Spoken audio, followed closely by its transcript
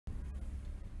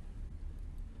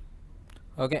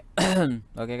Okay.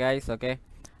 Okay, guys. Okay.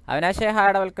 Avinash,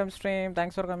 hi, welcome stream.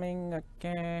 Thanks for coming.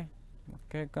 Okay.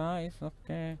 Okay, guys.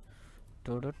 Okay.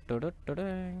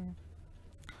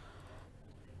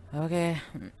 Okay.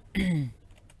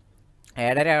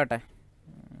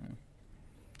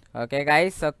 Okay,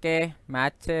 guys. Okay.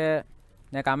 Match.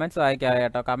 Comments comments wait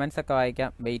guys.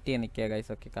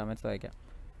 Okay, comments okay.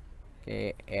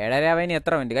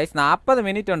 Guys, 40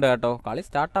 minutes on the Kali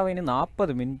start in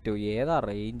 40 minutes. Yeah,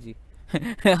 range.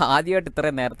 ആദ്യമായിട്ട്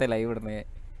ഇത്രയും നേരത്തെ live ഇടുന്നത്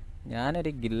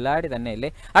ഞാനൊരു ഗില്ലാടി തന്നെയല്ലേ.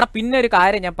 അവിടെ പിന്നെ ഒരു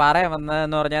കാര്യം ഞാൻ പറയാൻ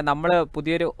വന്നതെന്ന് പറഞ്ഞാൽ നമ്മൾ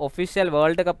പുതിയൊരു ഒഫീഷ്യൽ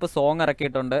വേൾഡ് കപ്പ് സോങ്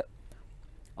ഇറക്കിയിട്ടുണ്ട്.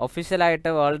 ഒഫീഷ്യലായിട്ട്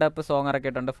വേൾഡ് കപ്പ് സോങ്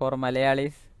ഇറക്കിയിട്ടുണ്ട് ഫോർ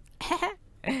മലയാളീസ്.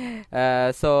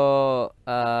 സോ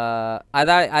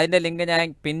അതിൻ്റെ ലിങ്ക്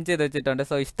ഞാൻ പിൻ ചെയ്ത് വെച്ചിട്ടുണ്ട്.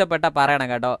 സോ ഇഷ്ടപ്പെട്ടാൽ പറയണം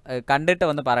കേട്ടോ, കണ്ടിട്ട്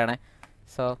വന്ന് പറയണേ.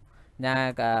 സോ ഞാൻ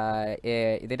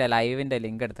ഇതിൻ്റെ ലൈവിൻ്റെ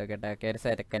ലിങ്ക് എടുത്ത് കേട്ടോ. ഓക്കെ, ഒരു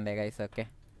സെക്കൻഡ് ഗൈസ്. ഓക്കെ,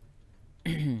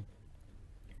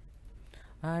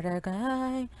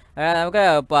 നമുക്ക്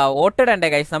വോട്ടിടണ്ടേ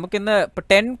ഗൈസ്. നമുക്കിന്ന്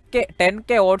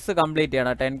 10K വോട്ട്സ് കംപ്ലീറ്റ്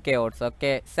ചെയ്യണം. 10K votes.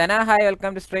 Okay, Senna hi,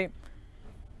 welcome to stream.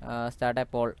 Start A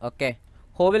Paul. Okay,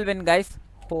 ഹോ വിൽ വിൻ ഗൈസ്?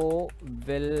 ഹോ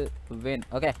will win?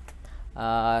 Okay,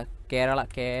 Kerala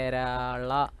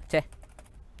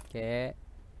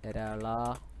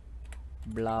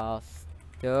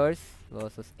Blasters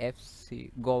versus FC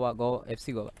Goa. FC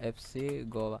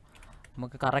Goa.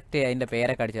 നമുക്ക് correct അതിൻ്റെ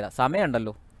പേരൊക്കെ അടിച്ചു തരാം.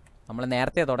 സമയമുണ്ടല്ലോ, നമ്മൾ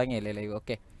നേരത്തെ തുടങ്ങിയല്ലേ live.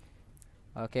 Okay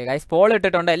okay guys, Paul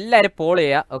ഇട്ടിട്ടുണ്ട്. എല്ലാവരും പോൾ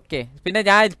ചെയ്യുക. ഓക്കെ, പിന്നെ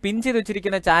ഞാൻ പിൻ ചെയ്ത്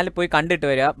വെച്ചിരിക്കുന്ന ചാനൽ പോയി കണ്ടിട്ട്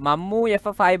വരിക. മമ്മു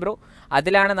FF ബ്രോ,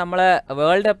 അതിലാണ് നമ്മൾ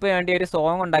വേൾഡ് കപ്പ് വേണ്ടി ഒരു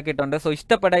സോങ് ഉണ്ടാക്കിയിട്ടുണ്ട്. സോ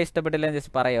ഇഷ്ടപ്പെട്ടില്ല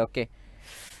ജസ്റ്റ് പറയാം. ഓക്കെ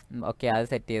ഓക്കെ, അത്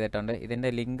സെറ്റ് ചെയ്തിട്ടുണ്ട്. ഇതിൻ്റെ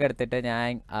ലിങ്ക് എടുത്തിട്ട്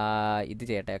ഞാൻ ഇത്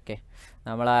ചെയ്യട്ടെ. ഓക്കെ,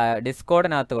 നമ്മൾ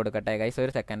ഡിസ്കോഡിനകത്ത് കൊടുക്കട്ടെ ഗൈസ്.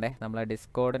 ഒരു സെക്കൻഡേ, നമ്മൾ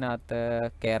ഡിസ്കോഡിനകത്ത്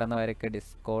കയറുന്നവർക്ക്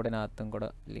ഡിസ്കോഡിനകത്തും കൂടെ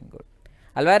ലിങ്ക് കൊടുക്കും.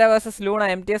 അൽവാര versus Luna.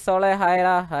 MTS സോളെ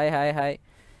hi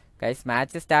guys.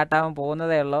 Match start ആവാൻ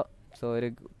പോകുന്നതേ ഉള്ളൂ. സോ ഒരു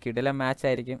കിടിലൻ മാച്ച്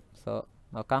ആയിരിക്കും. സോ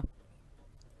നോക്കാം.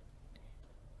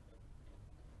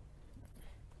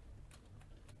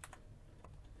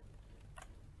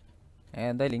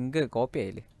 എന്താ ലിങ്ക് കോപ്പി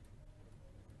ആയില്ലേ?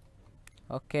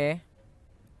 ഓക്കെ,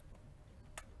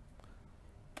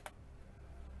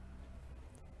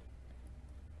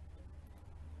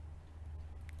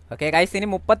 ഓക്കെ ഗൈസ്, ഇനി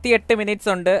 38 മിനിറ്റ്സ്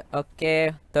ഉണ്ട്. ഓക്കെ,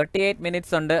 38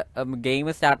 മിനിറ്റ്സ് ഉണ്ട് ഗെയിം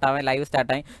സ്റ്റാർട്ട് ആവാൻ, ലൈവ്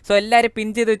സ്റ്റാർട്ട് ആയി. സോ എല്ലാവരും പിൻ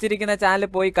ചെയ്ത് വെച്ചിരിക്കുന്ന ചാനൽ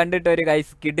പോയി കണ്ടിട്ട് ഒരു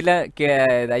ഗൈസ്.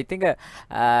 ഐ തിങ്ക്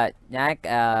ഞാൻ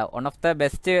one of the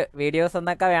best videos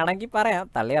എന്നൊക്കെ വേണമെങ്കിൽ പറയാം,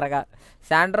 തള്ളിയിറക്കാം.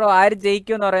 സാൻഡ്രോ ആര്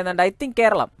ജയിക്കും എന്ന് പറയുന്നുണ്ട്. I think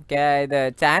Keralam. ഇത്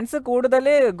ചാൻസ് കൂടുതൽ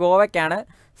ഗോവയ്ക്കാണ്.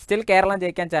 സ്റ്റിൽ കേരളം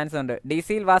ജയിക്കാൻ ചാൻസ് ഉണ്ട്.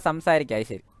 DCയിൽ വാ സംസാരിക്കാം.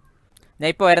 ശരി, ഞാൻ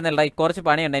ഇപ്പോൾ വരുന്നില്ല, കുറച്ച്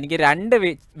പണിയുണ്ട്. എനിക്ക് 2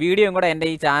 വീഡിയോയും കൂടെ എൻ്റെ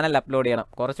ഈ ചാനൽ അപ്ലോഡ് ചെയ്യണം.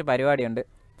 കുറച്ച് പരിപാടിയുണ്ട്.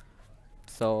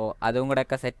 സോ അതും കൂടെ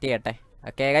ഒക്കെ സെറ്റ് ചെയ്യട്ടെ.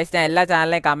 ഓക്കെ ഗൈസ്, ഞാൻ എല്ലാ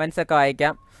ചാനലിലെയും കമൻസ് ഒക്കെ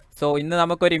വായിക്കാം. സോ ഇന്ന്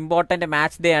നമുക്കൊരു ഇമ്പോർട്ടൻറ്റ്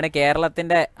മാച്ച് ഡേ ആണ്.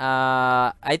 കേരളത്തിൻ്റെ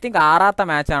ഐ തിങ്ക് 6ാമത്തെ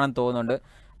മാച്ചാണെന്ന് തോന്നുന്നുണ്ട്.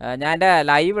 ഞാൻ എൻ്റെ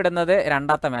ലൈവ് ഇടുന്നത്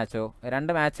 2ാമത്തെ മാച്ചോ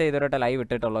 2 മാച്ച് ഇതുവരെ ലൈവ്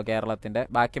ഇട്ടിട്ടുള്ളൂ കേരളത്തിൻ്റെ.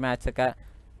 ബാക്കി മാച്ചൊക്കെ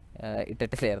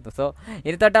ഇട്ടിട്ടില്ലായിരുന്നു. സോ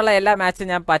ഇനി തൊട്ടുള്ള എല്ലാ മാച്ചും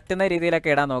ഞാൻ പറ്റുന്ന രീതിയിലൊക്കെ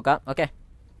ഇടാൻ നോക്കാം. ഓക്കെ,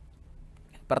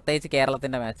 പ്രത്യേകിച്ച്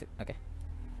കേരളത്തിൻ്റെ മാച്ച്. ഓക്കെ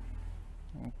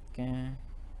ഓക്കെ,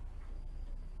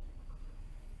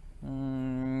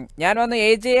 ഞാൻ വന്ന്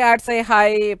AJ ആർട്സ്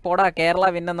ഹായ് പോടാ. കേരള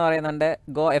വിന്നെന്ന് പറയുന്നുണ്ട്.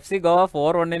 FC ഗോവ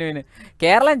 4-1 വിന്.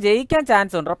 കേരളം ജയിക്കാൻ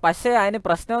ചാൻസ് ഉണ്ട്, പക്ഷേ അതിന്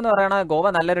പ്രശ്നം എന്ന് പറയുന്നത് ഗോവ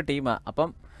നല്ലൊരു ടീമാണ്. അപ്പം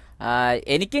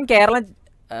എനിക്കും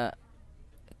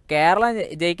കേരളം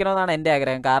ജയിക്കണമെന്നാണ് എൻ്റെ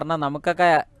ആഗ്രഹം. കാരണം നമുക്കൊക്കെ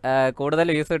കൂടുതൽ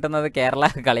വ്യൂസ് കിട്ടുന്നത് കേരള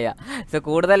കളിയാണ്. സോ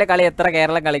കൂടുതൽ കളി എത്ര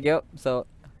കേരളം കളിക്കോ, സോ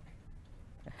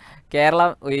കേരളം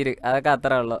ഉയിര്, അതൊക്കെ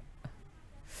അത്രേ ഉള്ളൂ.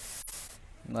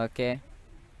 ഓക്കെ,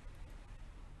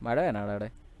 മഴ വേണം അവിടെ.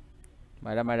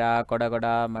 മഴ കൊട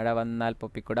മഴ വന്നാൽ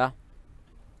പൊപ്പിക്കുട.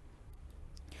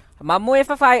 മമ്മു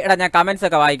FF എടാ, ഞാൻ കമൻസ്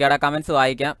ഒക്കെ വായിക്കാം. കമൻസ്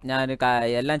വായിക്കാം. ഞാൻ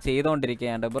എല്ലാം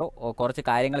ചെയ്തുകൊണ്ടിരിക്കുകയാണ് ബ്രോ. കുറച്ച്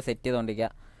കാര്യങ്ങൾ സെറ്റ് ചെയ്തുകൊണ്ടിരിക്കുക.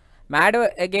 Mad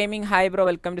gaming hi bro,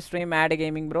 welcome to stream. Mad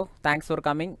gaming bro, thanks for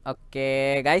coming. Okay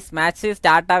guys, match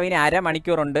start ആവിന്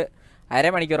അരമണിക്കൂറുണ്ട്.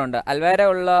 അൽവേരെ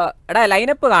ഉള്ള എടാ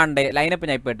ലൈനപ്പ് കാണണ്ടേ? ലൈനപ്പ്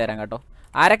ഞാൻ ഇപ്പോൾ ഇട്ടുതരാം കേട്ടോ.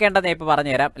 ആരൊക്കെ ഉണ്ടെന്ന് ഞാൻ ഇപ്പോൾ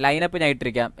പറഞ്ഞു തരാം. ലൈനപ്പ് ഞാൻ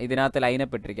ഇട്ടിരിക്കാം. ഇതിനകത്ത്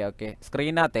ലൈനപ്പ് ഇട്ടിരിക്കാം. Okay,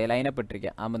 സ്ക്രീനകത്തെ lineup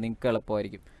ഇട്ടിരിക്കാം. ആകുമ്പോൾ നിങ്ങൾക്ക്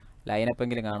എളുപ്പമായിരിക്കും.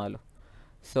 ലൈനപ്പെങ്കിലും കാണുമല്ലോ.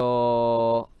 സോ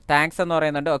താങ്ക്സ് എന്ന്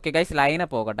പറയുന്നുണ്ട്. ഓക്കെ ഗൈസ്,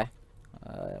 ലൈനപ്പ് പോകട്ടെ.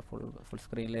 ഫുൾ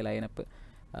സ്ക്രീനിൽ ലൈനപ്പ്.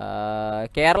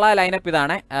 കേരള ലൈനപ്പ്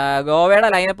ഇതാണ്. ഗോവയുടെ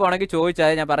ലൈനപ്പ് ആണെങ്കിൽ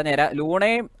ചോദിച്ചാൽ ഞാൻ പറഞ്ഞുതരാം.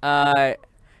 ലൂണയും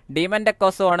ഡീമൻ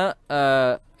ഡെക്കോസും ആണ്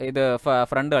ഇത്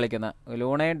ഫ്രണ്ട് കളിക്കുന്നത്.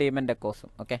 ലൂണയും demon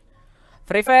ഡെക്കോസും. Okay,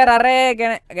 free fire array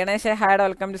Ganesh hi,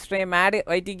 welcome to stream. Mad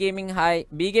YT gaming hi,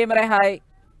 B ഗെയിമറെ hi.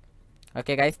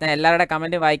 Okay guys, ഞാൻ എല്ലാവരുടെ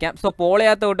കമൻറ്റ് വായിക്കാം. സോ പോൾ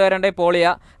ചെയ്യാത്ത കൂട്ടുകാരുണ്ടെങ്കിൽ പോൾ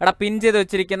ചെയ്യുക. എടാ, പിൻ ചെയ്ത്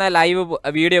വെച്ചിരിക്കുന്ന ലൈവ്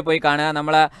വീഡിയോ പോയി കാണുക.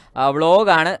 നമ്മളെ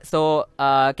വ്ളോഗാണ്. സോ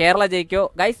കേരള ജയിക്കോ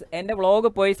ഗൈസ്, എൻ്റെ വ്ളോഗ്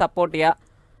പോയി സപ്പോർട്ട് ചെയ്യുക.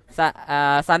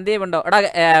 സന്ദീപ് ഉണ്ടോ? എടാ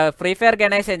ഫ്രീ ഫയർ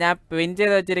ഗണേശ് ഞാൻ വിൻ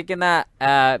ചെയ്ത് വെച്ചിരിക്കുന്ന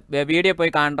വീഡിയോ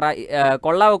പോയി കാണാ.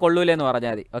 കൊള്ളാവോ കൊള്ളൂലെന്ന്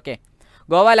പറഞ്ഞാൽ മതി. ഓക്കെ,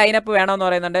 ഗോവ ലൈനപ്പ് വേണമെന്ന്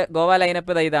പറയുന്നുണ്ട്. ഗോവ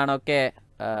ലൈനപ്പ് ഇതാണ്. ഓക്കെ,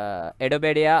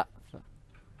 എഡുബേഡിയ.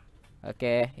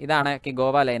 ഓക്കെ, ഇതാണ്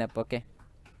ഗോവ ലൈനപ്പ്. ഓക്കെ,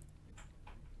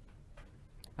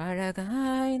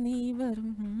 അഴകായി നീ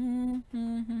വരും.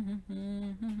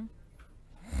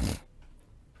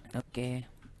 Okay,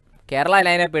 Kerala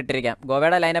lineup ഇട്ടിരിക്കാം.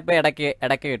 ഗോവയുടെ ലൈനപ്പ് ഇടയ്ക്ക്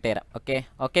കിട്ടിത്തരാം.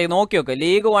 ഓക്കെ നോക്കി നോക്ക്.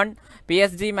 ലീഗ് 1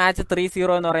 PSG മാച്ച്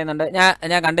 3-0 എന്ന് പറയുന്നുണ്ട്.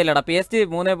 ഞാൻ കണ്ടില്ലടാ. PSG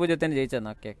 3-0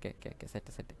 ജയിച്ചെന്ന്. Okay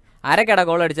set. ആരൊക്കെയാടാ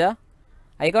ഗോൾ അടിച്ച?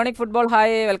 Iconic football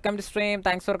hi, welcome to stream,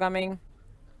 thanks for coming.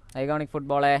 Iconic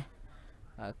ഫുട്ബോളെ.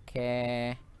 Okay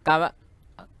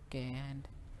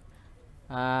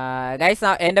guys,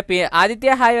 എൻ്റെ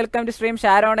Aditya hi, welcome to stream.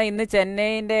 ഷാരോണ ഇന്ന്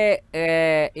ചെന്നൈൻ്റെ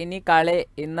ഇനി കളി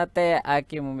ഇന്നത്തെ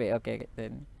ആക്കി മുമ്പേ. ഓക്കെ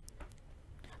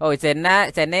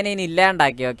ചെന്നൈനെ ഇനി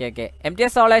ഇല്ലാണ്ടാക്കി. ഓക്കെ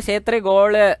MTS ഓളെ ക്ഷേത്രി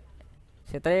ഗോള്.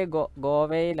 ക്ഷേത്രി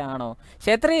ഗോവയിലാണോ?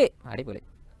 ക്ഷേത്രി അടിപൊളി.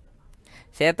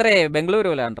 ക്ഷേത്രി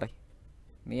ബംഗളൂരുവിലാണ്ട്രേ.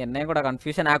 നീ എന്നെയും കൂടെ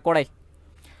കൺഫ്യൂഷൻ ആക്കോടെ.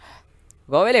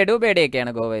 ഗോവയിൽ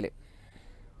എഡുബേഡിയൊക്കെയാണ്. ഗോവയിൽ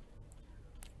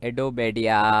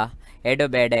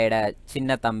എഡുബേഡയുടെ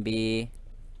ചിന്ന തമ്പി.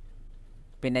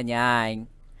 പിന്നെ ഞാൻ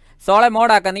സോളെ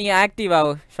മോഡാക്കാം. നീ ആക്റ്റീവ്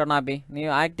ആവും ഷൊണാബി. നീ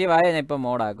ആക്റ്റീവ് ആയാൽ ഞാൻ ഇപ്പം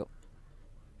മോഡാക്കും.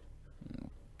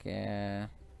 Okay,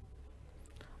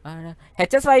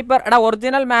 HS wiper. എടാ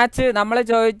ഒറിജിനൽ മാച്ച് നമ്മൾ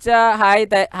ചോദിച്ച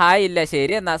ഹായ് ഇല്ല.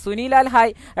 ശരി എന്നാ സുനിലാൽ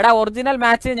ഹായ്. എടാ ഒറിജിനൽ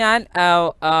മാച്ച് ഞാൻ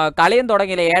കളിയും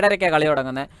തുടങ്ങിയില്ല. 7:30 കളി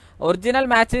തുടങ്ങുന്നത്. ഒറിജിനൽ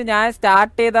മാച്ച് ഞാൻ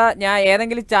സ്റ്റാർട്ട് ചെയ്ത ഞാൻ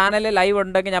ഏതെങ്കിലും ചാനലിൽ ലൈവ്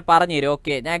ഉണ്ടെങ്കിൽ ഞാൻ പറഞ്ഞുതരും.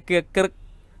 ഓക്കെ, ഞാൻ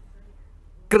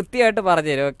കൃത്യമായിട്ട്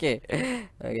പറഞ്ഞുതരും. Okay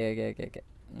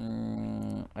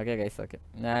guys. ഓക്കെ,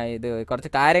 ഞാൻ ഇത് കുറച്ച്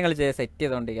കാര്യങ്ങൾ സെറ്റ്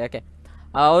ചെയ്തുകൊണ്ടിരിക്കുക. Okay,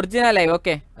 original live.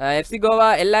 Okay, FC Goa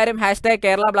എല്ലാവരും #,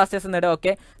 Kerala Blasters എന്നിടും.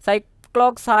 Okay,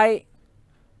 clocks hi.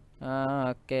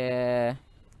 Okay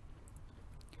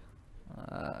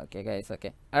guys. Okay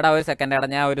എടാ ഒരു സെക്കൻഡ്. എടാ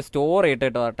ഞാൻ ഒരു സ്റ്റോറി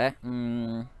ഇട്ടിട്ട് പോട്ടെ.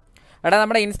 എടാ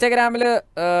നമ്മുടെ ഇൻസ്റ്റാഗ്രാമിൽ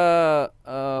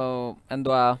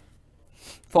എന്തുവാ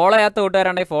ഫോളോ ചെയ്യാത്ത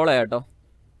കൂട്ടുകാരുണ്ടെങ്കിൽ ഫോളോ ചെയ്യാം കേട്ടോ.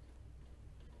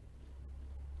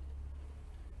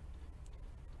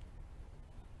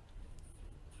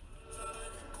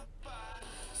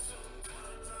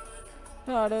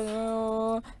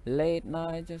 Late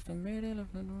night, just the middle of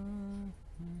the room.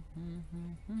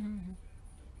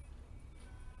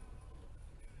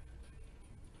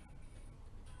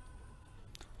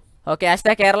 Okay,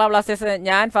 #Kerala Blasters.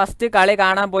 ഞാൻ ഫസ്റ്റ് കളി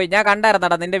കാണാൻ പോയി. ഞാൻ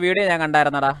കണ്ടായിരുന്നടാ നിന്റെ വീഡിയോ. ഞാൻ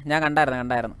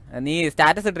കണ്ടായിരുന്നു. നീ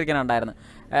സ്റ്റാറ്റസ് ഇട്ടിരിക്കുന്നുണ്ടായിരുന്നു.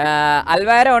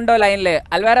 അൽവാരോ ഉണ്ടോ ലൈനിൽ?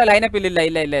 അൽവാരോ ലൈനപ്പിൽ ഇല്ല.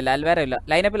 അൽവാരോ ഇല്ല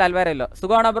ലൈനപ്പിൽ. അൽവാരോ ഇല്ല.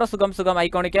 സുഖമാണോ ബ്രോ? സുഖം.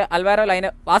 Iconic Alvaro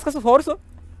line. വാസ്കസ് ഫോർസു.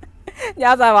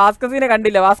 ഞാൻ വാസ്കസിനെ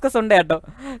കണ്ടില്ല. വാസ്കസ് ഉണ്ട് കേട്ടോ.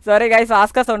 സോറി ഗൈസ്,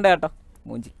 വാസ്കസ് ഉണ്ട് കേട്ടോ.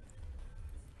 മൂഞ്ചി.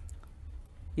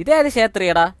 ഇതേത്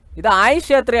ക്ഷേത്രിയടാ? ഇത് ആയുഷ്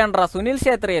ക്ഷേത്രിയാണ്ടാ, സുനിൽ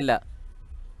ക്ഷേത്രിയല്ല.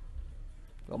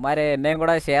 കുമാരെ എന്നെയും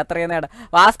കൂടെ ക്ഷേത്രിയെന്നേടാ.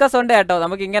 വാസ്കസ് ഉണ്ട് കേട്ടോ.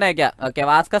 നമുക്ക് ഇങ്ങനെ വയ്ക്കാം. ഓക്കെ,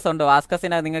 വാസ്കസ് ഉണ്ട്.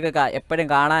 വാസ്കസിനെ നിങ്ങൾക്ക് എപ്പോഴും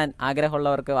കാണാൻ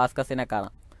ആഗ്രഹമുള്ളവർക്ക് വാസ്കസിനെ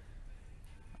കാണാം.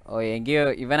 ഓ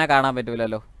എങ്കിൽ ഇവനെ കാണാൻ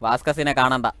പറ്റൂലല്ലോ. വാസ്കസിനെ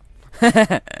കാണണ്ട.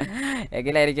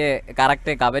 എങ്കിലേ എനിക്ക്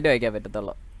കറക്റ്റ് കമൻറ്റ് വയ്ക്കാൻ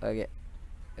പറ്റത്തുള്ളൂ.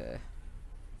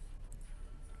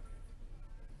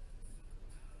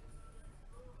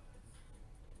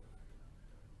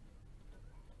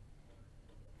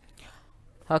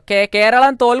 ഓക്കെ,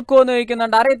 കേരളം തോൽക്കുമെന്ന്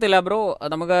ചോദിക്കുന്നുണ്ട്. അറിയത്തില്ല ബ്രോ,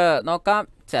 നമുക്ക് നോക്കാം.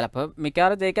 ചിലപ്പോൾ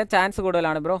മിക്കവാറും ജയിക്കാൻ ചാൻസ്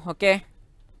കൂടുതലാണ് ബ്രോ. ഓക്കെ,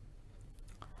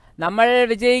 നമ്മൾ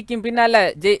വിജയിക്കും. പിന്നെ അല്ല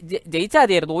ജയിച്ചാൽ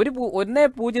മതിയായിരുന്നു.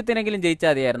 1-0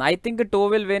 ജയിച്ചാൽ മതിയായിരുന്നു. I think 2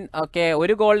 will win. Okay,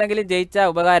 ഒരു ഗോളിനെങ്കിലും ജയിച്ചാൽ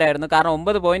ഉപകാരമായിരുന്നു. കാരണം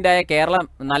 9 പോയിന്റ് ആയ കേരളം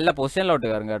നല്ല പൊസിഷനിലോട്ട്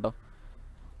കയറും കേട്ടോ.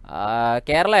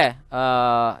 കേരളേ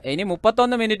ഇനി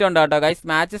 31 മിനിറ്റ് ഉണ്ട് കേട്ടോ ഗൈസ്.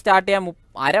 മാച്ച് സ്റ്റാർട്ട് ചെയ്യാൻ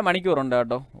അരമണിക്കൂറുണ്ട്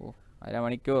കേട്ടോ.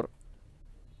 അരമണിക്കൂർ,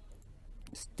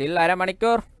 സ്റ്റിൽ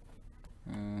അരമണിക്കൂർ.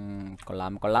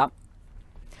 കൊള്ളാം.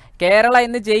 കേരള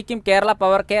ഇന്ന് ജയിക്കും. കേരള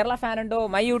പവർ. കേരള ഫാൻ ഉണ്ടോ?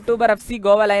 My YouTuber FC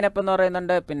Goa lineup എന്ന്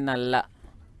പറയുന്നുണ്ട്. പിന്നല്ല.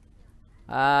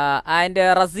 And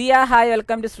Raziya hi,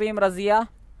 welcome to stream Raziya.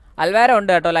 അൽവാര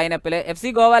ഉണ്ട് കേട്ടോ ലൈനപ്പിൽ. FC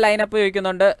ഗോവ ലൈനപ്പ്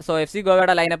ചോദിക്കുന്നുണ്ട്. സോ FC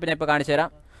ഗോവയുടെ ലൈനപ്പ് ഞാൻ ഇപ്പോൾ കാണിച്ചു തരാം.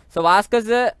 സോ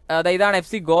വാസ്കസ് ഇതാണ്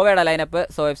FC ഗോവയുടെ ലൈനപ്പ്.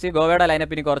 സോ FC ഗോവയുടെ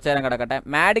ലൈനപ്പിന് കുറച്ച് നേരം കിടക്കട്ടെ.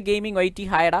 Mad gaming വൈറ്റി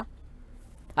ഹായടാ.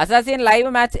 Assassin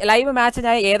live match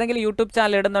ഞാൻ ഏതെങ്കിലും യൂട്യൂബ്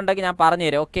ചാനൽ ഇടുന്നുണ്ടെങ്കിൽ ഞാൻ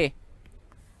പറഞ്ഞുതരാം. ഓക്കെ,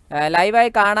 ലൈവായി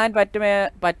കാണാൻ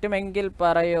പറ്റുമെങ്കിൽ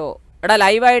പറയോ. എടാ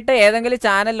ലൈവായിട്ട് ഏതെങ്കിലും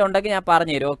ചാനലിലുണ്ടെങ്കിൽ ഞാൻ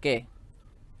പറഞ്ഞുതരും. Okay,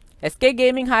 SK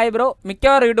gaming hi bro.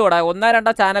 മിക്കവാറും ഇടൂടാ.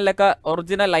 1-2 ചാനലിലൊക്കെ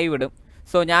ഒറിജിനൽ ലൈവ് ഇടും.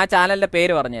 സോ ഞാൻ ചാനലിൻ്റെ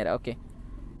പേര് പറഞ്ഞുതരാം. Okay,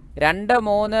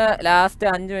 2-3 last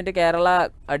 5 minute Kerala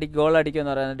goal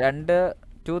അടിക്കുമെന്ന് പറയുന്നത്.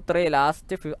 2-3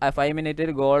 ലാസ്റ്റ് 5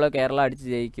 മിനിറ്റിൽ ഗോൾ കേരള അടിച്ച്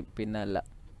ജയിക്കും. പിന്നല്ല.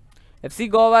 FC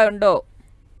ഗോവ ഉണ്ടോ?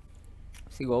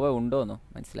 FC Goa ഉണ്ടോന്നോ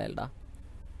മനസ്സിലായില്ലടാ.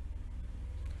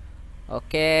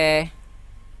 Okay.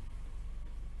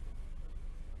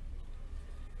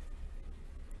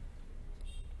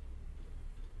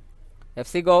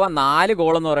 FC Goa 4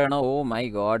 ഗോളെന്ന് പറയണോ? Oh my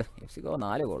God, FC Goa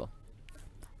 4 ഗോളോ?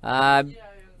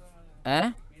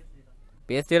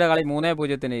 PSG കളി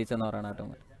 3-0 ജയിച്ചെന്ന് പറയണ കേട്ടോ.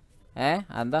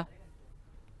 എന്താ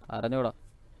അറിഞ്ഞൂടാ.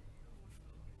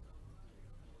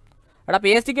 എടാ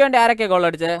PSG വേണ്ടി ആരൊക്കെയാ ഗോൾ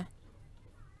അടിച്ചേ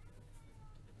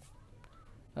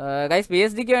ഗൈസ്?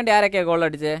 PSG വേണ്ടി ആരൊക്കെയാ ഗോൾ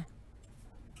അടിച്ചേ?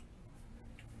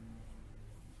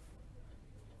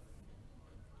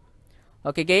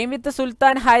 ഓക്കെ, ഗെയിം വിത്ത്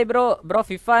സുൽത്താൻ ഹായ് ബ്രോ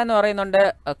ഫിഫ എന്ന് പറയുന്നുണ്ട്.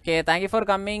 Okay, thank you for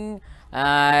coming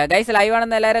guys. Live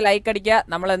ആണെന്ന് എല്ലാവരും ലൈക്ക് അടിക്കുക.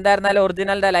 നമ്മൾ എന്തായിരുന്നാലും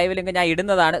ഒറിജിനലിൻ്റെ ലൈവ് ലിങ്ക് ഞാൻ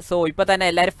ഇടുന്നതാണ്. സോ ഇപ്പോൾ തന്നെ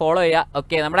എല്ലാവരും ഫോളോ ചെയ്യുക.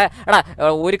 ഓക്കെ, നമ്മുടെ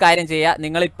ഒരു കാര്യം ചെയ്യുക,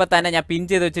 നിങ്ങൾ ഇപ്പോൾ തന്നെ ഞാൻ പിൻ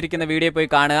ചെയ്ത് വെച്ചിരിക്കുന്ന വീഡിയോ പോയി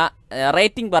കാണുക.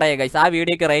 റേറ്റിംഗ് പറയുക ഗൈസ്, ആ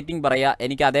വീഡിയോക്ക് റേറ്റിംഗ് പറയുക.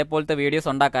 എനിക്ക് അതേപോലത്തെ വീഡിയോസ്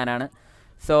ഉണ്ടാക്കാനാണ്.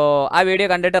 സോ ആ വീഡിയോ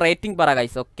കണ്ടിട്ട് റേറ്റിംഗ് പറ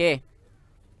guys. Okay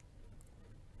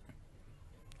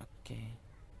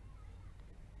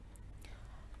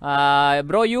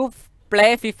bro you play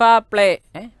FIFA play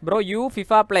bro you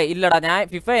FIFA play? ഇല്ലടാ, ഞാൻ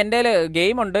ഫിഫ എൻ്റെ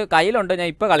ഗെയിമുണ്ട്, കയ്യിലുണ്ട്, ഞാൻ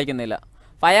ഇപ്പോൾ കളിക്കുന്നില്ല.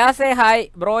 ഫയാസെ ഹായ്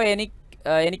ബ്രോ,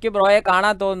 എനിക്ക് ബ്രോയെ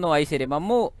കാണാൻ തോന്നുന്നു. അത് ശരി.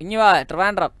 മമ്മു ഇങ്ങി വാ,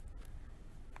 ട്രിവാൻഡ്രം,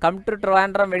 കം ടു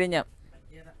ട്രിവാൻഡ്രം വിഴിഞ്ഞം,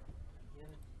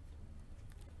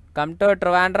 കം ടു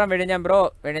ട്രിവാൻഡ്രം വിഴിഞ്ഞം ബ്രോ.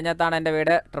 വിഴിഞ്ഞത്താണ് എൻ്റെ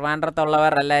വീട്.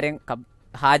 ട്രിവാൻഡ്രത്തുള്ളവർ എല്ലാവരും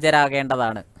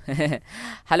ഹാജരാകേണ്ടതാണ്.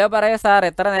 ഹലോ പറയൂ സാർ,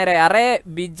 എത്ര നേരം? Array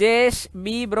Bijesh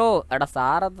B bro. എടാ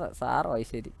സാറോ? അത്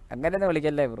ശരി, അങ്ങനെയൊന്നും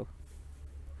വിളിക്കല്ലേ ബ്രോ.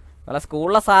 അല്ല,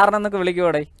 സ്കൂളിലെ സാറിനെന്നൊക്കെ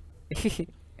വിളിക്കൂടെ?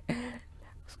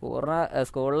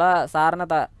 സ്കൂളിലെ സാറിനെ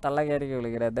തള്ളക്കായിരിക്കും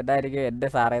വിളിക്കുന്നത്, എന്നിട്ടായിരിക്കും എൻ്റെ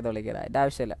സാറേന്ന് വിളിക്കുന്നത്. അതിൻ്റെ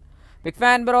ആവശ്യമില്ല. ബിഗ്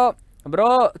ഫാൻ ബ്രോ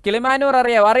കിളിമാനൂർ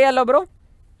അറിയാലോ ബ്രോ?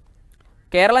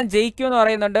 കേരളം ജയിക്കുമെന്ന്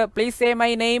പറയുന്നുണ്ട്. Please say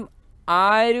my name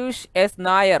Aarush S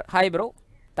Nair. Hi bro,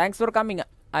 thanks for coming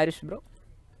Aarush bro.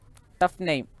 Tough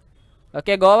name.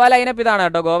 Okay, Goa lineup ഇതാണ്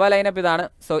കേട്ടോ, ഗോവ ലൈനപ്പ് ഇതാണ്.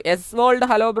 So S world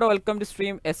hello bro, welcome to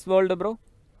stream S world bro.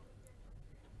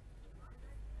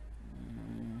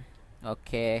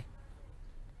 Okay,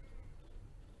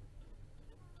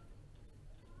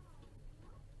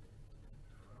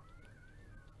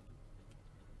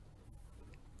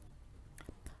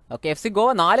 FC Goa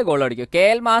 4 goal അടിക്കും.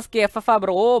 KL mask FF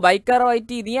bro. ഓ biker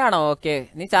വൈറ്റി നീയാണോ? Okay,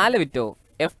 നീ channel വിറ്റോ?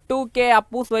 F2K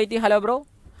Appus വൈറ്റി hello bro.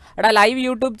 എടാ live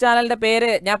YouTube ചാനലിൻ്റെ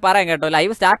പേര് ഞാൻ പറയാം കേട്ടോ.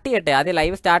 ലൈവ് സ്റ്റാർട്ട് ചെയ്യട്ടെ, ആദ്യം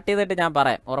ലൈവ് സ്റ്റാർട്ട് ചെയ്തിട്ട് ഞാൻ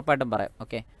പറയാം, ഉറപ്പായിട്ടും പറയാം.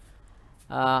 ഓക്കെ,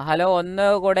 ഹലോ ഒന്ന്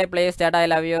കൂടെ പ്ലേസ് ചേട്ടാ, ഐ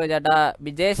ലവ് യു ചേട്ടാ.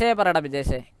 ബിജേഷേ പറയടാ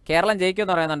ബിജേഷേ. കേരളം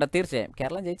ജയിക്കുമെന്ന് പറയുന്നുണ്ട്. തീർച്ചയായും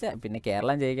കേരളം ജയിച്ചാൽ പിന്നെ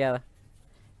കേരളം ജയിക്കാതെ,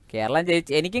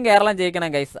 എനിക്കും കേരളം ജയിക്കണം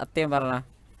ഗൈസ്. സത്യം പറഞ്ഞ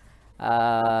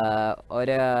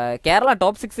ഒരു കേരളം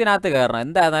ടോപ്പ് 6 കയറണം.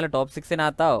 എന്തായിരുന്നാലും ടോപ്പ്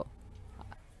 6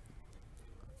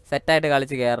 സെറ്റായിട്ട്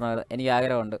കളിച്ച് കയറണം, എനിക്ക്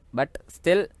ആഗ്രഹമുണ്ട്. ബട്ട്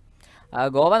സ്റ്റിൽ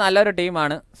ഗോവ നല്ലൊരു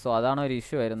ടീമാണ്. സോ അതാണ് ഒരു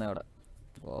ഇഷ്യൂ വരുന്നത് ഇവിടെ.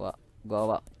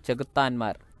 ഗോവ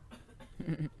ചെകുത്താന്മാർ.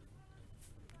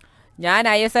 ഞാൻ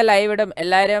ISL ലൈവ് ഇടും,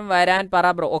 എല്ലാവരും വരാൻ പറ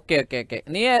ബ്രോ. ഓക്കെ,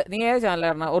 നീ ഏത്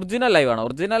ചാനലാണ്? ഒറിജിനൽ ലൈവ് ആണോ?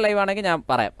 ഒറിജിനൽ ലൈവ് ആണെങ്കിൽ ഞാൻ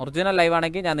പറയാം. ഒറിജിനൽ ലൈവ്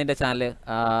ആണെങ്കിൽ ഞാൻ നിൻ്റെ ചാനൽ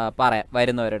പറയാം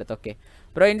വരുന്നവരടുത്ത്. ഓക്കെ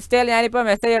ബ്രോ, ഇൻസ്റ്റയിൽ ഞാനിപ്പോൾ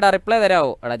മെസ്സേജ് ഇടാം, റിപ്ലൈ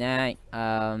തരാമോ? എടാ ഞാൻ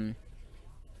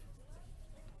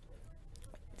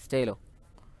ഇൻസ്റ്റയിലോ?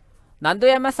 നന്ദു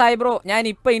MS ആയി ബ്രോ. ഞാൻ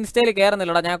ഇപ്പോൾ ഇൻസ്റ്റയിൽ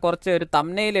കയറുന്നില്ലടാ, ഞാൻ കുറച്ച് ഒരു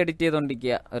തംബ്നെയിൽ എഡിറ്റ്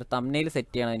ചെയ്തുകൊണ്ടിരിക്കുക. ഒരു തംബ്നെയിൽ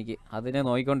സെറ്റ് ചെയ്യണം എനിക്ക്, അതിന്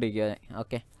നോക്കിക്കൊണ്ടിരിക്കുക.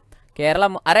 ഓക്കെ,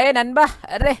 കേരളം. അറേ നൻപ,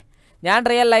 അറേ ഞാൻ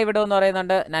റിയൽ ലൈവ് ഇടുമെന്ന്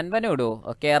പറയുന്നുണ്ട്. നൻപനും ഇടുമോ?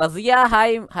 Okay, Raziya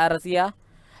hi. Raziya.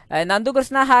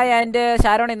 Nandukrishna hi. And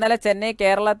Sharon, ഇന്നലെ ചെന്നൈ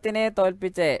കേരളത്തിനെ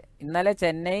തോൽപ്പിച്ച്.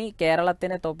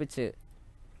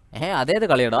 അതേത്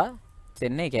കളിയടാ?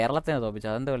 ചെന്നൈ കേരളത്തിനെ തോൽപ്പിച്ചു,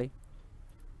 അതെന്ത് കളി?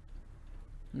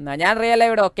 ഞാൻ റിയൽ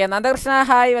ലൈവ് ഇടും. Okay, Nandakrishna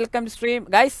hi, welcome to stream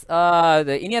guys.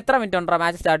 ഇനി എത്ര മിനിറ്റ് ഉണ്ടോ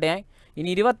മാച്ച് സ്റ്റാർട്ട് ചെയ്യാൻ? ഇനി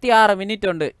 26 മിനിറ്റ്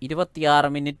ഉണ്ട്. 26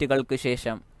 മിനിറ്റുകൾക്ക്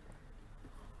ശേഷം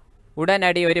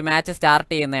ഉടനടി ഒരു മാച്ച്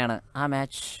സ്റ്റാർട്ട് ചെയ്യുന്നതാണ്. ആ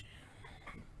മാച്ച്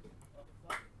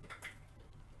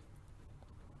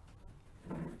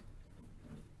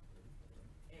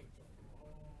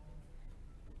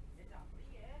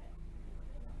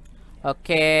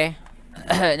ഓക്കെ.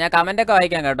 ഞാൻ കമൻ്റൊക്കെ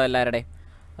വായിക്കാം കേട്ടോ എല്ലാവരുടെയും.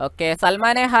 Okay,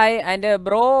 സൽമാനെ hi. And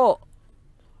bro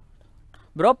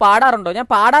പാടാറുണ്ടോ? ഞാൻ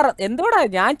എന്തുകൂടാ,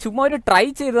 ഞാൻ ചുമ്മാ ഒരു ട്രൈ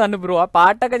ചെയ്തതാണ് ബ്രോ. ആ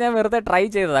പാട്ടൊക്കെ ഞാൻ വെറുതെ ട്രൈ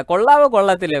ചെയ്തതാണ്. കൊള്ളാവോ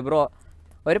കൊള്ളത്തില്ലേ ബ്രോ?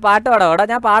 ഒരു പാട്ട് പാടാം. എടാ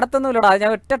ഞാൻ പാടത്തൊന്നുമില്ലടാ, അത്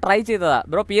ഞാൻ ഒറ്റ ട്രൈ ചെയ്തതാ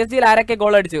ബ്രോ. PSG ആരൊക്കെ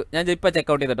ഗോൾ അടിച്ചു ഞാൻ ഇപ്പോൾ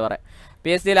ചെക്കൗട്ട് ചെയ്തിട്ട് പറയാം.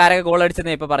 PSG ആരൊക്കെ ഗോൾ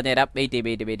അടിച്ചെന്ന് ഇപ്പോൾ പറഞ്ഞുതരാം. വെയിറ്റ്.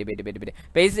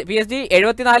 PSG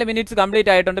 74 മിനിറ്റ്സ്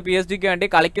കംപ്ലീറ്റ് ആയിട്ടുണ്ട്. PSG വേണ്ടി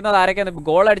കളിക്കുന്നത് ആരൊക്കെ,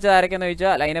 ഗോൾ അടിച്ചത് ആരൊക്കെയെന്ന്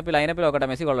ചോദിച്ചാൽ ലൈനപ്പിൽ നോക്കട്ടെ.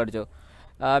 മെസ്സി ഗോൾ അടിച്ചു.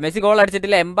 മെസ്സി ഗോൾ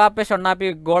അടിച്ചിട്ടില്ല. എംബാപ്പെ ഷൊണ്ണാപ്പി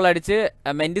ഗോൾ അടിച്ച്.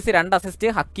 മെൻഡിസ് 2 അസിസ്റ്റ്.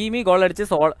 ഹക്കീമി ഗോൾ അടിച്ച്.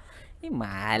 ഈ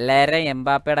മലര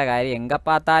എംബാപ്പയുടെ കാര്യം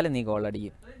എങ്കപ്പാത്താലും നീ ഗോൾ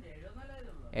അടിക്കും.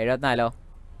 74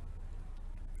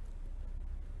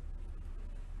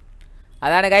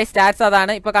 അതാണ് ഗൈസ് സ്റ്റാറ്റ്സ്.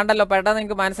 അതാണ് ഇപ്പോൾ കണ്ടല്ലോ, പെട്ടെന്ന്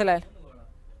നിങ്ങൾക്ക് മനസ്സിലായി.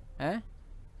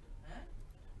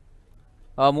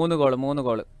 മൂന്ന്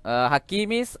ഗോള്.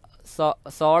 ഹക്കീമി,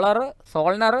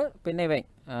 സോൾണർ, പിന്നെ ഇവൻ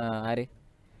ആര്,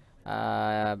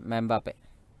 എംബാപ്പെ.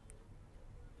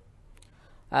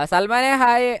 സൽമാനെ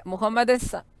ഹായ്. മുഹമ്മദ്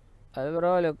അത്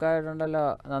ബ്രോ ലുക്കായിട്ടുണ്ടല്ലോ.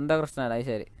 നന്ദകൃഷ്ണൻ, അത്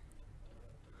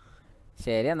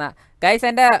ശരി എന്നാ ഗൈസ്.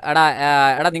 എൻ്റെ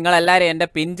എടാ നിങ്ങളെല്ലാവരും എൻ്റെ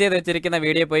പിൻ ചെയ്ത് വെച്ചിരിക്കുന്ന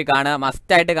വീഡിയോ പോയി കാണുക.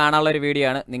 മസ്റ്റായിട്ട് കാണാനുള്ളൊരു വീഡിയോ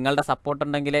ആണ്. നിങ്ങളുടെ സപ്പോർട്ട്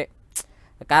ഉണ്ടെങ്കിൽ,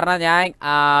 കാരണം ഞാൻ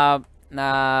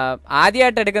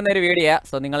ആദ്യമായിട്ട് എടുക്കുന്ന ഒരു വീഡിയോ.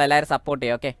 സോ നിങ്ങളെല്ലാവരും സപ്പോർട്ട്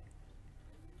ചെയ്യുക. ഓക്കെ,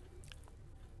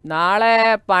 നാളെ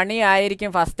പണി ആയിരിക്കും.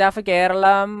 ഫസ്റ്റ് ഹാഫ്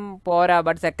കേരളം പോരാ,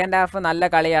 ബട്ട് സെക്കൻഡ് ഹാഫ് നല്ല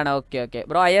കളിയാണ്. Okay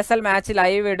bro. ISL match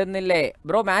live ഇടുന്നില്ലേ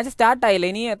bro? Match സ്റ്റാർട്ടായില്ല.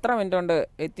 ഇനി എത്ര മിനിറ്റ് ഉണ്ട്?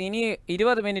 ഇനി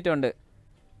 20 മിനിറ്റ് ഉണ്ട്.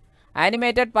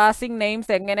 ആനിമേറ്റഡ് പാസിംഗ്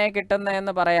നെയിംസ് എങ്ങനെ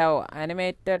കിട്ടുന്നതെന്ന് പറയാമോ?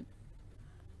 ആനിമേറ്റഡ്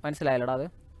മനസ്സിലായല്ലോടാ അത്?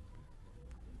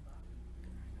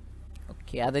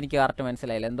 ഓക്കെ, അതെനിക്ക് കറക്റ്റ്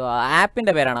മനസ്സിലായില്ല. എന്തോ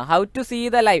ആപ്പിൻ്റെ പേരാണോ? How to see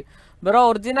the live bro?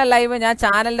 Original live ഞാൻ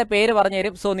ചാനലിൻ്റെ പേര് പറഞ്ഞു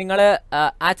തരും. സോ നിങ്ങൾ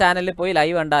ആ ചാനലിൽ പോയി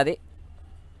ലൈവ് കണ്ടാൽ മതി.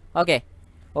 ഓക്കെ,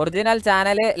 ഒറിജിനൽ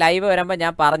ചാനൽ ലൈവ് വരുമ്പോൾ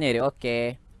ഞാൻ പറഞ്ഞു തരും. ഓക്കെ,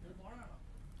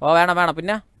 വേണം.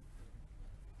 പിന്നെ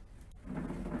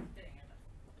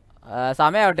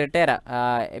സമയമാവട്ടെ, ഇട്ടുതരാം.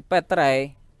 ഇപ്പം എത്രയായി?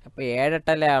 ഇപ്പം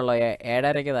 7:08 ഉള്ളൂ.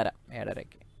 7:30 തരാം.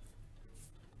 7:30.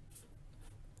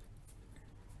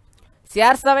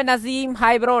 CR7 Naseem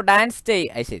hi bro. Dance ചെയ്.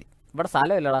 അത് ശരി, ഇവിടെ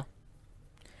സ്ഥലമില്ലടാ.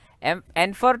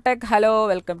 N4Tech hello,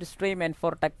 welcome to stream.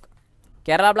 N4Tech.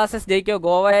 Kerala Blasters ജയിക്കോ?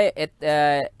 ഗോവയെ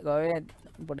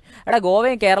എടാ,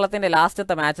 ഗോവയും കേരളത്തിൻ്റെ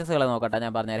ലാസ്റ്റത്തെ മാച്ചസുകൾ നോക്കട്ടെ.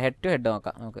 ഞാൻ പറഞ്ഞുതരാം. ഹെഡ് ടു ഹെഡ്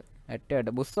നോക്കാം നമുക്ക്. ഹെഡ് ടു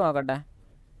ഹെഡ് ബുസ് നോക്കട്ടെ.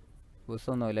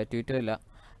 ബുസ്സൊന്നുമില്ല, T2 ഇല്ല.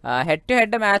 Head to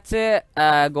head match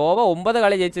Goa 9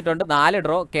 കളി ജയിച്ചിട്ടുണ്ട്, 4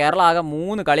 ഡ്രോ. കേരള ആകെ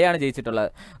 3 കളിയാണ് ജയിച്ചിട്ടുള്ളത്.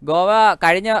 ഗോവ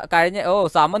കഴിഞ്ഞ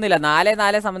സമനില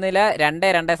 4-4 സമനില,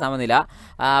 2-2 സമനില.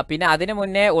 പിന്നെ അതിന്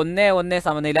മുന്നേ 1-1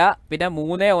 സമനില, പിന്നെ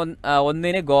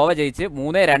 3-1 ഗോവ ജയിച്ച്,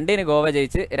 3-2 ഗോവ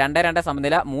ജയിച്ച്, 2-2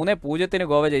 സമനില, 3-0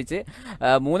 ഗോവ ജയിച്ച്,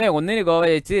 3-1 ഗോവ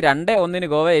ജയിച്ച്, 2-1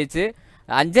 ഗോവ ജയിച്ച്,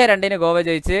 5-2 ഗോവ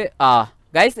ജയിച്ച്.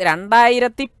 ഗൈസ്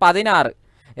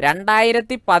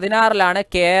 2016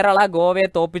 കേരള ഗോവയെ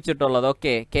തോപ്പിച്ചിട്ടുള്ളത്.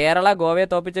 ഓക്കെ, കേരള ഗോവയെ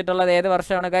തോപ്പിച്ചിട്ടുള്ളത് ഏത്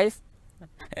വർഷമാണ് ഗൈസ്?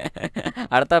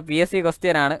 അടുത്ത PSC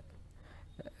ക്വസ്റ്റ്യൻ ആണ്.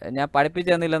 ഞാൻ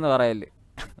പഠിപ്പിച്ചു തന്നില്ലെന്ന് പറയല്ലേ.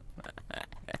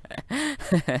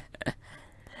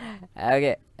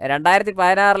 ഓക്കെ,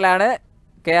 2016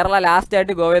 കേരള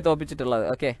ലാസ്റ്റായിട്ട് ഗോവയെ തോപ്പിച്ചിട്ടുള്ളത്.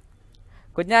 ഓക്കെ,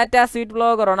 കുഞ്ഞാറ്റ സ്വീറ്റ്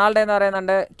ബ്ലോഗ് റൊണാൾഡോ എന്ന്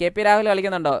പറയുന്നുണ്ട്. KP രാഹുൽ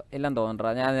കളിക്കുന്നുണ്ടോ? ഇല്ലെന്ന്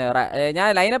തോന്നുന്നുണ്ടോ? ഞാൻ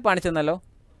ലൈനപ്പ് കാണിച്ചെന്നല്ലോ.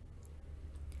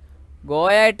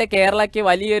 ഗോവയായിട്ട് കേരളയ്ക്ക്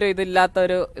വലിയൊരു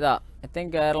ഇതില്ലാത്തൊരു ഇതാ. ഐ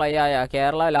തിങ്ക്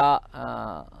കേരള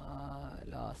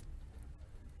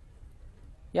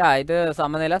ഇത്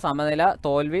സമനില,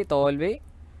 തോൽവി,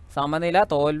 സമനില,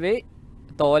 തോൽവി,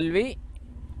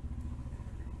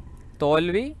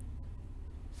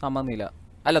 സമനില,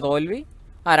 അല്ല തോൽവി.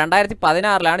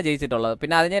 2016 ജയിച്ചിട്ടുള്ളത്.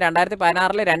 പിന്നെ അതിന്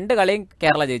 2016 2 കളിയും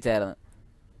കേരള ജയിച്ചായിരുന്നു.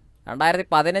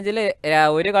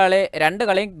 2015 2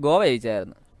 കളിയും ഗോവ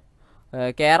ജയിച്ചായിരുന്നു.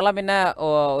 കേരളം പിന്നെ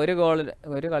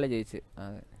ഒരു കളി ജയിച്ച്.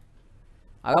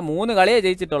 ആകെ 3 കളിയേ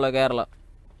ജയിച്ചിട്ടുള്ളൂ കേരളം.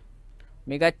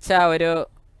 മികച്ച ഒരു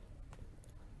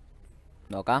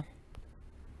നോക്കാം.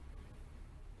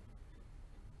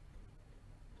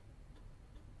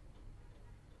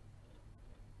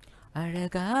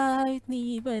 അഴകായി നീ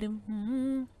വരും.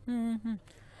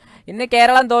 ഇന്ന്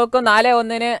കേരളം തോൽക്കും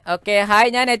 4-1. ഓക്കെ, ഹായ്,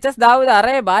 ഞാൻ HS ദാവൂദ്.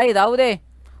 അറേ ബായ് ദാവൂദേ,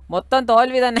 മൊത്തം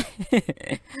തോൽവി തന്നെ.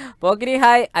 Pokkiri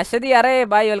hi. Aswathy array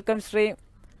bye, welcome stream.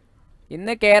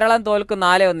 ഇന്ന് കേരളം തോൽക്കും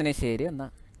 4-1. ശരി എന്നാ,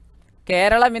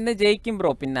 കേരളം ഇന്ന് ജയിക്കും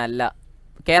ബ്രോ. പിന്നെ അല്ല,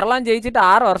 കേരളം ജയിച്ചിട്ട്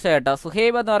 6 വർഷം കേട്ടോ.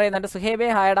 സുഹൈബ് എന്ന് പറയുന്നുണ്ട്. സുഹൈബേ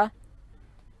ഹായടാ.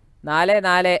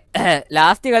 4-4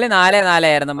 ലാസ്റ്റ് കളി 4-4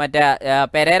 ആയിരുന്നു. മറ്റേ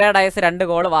Pereira Diaz 2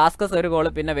 goal, Vazquez 1 goal,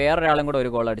 പിന്നെ വേറൊരാളും കൂടെ 1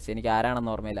 ഗോൾ അടിച്ചു. എനിക്ക്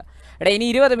ആരാണെന്ന് ഓർമ്മയില്ല. എടാ, ഇനി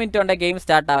 20 മിനിറ്റ് ഉണ്ട് ഗെയിം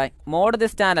സ്റ്റാർട്ട് ആവാൻ. Mode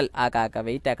this channel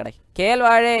wait ആക്കടേ. KL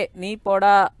വാഴേ നീ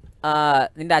പോടാ.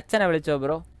 നിന്റെ അച്ഛനെ വിളിച്ചോ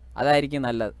ബ്രോ, അതായിരിക്കും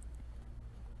നല്ലത്.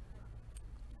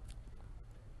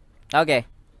 ഓക്കെ,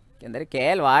 എന്തായാലും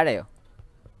KL വാഴയോ?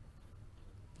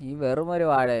 ഈ വെറുമൊരു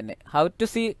വാഴ തന്നെ. How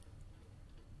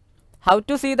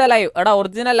to see the live. എടാ,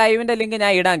 ഒറിജിനൽ ലൈവിന്റെ ലിങ്ക്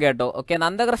ഞാൻ ഇടാൻ കേട്ടോ. Okay,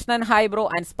 നന്ദകൃഷ്ണൻ hi bro.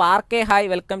 And spark hi,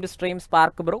 welcome to stream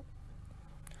spark bro.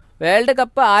 World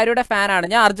cup ആരുടെ ഫാനാണ്?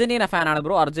 ഞാൻ അർജന്റീന ഫാനാണ്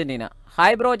ബ്രോ. അർജന്റീന.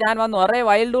 ഹായ് ബ്രോ, ഞാൻ വന്നു. Array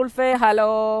wild ഉൾഫേ hello.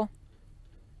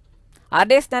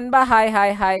 ആർഡേ സ്റ്റൻബ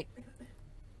hi.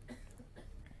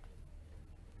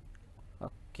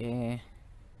 Okay,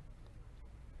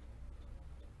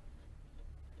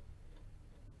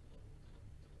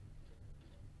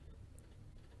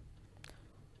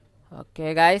 okay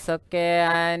guys. Okay,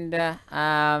 and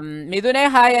മിഥുനെ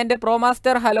hi. And pro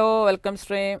master hello, welcome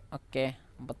stream. Okay,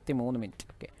 53 minute.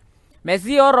 Okay,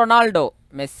 Messi or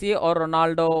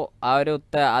Ronaldo?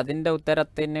 അതിൻ്റെ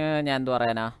ഉത്തരത്തിന് ഞാൻ എന്ത്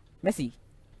പറയാനാ? മെസ്സി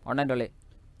ഉണ്ടൻ്റെ ഉള്ളി.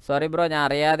 സോറി ബ്രോ, ഞാൻ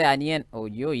അറിയാതെ അനിയൻ.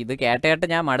 അയ്യോ, ഇത് കേട്ട്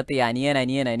ഞാൻ മടുത്തി. അനിയൻ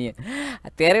അനിയൻ അനിയൻ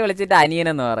തെറി വിളിച്ചിട്ട് അനിയൻ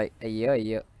എന്ന് പറയും. അയ്യോ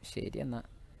അയ്യോ, ശരി എന്നാ.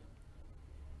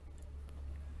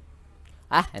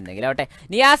 എന്തെങ്കിലും ആവട്ടെ.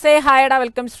 നിയാസേ ഹായ് എടാ,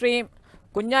 welcome stream.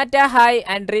 Kunjatta hi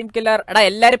and dream killer. എടാ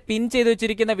എല്ലാവരും പിൻ ചെയ്ത്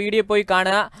വെച്ചിരിക്കുന്ന വീഡിയോ പോയി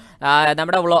കാണുക.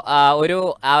 നമ്മുടെ ഒരു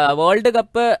വേൾഡ്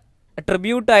കപ്പ്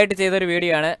ട്രിബ്യൂട്ടായിട്ട് ചെയ്തൊരു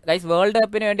വീഡിയോ ആണ് ഗൈസ്. വേൾഡ്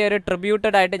കപ്പിന് വേണ്ടി ഒരു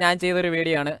ട്രിബ്യൂട്ടഡ് ആയിട്ട് ഞാൻ ചെയ്തൊരു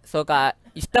വീഡിയോ ആണ്. സോ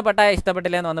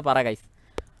ഇഷ്ടപ്പെട്ടില്ലെന്ന് വന്ന് പറ guys.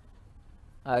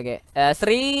 Okay,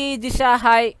 Sreejisha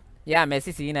hi.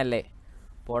 Messi സീനല്ലേ,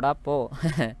 പോടാ പോ.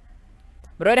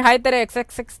 ബ്രോ ഒരു ഹായ് തരാം.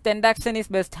 XXX ടെൻഡാക്ഷൻ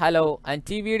is best. Hello and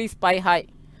TVD spy hi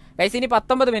guys. ഇനി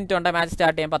 19 മിനിറ്റ് ഉണ്ട് മാച്ച്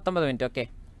സ്റ്റാർട്ട് ചെയ്യാൻ. 19 മിനിറ്റ്. ഓക്കെ,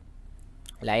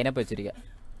 ലൈനപ്പ് വെച്ചിരിക്കുക.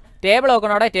 ടേബിൾ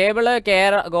നോക്കണം അവിടെ. ടേബിള്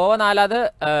ഗോവ 4,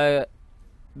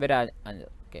 ഇവർ 5.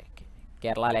 Okay,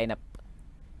 Kerala lineup.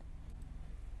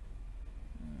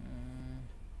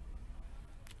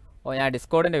 ഞാൻ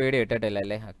ഡിസ്കോഡിൻ്റെ വീഡിയോ ഇട്ടിട്ടില്ല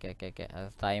അല്ലേ. ഓക്കെ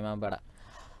ടൈമാകുമ്പോടാ.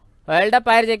 വേൾഡ് കപ്പ്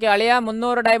ആയിരിക്കും അളിയാ.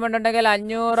 300 ഡയമണ്ട് ഉണ്ടെങ്കിൽ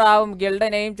 500 ആവും. Guild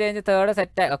name change 3rd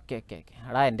set. Okay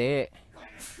എടാ, എൻ്റെ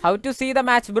how to see the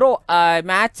match bro.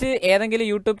 Match ഏതെങ്കിലും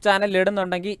യൂട്യൂബ് ചാനലിൽ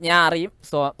ഇടുന്നുണ്ടെങ്കിൽ ഞാൻ അറിയും.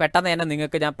 സോ പെട്ടെന്ന് തന്നെ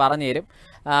നിങ്ങൾക്ക് ഞാൻ പറഞ്ഞു തരും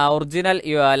ഒറിജിനൽ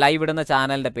ലൈവ് ഇടുന്ന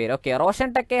ചാനലിൻ്റെ പേര്. Okay, Roshan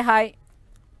ടെക്കെ hi.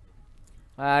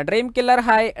 Dream killer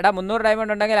hi. എടാ 300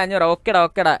 ഡയമണ്ട് ഉണ്ടെങ്കിൽ 500.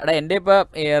 ഓക്കെടാ. എടാ എൻ്റെ ഇപ്പോൾ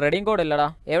റെഡിങ് കോഡ് ഇല്ലടാ.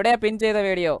 എവിടെയാ പിൻ ചെയ്ത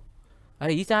വീഡിയോ?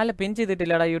 ഈ ചാനൽ പിൻ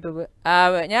ചെയ്തിട്ടില്ലടാ യൂട്യൂബ്.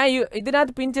 ഞാൻ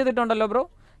ഇതിനകത്ത് പിൻ ചെയ്തിട്ടുണ്ടല്ലോ ബ്രോ.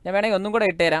 ഞാൻ വേണമെങ്കിൽ ഒന്നും കൂടെ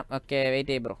ഇട്ടുതരാം. ഓക്കെ,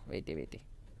 വെയിറ്റ് ചെയ്യ് ബ്രോ, വെയിറ്റ്.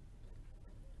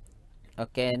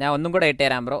 ഓക്കെ, ഞാൻ ഒന്നും കൂടെ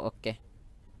ഇട്ടുതരാം ബ്രോ. ഓക്കെ,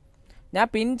 ഞാൻ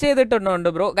പിൻ ചെയ്തിട്ടുണ്ട്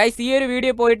ബ്രോ. ഗൈസ് ഈ ഒരു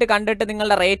വീഡിയോ പോയിട്ട് കണ്ടിട്ട്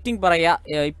നിങ്ങളുടെ റേറ്റിംഗ്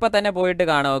പറയുക. ഇപ്പം തന്നെ പോയിട്ട്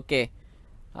കാണാം. ഓക്കെ,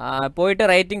 പോയിട്ട്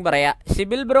റേറ്റിംഗ് പറയാം.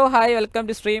 Shibil bro hi, welcome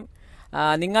to stream.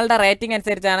 നിങ്ങളുടെ റേറ്റിംഗ്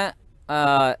അനുസരിച്ചാണ്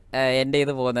എൻ്റെ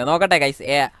ഇത് പോകുന്നത്. നോക്കട്ടെ ഗൈസ്.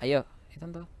 അയ്യോ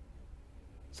ഇതെന്തോ,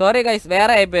 സോറി ഗൈസ്,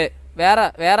 വേറെ ആയിപ്പോയി.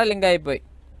 വേറെ ലിങ്ക് ആയിപ്പോയി.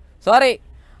 സോറി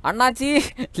അണ്ണാച്ചി,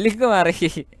 ലിങ്ക് മാറി.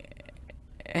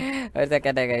 ഒരു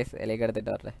സെക്കൻഡേ ഗൈസ്, ലിങ്ക് എടുത്തിട്ട്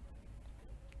വരട്ടെ.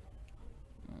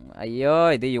 അയ്യോ,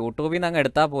 ഇത് യൂട്യൂബിൽ നിന്ന് അങ്ങ്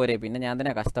എടുത്താൽ പോരെ, പിന്നെ ഞാൻ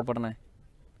തന്നെ കഷ്ടപ്പെടണേ.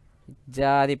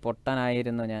 ജാതി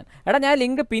പൊട്ടനായിരുന്നു ഞാൻ. എടാ ഞാൻ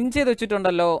ലിങ്ക് പിൻ ചെയ്ത്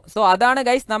വെച്ചിട്ടുണ്ടല്ലോ. സോ അതാണ്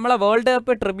ഗൈസ് നമ്മളെ വേൾഡ്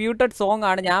കപ്പ് ട്രിബ്യൂട്ടഡ് സോങ്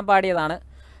ആണ്, ഞാൻ പാടിയതാണ്.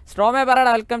 സ്ട്രോമേ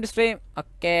പറയടാ, welcome to stream.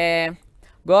 Okay,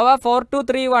 Goa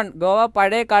 4-2-3-1. Goa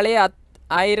പഴയ കളി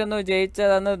ആയിരുന്നു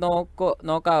ജയിച്ചതെന്ന്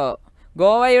നോക്കാവോ?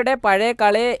 ഗോവയുടെ പഴയ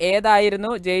കളി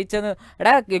ഏതായിരുന്നു ജയിച്ചെന്ന്?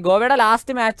 എടാ ഗോവയുടെ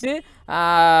ലാസ്റ്റ്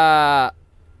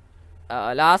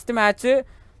മാച്ച്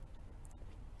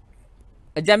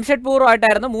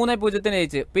ജംഷഡ്പൂറുമായിട്ടായിരുന്നു 3-0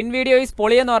 ജയിച്ച്. പിൻ വീഡിയോ ഈസ്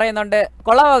പൊളി എന്ന് പറയുന്നുണ്ട്.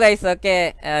 കൊള്ളാവോ ഗൈസ്? ഓക്കെ,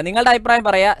 നിങ്ങളുടെ അഭിപ്രായം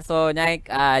പറയാം. സോ ഞാൻ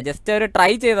ജസ്റ്റ് ഒരു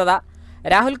ട്രൈ ചെയ്തതാ.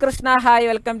 Rahul Krishna hi,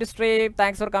 welcome to stream.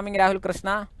 Thanks for coming Rahul Krishna.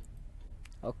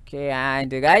 Okay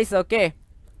and guys, okay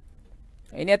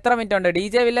ഇനി എത്ര മിനിറ്റ് ഉണ്ട്?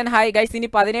 DJ villain hi guys. ഇനി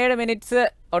 17 മിനിറ്റ്സ്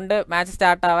ഉണ്ട് മാച്ച്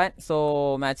സ്റ്റാർട്ട് ആവാൻ. സോ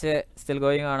മാച്ച് സ്റ്റിൽ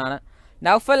ഗോയിങ് ആണ്.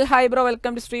 Naufal hi bro,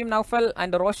 welcome to stream Naufal.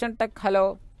 And Roshan tech hello.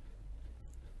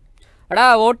 എടാ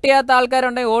vote ചെയ്യാത്ത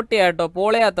ആൾക്കാരുണ്ടെങ്കിൽ വോട്ട് ചെയ്യാം കേട്ടോ.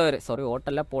 പോൾ ചെയ്യാത്തവർ, സോറി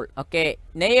വോട്ടല്ല പോൾ. ഓക്കെ,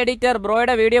 നെയ് എഡിറ്റർ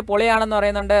ബ്രോയുടെ വീഡിയോ പൊളിയാണെന്ന്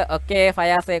പറയുന്നുണ്ട്. ഓക്കെ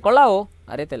ഫയാസെ, കൊള്ളാവോ?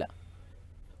 അറിയത്തില്ല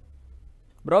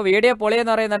ബ്രോ, വീഡിയോ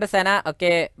പൊളിയെന്ന് പറയുന്നുണ്ട്. സെന.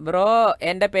 ഓക്കെ ബ്രോ,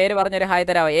 എൻ്റെ പേര് പറഞ്ഞൊരു ഹായ്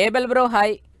തരാമോ? Abel bro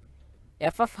hi.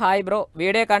 FF hi bro,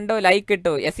 video കണ്ടു, ലൈക്ക്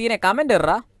ഇട്ടു. യസീനെ കമൻറ്റ്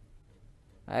ഇടാ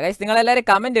ഗൈസ്. നിങ്ങളെല്ലാവരും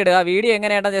കമൻറ്റ് ഇടുക. വീഡിയോ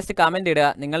എങ്ങനെയാണെന്ന് ജസ്റ്റ് കമൻറ്റ് ഇടുക.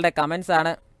 നിങ്ങളുടെ കമൻസ്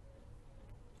ആണ്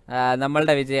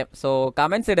നമ്മളുടെ വിജയം. സോ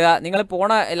കമൻസ് ഇടുക. നിങ്ങൾ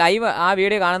പോണ ലൈവ് ആ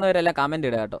വീഡിയോ കാണുന്നവരെല്ലാം കമൻറ്റ്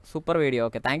ഇടുക കേട്ടോ. Super video.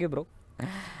 Okay, thank you bro.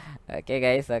 Okay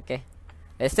guys, okay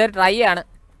just ഒരു ട്രൈ ആണ്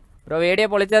ബ്രോ. വീഡിയോ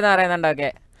പൊളിച്ചതെന്ന് പറയുന്നുണ്ട്. Okay,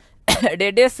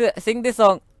 did you sing the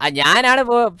song? ഞാനാണ്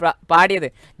പാടിയത്.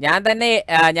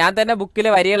 ഞാൻ തന്നെ ബുക്കിൽ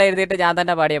വരികൾ എഴുതിയിട്ട് ഞാൻ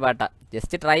തന്നെ പാടിയ പാട്ടാ.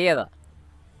 ജസ്റ്റ് ട്രൈ ചെയ്താ.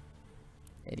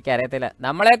 എനിക്കറിയത്തില്ല.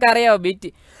 നമ്മളെയൊക്കെ അറിയാമോ ബീറ്റ്?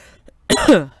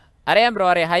 അറിയാം ബ്രോ,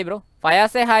 അറിയാം. Hi bro.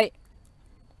 ഫയാസെ hi.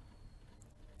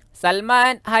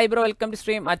 Salman hi bro, welcome to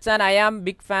stream. അച്ഛൻ ഐ ആം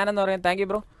ബിഗ് ഫാൻ എന്ന് പറയും. Thank you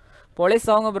bro. പൊളി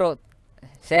സോങ് ബ്രോ.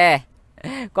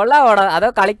 കൊള്ളാവോടാ അതോ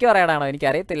കളിക്ക് പറയണാണോ?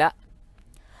 എനിക്കറിയത്തില്ല.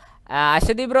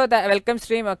 Aswathy bro welcome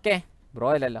stream. Okay bro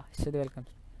ഇല്ലല്ലോ, Aswathy welcome.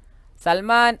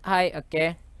 Salman hi. Okay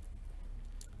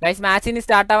guys, മാച്ചിന്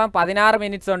start ആവാൻ 16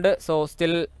 മിനിറ്റ്സ് ഉണ്ട്. So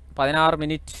still 16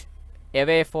 minute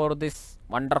away for this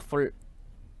wonderful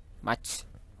match.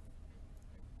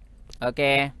 Okay,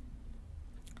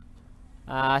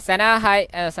 Sana hi.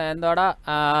 എന്തോടാ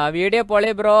വീഡിയോ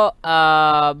പൊളി ബ്രോ.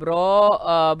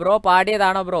 Bro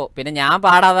പാടിയതാണോ bro? പിന്നെ ഞാൻ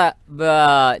പാടാതെ,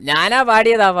 ഞാനാ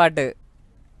പാടിയതാ പാട്ട്.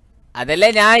 അതല്ലേ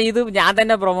ഞാൻ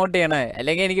തന്നെ പ്രൊമോട്ട് ചെയ്യണേ.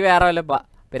 അല്ലെങ്കിൽ എനിക്ക് വേറെ വല്ല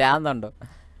ഭ്രാന്തുണ്ടോ?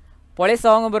 പൊളി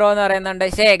സോങ് ബ്രോ എന്ന് പറയുന്നുണ്ട്.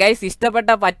 ഗൈസ് ഇഷ്ടപ്പെട്ട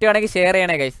പറ്റുവാണെങ്കിൽ ഷെയർ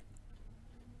ചെയ്യണേ ഗൈസ്.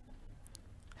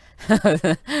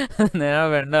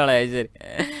 വേണ്ടോളെ ശരി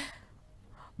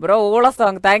bro. ഊള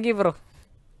song. Thank you bro.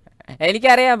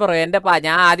 എനിക്കറിയാം ബ്രോ, എൻ്റെ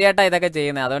ഞാൻ ആദ്യമായിട്ടാണ് ഇതൊക്കെ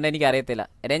ചെയ്യുന്നത്, അതുകൊണ്ട് എനിക്കറിയത്തില്ല.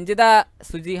 രഞ്ജിത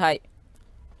സുജി ഹായ്.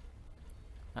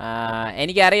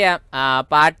 എനിക്കറിയാം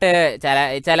പാട്ട്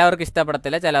ചിലവർക്ക്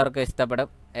ഇഷ്ടപ്പെടത്തില്ല, ചിലവർക്ക് ഇഷ്ടപ്പെടും.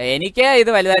 എനിക്ക്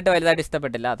ഇത് വലുതായിട്ട്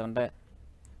ഇഷ്ടപ്പെട്ടില്ല, അതുകൊണ്ട്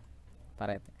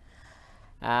പറയത്തില്ല.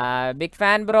 Big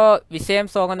fan bro. വിഷയം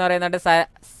സോങ് എന്ന് പറയുന്നുണ്ട്.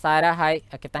 സാര ഹായ്.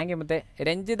 ഓക്കെ, താങ്ക് യു മുത്തേ.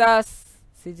 രഞ്ജിത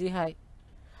സിജി ഹായ്.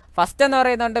 ഫസ്റ്റ് എന്ന്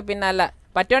പറയുന്നുണ്ട്. പിന്നെ അല്ല,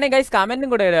 പറ്റുവാണെങ്കിൽ ഗൈസ് കമൻറ്റും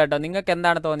കൂടെ ഇടുക കേട്ടോ, നിങ്ങൾക്ക്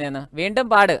എന്താണ് തോന്നിയെന്ന്. വീണ്ടും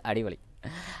പാട്, അടിപൊളി.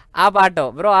 ആ പാട്ടോ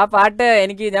ബ്രോ, ആ പാട്ട്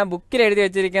ഞാൻ ബുക്കിൽ എഴുതി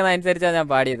വെച്ചിരിക്കുന്ന അനുസരിച്ചാണ് ഞാൻ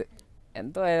പാടിയത്.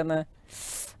 എന്തോ ആയിരുന്നു,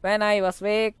 When I was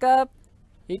wake up,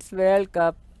 it's World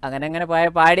Cup. അങ്ങനെ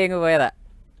പാടി അങ്ങ് പോയതാ.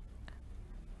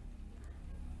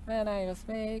 When I was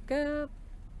wake up.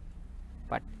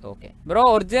 Okay bro,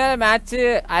 original match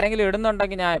ആരെങ്കിലും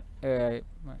ഇടുന്നുണ്ടെങ്കിൽ ഞാൻ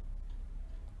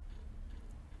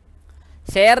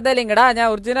ഷെയർ ദ ലിങ്ക് ഇടാ. ഞാൻ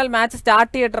ഒറിജിനൽ മാച്ച്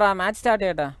സ്റ്റാർട്ട്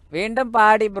ചെയ്യട്ടാ. വീണ്ടും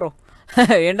പാടി ബ്രോ.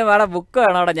 വീണ്ടും പാടാ. ബുക്ക്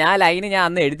വേണം അവിടെ. ഞാൻ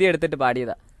അന്ന് എഴുതിയെടുത്തിട്ട്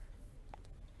പാടിയതാ.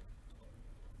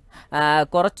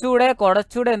 കുറച്ചുകൂടെ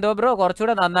എന്തോ ബ്രോ,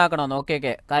 കുറച്ചുകൂടെ നന്നാക്കണം. ഓക്കെ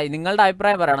നിങ്ങളുടെ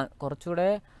അഭിപ്രായം പറയണം. കുറച്ചുകൂടെ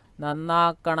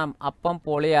നന്നാക്കണം, അപ്പം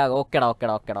പൊളിയാകും. ഓക്കെടാ.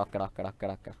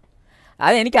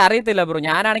 അത് എനിക്കറിയത്തില്ല ബ്രോ.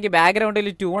 ഞാനാണെങ്കിൽ ബാക്ക്ഗ്രൗണ്ടിൽ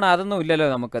ട്യൂൺ അതൊന്നും ഇല്ലല്ലോ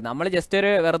നമുക്ക്. നമ്മൾ ജസ്റ്റ്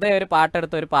വെറുതെ ഒരു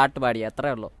പാട്ടെടുത്ത് ഒരു പാട്ട് പാടി,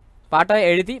 അത്രേ ഉള്ളൂ. പാട്ട്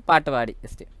എഴുതി പാട്ട് പാടി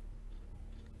just.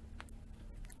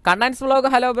 Kannans vlog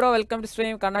hello bro, welcome to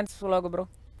stream. Kannans vlog bro.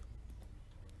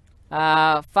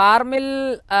 ഫാർമിൽ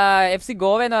FC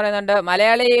Goa എന്ന് പറയുന്നുണ്ട്.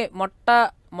 മലയാളി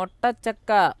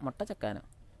മൊട്ടച്ചക്കാനോ.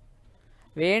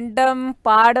 വീണ്ടും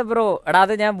പാട് ബ്രോ. എടാ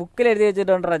അത് ഞാൻ ബുക്കിൽ എഴുതി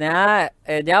വെച്ചിട്ടുണ്ടോ.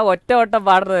 ഞാൻ ഒറ്റ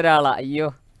പാടുന്ന ഒരാളാ. അയ്യോ,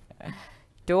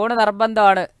 ട്യൂണ്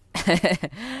നിർബന്ധമാണ്.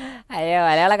 അയ്യോ,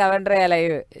 മലയാള കമൻട്രി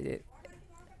ലൈവ്.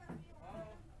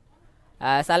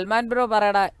 സൽമാൻ ബ്രോ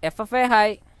പറയടാ. FFA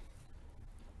hi.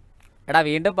 എടാ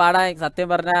വീണ്ടും പാടാൻ സത്യം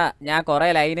പറഞ്ഞാൽ ഞാൻ കുറേ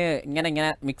ലൈന് ഇങ്ങനെ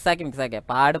മിക്സാക്കി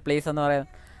പാട് പ്ലീസ് എന്ന് പറയുന്നത്.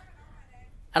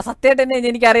 എടാ സത്യമായിട്ട് തന്നെ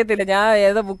എനിക്കറിയത്തില്ല. ഞാൻ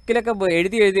ഏതോ ബുക്കിലൊക്കെ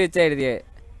എഴുതി വെച്ചാ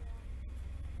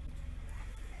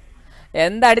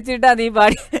എന്തടിച്ചിട്ടാ നീ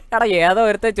പാടി. എടാ ഏതോ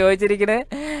ഒരുത്ത ചോദിച്ചിരിക്കണ്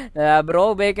ബ്രോ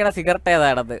ഉപയോഗിക്കണ സിഗരറ്റ്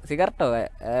ഏതാണത്, സിഗരറ്റോ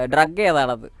ഡ്രഗ്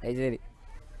ഏതാണത്. ശരി,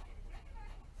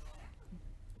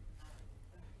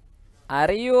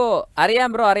 അറിയാം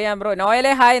ബ്രോ.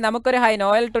 നോയലെ ഹായ്. നമുക്കൊരു hi.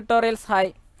 Noel tutorials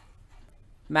hi.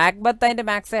 Macbeth അതിൻ്റെ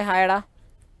മാക്സേ ഹായടാ.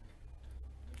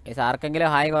 ആർക്കെങ്കിലും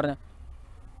ഹായ് പറഞ്ഞു.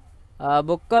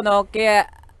 ബുക്ക് നോക്കിയ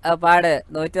പാട്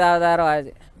 146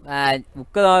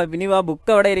 ബുക്ക്. ഇനി ആ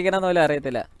ബുക്ക് എവിടെ ഇരിക്കണമെന്ന് പോലും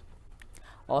അറിയത്തില്ല.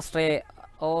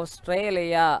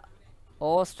 ഓസ്ട്രേലിയ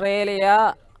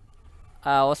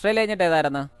കഴിഞ്ഞിട്ട്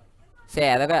ഏതായിരുന്നു?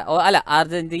 അതൊക്കെ അല്ല,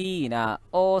 അർജന്റീന,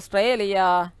 ഓസ്ട്രേലിയ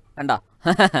കണ്ടോ.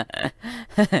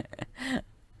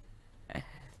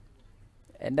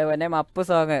 എൻ്റെ പൊന്നെ മപ്പ്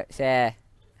സോങ്.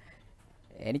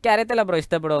 എനിക്കറിയത്തില്ല ബ്രോ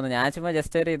ഇഷ്ടപ്പെടുമെന്ന്. ഞാൻ ചുമ്മാ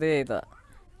ജസ്റ്റ് ഒരു ഇത് ചെയ്തതാ.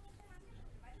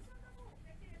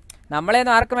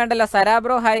 നമ്മളെയൊന്നും ആർക്കും വേണ്ടല്ലോ. Zara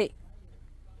bro hi.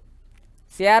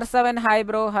 CR7 hi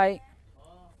bro hi.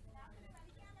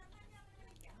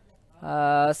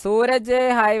 Sooraj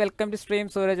hi, welcome to stream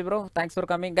Sooraj bro, thanks for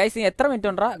coming. Guys ഇനി എത്ര മിനിറ്റ്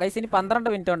ഉണ്ടാ ഗൈസ്? ഇനി 12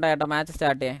 മിനിറ്റ് ഉണ്ടാ കേട്ടോ മാച്ച്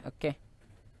സ്റ്റാർട്ട് ചെയ്യാൻ. ഓക്കെ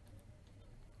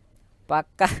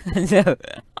പക്ക.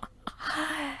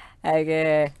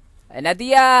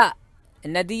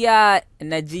 Nadia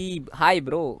Najeeb hi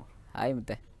bro hi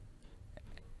മുത്തേ.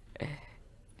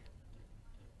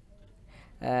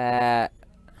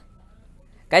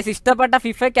 ഗൈസ് ഇഷ്ടപ്പെട്ട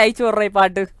ഫിഫയ്ക്ക് അയച്ചു വിടുற ഈ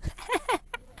പാട്ട്.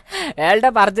 World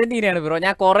cup അർജന്റീനയാണ് bro.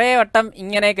 ഞാൻ കുറേ വട്ടം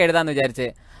ഇങ്ങനെയൊക്കെ എഴുതാന്ന് വിചാരിച്ച്.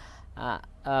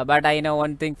 But I know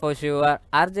one thing for sure,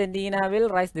 Argentina will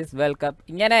rice this world cup.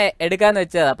 ഇങ്ങനെ എടുക്കാന്ന്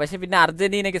വെച്ചതാ. പക്ഷെ പിന്നെ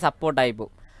അർജന്റീനയ്ക്ക് സപ്പോർട്ടായി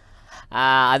പോകും.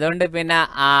 അതുകൊണ്ട് പിന്നെ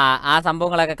ആ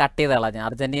സംഭവങ്ങളൊക്കെ കട്ട് ചെയ്ത് കളഞ്ഞ,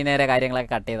 അർജന്റീനയുടെ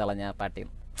കാര്യങ്ങളൊക്കെ കട്ട് ചെയ്ത് കളഞ്ഞ പാട്ടിൽ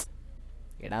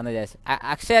ഇടാന്ന് വിചാരിച്ചു.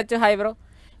 Akshay Achu hi bro.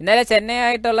 ഇന്നലെ ചെന്നൈ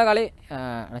ആയിട്ടുള്ള കളി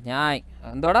ഞാൻ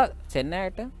എന്തോടാ ചെന്നൈ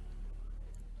ആയിട്ട്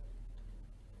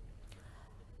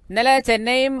ഇന്നലെ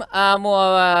ചെന്നൈയും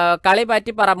കളി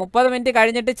പറ്റി പറ. 30 മിനിറ്റ്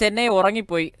കഴിഞ്ഞിട്ട് ചെന്നൈ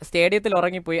ഉറങ്ങിപ്പോയി, സ്റ്റേഡിയത്തിൽ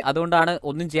ഉറങ്ങിപ്പോയി. അതുകൊണ്ടാണ്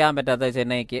ഒന്നും ചെയ്യാൻ പറ്റാത്തത്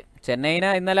ചെന്നൈക്ക്. ചെന്നൈനെ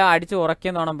ഇന്നലെ അടിച്ച്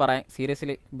ഉറക്കിയെന്ന് വേണം പറയാൻ.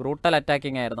 സീരിയസ്ലി ബ്രൂട്ടൽ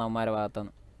അറ്റാക്കിംഗ് ആയിരുന്നു അവന്മാരുടെ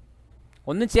ഭാഗത്തുനിന്ന്.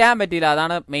 ഒന്നും ചെയ്യാൻ പറ്റിയില്ല,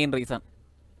 അതാണ് main reason.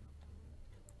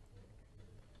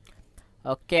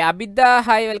 Okay Abida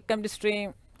hi, welcome to stream,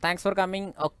 thanks for coming.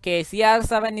 Okay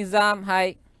CR7 Nizam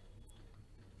hi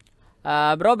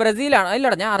bro. ബ്രസീലാണോ?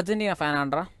 ഇല്ലടാ ഞാൻ അർജന്റീന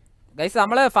ഫാനാണ്ട്രാ. ഗൈസ്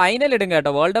നമ്മൾ ഫൈനൽ ഇടും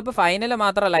കേട്ടോ. വേൾഡ് കപ്പ് ഫൈനൽ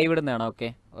മാത്രം ലൈവ് ഇടുന്നതാണ്. ഓക്കെ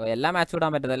എല്ലാ മാച്ചും ഇടാൻ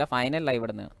പറ്റത്തില്ല, ഫൈനൽ ലൈവ്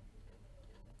ഇടുന്നതാണ്.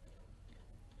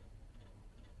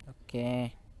 Okay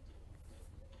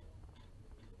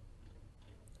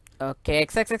okay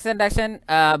XXX induction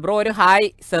bro. ഒരു ഹായ്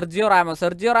സെർജിയോ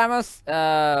റാമോസ്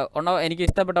എനിക്ക്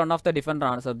ഇഷ്ടപ്പെട്ട വൺ ഓഫ് ദ ഡിഫൻഡർ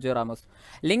ആണ് സെർജിയോ റാമോസ്.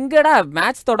 ലിങ്ക് ഇടാ,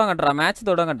 മാച്ച്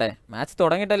തുടങ്ങട്ടെ. മാച്ച്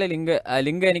തുടങ്ങിയിട്ടല്ലേ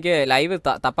ലിങ്ക് എനിക്ക് ലൈവ്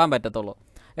തപ്പാൻ പറ്റത്തുള്ളൂ.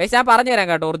 ഗൈസ് ഞാൻ പറഞ്ഞു തരാം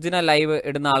കേട്ടോ ഒറിജിനൽ ലൈവ്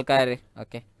ഇടുന്ന ആൾക്കാർ.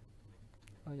 Okay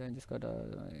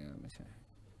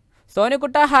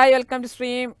സോനുകുട്ട hi welcome to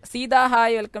stream. Sita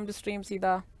hi welcome to stream Sita.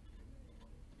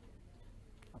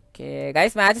 Okay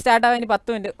guys match start ആവാൻ ഇനി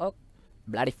 10 മിനിറ്റ്. ഓ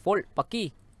bloody full Pakki.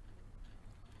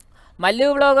 Mallu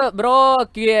vlog bro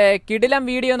കിടിലം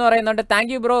വീഡിയോ എന്ന് പറയുന്നുണ്ട്.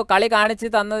 താങ്ക് യു ബ്രോ, കളി കാണിച്ച്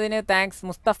തന്നതിന് thanks.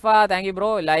 Mustafa thank you bro.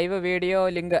 Live video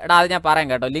link എടാ അത് ഞാൻ പറയാം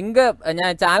കേട്ടോ. ലിങ്ക് ഞാൻ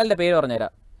ചാനലിൻ്റെ പേര്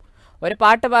പറഞ്ഞുതരാം. ഒരു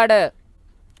പാട്ട് പാട്.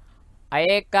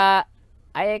 അയേക്ക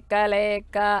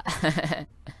അയേക്ക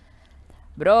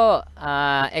ബ്രോ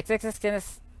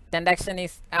ട്രാൻസാക്ഷൻ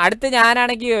ഈസ്. അടുത്ത്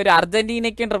ഞാനാണെങ്കിൽ ഒരു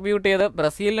അർജൻറ്റീനയ്ക്കും ട്രിബ്യൂട്ട് ചെയ്ത്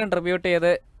ബ്രസീലിനും ട്രിബ്യൂട്ട്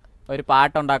ചെയ്ത് ഒരു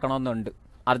പാട്ടുണ്ടാക്കണമെന്നുണ്ട്.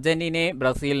 അർജൻറ്റീനയും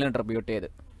ബ്രസീലിനും ട്രിബ്യൂട്ട് ചെയ്ത്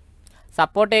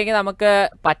സപ്പോർട്ട് ചെയ്യെങ്കിൽ നമുക്ക്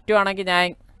പറ്റുവാണെങ്കിൽ ഞാൻ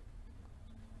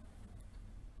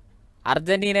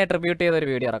അർജൻറ്റീനയെ ട്രിബ്യൂട്ട് ചെയ്തൊരു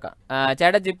വീഡിയോ ഇറക്കാം.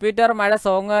 ചേട്ടൻ ജുപ്പിറ്റർ മഴ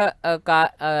സോങ്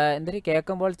എന്തിനു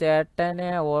കേൾക്കുമ്പോൾ ചേട്ടനെ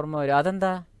ഓർമ്മ വരും.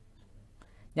 അതെന്താ?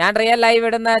 ഞാൻ റിയൽ ലൈവ്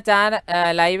ഇടുന്ന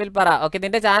ലൈവിൽ പറ. ഓക്കെ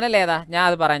നിന്റെ ചാനൽ ഏതാ? ഞാൻ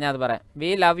അത് പറയാം. We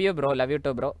love you bro. Love you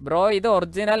to bro. Bro ഇത്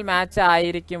ഒറിജിനൽ മാച്ച്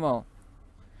ആയിരിക്കുമോ?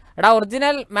 എടാ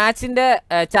ഒറിജിനൽ മാച്ചിൻ്റെ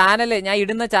ചാനൽ ഞാൻ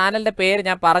ഇടുന്ന ചാനലിൻ്റെ പേര്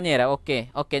ഞാൻ പറഞ്ഞുതരാം.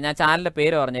 ഓക്കെ ഞാൻ ചാനലിൻ്റെ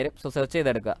പേര് പറഞ്ഞുതരും. സോ സെർച്ച്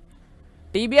ചെയ്തെടുക്കുക.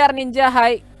 TBR Ninja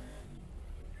hi.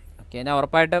 ഓക്കെ ഞാൻ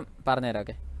ഉറപ്പായിട്ടും പറഞ്ഞുതരാം.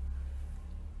 ഓക്കെ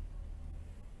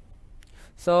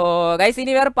സോ ഗൈസ്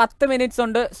ഇനി വേറെ 10 മിനിറ്റ്സ്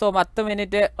ഉണ്ട്. സോ 10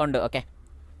 മിനിറ്റ് ഉണ്ട്. ഓക്കെ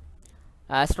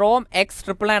സ്ട്രോം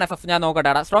X999FF ഞാൻ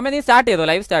നോക്കട്ടെ. സ്ട്രോമെ നീ സ്റ്റാർട്ട് ചെയ്തോ,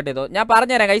 ലൈവ് സ്റ്റാർട്ട് ചെയ്തോ. ഞാൻ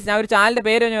പറഞ്ഞുതരാം ഗൈസ്. ഞാൻ ഒരു ചാനലിൻ്റെ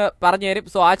പേര് പറഞ്ഞു തരും.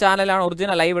 സോ ആ ചാനലാണ്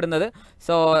ഒറിജിനൽ ലൈവ് ഇടുന്നത്.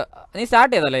 സോ നീ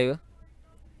സ്റ്റാർട്ട് ചെയ്തോ ലൈവ്?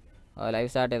 ലൈവ്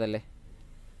സ്റ്റാർട്ട് ചെയ്തല്ലേ?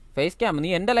 ഫേസ് ക്യാം നീ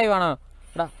എൻ്റെ ലൈവാണോ?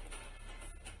 എടാ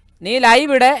നീ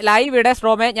ലൈവ് ഇടെ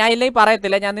സ്ട്രോമെ. ഞാൻ ഇല്ലെങ്കിൽ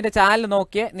പറയത്തില്ല. ഞാൻ നിൻ്റെ ചാനൽ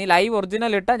നോക്കിയേ. നീ ലൈവ്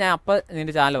ഒറിജിനൽ ഇട്ടാൽ ഞാൻ അപ്പം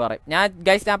നിൻ്റെ ചാനൽ പറയും. ഞാൻ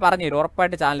ഗൈസ് ഞാൻ പറഞ്ഞു തരും.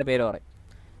 ഉറപ്പായിട്ട് ചാനലിൻ്റെ പേര് പറയും.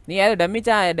 നീ ഏത് ഡമ്മി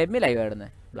ലൈവ്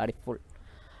ഇടുന്നത്? Bloody full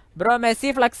bro.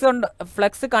 Messi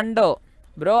flex കണ്ടോ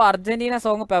ബ്രോ? Argentina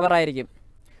song പെവറായിരിക്കും.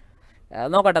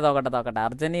 നോക്കട്ടെ.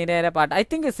 അർജൻറ്റീനയിലെ പാട്ട് ഐ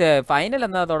തിങ്ക് ഫൈനൽ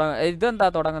ഇതെന്താ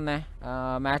തുടങ്ങുന്നത്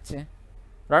മാച്ച്?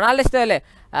 റൊണാൾഡോ ഇഷ്ടമല്ലേ?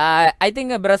 ഐ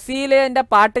തിങ്ക് ബ്രസീലിൻ്റെ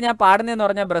പാട്ട് ഞാൻ പാടുന്നതെന്ന്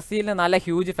പറഞ്ഞാൽ ബ്രസീലിന് നല്ല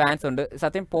ഹ്യൂജ് ഫാൻസ് ഉണ്ട്.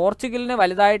 സത്യം പോർച്ചുഗലിന്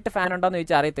വലുതായിട്ട് ഫാൻ ഉണ്ടോയെന്ന്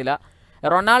ചോദിച്ചാൽ അറിയത്തില്ല.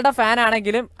 റൊണാൾഡോ ഫാൻ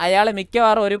ആണെങ്കിലും അയാൾ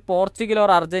മിക്കവാറും ഒരു പോർച്ചുഗൽ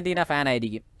ഓർ അർജൻറ്റീന ഫാൻ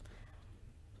ആയിരിക്കും.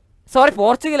 Sorry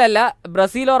പോർച്ചുഗലല്ല,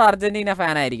 Brazil or Argentina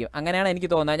fan ആയിരിക്കും. അങ്ങനെയാണ് എനിക്ക്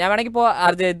തോന്നുന്നത്. ഞാൻ വേണമെങ്കിൽ ഇപ്പോൾ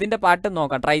ഇതിൻ്റെ പാട്ട്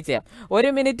നോക്കാം, ട്രൈ ചെയ്യാം. 1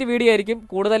 മിനിറ്റ് വീഡിയോ ആയിരിക്കും,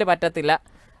 കൂടുതൽ പറ്റത്തില്ല.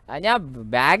 ഞാൻ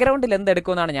ബാക്ക്ഗ്രൗണ്ടിൽ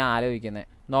എന്തെടുക്കുമെന്നാണ് ഞാൻ ആലോചിക്കുന്നത്.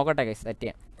 നോക്കട്ടെ ഗൈസ് സെറ്റ്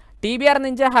ചെയ്യാം. TBR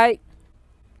Ninja hi.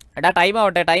 എടാ ടൈം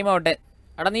ആവട്ടെ.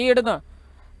 എടാ നീ ഇടുന്നു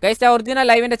ഗൈസ്. ആ ഒറിജിനൽ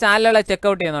ലൈവിൻ്റെ ചാനലുകളെ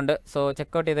ചെക്കൗട്ട് ചെയ്യുന്നുണ്ട്. സോ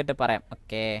ചെക്കൗട്ട് ചെയ്തിട്ട് പറയാം.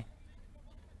 ഓക്കെ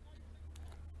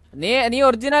നീ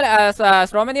ഒറിജിനൽ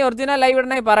സ്ട്രോമെ നീ ഒറിജിനൽ ലൈവ്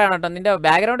ഇടണമെങ്കിൽ പറയണം കേട്ടോ. നിൻ്റെ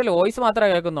ബാക്ക്ഗ്രൗണ്ടിൽ വോയിസ് മാത്രമേ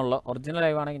കേൾക്കുന്നുള്ളൂ. ഒറിജിനൽ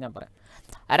ലൈവ് ആണെങ്കിൽ ഞാൻ പറയാം.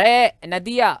 അരേ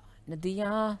നദിയ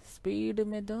സ്പീഡ്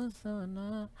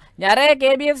ഞാനേ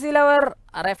KBFC lover.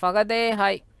 Array ഫഹദേ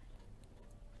hi.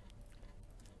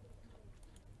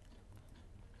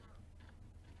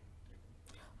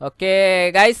 Okay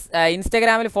guys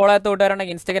ഇൻസ്റ്റാഗ്രാമിൽ ഫോളോ ചെയ്ത്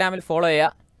കൂട്ടുകാരുണ്ടെങ്കിൽ ഇൻസ്റ്റാഗ്രാമിൽ ഫോളോ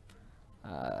ചെയ്യുക.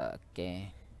 ഓക്കെ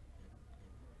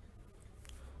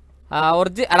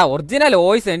ഒറിജിനൽ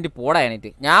വോയിസ് എനിക്ക് പോടാ എണീറ്റ്.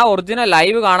 ഞാൻ ഒറിജിനൽ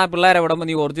ലൈവ് കാണാൻ പിള്ളേരെ വിടുമ്പോൾ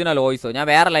നീ ഒറിജിനൽ വോയിസോ? ഞാൻ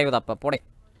വേറെ ലൈവ് തപ്പ പോടെ.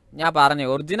 ഞാൻ പറഞ്ഞു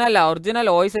ഒറിജിനൽ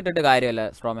വോയിസ് ഇട്ടിട്ട് കാര്യമല്ല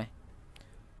സ്ട്രോമെ.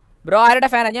 ബ്രോ ആരുടെ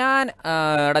ഫാനാണ്?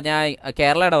 ഞാൻ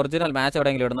കേരളയുടെ ഒറിജിനൽ മാച്ച്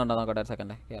എവിടെയെങ്കിലും ഇടുന്നുണ്ടോ നോക്കട്ടെ.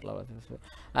 സെക്കൻഡ്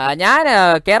ഞാൻ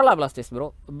Kerala Blasters bro.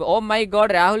 Oh my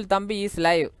God Rahul Thampi is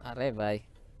live. Array bhai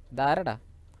ഇതാരടാ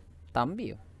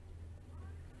തമ്പിയോ?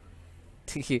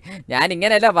 ഞാൻ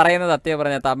ഇങ്ങനെയല്ല പറയുന്നത്. സത്യം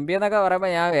പറഞ്ഞ തമ്പി എന്നൊക്കെ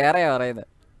പറയുമ്പോൾ ഞാൻ വേറെയാണ് പറയുന്നത്.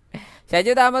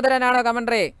 ഷൈജു ദാമോദരനാണോ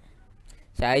കമൻട്രി?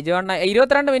 ഷൈജു അണ്ണ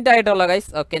 22 മിനിറ്റ് ആയിട്ടുള്ളൂ ഗൈസ്.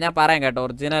 ഓക്കെ ഞാൻ പറയാം കേട്ടോ.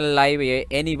 Original live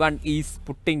anyone is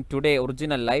putting today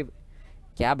original live.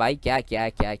 ക്യാ ബൈ ക്യാ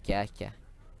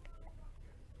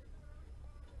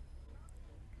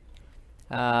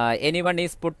anyone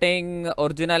is putting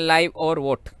original live or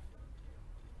vote?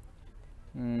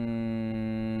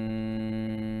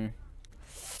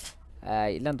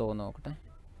 ഇല്ലെന്ന് തോന്നുന്നു. നോക്കട്ടെ.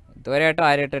 ഇതുവരെയായിട്ടും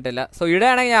ആരും ഇട്ടിട്ടില്ല. സോ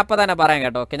ഇടുകയാണെങ്കിൽ ഞാൻ അപ്പം തന്നെ പറയാം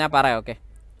കേട്ടോ. ഓക്കെ ഞാൻ പറയാം. ഓക്കെ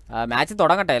മാച്ച്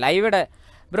തുടങ്ങട്ടെ. ലൈവിടെ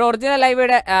ബ്രോ ഒറിജിനൽ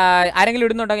ലൈവിടെ ആരെങ്കിലും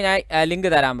ഇടുന്നുണ്ടെങ്കിൽ ഞാൻ ലിങ്ക്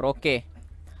തരാം bro. Okay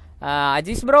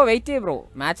Ajeesh bro wait ചെയ്യ് ബ്രോ.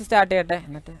 മാച്ച് സ്റ്റാർട്ട് ചെയ്യട്ടെ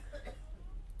എന്നിട്ട്.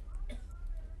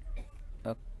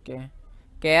 ഓക്കെ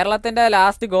കേരളത്തിൻ്റെ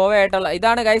ലാസ്റ്റ് ഗോവ ആയിട്ടുള്ള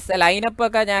ഇതാണ് ഗൈസ് ലൈനപ്പ്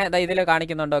ഒക്കെ ഞാൻ ഇതിൽ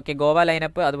കാണിക്കുന്നുണ്ട്. ഓക്കെ ഗോവ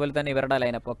ലൈനപ്പ് അതുപോലെ തന്നെ ഇവരുടെ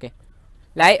ലൈനപ്പ്. ഓക്കെ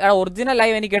ഒറിജിനൽ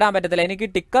ലൈവ് എനിക്ക് ഇടാൻ പറ്റത്തില്ല. എനിക്ക്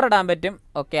ടിക്കർ ഇടാൻ പറ്റും.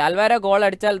 ഓക്കെ അൽവാരോ ഗോൾ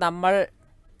അടിച്ചാൽ നമ്മൾ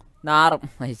നാറും.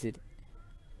 ശരി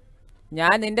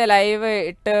ഞാൻ നിൻ്റെ ലൈവ്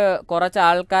ഇട്ട് കുറച്ച്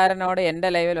ആൾക്കാരനോട് എൻ്റെ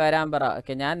ലൈവിൽ വരാൻ പറ.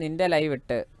 ഓക്കെ ഞാൻ നിൻ്റെ ലൈവ്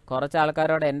ഇട്ട് കുറച്ച്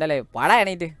ആൾക്കാരോട് എൻ്റെ ലൈവ് പടാ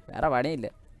എണീറ്റ്. വേറെ പണിയില്ല.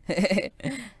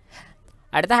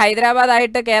 അടുത്ത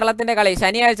ഹൈദരാബാദായിട്ട് കേരളത്തിൻ്റെ കളി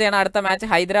ശനിയാഴ്ചയാണ് അടുത്ത മാച്ച്.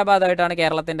 ഹൈദരാബാദായിട്ടാണ്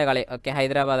കേരളത്തിൻ്റെ കളി. ഓക്കെ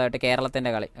ഹൈദരാബാദായിട്ട്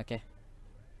കേരളത്തിൻ്റെ കളി. Okay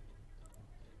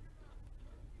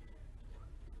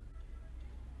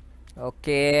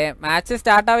okay, match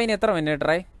സ്റ്റാർട്ടാവും. ഇനി എത്ര മിനിറ്റ്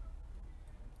റേ?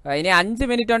 ഇനി 5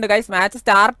 മിനിറ്റ് ഉണ്ട് ഗൈസ്. മാച്ച്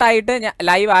സ്റ്റാർട്ടായിട്ട്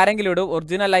ലൈവ് ആരെങ്കിലും ഇടും.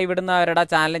 ഒറിജിനൽ ലൈവ് ഇടുന്നവരുടെ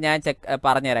ചാനൽ ഞാൻ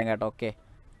പറഞ്ഞുതരാം കേട്ടോ. ഓക്കെ,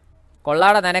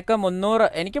 കൊള്ളാടെ. നിനക്ക് 300,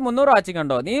 എനിക്ക് 300 വാച്ചിങ്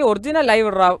ഉണ്ടോ? നീ ഒറിജിനൽ ലൈവ്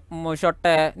ഇടാ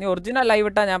ഷൊട്ടെ. നീ ഒറിജിനൽ ലൈവ്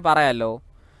ഇട്ടാൽ ഞാൻ പറയാമല്ലോ.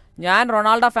 ഞാൻ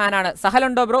റൊണാൾഡോ ഫാനാണ്.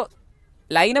 സഹലുണ്ടോ ബ്രോ?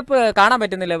 ലൈനപ്പ് കാണാൻ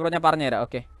പറ്റുന്നില്ല ബ്രോ, ഞാൻ പറഞ്ഞുതരാം.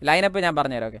 ഓക്കെ, ലൈനപ്പ് ഞാൻ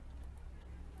പറഞ്ഞുതരാം. ഓക്കെ,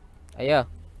 അയ്യോ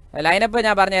ലൈനപ്പ്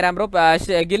ഞാൻ പറഞ്ഞുതരാം bro.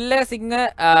 ഗില്ലെ Singh,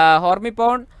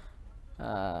 ഹോർമിപ്പോൺ,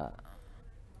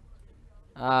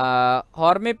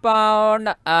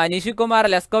 നിഷികുമാർ,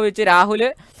 Leskovic, Rahul,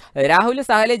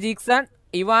 Sahal, Jeakson,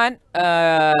 Ivan,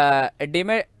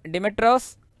 Dimitrios,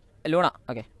 Luna.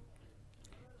 Okay,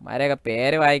 മാരെയൊക്കെ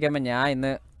പേര് വായിക്കുമ്പോൾ ഞാൻ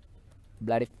ഇന്ന്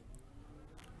ബ്ലഡി.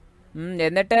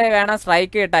 എന്നിട്ട് വേണം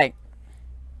സ്ട്രൈക്ക് കിട്ടാൻ.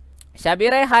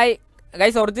 ഷബീറെ ഹായ്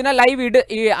ഗൈസ്. ഒറിജിനൽ ലൈവ്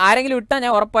ആരെങ്കിലും ഇട്ടാൽ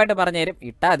ഞാൻ ഉറപ്പായിട്ട് പറഞ്ഞുതരും.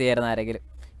 ഇട്ടാൽ മതിയായിരുന്നു ആരെങ്കിലും,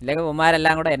 ഇല്ലെങ്കിൽ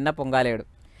ഉമ്മാരെല്ലാം കൂടെ എന്നെ പൊങ്കാല ഇടും.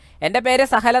 എൻ്റെ പേര്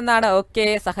സഹൽ എന്നാണ്. Okay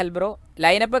Sahal bro.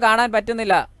 ലൈനപ്പ് കാണാൻ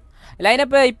പറ്റുന്നില്ല.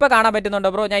 ലൈനപ്പ് ഇപ്പോൾ കാണാൻ പറ്റുന്നുണ്ടോ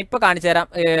ബ്രോ? ഞാൻ ഇപ്പോൾ കാണിച്ചു തരാം.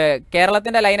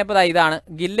 കേരളത്തിൻ്റെ ലൈനപ്പ് ഇതാണ്.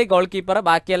 ഗില്ലി ഗോൾ കീപ്പർ,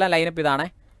 ബാക്കിയെല്ലാം ലൈനപ്പ് ഇതാണ്.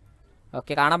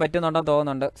 ഓക്കെ, കാണാൻ പറ്റുന്നുണ്ടോ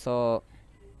തോന്നുന്നുണ്ട്. So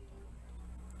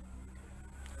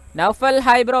Naufal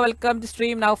hi bro, welcome to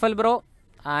stream Naufal bro.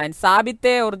 And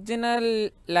സാബിത്തെ original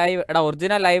live. എടാ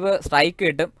ഒറിജിനൽ ലൈവ് സ്ട്രൈക്ക്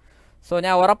കിട്ടും. സോ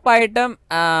ഞാൻ ഉറപ്പായിട്ടും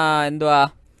എന്തുവാ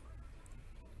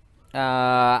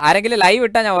ആരെങ്കിലും ലൈവ്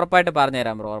ഇട്ടാൽ ഞാൻ ഉറപ്പായിട്ട്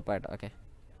പറഞ്ഞുതരാം ബ്രോ, ഉറപ്പായിട്ട്. Okay,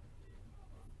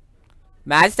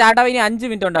 match സ്റ്റാർട്ടാവും. ഇനി 5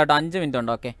 മിനിറ്റ് ഉണ്ടോ കേട്ടോ, 5 മിനിറ്റ്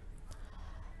ഉണ്ട്. Okay,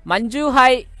 Manju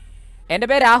hi. എൻ്റെ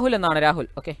പേര് രാഹുൽ എന്നാണ്. രാഹുൽ.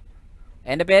 ഓക്കെ,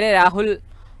 എൻ്റെ പേര് രാഹുൽ.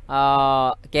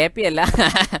 KP അല്ല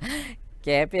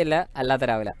KP അല്ല, അല്ലാത്ത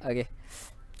രാഹുല. ഓക്കെ,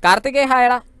 കാർത്തികേ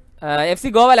ഹായടാ. FC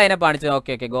ഗോവ ലൈനപ്പ് കാണിച്ചത്.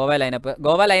 Okay okay,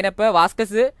 Goa lineup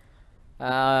Vazquez.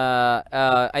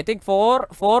 I think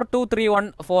 4-2-3-1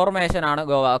 formation ആണ്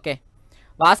ഗോവ. ഓക്കെ,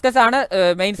 വാസ്കസ് ആണ്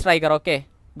main striker. Okay,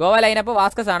 Goa lineup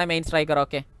Vazquez ആണ് main striker.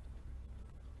 Okay,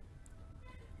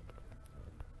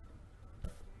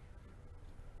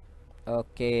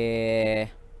 okay,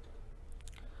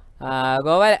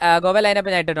 Goa lineup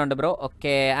ഞാൻ ഇട്ടിട്ടുണ്ട് bro.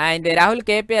 Okay, and Rahul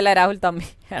KP അല്ല, രാഹുൽ തമ്മി.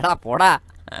 എടാ പോടാ.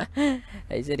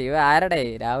 ശരി, ഇവ ആരുടെ?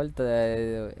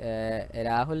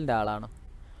 രാഹുലിൻ്റെ ആളാണോ?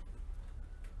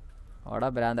 ഓടാ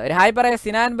ഭ്രാന്ത. ഒരു ഹായ് പറയാം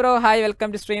Sinan bro. Hi, welcome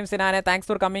to stream സിനാനെ. Thanks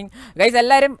for coming guys.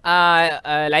 എല്ലാവരും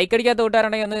ലൈക്ക് അടിക്കാത്ത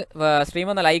കൂട്ടുകാരുണ്ടെങ്കിൽ ഒന്ന് സ്ട്രീം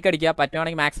ഒന്ന് ലൈക്ക് അടിക്കുക.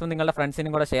 പറ്റുവാണെങ്കിൽ മാക്സിമം നിങ്ങളുടെ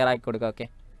ഫ്രണ്ട്സിനും കൂടെ ഷെയർ ആക്കി കൊടുക്കുക. ഓക്കെ,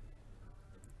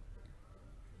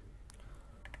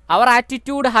 അവർ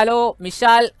attitude. Hello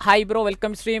Mishal hi bro,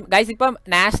 welcome stream guys. ഇപ്പം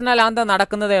നാഷണൽ ആന്തം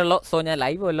നടക്കുന്നതേ ഉള്ളൂ. സോ ഞാൻ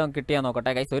ലൈവ് വല്ലതും കിട്ടിയാൽ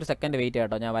നോക്കട്ടെ ഗൈസ്. ഒരു സെക്കൻഡ് വെയിറ്റ്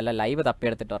ചെയ്യട്ടോ, ഞാൻ വല്ല ലൈവ്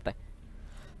തപ്പിയെടുത്തിട്ട് വരട്ടെ.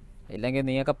 ഇല്ലെങ്കിൽ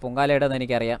നീയൊക്കെ പൊങ്കാലയിടുമെന്ന്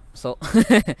എനിക്കറിയാം. സോ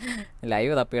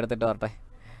ലൈവ് തപ്പിയെടുത്തിട്ട് വരട്ടെ.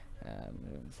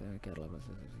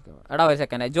 എടാ ഒരു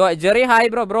second. Jerry hi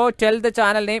bro. Tell the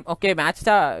channel name. Okay, match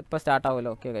ഇപ്പോൾ സ്റ്റാർട്ട്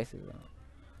ആവുമല്ലോ. ഓക്കെ ഗൈസ്,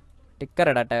 ടിക്കർ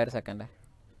ഇടട്ടെ ഒരു സെക്കൻഡ്.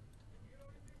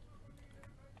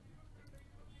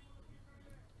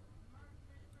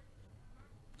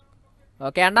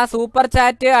 ഓക്കെ അണ്ണാ, സൂപ്പർ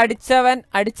ചാറ്റ്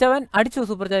അടിച്ചു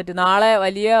സൂപ്പർ ചാറ്റ്. നാളെ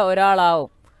വലിയ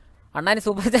ഒരാളാവും അണ്ണാന്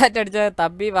സൂപ്പർ ചാറ്റ് അടിച്ചവൻ.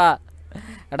 തമ്പി വാ.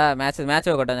 എടാ മാച്ച്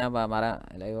നോക്കട്ടെ, ഞാൻ മാറാം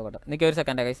ലൈവ് നോക്കട്ടെ. നിൽക്കുക ഒരു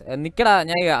സെക്കൻഡ് ഗൈസ്, നിൽക്കടാ.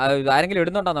 ഞാൻ ആരെങ്കിലും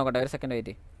ഇടുന്നുണ്ടോ നോക്കട്ടെ, ഒരു സെക്കൻഡ്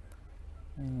വെയിറ്റ്.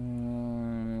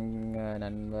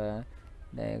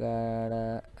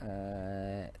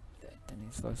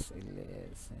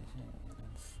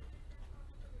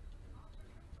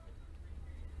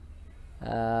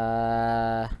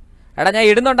 എടാ ഞാൻ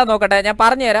ഇടുന്നുണ്ടോ നോക്കട്ടെ, ഞാൻ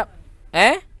പറഞ്ഞു തരാം.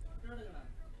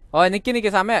 ഓ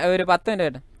നിക്ക് സമയം ഒരു 10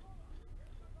 മിനിറ്റ്.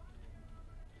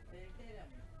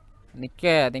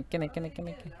 നിക്ക്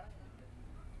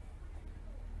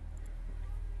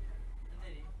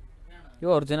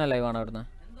ഒറിജിനൽ ലൈവ് ആണ് അവിടുന്ന്.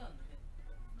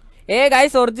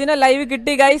 ഗൈസ്, ഒറിജിനൽ ലൈവ്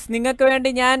കിട്ടി ഗൈസ്. നിങ്ങൾക്ക് വേണ്ടി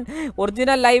ഞാൻ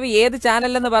ഒറിജിനൽ ലൈവ് ഏത്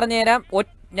ചാനലിലെന്ന് പറഞ്ഞു തരാം.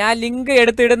 ഞാൻ ലിങ്ക്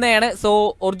എടുത്തിടുന്നതാണ്. സോ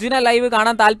ഒറിജിനൽ ലൈവ്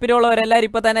കാണാൻ താല്പര്യമുള്ളവരെല്ലാവരും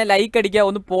ഇപ്പം തന്നെ ലൈക്ക് അടിക്കുക.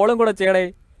 ഒന്ന് പോളും കൂടെ ചെയ്യണേ.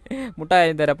 മുട്ട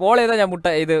തരാം. പോൾ ചെയ്താൽ ഞാൻ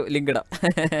ഇത് ലിങ്ക് ഇടാം.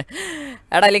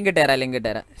 എടാ ലിങ്ക്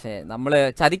ഇട്ടുതരാം. പക്ഷേ നമ്മൾ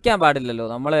ചതിക്കാൻ പാടില്ലല്ലോ.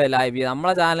 നമ്മളെ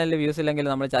ചാനലിൽ വ്യൂസ് ഇല്ലെങ്കിൽ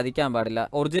നമ്മൾ ചതിക്കാൻ പാടില്ല.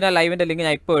 ഒറിജിനൽ ലൈവിൻ്റെ ലിങ്ക്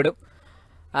ഞാൻ ഇപ്പോൾ ഇടും.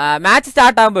 മാച്ച്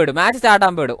സ്റ്റാർട്ട് ആകുമ്പോൾ ഇടും.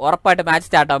 ഉറപ്പായിട്ട് മാച്ച്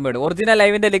സ്റ്റാർട്ട് ആകുമ്പോൾ ഇടും. ഒറിജിനൽ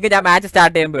ലൈവിൻ്റെ ലിങ്ക് ഞാൻ മാച്ച്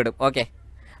സ്റ്റാർട്ട് ചെയ്യുമ്പോൾ ഇടും. ഓക്കെ,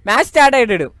 മാച്ച് സ്റ്റാർട്ട്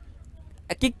ആയിട്ട് ഇടും.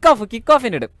 കിക്ക്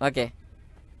ഓഫിന് ഇടും. ഓക്കെ,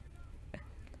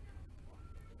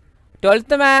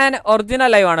 12th മാൻ ഒറിജിനൽ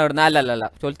ലൈവ് ആണ് ഇടുന്നത്. അല്ലല്ല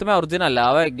 12th മാൻ ഒറിജിനൽ അല്ല.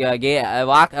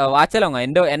 വാച്ചലോങ്ങ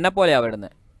എന്നെ പോലെയാണ്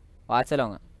ഇടുന്നത്.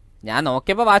 വാച്ചലോങ്ങ ഞാൻ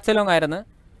നോക്കിയപ്പോൾ വാച്ചലോങ്ങ ആയിരുന്നു.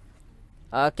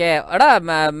 ഓക്കെ എടാ,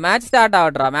 മാച്ച് സ്റ്റാർട്ട്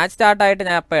ആവട്ടെ. മാച്ച് സ്റ്റാർട്ടായിട്ട്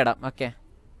ഞാൻ അപ്പം ഇടാം. ഓക്കെ,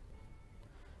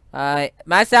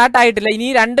 മാച്ച് സ്റ്റാർട്ട് ആയിട്ടില്ല. ഇനി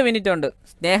 2 മിനിറ്റ് ഉണ്ട്.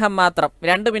 സ്നേഹം മാത്രം.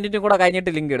 2 മിനിറ്റും കൂടെ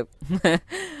കഴിഞ്ഞിട്ട് ലിങ്ക് ഇടും.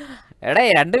 എടേ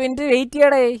 2 മിനിറ്റ് വെയിറ്റ്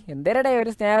ചെയ്യടേ. എന്തേരടേ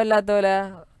ഒരു സ്നേഹമില്ലാത്ത പോലെ.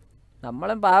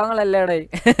 നമ്മളും പാവങ്ങളല്ലേ എടേ.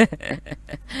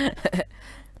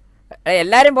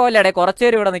 എല്ലാരും പോവല്ലേടേ,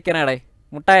 കുറച്ചേരും ഇവിടെ നിക്കണേടേ.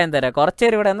 മുട്ടായം തരാം,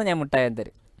 കുറച്ചേരും ഇവിടെ നിന്ന് ഞാൻ മുട്ടായം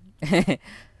തരും.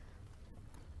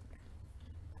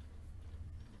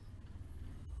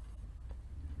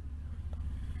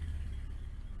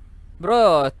 ബ്രോ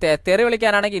തെറി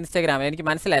വിളിക്കാനാണെങ്കിൽ ഇൻസ്റ്റാഗ്രാം. എനിക്ക്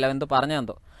മനസ്സിലായില്ല എന്ത്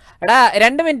പറഞ്ഞെന്തോ. എടാ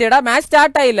 2 മിനിറ്റ്. എടാ മാച്ച്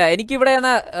സ്റ്റാർട്ടായില്ല. എനിക്ക് ഇവിടെ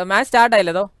മാച്ച്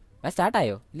സ്റ്റാർട്ടായില്ലതോ. മാച്ച്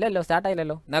സ്റ്റാർട്ടായോ? ഇല്ലല്ലോ,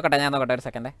 സ്റ്റാർട്ടായില്ലല്ലോ. നോക്കട്ടെ, ഞാൻ നോക്കട്ടെ, ഒരു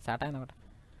സെക്കൻഡ്. സ്റ്റാർട്ടായി നോക്കട്ടെ.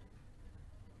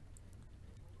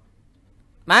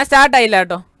 മാച്ച് സ്റ്റാർട്ടായില്ല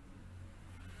കേട്ടോ.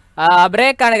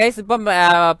 ബ്രേക്കാണ് ഗൈസ്. ഇപ്പം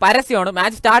പരസ്യമാണ്.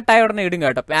 മാച്ച് സ്റ്റാർട്ടായ ഉടനെ ഇടും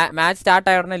കേട്ടോ. മാച്ച്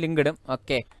സ്റ്റാർട്ടായ ഉടനെ ലിങ്ക് ഇടും.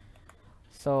 ഓക്കെ,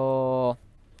 സോ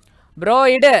ബ്രോ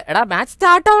ഇട്. എടാ മാച്ച്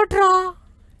സ്റ്റാർട്ടാവട്ടോ.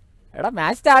 എടാ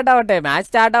മാച്ച് സ്റ്റാർട്ടാവട്ടെ. മാച്ച്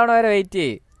സ്റ്റാർട്ടാവണ വരെ വെയിറ്റ്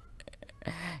ചെയ്യ്.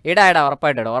 ഇടാ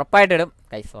ഉറപ്പായിട്ടിടും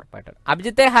guys, ഉറപ്പായിട്ടിടും.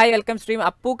 അഭിജിത്തെ hi, welcome stream.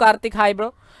 Appu Karthik hi bro.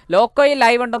 ലോക്കോയിൽ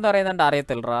live ഉണ്ടെന്ന് പറയുന്നുണ്ട്,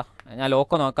 അറിയത്തില്ലറാ. ഞാൻ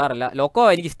ലോക്കോ നോക്കാറില്ല. ലോക്കോ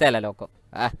എനിക്ക് ഇഷ്ടമല്ല. ലോക്കോ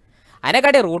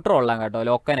അതിനെക്കാട്ടി റൂട്ടർ കൊള്ളാം കേട്ടോ,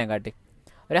 ലോക്കോനെ കാട്ടി.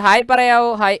 ഒരു ഹായ് പറയാവോ?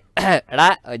 ഹായ്. എടാ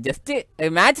ജസ്റ്റ്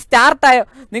മാച്ച് സ്റ്റാർട്ടായോ,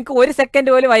 നിങ്ങൾക്ക് 1 സെക്കൻഡ്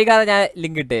പോലും വൈകാതെ ഞാൻ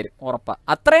ലിങ്ക് ഇട്ട് തരും, ഉറപ്പാ.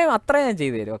 അത്രയും ഞാൻ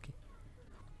ചെയ്തു തരും.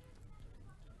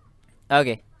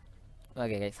 Okay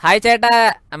guys. ഹായ് ചേട്ടാ,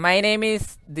 my name is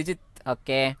Dijith.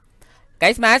 Okay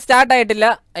guys, match സ്റ്റാർട്ടായിട്ടില്ല.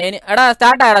 എടാ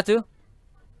സ്റ്റാർട്ടായടാ ചു,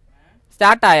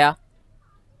 സ്റ്റാർട്ടായാ?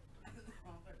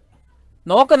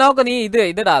 നോക്ക് നീ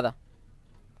ഇതിടാതാ.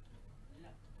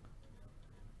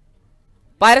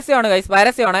 പരസ്യമാണ് ഗൈസ്,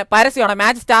 പരസ്യമാണ്.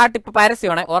 മാച്ച് സ്റ്റാർട്ട് ഇപ്പൊ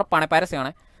പരസ്യമാണ്, ഉറപ്പാണ്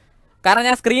പരസ്യമാണ്. കാരണം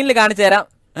ഞാൻ സ്ക്രീനിൽ കാണിച്ചു തരാം.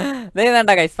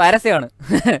 ഇതേണ്ട ഗൈസ്, പരസ്യമാണ്.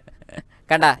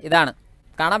 കണ്ട, ഇതാണ്.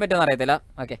 കാണാൻ പറ്റുമെന്ന് അറിയത്തില്ല.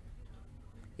 ഓക്കെ,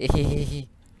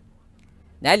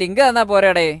 ഞാൻ ലിങ്ക് തന്നാ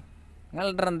പോരേടേ.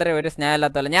 നിങ്ങളുടെ എന്തര ഒരു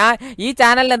സ്നേഹമില്ലാത്തല്ല. ഞാൻ ഈ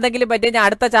ചാനലിൽ എന്തെങ്കിലും പറ്റിയാൽ ഞാൻ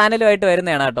അടുത്ത ചാനലുമായിട്ട്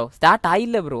വരുന്നതാണ് കേട്ടോ. സ്റ്റാർട്ട്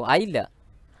ആയില്ല ബ്രോ, ആയില്ല.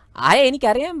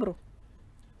 എനിക്കറിയാം ബ്രോ.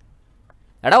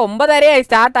 എടാ 9:30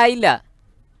 സ്റ്റാർട്ട് ആയില്ല.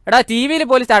 എടാ ടി വിയിൽ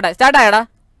പോലും സ്റ്റാർട്ടായടാ.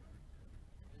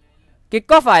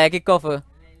 Kick off.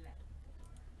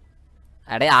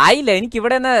 എടേ ആയില്ല. എനിക്ക്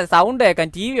ഇവിടെ നിന്ന് സൗണ്ട് കേൾക്കാൻ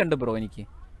TV ഉണ്ട് ബ്രോ. എനിക്ക്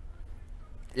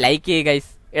ലൈക്ക് ചെയ്യ്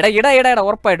ഗൈസ്. ഇട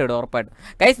ഉറപ്പായിട്ടും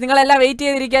ഗൈസ്. നിങ്ങളെല്ലാം വെയിറ്റ്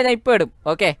ചെയ്തിരിക്കുക, ഞാൻ ഇപ്പോൾ ഇടും.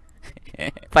 ഓക്കെ,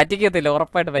 പറ്റിക്കത്തില്ല,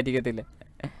 ഉറപ്പായിട്ട് പറ്റിക്കത്തില്ല.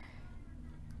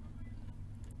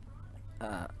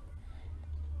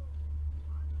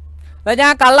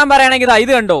 ഞാൻ കള്ളം പറയുകയാണെങ്കിൽ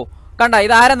ഇത് കണ്ടോ,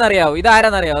 ഇതാരെന്നറിയാവോ?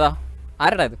 അതാ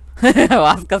ആരടാ ഇത്?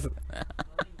 വാസ്കസ്.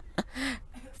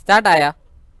 സ്റ്റാർട്ടായ?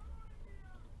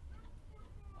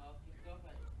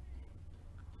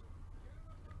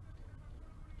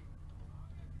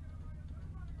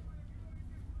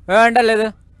 വേണ്ടല്ലോ, ഇത്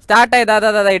സ്റ്റാർട്ട് ചെയ്താ.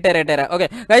 ഇട്ടേരാ. ഓക്കെ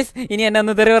ഗൈസ്, ഇനി എന്നെ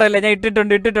ഒന്ന് തെറി പറയല്ലേ. ഞാൻ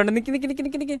ഇട്ടിട്ടുണ്ട്.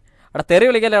 നിക്ക്. എടാ തെറി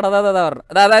വിളിക്കല്ലേ.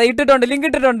 അതാ ഇട്ടിട്ടുണ്ട്, ലിങ്ക്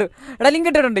ഇട്ടിട്ടുണ്ട്. ലിങ്ക്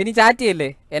ഇട്ടിട്ടുണ്ട്. ഇനി ചാറ്റ് ചെയ്യല്ലേ.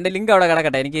 എൻ്റെ ലിങ്ക് അവിടെ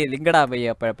കിടക്കട്ടെ, എനിക്ക് ലിങ്ക് ഇടാൻ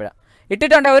പയ്യ എപ്പോഴെപ്പോഴാ.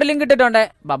 ഇട്ടിട്ടുണ്ടേ, ഒരു ലിങ്ക് ഇട്ടിട്ടുണ്ടേ.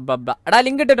 എടാ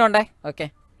ലിങ്ക് ഇട്ടിട്ടുണ്ടേ. ഓക്കെ,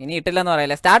 ഇനി ഇട്ടില്ലെന്ന്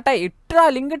പറയല്ലേ. സ്റ്റാർട്ടായി.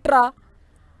 ലിങ്ക് ഇട്ടാ.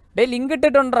 ലിങ്ക്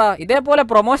ഇട്ടിട്ടുണ്ടാ. ഇതേപോലെ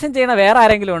പ്രൊമോഷൻ ചെയ്യണ വേറെ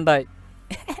ആരെങ്കിലും ഉണ്ടായി?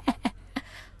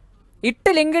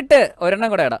 ലിങ്ക് ഇട്ട് ഒരെണ്ണം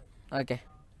കൂടെ ഇടാം. ഓക്കെ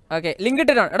ലിങ്ക്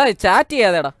ഇട്ടിട്ടുണ്ട്. എടാ ചാറ്റ്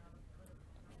ചെയ്യാതെടാ.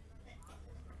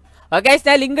 ഓക്കെ,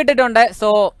 ഞാൻ ലിങ്ക് ഇട്ടിട്ടുണ്ട്. സോ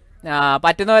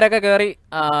പറ്റുന്നവരൊക്കെ കയറി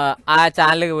ആ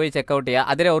ചാനലിൽ പോയി ചെക്കൗട്ട് ചെയ്യുക.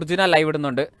 അതിൽ ഒറിജിനൽ ലൈവ്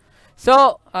ഇടുന്നുണ്ട്. സോ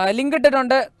ലിങ്ക്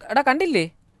ഇട്ടിട്ടുണ്ട്. എടാ കണ്ടില്ലേ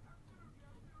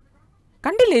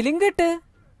ലിങ്ക് ഇട്ട്.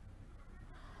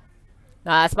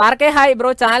 സ്പാർക്കെ hi bro,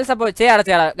 channel support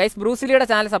ചെയ്യാടാ guys. ബ്രൂസിലിയുടെ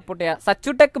channel support ചെയ്യുക.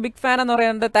 സച്ചു ടെക് ബിഗ് ഫാൻ എന്ന്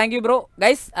പറയുന്നത്. Thank you bro.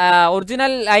 Guys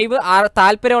original live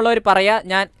താല്പര്യമുള്ളവർ പറയാ.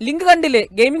 ഞാൻ ലിങ്ക് കണ്ടില്ലേ,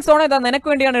 ഗെയിമിംഗ് സോൺ ഇതാ നിനക്ക്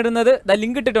വേണ്ടിയാണ് ഇടുന്നത്.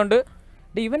 ലിങ്ക് ഇട്ടിട്ടുണ്ട്.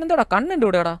 ഇവൻ എന്തോടാ കണ്ണുണ്ട്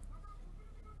ഇവിടെടാ.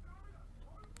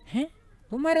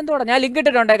 ഇവന്മാരെന്തോടാ? ഞാൻ ലിങ്ക്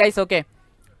ഇട്ടിട്ടുണ്ട് ഗൈസ്. ഓക്കെ,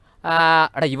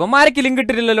 എടാ ഇവന്മാർക്ക് ലിങ്ക്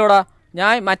ഇട്ടിട്ടില്ലല്ലോടാ.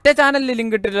 ഞാൻ മറ്റേ ചാനലിൽ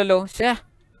ലിങ്ക് ഇട്ടിട്ടില്ലല്ലോ.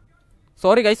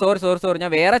 Sorry guys, sorry.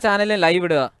 ഞാൻ വേറെ ചാനലിൽ ലൈവ്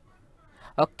ഇടുക.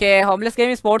 ഓക്കെ, ഹോംലെസ്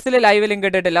ഗെയിമിംഗ് സ്പോർട്സിൽ ലൈവ് ലിങ്ക്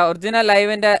ഇട്ടിട്ടില്ല. ഒറിജിനൽ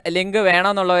ലൈവിൻ്റെ ലിങ്ക്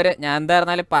വേണമെന്നുള്ളവർ, ഞാൻ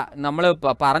എന്തായിരുന്നാലും നമ്മൾ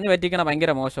പറഞ്ഞു പറ്റിക്കണ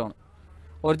ഭയങ്കര മോശമാണ്.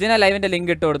 ഒറിജിനൽ ലൈവിൻ്റെ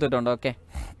ലിങ്ക് ഇട്ട് കൊടുത്തിട്ടുണ്ട്. Okay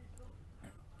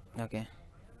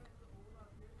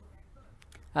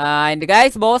and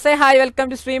guys, ബോസെ hi, welcome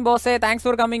to stream ബോസെ. Thanks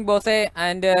for coming ബോസെ.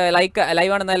 And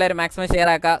live ആണെന്ന് എല്ലാവരും മാക്സിമം ഷെയർ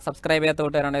ആക്കുക. സബ്സ്ക്രൈബ് ചെയ്യാത്ത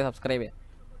കൂട്ടുകാരുണ്ടെങ്കിൽ സബ്സ്ക്രൈബ് ചെയ്യുക.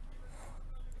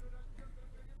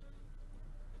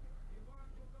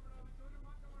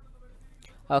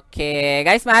 ഓക്കെ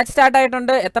ഗൈസ്, മാച്ച് സ്റ്റാർട്ട്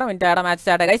ആയിട്ടുണ്ട്. എത്ര മിനിറ്റ് ആടാ മാച്ച്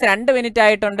സ്റ്റാർട്ട്? ഗൈസ് 2 മിനിറ്റ്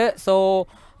ആയിട്ടുണ്ട്. സോ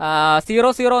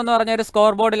 0-0 എന്ന് പറഞ്ഞൊരു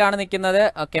സ്കോർ ബോർഡിലാണ് നിൽക്കുന്നത്.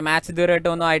 ഓക്കെ, മാച്ച്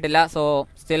ഇതുവരെയായിട്ടും ഒന്നും ആയിട്ടില്ല. So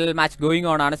still match going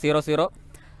on ആണ്. 0-0.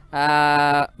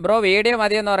 ബ്രോ വീഡിയോ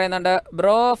മതിയെന്ന് പറയുന്നുണ്ട്.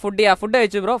 ബ്രോ ഫുഡ്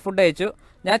കഴിച്ചു ബ്രോ, ഫുഡ് കഴിച്ചു.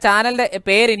 ഞാൻ ചാനലിൻ്റെ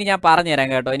പേര് ഇനി ഞാൻ പറഞ്ഞു തരാം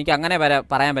കേട്ടോ. എനിക്ക് അങ്ങനെ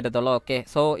പറയാൻ പറ്റത്തുള്ളൂ. ഓക്കെ,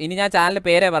 സോ ഇനി ഞാൻ ചാനലിൻ്റെ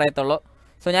പേരേ പറയത്തുള്ളൂ.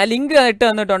 സോ ഞാൻ ലിങ്ക് ഇട്ട്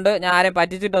തന്നിട്ടുണ്ട്. ഞാൻ ആരെയും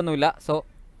പറ്റിച്ചിട്ടൊന്നുമില്ല.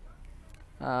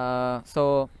 സോ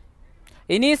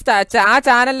ഇനി ആ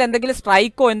ചാനലിൽ എന്തെങ്കിലും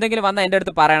സ്ട്രൈക്കോ എന്തെങ്കിലും വന്നാൽ എൻ്റെ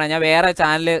അടുത്ത് പറയണം. ഞാൻ വേറെ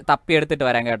ചാനൽ തപ്പി എടുത്തിട്ട്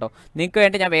വരാം കേട്ടോ. നിങ്ങൾക്ക്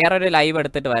വേണ്ടി ഞാൻ വേറൊരു ലൈവ്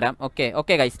എടുത്തിട്ട് വരാം.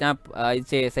 ഓക്കെ ഗൈസ്, ഞാൻ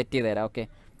സെറ്റ് ചെയ്ത് തരാം. ഓക്കെ,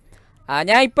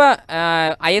 ഞാൻ ഇപ്പോൾ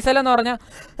ISL എന്ന് പറഞ്ഞാൽ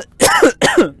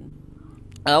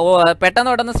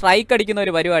പെട്ടെന്ന് സ്ട്രൈക്ക് അടിക്കുന്ന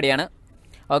ഒരു പരിപാടിയാണ്.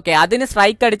 ഓക്കെ, അതിന്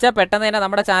സ്ട്രൈക്ക് അടിച്ചാൽ പെട്ടെന്ന് തന്നെ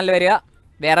നമ്മുടെ ചാനൽ വരിക,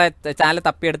 വേറെ ചാനൽ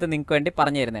തപ്പിയെടുത്ത് നിങ്ങൾക്ക് വേണ്ടി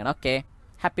പറഞ്ഞു തരുന്നതാണ്. Okay,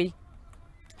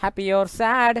 happy your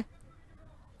sad.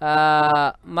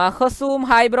 Mahasum,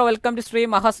 hi bro, welcome to stream.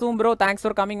 Mahasum bro, thanks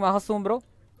for coming. Mahasum bro.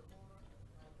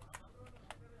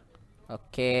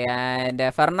 Okay, and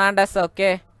Fernandez.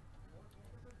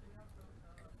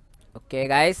 Okay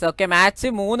guys, okay, match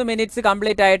 3 minutes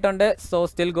complete ആയിട്ടുണ്ട്. So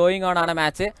still going on ആണ്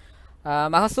match.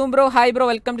 Mahasum bro, hi bro,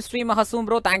 welcome to stream. Mahasum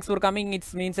bro, thanks for coming. It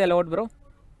means a lot bro.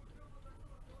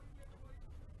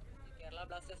 Kerala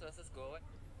Blasters versus Goa.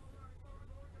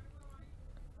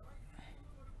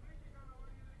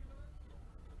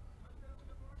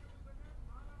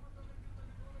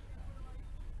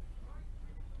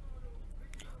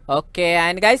 Okay,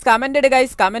 and guys, commented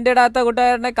ആത്ത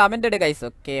കൂട്ടുകാരനെ commented guys.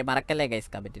 Okay, മറക്കല്ലേ guys,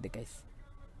 commented guys.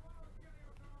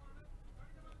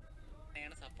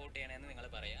 Support ചെയ്യണമെന്ന് നിങ്ങൾ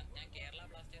പറയാ. ഞാൻ കേരള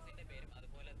ബ്ലാസ്റ്റേഴ്സിന്റെ പേരും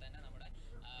അതുപോലെ തന്നെ നമ്മുടെ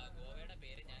ഗോവയുടെ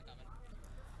പേര് ഞാൻ comment.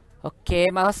 Okay,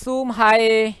 Mahasum hi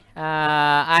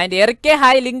and Erke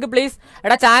hi, link please.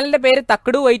 എടാ ചാനലിന്റെ പേര്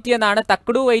തക്കടു വൈറ്റി എന്നാണ്.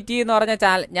 തക്കടു വൈറ്റി എന്ന് പറഞ്ഞ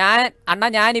ചാനൽ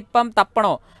ഞാനിപ്പം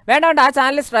തപ്പണോ? വേണ്ട, ആ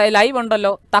ചാനൽ ലൈവ്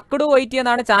ഉണ്ടല്ലോ. തക്കടു വൈറ്റി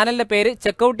എന്നാണ് ചാനലിന്റെ പേര്.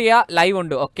 ചെക്കൗട്ട് ചെയ്യുക, ലൈവ്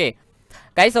ഉണ്ട്. Okay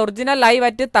guys, original live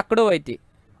at തക്കടു വൈറ്റി.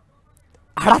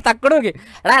 അടാ തക്കടു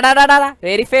എടാ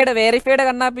വെരിഫൈഡ്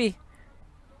കണ്ണാപ്പി.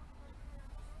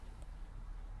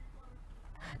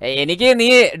 എനിക്ക് നീ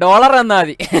ഡോളർ തന്നാ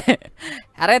മതി.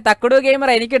 അറേ തക്കടു ഗെയിമർ,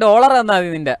 എനിക്ക് ഡോളർ തന്നാ മതി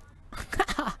നിന്റെ.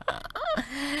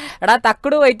 എടാ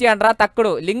തക്കടു വൈറ്റി ആണ്ടാ.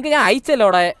 തക്കടു ലിങ്ക് ഞാൻ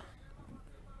അയച്ചല്ലോടെ.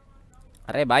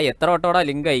 അറേ ബായ്, എത്ര വട്ടോടാ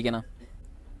ലിങ്ക് അയക്കണം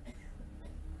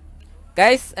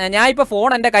ഗൈസ്? ഞാൻ ഇപ്പോൾ ഫോൺ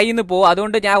എൻ്റെ കയ്യിൽ നിന്ന് പോകും,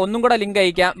 അതുകൊണ്ട് ഞാൻ ഒന്നും കൂടെ ലിങ്ക്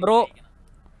അയക്കാം ബ്രോ.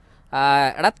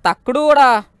 എടാ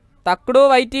തക്കടു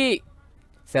വൈറ്റി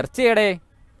സെർച്ച് ചെയ്യടേ.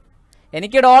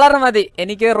 എനിക്ക് ഡോളർ മതി,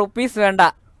 എനിക്ക് റുപ്പീസ് വേണ്ട.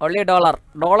 ഒള്ളി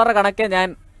ഡോളർ കണക്കേ ഞാൻ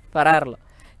പറയാറുള്ളൂ.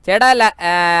 ചേട്ടാ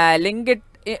ലിങ്ക്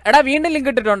എടാ വീണ്ടും ലിങ്ക്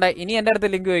ഇട്ടിട്ടുണ്ട്. ഇനി എൻ്റെ അടുത്ത്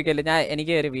ലിങ്ക് ചോദിക്കല്ലേ.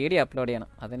 എനിക്ക് ഒരു വീഡിയോ അപ്ലോഡ് ചെയ്യണം,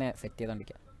 അതിനെ സെറ്റ്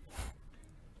ചെയ്തോണ്ടിരിക്കാം.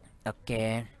 ഓക്കെ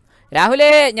രാഹുലേ,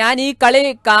 ഞാൻ ഈ കളി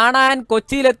കാണാൻ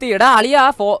കൊച്ചിയിലെത്തി. എടാ അളിയാ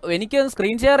എനിക്കൊന്ന്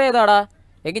സ്ക്രീൻ ഷെയർ ചെയ്താടാ.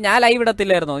 എനിക്ക് ഞാൻ ലൈവ്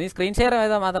ഇടത്തില്ലായിരുന്നോ? നീ സ്ക്രീൻ ഷെയർ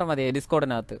ചെയ്താൽ മാത്രം മതി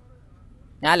ഡിസ്കോഡിനകത്ത്.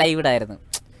 ഞാൻ ലൈവ് ഇടായിരുന്നു.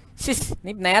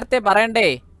 നീ നേരത്തെ പറയണ്ടേ.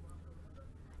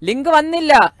 ലിങ്ക്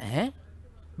വന്നില്ല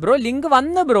ബ്രോ. ലിങ്ക്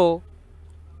വന്ന് ബ്രോ.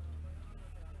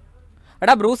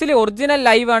 എടാ ബ്രൂസിൽ ഒറിജിനൽ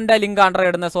ലൈവ് ആണ് ലിങ്ക് ആണ്ടോ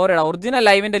ഇടുന്നത്. സോറി എടാ, ഒറിജിനൽ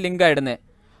ലൈവിൻ്റെ ലിങ്കാണ് ഇടുന്നത്.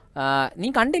 നീ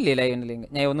കണ്ടില്ലേ ലൈവിൻ്റെ ലിങ്ക്?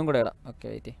 ഞാൻ ഒന്നും കൂടെ ഇടാം. Okay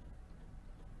wait.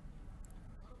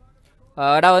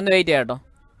 എടാ ഒന്ന് വെയിറ്റ് ചെയ്യാം കേട്ടോ.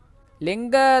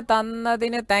 ലിങ്ക്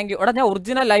തന്നതിന് താങ്ക് യു. എടാ ഞാൻ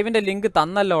ഒറിജിനൽ ലൈവിൻ്റെ ലിങ്ക്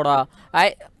തന്നല്ലോടാ.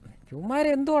 ഉമാര്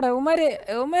എന്തുവാടാ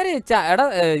ഉമാര് എടാ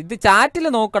ഇത് ചാറ്റിൽ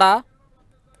നോക്കടാ.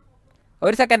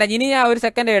 ഒരു സെക്കൻഡ്, ഇനി ഞാൻ ഒരു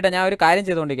സെക്കൻഡ് കേട്ടോ. ഞാൻ ഒരു കാര്യം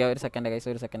ചെയ്തുകൊണ്ടിരിക്കാം. ഒരു സെക്കൻഡ് കൈസ്,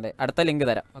 ഒരു സെക്കൻഡ്. അടുത്ത ലിങ്ക്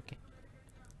തരാം. ഓക്കെ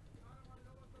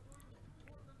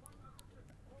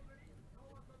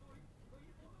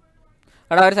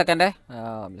എടാ ഒരു സെക്കൻഡ്.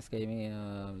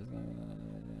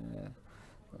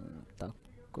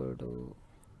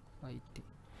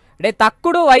 എടേ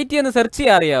തക്കടു വൈറ്റി എന്ന് സെർച്ച്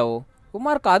ചെയ്യാൻ അറിയാവോ?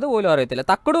 ഉമാർക്ക് അതുപോലും അറിയത്തില്ല.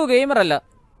 തക്കടു ഗെയിമർ അല്ല,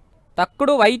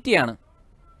 തക്കടു വൈറ്റിയാണ്.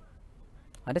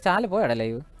 അവൻ്റെ ചാനൽ പോയാടാ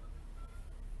ലൈവ്.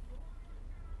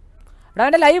 എടാ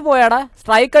അവൻ്റെ ലൈവ് പോയാടാ.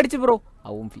 സ്ട്രൈക്ക് അടിച്ച് ബ്രോ.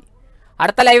 ഔംഫി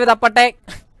അടുത്ത ലൈവ് തപ്പട്ടെ.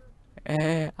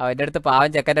 അവൻ്റെ അടുത്ത് പാവം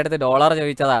ചെക്കൻ്റെ അടുത്ത് ഡോളർ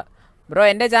ചോദിച്ചതാ. ബ്രോ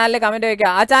എൻ്റെ ചാനലിൽ കമൻറ്റ്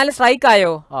ചോദിക്കാം. ആ ചാനൽ സ്ട്രൈക്ക്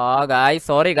ആയോ? Guys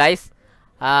sorry guys.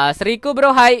 ശ്രീകു bro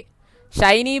hi.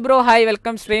 Shiny bro hi,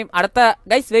 welcome stream. അടുത്ത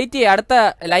ഗൈസ് വെയിറ്റ് ചെയ്യേ, അടുത്ത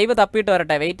ലൈവ് തപ്പിയിട്ട്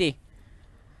വരട്ടെ. വെയിറ്റ് ചെയ്യ്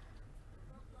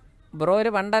ബ്രോ.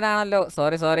 ഒരു പണ്ടനാണല്ലോ.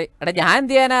 സോറി. എടാ ഞാൻ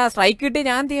എന്ത് ചെയ്യാനാ? സ്ട്രൈക്ക് കിട്ടി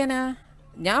ഞാൻ എന്ത് ചെയ്യാനാ?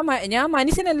 ഞാൻ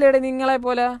മനുഷ്യനല്ലേ എടേ നിങ്ങളെ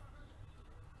പോലെ.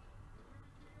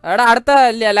 എടാ അടുത്ത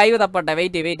ലൈവ് തപ്പട്ടെ.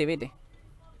 വെയിറ്റ്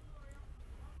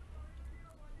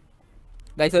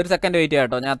ഗൈസ്, ഒരു സെക്കൻഡ് വെയിറ്റ്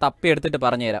ചെയ്യാം കേട്ടോ. ഞാൻ തപ്പി എടുത്തിട്ട്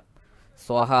പറഞ്ഞു തരാം.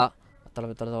 സ്വാഹ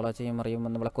അത്തള ചെയ്യും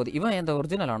അറിയുമെന്ന് വിളക്കോതി. ഇവ എന്താ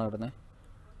ഒറിജിനലാണോ ഇടുന്നത്?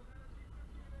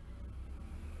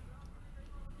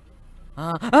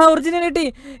 ഒറിജിനൽ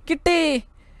കിട്ടി.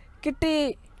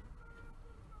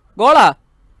 ഗോളാ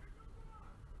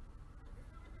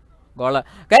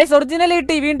ഗൈസ്, ഒറിജിനൽ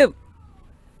കിട്ടി വീണ്ടും.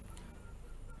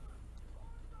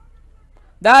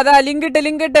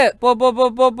 ലിങ്ക് ഇട്ട്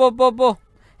പോ.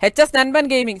 HS നൻപൻ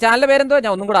ഗെയിമിംഗ് ചാനലിന്റെ പേരെന്തോ?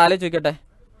 ഞാൻ ഒന്നും കൂടെ ആലോചിക്കട്ടെ.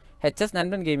 HS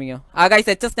Nanban ഗെയിമിങ്ങോ? Guys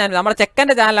HS Nanban നമ്മുടെ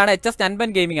ചെക്കൻ്റെ ചാനലാണ്. HS നൻപൻ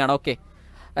ഗെയിമിംഗ് ആണ്. ഓക്കെ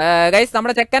ഗൈസ്,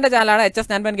 നമ്മുടെ ചെക്കൻ്റെ ചാനലാണ് HS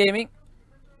നൻപൻ ഗെയിമിംഗ്.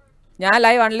 ഞാൻ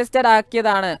ലൈവ് അൺലിസ്റ്റഡ്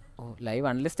ആക്കിയതാണ്. Live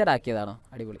unlisted ആക്കിയതാണോ?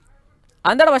 അടിപൊളി.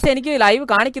 അതെന്താണ് പക്ഷെ എനിക്ക് ലൈവ്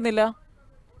കാണിക്കുന്നില്ല.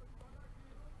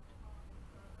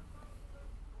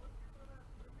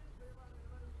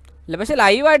 ഇല്ല പക്ഷെ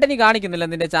ലൈവായിട്ട് എനിക്ക് കാണിക്കുന്നില്ല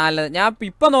നിന്റെ ചാനൽ. ഞാൻ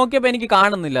ഇപ്പം നോക്കിയപ്പോൾ എനിക്ക്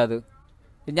കാണുന്നില്ല അത്.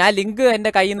 ഞാൻ ലിങ്ക്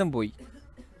എൻ്റെ കയ്യിൽ നിന്നും പോയി.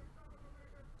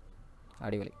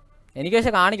 അടിപൊളി. എനിക്ക്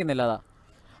പക്ഷെ കാണിക്കുന്നില്ല അതാ.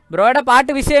 ബ്രോയുടെ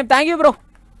പാട്ട് വിഷയം. Thank you bro,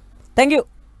 thank you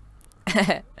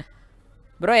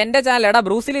bro. എൻ്റെ ചാനൽ എടാ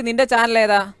ബ്രൂസിലി, നിൻ്റെ ചാനൽ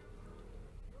ഏതാ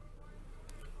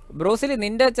ബ്രൂസിലി?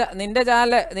 നിൻ്റെ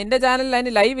ചാനലിൽ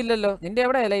അതിന് ലൈവ് ഇല്ലല്ലോ. നിൻ്റെ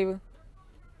എവിടെയാ ലൈവ്?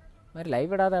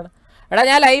 ലൈവ് ഇടാതാണ് എടാ.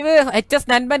 ഞാൻ live HS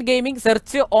Nanban gaming,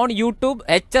 search on YouTube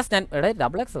HS എടാ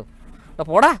XX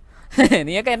പോടാ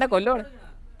നീയൊക്കെ എന്നെ കൊല്ലോടെ.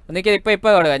 എനിക്ക്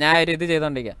ഇപ്പം കൊടുക്കുക. ഞാൻ ഒരു ഇത്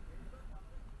ചെയ്തോണ്ടിരിക്കുക.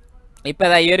 ഇപ്പം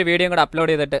ഏതാ ഈ ഒരു വീഡിയോ കൂടെ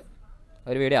അപ്ലോഡ് ചെയ്തിട്ട്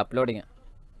ഒരു video uploading.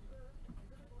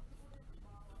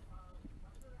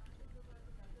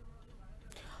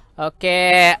 Okay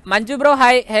Manju bro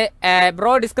hi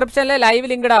bro. ഡിസ്ക്രിപ്ഷനിൽ ലൈവ്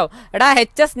ലിങ്ക് ഇടാവും എടാ.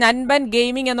 HS നൻപൻ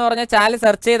ഗെയിമിംഗ് എന്ന് പറഞ്ഞ ചാനൽ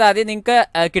സെർച്ച് ചെയ്താൽ മതി, നിങ്ങൾക്ക്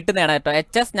കിട്ടുന്നതാണ് കേട്ടോ.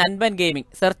 HS Nanban gaming,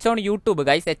 search on YouTube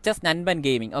guys, HS Nanban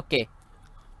gaming. Okay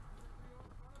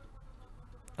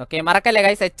okay മറക്കല്ലേ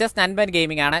ഗൈസ്, HS നൻപൻ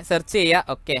ഗെയിമിംഗ് ആണ്, സെർച്ച് ചെയ്യുക.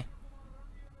 Okay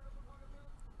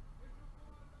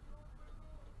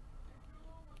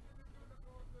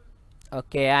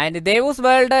okay. ആൻഡ് ദേവൂസ്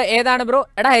വേൾഡ് ഏതാണ് ബ്രോ?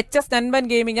 എടാ HS നൻപൻ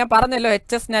ഗെയിമിംഗ് ഞാൻ പറഞ്ഞല്ലോ,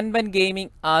 HS നൻപൻ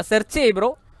ഗെയിമിംഗ് സെർച്ച് ചെയ്യ് ബ്രോ.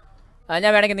 ഞാൻ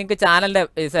വേണമെങ്കിൽ നിങ്ങൾക്ക് ചാനലിൻ്റെ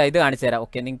ഇത് കാണിച്ചു തരാം.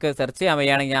 ഓക്കെ നിങ്ങൾക്ക് സെർച്ച് ചെയ്യാൻ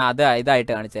വയ്യാണെങ്കിൽ ഞാൻ അത്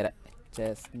ഇതായിട്ട് കാണിച്ചു തരാം.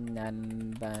 HS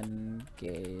Nanban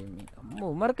gaming.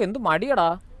 ഉമ്മർക്ക് എന്ത് മടിയടാ,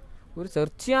 ഒരു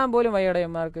സെർച്ച് ചെയ്യാൻ പോലും വയ്യടാ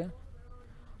ഉമ്മർക്ക്.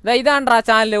 ഇതാണ്ടാ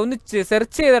ചാനൽ, ഒന്ന്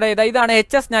സെർച്ച് ചെയ്തടാ. ഇതാണ്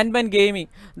HS Nanban gaming.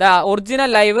 Original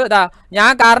live.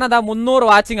 ഞാൻ കാരണം 300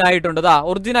 വാച്ചിങ് ആയിട്ടുണ്ട്.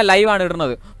 ഒറിജിനൽ ലൈവാണ്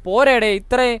ഇടുന്നത്. പോരേടേ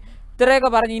ഇത്രയൊക്കെ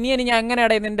പറഞ്ഞു. ഇനി ഞാൻ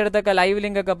എങ്ങനെയാടേ നിൻ്റെ അടുത്തൊക്കെ ലൈവ്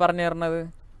ലിങ്ക് ഒക്കെ പറഞ്ഞു തരണത്?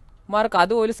 മാർക്ക്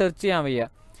അതുപോലും സെർച്ച് ചെയ്യാൻ വയ്യ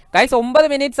ഗൈസ്. 9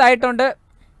 മിനിറ്റ്സ് ആയിട്ടുണ്ട്.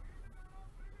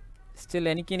 സ്റ്റിൽ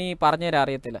എനിക്കിനി പറഞ്ഞുതരാൻ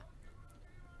അറിയത്തില്ല.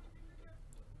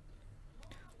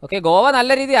 ഓക്കെ ഗോവ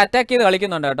നല്ല രീതിയിൽ അറ്റാക്ക് ചെയ്ത്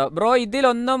കളിക്കുന്നുണ്ട് കേട്ടോ ബ്രോ.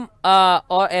 ഇതിലൊന്നും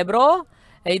ബ്രോ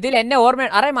ഇതിൽ എന്നെ ഓർമ്മ.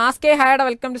 Array Maske ഹായടാ,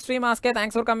 welcome to stream Maske,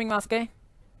 thanks for coming Maske.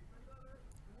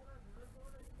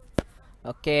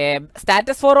 Okay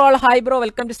status for all hi bro,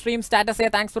 welcome to stream status,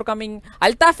 thanks for coming.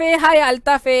 അൽത്താഫേ hi.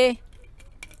 അൽത്താഫേ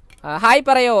hi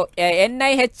പറയോ.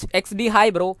 NIHXD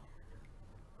hi bro.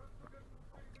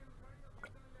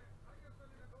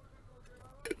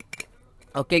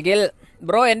 Okay Gill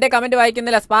bro എൻ്റെ കമൻറ്റ്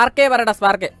വായിക്കുന്നില്ല. സ്പാർക്കേ പറയടാ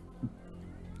സ്പാർക്കേ.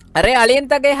 അറേ അളിയൻ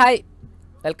തകെ hi,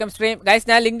 welcome stream guys.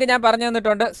 ഞാൻ link ഞാൻ പറഞ്ഞു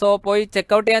തന്നിട്ടുണ്ട്, so പോയി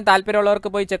ചെക്കൗട്ട് ചെയ്യാൻ താല്പര്യമുള്ളവർക്ക്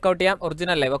പോയി ചെക്കൗട്ട് ചെയ്യാം.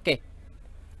 Original live. Okay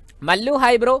Mallu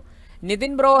hi bro.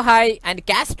 Nitin bro hi. And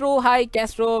Castro hi.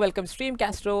 Castro welcome stream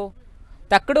Castro.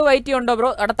 തക്കടു വൈറ്റി ഉണ്ടോ ബ്രോ?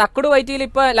 എടാ തക്കടു വൈറ്റിയിൽ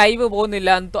ഇപ്പോൾ ലൈവ് പോകുന്നില്ല,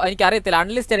 എനിക്കറിയത്തില്ല,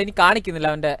 അൺലിസ്റ്റഡ്, എനിക്ക് കാണിക്കുന്നില്ല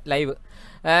അവൻ്റെ live.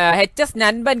 HS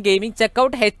Nanban gaming,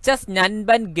 checkout HS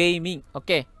Nanban gaming.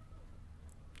 Okay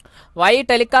Y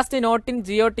telecast not in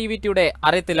Jio TV today?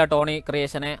 അറിയത്തില്ല ടോണി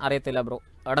ക്രിയേഷനെ, അറിയത്തില്ല ബ്രോ.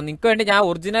 അവിടെ നിങ്ങൾക്ക് വേണ്ടി ഞാൻ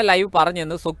ഒറിജിനൽ ലൈവ് പറഞ്ഞു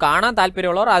തന്നു, സോ കാണാൻ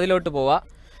താല്പര്യമുള്ളവർ അതിലോട്ട് പോവാ.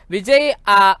 Vijay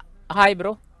hi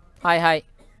bro. Hi hi.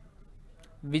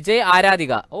 Vijay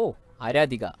ആരാധിക. ഓ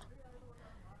ആരാധിക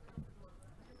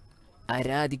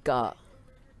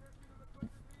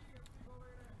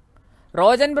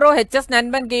Rojan bro HS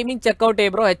Nanban gaming checkout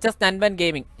ചെയ്യ് bro. HS Nanban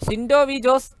gaming. Shindo V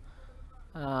Jose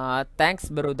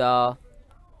thanks ബ്രൂദ.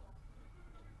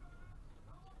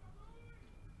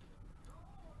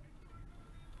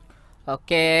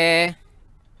 Okay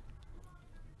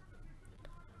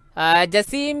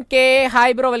Jaseem K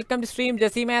hi bro, welcome to stream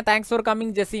ജസീമെ, thanks for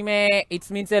coming ജസീമെ.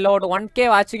 It's means a lot. 1K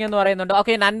watching എന്ന് പറയുന്നുണ്ട്.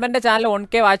 Okay നൻപൻ്റെ channel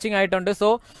 1K watching ആയിട്ടുണ്ട്. So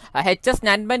HS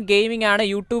Nanban gaming ആണ്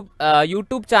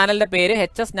YouTube ചാനലിൻ്റെ പേര്,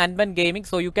 HS Nanban gaming.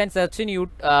 So you can search in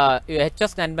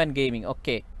HS Nanban gaming.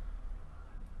 Okay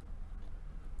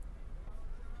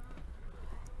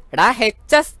എടാ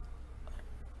HS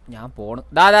ഞാൻ പോണു.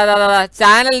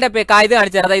 ചാനലിന്റെ ഇത്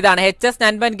കാണിച്ചു തരാം. ഇതാണ് HS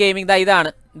നൻപൻ ഗെയിമിംഗ്.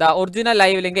 ഇതാണ് ഒറിജിനൽ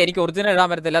ലൈവ് ലിങ്ക്. എനിക്ക് ഒറിജിനൽ ഇടാൻ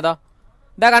പറ്റത്തില്ല.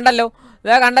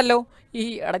 കണ്ടല്ലോ ഈ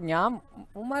എടാ ഞാൻ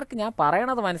ഉമ്മാർക്ക് ഞാൻ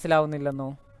പറയണത് മനസ്സിലാവുന്നില്ലെന്നോ.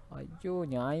 അയ്യോ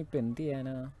ഞാൻ ഇപ്പം എന്ത്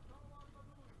ചെയ്യാനാ.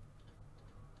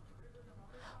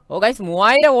 ഓ ഗൈസ്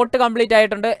 3000 വോട്ട് കംപ്ലീറ്റ്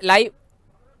ആയിട്ടുണ്ട്. ലൈവ്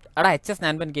എടാ HS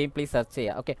Nanban game please search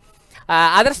ചെയ്യാം. Okay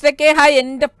Adarsh tech hi.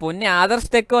 എൻ്റെ പൊന്നെ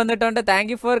ആദർശ് ടെക്ക് വന്നിട്ടുണ്ട്.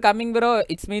 Thank you for coming bro,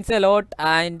 it's means a lot.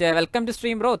 And welcome to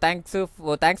stream bro,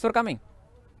 thanks for coming.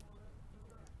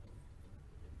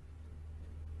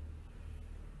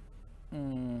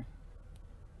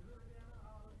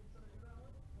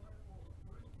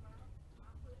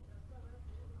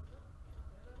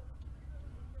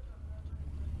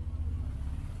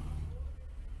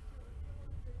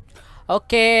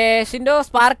 Okay Shindo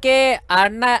സ്പാർക്കേ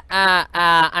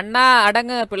അണ്ണ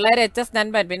അടങ്ങ് പിള്ളേരെ HS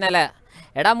നൻപൻ പിന്നല്ലേ.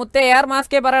 എടാ മുത്തേ എയർ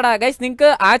മാസ്കേ പറയടാ. ഗൈസ് നിങ്ങൾക്ക്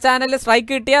ആ ചാനലിൽ സ്ട്രൈക്ക്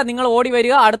കിട്ടിയാൽ നിങ്ങൾ ഓടി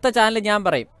വരിക, അടുത്ത ചാനൽ ഞാൻ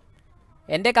പറയും.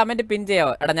 എൻ്റെ കമൻറ്റ് പിൻ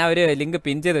ചെയ്യാവോ? എടാ ഞാൻ ഒരു ലിങ്ക്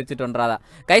പിൻ ചെയ്ത് വെച്ചിട്ടുണ്ട്. അതാ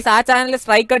ഗൈസ് ആ ചാനലിൽ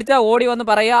സ്ട്രൈക്ക് അടിച്ചാൽ ഓടി വന്ന്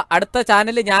പറയുക, അടുത്ത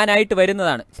ചാനൽ ഞാനായിട്ട്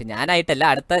വരുന്നതാണ്. പക്ഷെ ഞാനായിട്ടല്ല,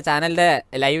 അടുത്ത ചാനലിൻ്റെ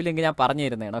ലൈവ് ലിങ്ക് ഞാൻ പറഞ്ഞു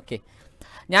തരുന്നതാണ്. ഓക്കെ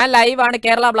ഞാൻ ലൈവാണ്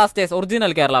Kerala Blasters,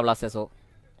 original Kerala ബ്ലാസ്റ്റേഴ്സോ.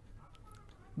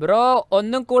 Bro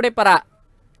ഒന്നും കൂടി പറ.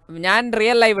 ഞാൻ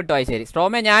റിയൽ ലൈവ് ഇട്ടോ ശരി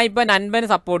സ്ട്രോമേ. ഞാൻ ഇപ്പം നൻപന്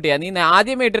സപ്പോർട്ട് ചെയ്യാം. നീ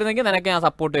ആദ്യമേ ഇട്ടിരുന്നെങ്കിൽ നിനക്ക് ഞാൻ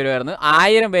സപ്പോർട്ട് ചെയ്യുമായിരുന്നു.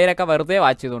 1000 പേരൊക്കെ വെറുതെ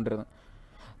വാച്ച് ചെയ്തുകൊണ്ടിരുന്നു.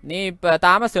 നീ ഇപ്പം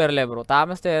താമസിച്ച് വരല്ലേ ബ്രോ?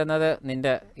 താമസിച്ച് വരുന്നത്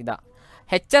നിന്റെ ഇതാ.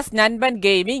 HS Nanban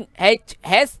gaming.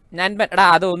 HS Nanban. എടാ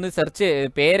അതൊന്ന് സെർച്ച്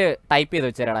പേര് ടൈപ്പ് ചെയ്ത്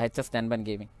വെച്ചേരാടാ. HS Nanban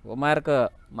gaming. ഉമാർക്ക്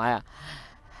മായ.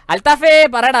 അൽത്താഫേ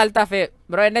പറയടാ അൽത്താഫേ.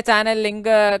 ബ്രോ എൻ്റെ ചാനൽ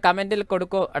ലിങ്ക് കമൻറ്റിൽ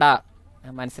കൊടുക്കൂ. എടാ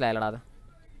മനസ്സിലായല്ലോടാ അത്.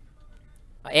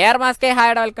 Air Maske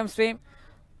ഹായടാ welcome stream.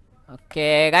 Okay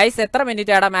guys എത്ര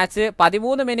മിനിറ്റ് ആടാ മാച്ച്?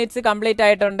 13 മിനിറ്റ്സ് കംപ്ലീറ്റ്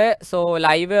ആയിട്ടുണ്ട്. So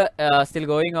live still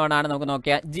going on ആണ്. നമുക്ക്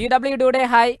നോക്കിയാൽ GW dude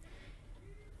hi.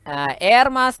 Air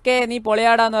Maske നീ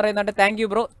പൊളിയാടാന്ന് പറയുന്നുണ്ട്. Thank you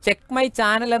bro. Check my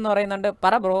channel എന്ന് പറയുന്നുണ്ട്.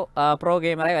 പറ bro. Pro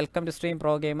ഗെയിമറെ welcome to stream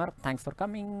pro gamer. Thanks for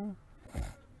coming.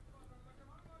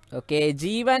 Okay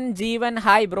Jeevan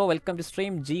hi bro welcome to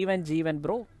stream Jeevan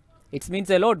bro. It's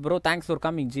means a lot bro. Thanks for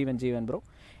coming Jeevan bro.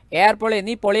 Air പൊളി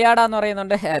നീ പൊളിയാടാന്ന്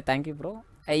പറയുന്നുണ്ട്. Thank you bro.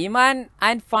 Iman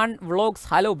and fun vlogs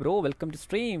hello bro welcome to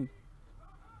stream.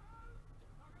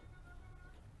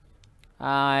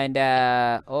 And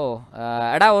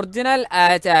എടാ original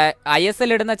ISL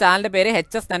ഇടുന്ന ചാനലിൻ്റെ പേര്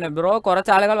HS തന്നെ bro.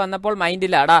 കുറച്ച് ആളുകൾ വന്നപ്പോൾ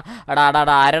മൈൻഡില്ല.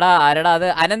 ആരടാ അത്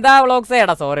അനന്ത വ്ളോഗ്സേ.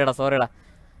 സോറിടാ.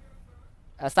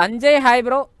 Sanjay hi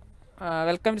bro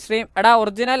welcome to stream. എടാ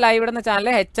ഒറിജിനൽ ലൈവ് ഇടുന്ന channel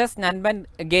HS Nanban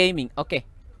gaming. Okay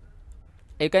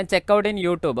you can check out in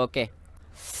YouTube.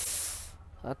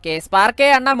 Okay സ്പാർക്കേ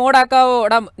അണ്ണാ മോഡാക്കാവോ?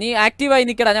 എടാ നീ ആക്റ്റീവായി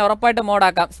നിൽക്കടാ. ഞാൻ ഉറപ്പായിട്ട്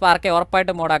മോഡാക്കാം. സ്പാർക്കേ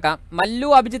ഉറപ്പായിട്ട് മോഡാക്കാം. Mallu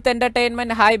Abhijith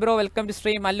entertainment hi bro welcome to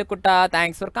stream. Mallu കുട്ട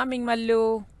താങ്ക്സ് ഫോർ കമ്മിങ് മല്ലു.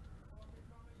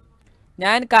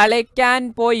 ഞാൻ കളിക്കാൻ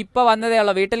പോയി ഇപ്പോൾ വന്നതേ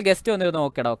ഉള്ളൂ. വീട്ടിൽ ഗസ്റ്റ് വന്നിരുന്നു.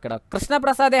 ഓക്കെടാ.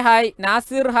 കൃഷ്ണപ്രസാദേ hi.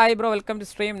 Nasir hi bro welcome to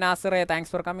stream. നാസിറേ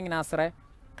thanks for coming നാസിറേ.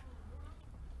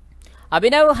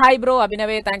 Abhinav hi bro.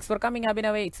 അഭിനവേ thanks for coming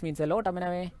അഭിനവേ. It's means a lot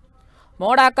അഭിനവേ.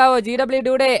 മോഡാക്കാവോ GW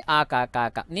dude?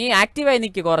 ആക്കാം. നീ ആക്റ്റീവായി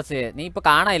നിൽക്ക് കുറച്ച്. നീ ഇപ്പോൾ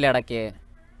കാണാനില്ല ഇടയ്ക്ക്.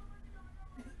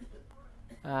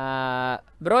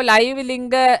 Bro live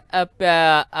link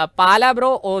Pala bro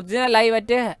original live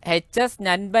at HS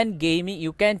Nanban gaming.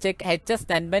 You can check HS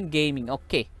Nanban gaming.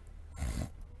 Okay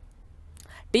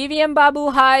TVM Babu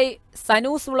hi.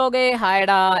 Sanoos വ്ളോഗേ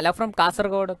ഹായടാ. Love from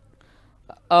Kasaragod.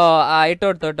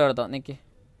 ഇട്ടോ നിക്ക്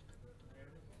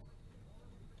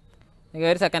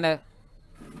ഒരു സെക്കൻഡ്.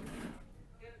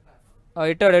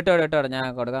 ഇട്ടോ ഞാൻ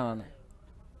കൊടുക്കാൻ വന്നു.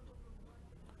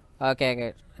 ഓക്കെ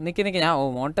നിക്ക് ഞാൻ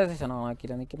മോണിറ്റൈസേഷൻ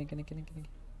ഓണാക്കിയില്ല. നിക്ക്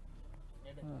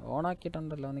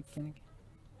ഓണാക്കിയിട്ടുണ്ടല്ലോ.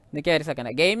 നിക്ക് ഒരു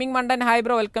സെക്കൻഡ്. ഗെയിമിംഗ് മണ്ടൻ hi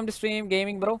bro welcome to stream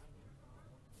gaming bro.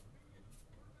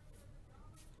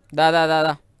 ദാ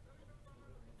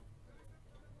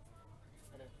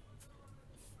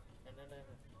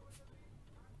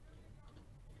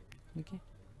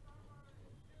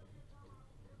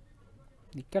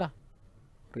നിക്കടാ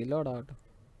റിലോഡ് ആവട്ടെ.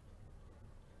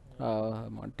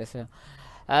 Monetisation.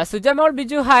 Sujamol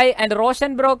Biju hi and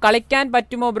Roshan bro കളിക്കാൻ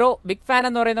പറ്റുമോ ബ്രോ? ബിഗ് ഫാൻ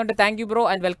എന്ന് പറയുന്നുണ്ട്. Thank you bro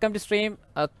and welcome to stream.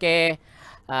 Okay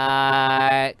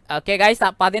guys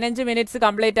 15 minutes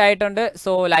complete ആയിട്ടുണ്ട്.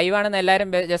 സോ ലൈവ് ആണെന്ന് എല്ലാവരും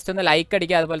ജസ്റ്റ് ഒന്ന് ലൈക്ക്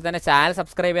അടിക്കുക. അതുപോലെ തന്നെ ചാനൽ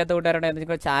സബ്സ്ക്രൈബ് ചെയ്യാത്ത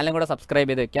കൂട്ടുകാരുണ്ടെങ്കിൽ ചാനലും കൂടെ സബ്സ്ക്രൈബ്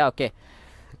ചെയ്ത് വെക്കുക. Okay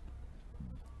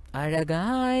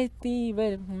അഴകായി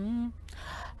തീവരും.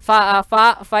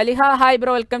 ഫലിഹ hi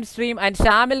bro welcome to stream and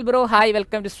Shamil bro hi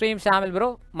welcome to stream Shamil bro.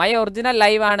 My original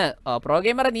live ആണ്. പ്രോ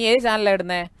ഗെയിമർ നീ ഏത് ചാനലാണ്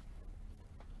ഇടുന്നത്?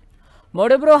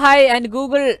 Mode bro hi and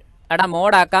Google. എടാ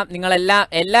മോഡാക്കാം. നിങ്ങളെല്ലാം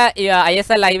എല്ലാ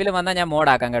ISL ലൈവിലും വന്നാൽ ഞാൻ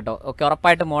മോഡാക്കാം കേട്ടോ. ഓക്കെ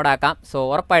ഉറപ്പായിട്ട് മോഡാക്കാം. സോ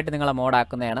ഉറപ്പായിട്ട് നിങ്ങളെ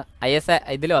മോഡാക്കുന്നതാണ്. ISL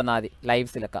ഇതിൽ വന്നാൽ മതി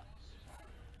ലൈവ്സിലൊക്കെ.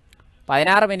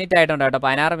 16 മിനിറ്റ് ആയിട്ടുണ്ട് കേട്ടോ.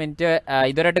 16 മിനിറ്റ്.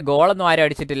 ഇതുവരെയായിട്ട് ഗോളൊന്നും ആരും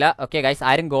അടിച്ചിട്ടില്ല. ഓക്കെ ഗൈസ്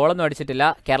ആരും ഗോളൊന്നും അടിച്ചിട്ടില്ല.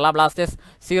 Kerala Blasters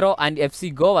 0 and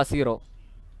FC Goa 0.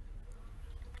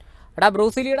 എടാ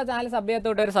ബ്രൂസിലിയുടെ ചാനൽ സബ്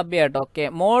ചെയ്യാത്തോട്ട് ഒരു സബ് കേട്ടോ. ഓക്കെ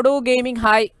മോഡു ഗെയിമിംഗ്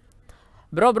ഹായ്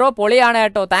ബ്രോ പൊളിയാണ്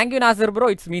കേട്ടോ. Thank you Nasir bro.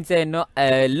 It's means a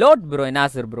lot bro.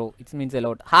 Nasir bro it's means a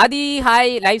lot. Hadi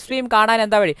hi. Live stream കാണാൻ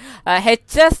എന്താ വഴി?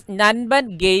 HS Nanban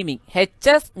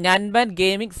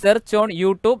gaming search on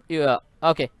YouTube.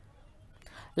 Okay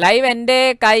live എൻ്റെ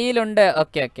കയ്യിലുണ്ട്.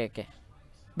 ഓക്കെ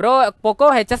ബ്രോ പൊക്കോ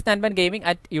HS Nanban gaming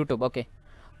at YouTube. Okay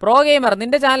pro gamer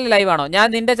നിന്റെ channel live ആണോ? ഞാൻ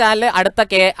നിന്റെ ചാനൽ അടുത്ത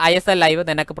ISL ലൈവ്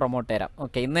നിനക്ക് പ്രൊമോട്ട് തരാം.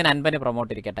 ഓക്കെ ഇന്ന് നൻപന്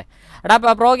പ്രൊമോട്ട് ഇരിക്കട്ടെ. എടാ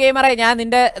പ്രോ ഗെയിമറെ ഞാൻ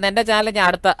നിന്റെ ചാനൽ ഞാൻ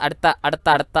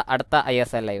അടുത്ത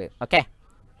ISL ലൈവ്. ഓക്കെ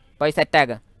പോയി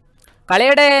സെറ്റാക്ക്.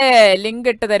 കളിയുടെ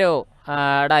ലിങ്ക് ഇട്ട് തരുമോ?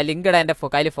 എടാ ലിങ്ക് ഇടാൻ എൻ്റെ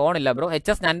കയ്യിൽ ഫോണില്ല bro.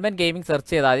 HS Nanban gaming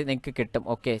search ചെയ്താൽ മതി നിങ്ങൾക്ക് കിട്ടും.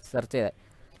 ഓക്കെ സെർച്ച് ചെയ്താൽ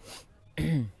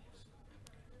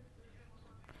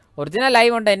ഒറിജിനൽ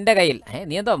ലൈവ് ഉണ്ട് എൻ്റെ കയ്യിൽ.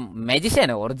 നീ എന്തോ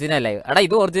മെജിഷ്യനോ? Original live. എടാ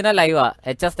ഇത് original ലൈവാ.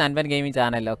 HS Nanban gaming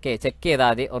channel. Okay check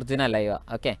ചെയ്താൽ മതി. ഒറിജിനൽ ലൈവാ.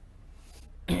 ഓക്കെ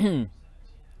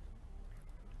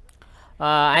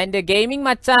ആൻഡ് ഗെയിമിംഗ്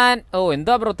മച്ചാൻ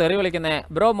എന്താ ബ്രോ തെറി വിളിക്കുന്നത്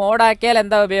ബ്രോ മോഡാക്കിയാൽ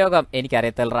എന്താ ഉപയോഗം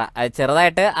എനിക്കറിയത്തില്ല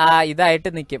ചെറുതായിട്ട് ഇതായിട്ട്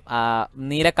നിൽക്കും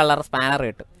നീല കളർ സ്പാനർ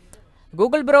കിട്ടും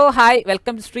Google bro hi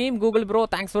welcome to stream Google bro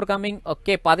thanks for coming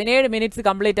okay 17 minutes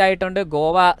complete ആയിട്ടുണ്ട്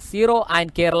Goa 0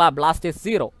 and Kerala Blasters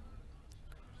 0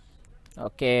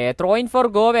 okay ത്രോയിൻ four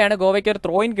ഗോവയാണ് ഗോവയ്ക്ക് ഒരു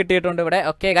ത്രോയിൻ കിട്ടിയിട്ടുണ്ട് ഇവിടെ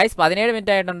ഓക്കെ ഗൈസ് 17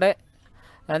 മിനിറ്റ് ആയിട്ടുണ്ട്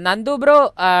Nandu bro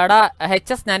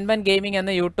HS Nanban gaming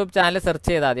എന്ന് യൂട്യൂബ് ചാനൽ സെർച്ച്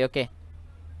ചെയ്താൽ മതി ഓക്കെ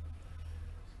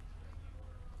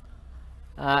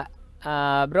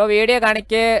ബ്രോ വീഡിയോ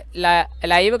കാണിക്ക്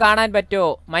ലൈവ് കാണാൻ പറ്റുമോ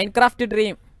മൈൻക്രാഫ്റ്റ്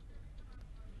ഡ്രീം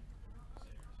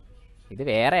ഇത്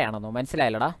വേറെയാണെന്നോ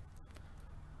മനസ്സിലായില്ലടാ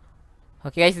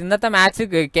ഓക്കെ ഗൈസ് ഇന്നത്തെ മാച്ച്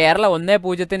കേരള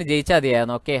 1-0 ജയിച്ചാൽ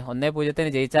മതിയായിരുന്നു ഓക്കെ 1-0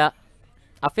 ജയിച്ച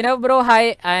അഫിനവ് ബ്രോ ഹായ്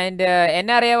ആൻഡ്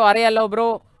എന്നെ അറിയാലോ bro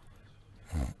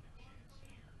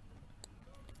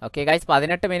okay guys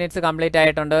 18 minutes complete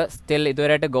ആയിട്ടുണ്ട് സ്റ്റിൽ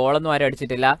ഇതുവരെയായിട്ട് ഗോളൊന്നും ആരും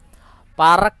അടിച്ചിട്ടില്ല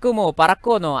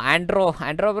പറക്കുമോ ആൻഡ്രോ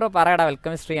ബ്രോ പറയടാ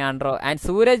welcome stream Andro and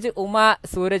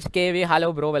Sooraj KV hello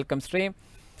bro welcome stream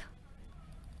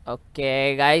okay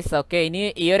guys okay ഇനി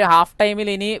ഈ ഒരു ഹാഫ് ടൈമിൽ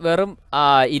ഇനി വെറും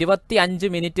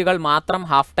 25 മിനിറ്റുകൾ മാത്രം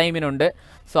ഹാഫ് ടൈമിനുണ്ട്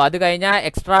സോ അത് കഴിഞ്ഞാൽ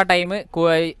എക്സ്ട്രാ ടൈം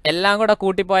എല്ലാം കൂടെ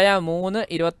കൂട്ടിപ്പോയാൽ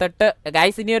 3:28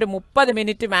 ഗൈസ് ഇനി ഒരു 30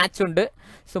 മിനിറ്റ് മാച്ച് ഉണ്ട്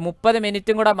സോ 30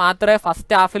 മിനിറ്റും കൂടെ മാത്രമേ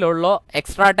ഫസ്റ്റ് ഹാഫിലുള്ളൂ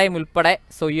എക്സ്ട്രാ ടൈം ഉൾപ്പെടെ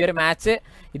സോ ഈ ഒരു മാച്ച്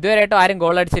ഇതുവരെയായിട്ടും ആരും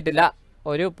ഗോൾ അടിച്ചിട്ടില്ല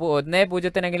ഒരു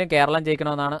 1-0 കേരളം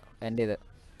ജയിക്കണമെന്നാണ് എൻ്റെ ഇത്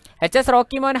HS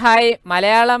റോക്കിമോൻ ഹായ്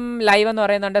മലയാളം ലൈവ് എന്ന്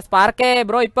പറയുന്നുണ്ട് സ്പാർക്കേ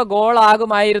ബ്രോ ഇപ്പൊ ഗോൾ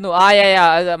ആകുമായിരുന്നു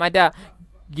മറ്റേ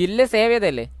ഗില്ല് സേവ്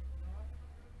ചെയ്തല്ലേ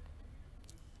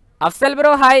Afsal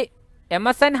bro hi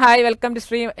MSN hi welcome to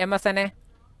stream MSN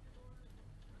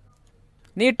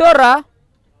നീ ഇട്ടോറാ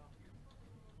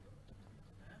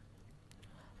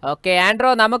ഓക്കെ ആൻഡ്രോ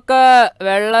നമുക്ക്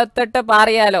വെള്ളത്തിട്ട്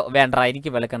പാറിയാലോ വേണ്ട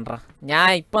എനിക്ക് വെളുക്കണ്ട ഞാൻ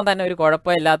ഇപ്പം തന്നെ ഒരു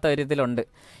കുഴപ്പമില്ലാത്ത ഒരു ഇതിലുണ്ട്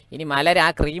ഇനി ആ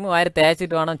ക്രീം വാരി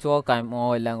തേച്ചിട്ട് വേണം ചോക്കാൻ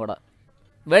എല്ലാം കൂടെ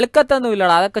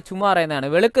വെളുക്കത്തൊന്നുമില്ലടാ അതൊക്കെ ചുമ്മാ പറയുന്നതാണ്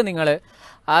വെളുക്ക് നിങ്ങൾ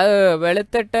അത്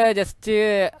വെളുത്തിട്ട് ജസ്റ്റ്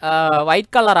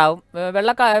വൈറ്റ് കളറാവും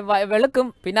വെളുക്കും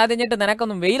പിന്നെ അത് കഴിഞ്ഞിട്ട്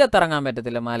നിനക്കൊന്നും വെയിലത്തിറങ്ങാൻ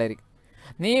പറ്റത്തില്ല മാലരി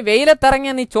നീ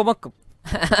വെയിലത്തിറങ്ങിയാൽ നീ ചുമക്കും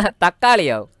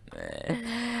തക്കാളിയാവും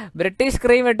ബ്രിട്ടീഷ്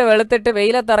ക്രീം ഇട്ട് വെളുത്തിട്ട്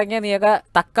വെയിലത്തിറങ്ങിയ നീയൊക്കെ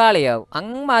തക്കാളിയാവും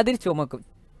അങ്ങ് ചുമക്കും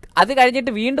അത്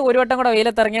കഴിഞ്ഞിട്ട് വീണ്ടും ഒരു വട്ടം കൂടെ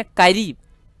വെയിലത്തിറങ്ങിയ കരിയും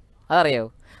അതറിയാവോ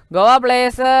ഗോവ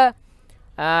പ്ലേയേഴ്സ്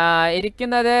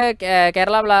ഇരിക്കുന്നത്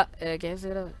കേരള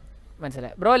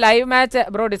മനസ്സിലായി bro live match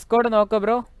bro Discord നോക്കൂ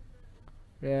ബ്രോ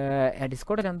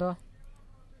ഡിസ്കോഡിൽ എന്തോ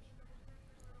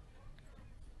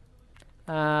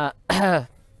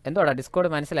എന്തോടാ ഡിസ്കോഡ്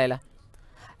മനസ്സിലായില്ല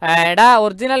എടാ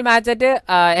original match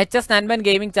HS Nanban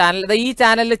gaming channel ഈ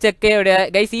ചാനലിൽ ചെക്ക് ചെയ്യുക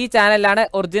ഗൈസ് ഈ ചാനലിലാണ്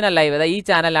ഒറിജിനൽ ലൈവ് ഈ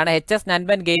ചാനലാണ് HS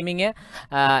നൻപൻ ഗെയിമിങ്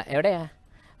എവിടെയാ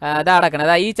അതാ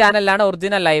നടക്കണത് ഈ ചാനലിലാണ്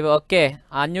original live okay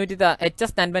 500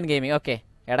 HS Nanban gaming okay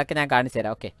ഇടയ്ക്ക് ഞാൻ കാണിച്ചു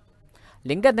തരാം ഓക്കെ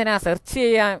ലിങ്ക് എന്തിനാ സെർച്ച്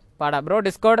ചെയ്യാൻ പാടാ ബ്രോ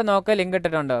ഡിസ്കോഡ് നോക്ക് ലിങ്ക്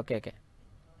ഇട്ടിട്ടുണ്ട് ഓക്കെ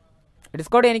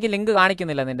ഡിസ്കോഡ് എനിക്ക് ലിങ്ക്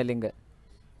കാണിക്കുന്നില്ല നിന്റെ ലിങ്ക്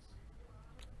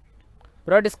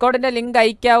ബ്രോ ഡിസ്കോഡിൻ്റെ ലിങ്ക്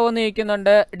അയക്കാവോ എന്ന്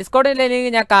ചോദിക്കുന്നുണ്ട് ഡിസ്കോഡിൻ്റെ ലിങ്ക്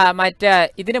ഞാൻ മറ്റേ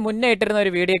ഇതിന് മുന്നേ ഇട്ടിരുന്ന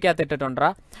ഒരു വീഡിയോക്കകത്ത് ഇട്ടിട്ടുണ്ടാ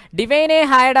ഡിവൈനെ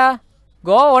ഹായടാ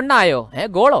ഗോ ഒന്നായോ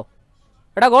ഗോളോ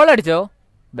എടാ ഗോൾ അടിച്ചോ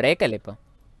ബ്രേക്ക് അല്ലേ ഇപ്പം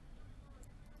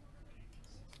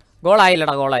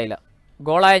ഗോളായില്ലടാ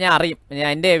ഗോളായ ഞാൻ അറിയും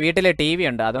എൻ്റെ വീട്ടിൽ TV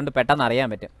ഉണ്ട് അതുകൊണ്ട് പെട്ടെന്ന് അറിയാൻ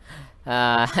പറ്റും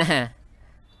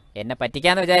എന്നെ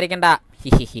പറ്റിക്കാന്ന് വിചാരിക്കണ്ട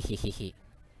ഹിഹിഹിഹിഹി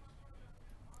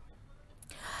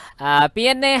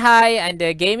PNA ഹായ് ആൻഡ്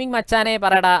ഗെയിമിംഗ് മച്ചാനെ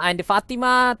പറയടാ and Fathima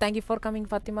thank you for coming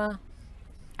Fathima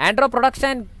Andro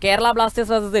production Kerala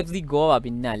Blasters versus FC Goa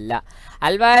പിന്നല്ല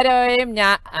അൽവാരോയും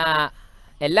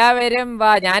എല്ലാവരും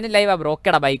വാ ഞാനും ലൈവാ ബ്രോ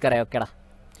ഓക്കെടാ ബൈക്കറേ ഓക്കെടാ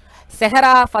Sehra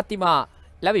Fathima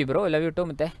love you to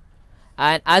മറ്റേ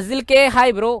അസിൽ കെ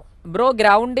ഹായ് ബ്രോ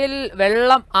ഗ്രൗണ്ടിൽ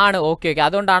വെള്ളം ആണ് ഓക്കെ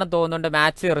അതുകൊണ്ടാണ് തോന്നുന്നുണ്ട്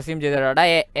മാച്ച് റിസീവ് ചെയ്തോടാ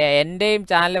എൻ്റെയും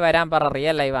ചാനൽ വരാൻ പറ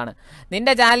റിയൽ ലൈവാണ്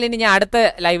നിൻ്റെ ചാനൽ ഇനി ഞാൻ അടുത്ത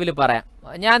ലൈവിൽ പറയാം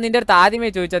ഞാൻ നിൻ്റെ അടുത്ത് ആദ്യമേ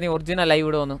ചോദിച്ചാൽ നീ ഒറിജിനൽ ലൈവ്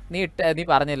ഇടുമെന്ന് നീ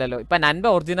പറഞ്ഞില്ലല്ലോ ഇപ്പം നൻപ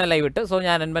ഒറിജിനൽ ലൈവ് ഇട്ട് സോ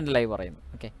ഞാൻ നൻപൻ്റെ ലൈവ് പറയുന്നു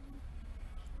ഓക്കെ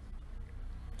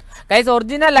ഗൈസ്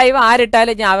ഒറിജിനൽ ലൈവ്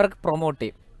ആരിട്ടാലും ഞാൻ അവർക്ക് പ്രൊമോട്ട്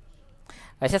ചെയ്യും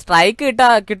പക്ഷെ സ്ട്രൈക്ക്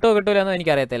കിട്ടുമോ എന്ന്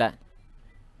എനിക്കറിയത്തില്ല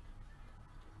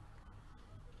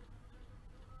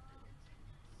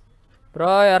ബ്രോ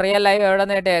റിയൽ ലൈവ് എവിടെ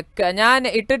നിന്ന് ഞാൻ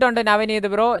ഇട്ടിട്ടുണ്ട് നവനീത്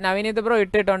ബ്രോ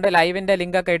ഇട്ടിട്ടുണ്ട് ലൈവിൻ്റെ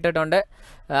ലിങ്കൊക്കെ ഇട്ടിട്ടുണ്ട്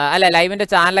അല്ല ലൈവിൻ്റെ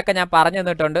ചാനലൊക്കെ ഞാൻ പറഞ്ഞു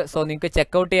തന്നിട്ടുണ്ട് സോ നിങ്ങൾക്ക്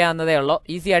ചെക്കൗട്ട് ചെയ്യാവുന്നതേ ഉള്ളൂ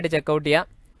ഈസി ആയിട്ട് ചെക്കൗട്ട് ചെയ്യാം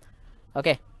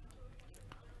ഓക്കെ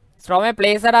സ്ട്രോമെ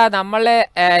പ്ലേസറാ നമ്മളെ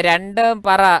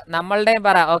നമ്മളുടെയും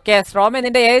പറ ഓക്കെ സ്ട്രോമെ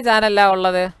നിൻ്റെ ഏത് ചാനലാണ്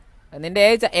ഉള്ളത് നിൻ്റെ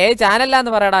ഏത്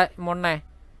ചാനലാന്ന് പറയടാ മുന്നേ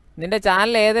നിൻ്റെ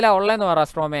ചാനൽ ഏതിലാണ് ഉള്ളതെന്ന് പറ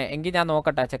സ്ട്രോമെ എങ്കിൽ ഞാൻ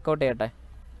നോക്കട്ടെ ചെക്കൗട്ട് ചെയ്യട്ടെ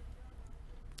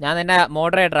ഞാൻ നിന്നെ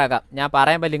മോഡറേറ്റർ ആക്കാം ഞാൻ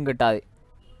പറയുമ്പോൾ ലിങ്ക് ഇട്ടാൽ മതി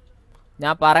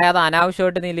ഞാൻ പറയാതെ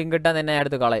അനാവശ്യമായിട്ട് നീ ലിങ്ക് ഇട്ടാൽ നിന്നെ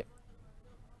എടുത്ത് കളയും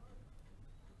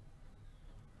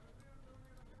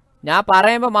ഞാൻ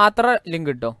പറയുമ്പോൾ മാത്രം ലിങ്ക്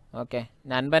കിട്ടും. ഓക്കെ,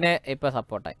 നൻപന് ഇപ്പോൾ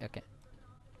സപ്പോർട്ടായി. ഓക്കെ,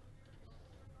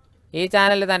 ഈ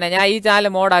ചാനലിൽ തന്നെ ഞാൻ ഈ ചാനൽ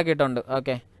മോഡാക്കിയിട്ടുണ്ട്.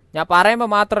 ഓക്കെ, ഞാൻ പറയുമ്പോൾ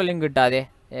മാത്രം ലിങ്ക് കിട്ടാതെ.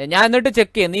 ഞാൻ എന്നിട്ട്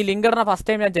ചെക്ക് ചെയ്യും. നീ ലിങ്ക് ഇടണ ഫസ്റ്റ്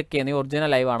ടൈം ഞാൻ ചെക്ക് ചെയ്യും നീ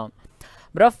ഒറിജിനൽ ലൈവ് ആണോ.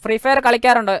 ബ്രോ ഫ്രീ ഫയർ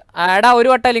കളിക്കാറുണ്ട്? എടാ ഒരു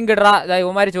വട്ടം ലിങ്ക് ഇടാ.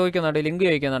 ഇവന്മാർ ചോദിക്കുന്നുണ്ട്, ലിങ്ക്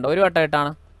ചോദിക്കുന്നുണ്ട്. ഒരു വട്ടം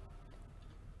ഇട്ടാണ്.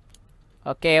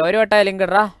 ഓക്കെ, ഒരു വട്ടം ലിങ്ക്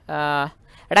ഇടാ.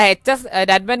 എടാ HS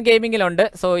ഡഡ്ബൻ ഗെയിമിങ്ങിലുണ്ട്.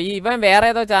 സോ ഇവൻ വേറെ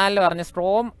ഏതോ ചാനൽ പറഞ്ഞു,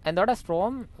 സ്ട്രോം എന്തോടെ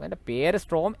സ്ട്രോം, എൻ്റെ പേര്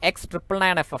സ്ട്രോം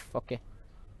X999FF. ഓക്കെ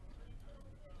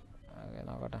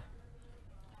നോക്കട്ടെ.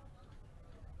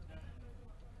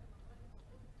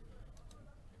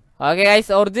 ഓക്കെ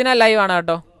ഗൈസ്, ഒറിജിനൽ ലൈവ് ആണ്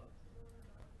കേട്ടോ.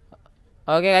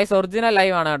 ഓക്കെ ഗൈസ്, ഒറിജിനൽ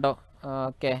ലൈവ് ആണ് കേട്ടോ.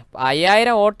 Okay,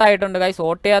 5000 വോട്ടായിട്ടുണ്ട് guys.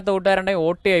 വോട്ട് ചെയ്യാത്ത കൂട്ടുകാരുണ്ടെങ്കിൽ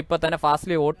വോട്ട് ചെയ്യുക. ഇപ്പോൾ തന്നെ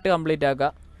ഫാസ്റ്റ്ലി വോട്ട് കംപ്ലീറ്റ് ആക്കുക.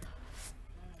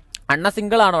 അണ്ണ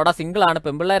സിംഗിൾ ആണോ? അവിടെ സിംഗിൾ ആണ്.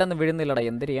 പെമ്പിള്ളേരൊന്നും വീഴുന്നില്ലടാ.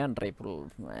 എന്ത് ചെയ്യാൻ ട്രൈപ്പിൾ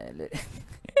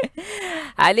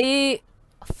Ali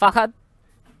Fahad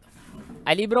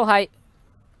Ali bro hi.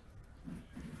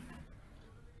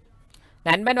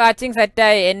 Nanban watching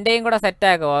സെറ്റായി. എൻ്റെയും കൂടെ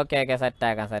സെറ്റാക്കും. ഓക്കെ ഓക്കെ,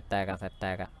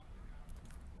 സെറ്റാക്കാം.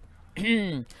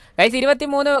 ഗൈസ്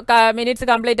 23 മിനിറ്റ്സ്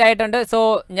കംപ്ലീറ്റ് ആയിട്ടുണ്ട്. സോ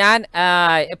ഞാൻ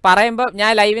പറയുമ്പോൾ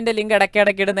ഞാൻ ലൈവിൻ്റെ ലിങ്ക്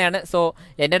ഇടയ്ക്കിടയ്ക്ക് ഇടുന്നതാണ്. സോ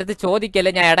എൻ്റെ അടുത്ത്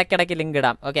ചോദിക്കല്ലേ, ഞാൻ ഇടയ്ക്കിടയ്ക്ക് ലിങ്ക്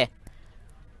ഇടാം. Okay,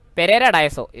 Pereira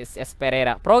diazo S Pereira.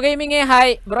 Pro gaming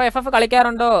hi bro. FF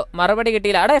കളിക്കാറുണ്ടോ? മറുപടി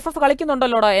കിട്ടിയില്ല. എടാ FF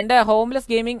കളിക്കുന്നുണ്ടല്ലോടാ. എൻ്റെ ഹോംലെസ്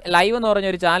ഗെയിമിംഗ് ലൈവ് എന്ന്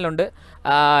പറഞ്ഞൊരു ചാനലുണ്ട്.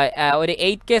 ഒരു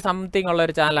 8K സംതിങ് ഉള്ള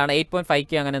ഒരു ചാനലാണ്.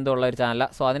 8.5K അങ്ങനെ എന്തോ ഉള്ള ഒരു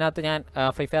ചാനലാണ്. സോ അതിനകത്ത് ഞാൻ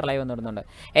ഫ്രീ ഫയർ ലൈവ് എന്ന് ഇടുന്നുണ്ട്.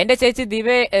 എൻ്റെ ചേച്ചി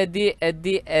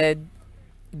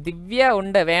ദിവ്യ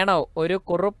ഉണ്ട്, വേണോ? ഒരു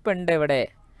കുറിപ്പുണ്ട് ഇവിടെ.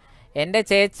 എൻ്റെ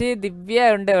ചേച്ചി ദിവ്യ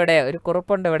ഉണ്ട് ഇവിടെ. ഒരു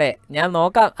കുറിപ്പുണ്ട് ഇവിടെ. ഞാൻ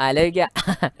നോക്കാം, ആലോചിക്കാം.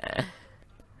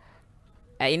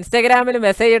 ഇൻസ്റ്റാഗ്രാമിൽ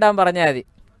മെസ്സേജ് ഇടാൻ പറഞ്ഞാൽ മതി.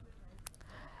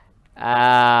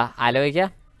 ആലോചിക്കാം.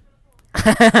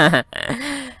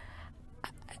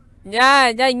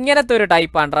 ഞാൻ ഇങ്ങനത്തെ ഒരു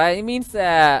ടൈപ്പാണ്. മീൻസ്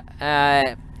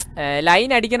ലൈൻ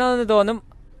അടിക്കണമെന്ന് തോന്നും,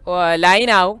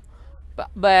 ലൈനാവും,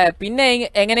 പിന്നെ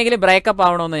എങ്ങനെയെങ്കിലും ബ്രേക്കപ്പ്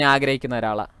ആവണമെന്ന് ഞാൻ ആഗ്രഹിക്കുന്ന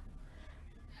ഒരാളാണ്.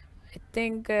 ഐ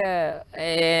തിങ്ക്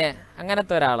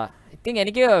അങ്ങനത്തെ ഒരാളാണ്. ഐ തിങ്ക്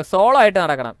എനിക്ക് സോളോ ആയിട്ട്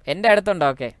നടക്കണം. എൻ്റെ അടുത്തുണ്ടോ?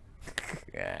 Okay,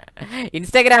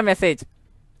 Instagram message.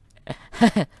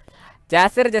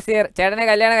 ജസീർ ചേട്ടനെ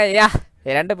കല്യാണം കഴിയാ?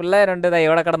 2 പിള്ളേരുണ്ട്.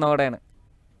 ഇവിടെ കിടന്ന് ഓടെയാണ്.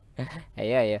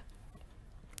 അയ്യോ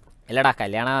ഇല്ലടാ,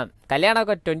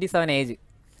 കല്യാണമൊക്കെ 27 ഏജ്.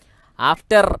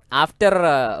 ആഫ്റ്റർ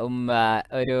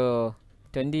ഒരു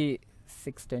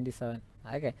 26-27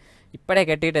 അതൊക്കെ ഇപ്പോഴേ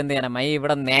കെട്ടിയിട്ട് എന്ത് ചെയ്യാനാ മൈ.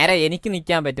 ഇവിടെ നേരെ എനിക്ക്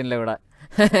നിൽക്കാൻ പറ്റില്ല ഇവിടെ.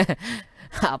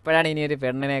 അപ്പോഴാണ് ഇനി ഒരു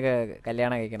പെണ്ണിനെയൊക്കെ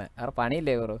കല്യാണം കഴിക്കണത്. അവരുടെ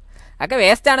പണിയില്ലേ ബ്രോ? അതൊക്കെ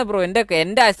വേസ്റ്റാണ് ബ്രോ.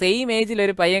 എൻ്റെ സെയിം ഏജിൽ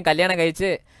ഒരു പയ്യൻ കല്യാണം കഴിച്ച്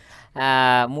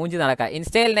മൂഞ്ചി നടക്കുക.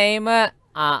 ഇൻസ്റ്റയിൽ നെയിം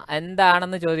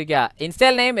എന്താണെന്ന് ചോദിക്കുക.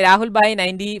 ഇൻസ്റ്റയിൽ നെയിം രാഹുൽ ഭായ്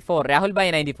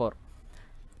 94.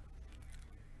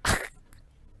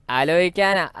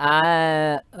 ആലോചിക്കാൻ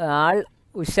ആൾ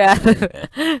ഉഷാർ.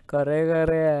 കുറേ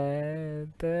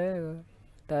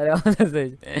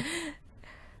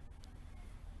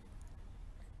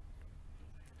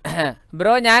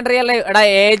ബ്രോ ഞാൻ റിയൽ ലൈവ്. എടാ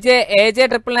AJ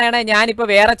 999 ഞാനിപ്പോൾ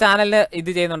വേറെ ചാനലിൽ ഇത്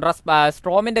ചെയ്യുന്നുണ്ടാ,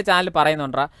 സ്ട്രോമിൻ്റെ ചാനൽ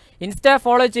പറയുന്നുണ്ടാ. ഇൻസ്റ്റാ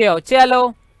ഫോളോ ചെയ്യാലോ.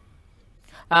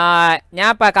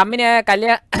 ഞാൻ കമ്പനി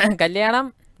കല്യാണം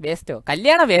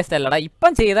വേസ്റ്റ് അല്ലടാ.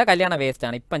 ഇപ്പം ചെയ്ത കല്യാണം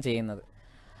വേസ്റ്റാണ് ഇപ്പം ചെയ്യുന്നത്.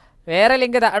 വേറെ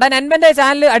ലിങ്ക് എടാ നൻപൻ്റെ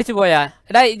ചാനൽ അടിച്ചു പോയാ?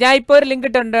 എടാ ഞാൻ ഇപ്പോൾ ഒരു ലിങ്ക്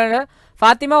ഇട്ടിട്ടുണ്ട്.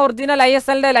 Fathima original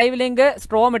ISLൻ്റെ live link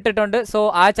Strom ഇട്ടിട്ടുണ്ട്. സോ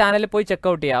ആ ചാനലിൽ പോയി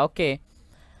ചെക്കൗട്ട് ചെയ്യാം. Okay,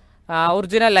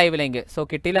 original live link. So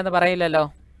കിട്ടിയില്ലെന്ന് പറയില്ലല്ലോ.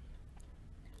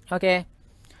 ഓക്കെ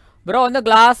ബ്രോ, ഒന്ന്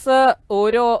ഗ്ലാസ്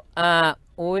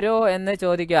ഓരോ എന്ന്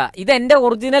ചോദിക്കുക. ഇതെൻ്റെ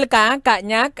ഒറിജിനൽ.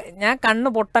 ഞാൻ കണ്ണ്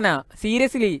പൊട്ടനാ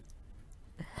സീരിയസ്ലി.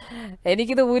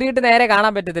 എനിക്കിത് ഊരിയിട്ട് നേരെ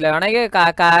കാണാൻ പറ്റത്തില്ല. വേണമെങ്കിൽ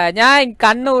ഞാൻ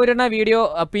കണ്ണ് ഊരുന്ന വീഡിയോ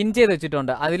പിൻ ചെയ്ത്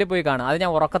വെച്ചിട്ടുണ്ട്, അതിൽ പോയി കാണാം. അത്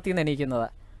ഞാൻ ഉറക്കത്തിൽ നിന്ന് എണീക്കുന്നത്.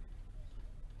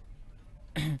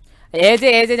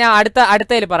 ഏജ് ഞാൻ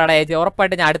അടുത്തതിൽ പറയടാ. ഏജ്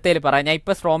ഉറപ്പായിട്ട് ഞാൻ അടുത്തതിൽ പറയാം. ഞാൻ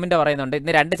ഇപ്പോൾ സ്ട്രോമിൻ്റെ പറയുന്നുണ്ട്.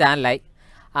 ഇന്ന് 2 ചാനലായി.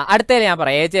 അടുത്തതിൽ ഞാൻ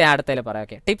പറയാം. ഏജ് ഞാൻ അടുത്തതിൽ പറയാം.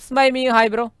 Okay, tips by me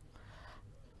hi bro.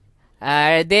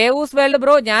 ദേവൂസ് world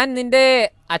bro, ഞാൻ നിൻ്റെ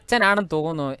അച്ഛനാണെന്ന്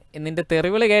തോന്നുന്നു. നിൻ്റെ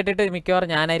തെറിവിളി കേട്ടിട്ട് മിക്കവാറും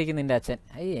ഞാനായിരിക്കും നിൻ്റെ അച്ഛൻ.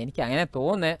 എനിക്ക് അങ്ങനെ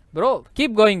തോന്നുന്നത് bro.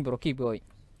 Keep going bro, keep going.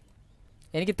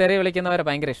 എനിക്ക് തെറി വിളിക്കുന്നവരെ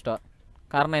ഭയങ്കര ഇഷ്ടമാണ്,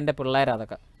 കാരണം എൻ്റെ പിള്ളേരാ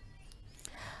അതൊക്കെ.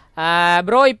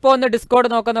 ബ്രോ ഇപ്പോൾ ഒന്ന് ഡിസ്കോഡ്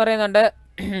നോക്കെന്ന് പറയുന്നുണ്ട്.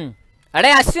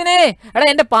 എടേ അശ്വിനെ, എടാ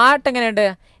എൻ്റെ പാട്ട് എങ്ങനെയുണ്ട്?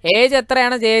 ഏജ്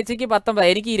എത്രയാണ് ചേച്ചിക്ക്? 19.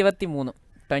 എനിക്ക്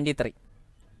 23.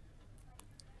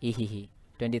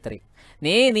 23.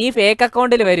 നീ ഫേക്ക്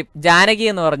അക്കൗണ്ടിൽ വരും ജാനകി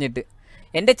എന്ന് പറഞ്ഞിട്ട്.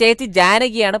 എൻ്റെ ചേച്ചി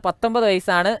ജാനകിയാണ്, 19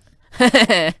 വയസ്സാണ്.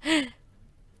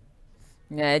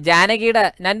 ജാനകിയുടെ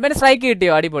നൻപൻ സ്ട്രൈക്ക്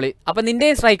കിട്ടിയോ? അടിപൊളി. അപ്പം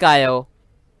നിൻ്റെയും സ്ട്രൈക്ക് ആയോ?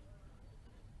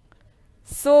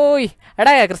 സോയ്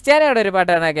എടാ ക്രിസ്ത്യാനോയുടെ ഒരു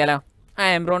പാട്ട് ഇറക്കിയാലോ? I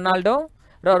M Ronaldo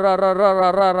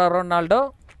Ronaldo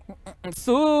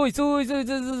sous sous sous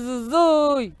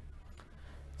sous.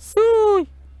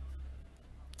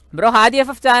 Bro Hadi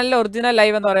FF ചാനലിൽ ഒറിജിനൽ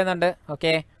ലൈവ് എന്ന് പറയുന്നുണ്ട്.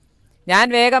 ഓക്കെ, ഞാൻ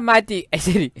വേഗം മാറ്റി.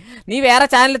 ശരി, നീ വേറെ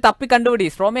ചാനൽ തപ്പി കണ്ടുപിടി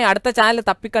സ്ട്രോമേ. അടുത്ത ചാനൽ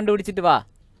തപ്പി കണ്ടുപിടിച്ചിട്ട് വാ,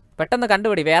 പെട്ടെന്ന്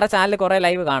കണ്ടുപിടി. വേറെ ചാനൽ കുറേ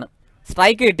ലൈവ് കാണും.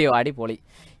 സ്ട്രൈക്ക് കിട്ടിയോ? അടിപൊളി.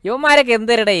 യുവന്മാരൊക്കെ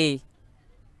എന്തരടേ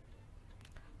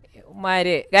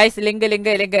യുവന്മാര്. ഗൈസ് ലിങ്ക്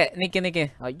നിക്ക്.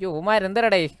 അയ്യോ യുവന്മാർ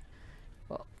എന്തരടേ,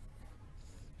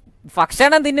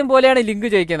 ഭക്ഷണം തിന്നും പോലെയാണ് ലിങ്ക്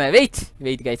ചോദിക്കുന്നത്.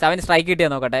 വെയിറ്റ് ഗൈസ്, അവന് സ്ട്രൈക്ക് കിട്ടിയോ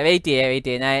നോക്കട്ടെ. വെയിറ്റ്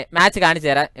ചെയ്യേ, ഞാൻ മാച്ച് കാണിച്ചു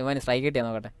തരാം. ഇവന് സ്ട്രൈക്ക് കിട്ടിയോ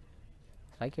നോക്കട്ടെ.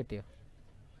 സ്ട്രൈക്ക് കിട്ടിയോ?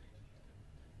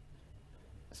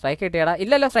 സ്ട്രൈക്ക് കിട്ടിയാടാ?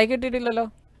 ഇല്ലല്ലോ, സ്ട്രൈക്ക് കിട്ടിയിട്ടില്ലല്ലോ.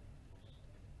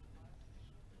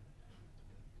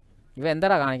 ഇവ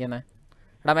എന്താടാ കാണിക്കുന്നത്?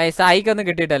 എടാ സ്ട്രൈക്കൊന്നും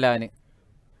കിട്ടിയിട്ടല്ലോ അവന്.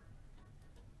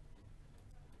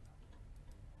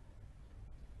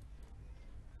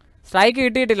 സ്ട്രൈക്ക്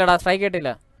കിട്ടിയിട്ടില്ലടാ, സ്ട്രൈക്ക്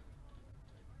കിട്ടിയില്ല.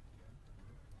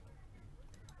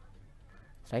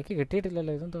 സ്ട്രൈക്ക്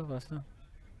കിട്ടിയിട്ടില്ലല്ലോ, ഇതെന്തോ പ്രശ്നം.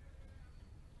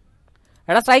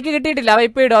 എടാ സ്ട്രൈക്ക് കിട്ടിയിട്ടില്ല. അവ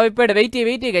ഇപ്പോൾ ഇടും. വെയിറ്റ്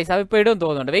ചെയ്യ് ഗൈസ്, അവ ഇപ്പോൾ ഇടുമെന്ന്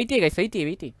തോന്നുന്നുണ്ട്. വെയിറ്റ്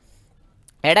ചെയ്യ്.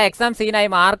 എടാ എക്സാം സീനായി,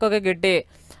 മാർക്കൊക്കെ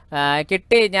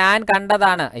കിട്ടി ഞാൻ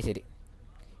കണ്ടതാണ്. ശരി,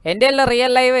 എൻ്റെ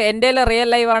റിയൽ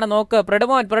ലൈവാണ് നോക്ക്.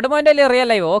 പ്രടുമോൻ്റെ റിയൽ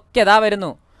ലൈവ്. ഓക്കെ, അതാ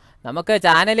വരുന്നു. നമുക്ക്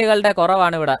ചാനലുകളുടെ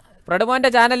കുറവാണ് ഇവിടെ.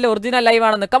 പ്രടുമോൻ്റെ ചാനലിൽ ഒറിജിനൽ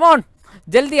ലൈവാണെന്ന്. Come on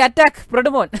ജൽദി attack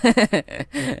പ്രടുമോൻ.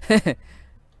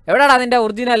 എവിടെയാടാ നിന്റെ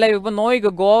ഒറിജിനൽ ലൈവ്? ഇപ്പം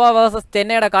നോയിക്കോ, ഗോവ വേഴ്സസ്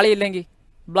ചെന്നൈയുടെ കളിയില്ലെങ്കിൽ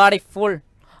ബ്ലാഡി ഫുൾ.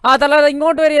 തല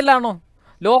ഇങ്ങോട്ട് വരികയല്ലാണോ?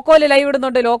 ലോക്കോയിൽ ലൈവ്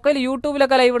ഇടുന്നുണ്ട്,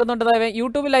 യൂട്യൂബിലൊക്കെ ലൈവ് ഇടുന്നുണ്ട്.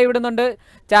 യൂട്യൂബിൽ ലൈവ് ഇടുന്നുണ്ട്.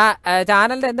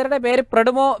 ചാനലിൻ്റെ എന്താ പേര്?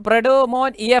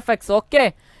 പ്രടുമോൻ EFX. ഓക്കെ,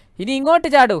 ഇനി ഇങ്ങോട്ട്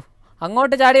ചാടൂ.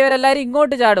 അങ്ങോട്ട് ചാടിയവരെല്ലാവരും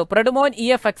ഇങ്ങോട്ട് ചാടൂ. പ്രടുമോൻ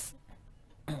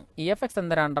EFX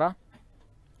എന്തരാണ്ടാ?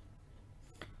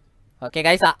 ഓക്കെ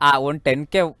ഗൈസ്,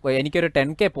 10K എനിക്കൊരു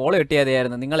 10K പോൾ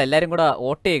കിട്ടിയതായിരുന്നു. നിങ്ങളെല്ലാവരും കൂടെ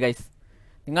വോട്ട് ചെയ്യൂ ഗൈസ്.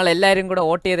 നിങ്ങളെല്ലാവരും കൂടെ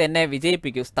വോട്ട് ചെയ്ത് എന്നെ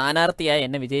വിജയിപ്പിക്കൂ, സ്ഥാനാർത്ഥിയായി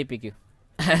എന്നെ വിജയിപ്പിക്കൂ.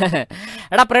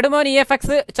 എടാ പ്രടുമോൻ EFX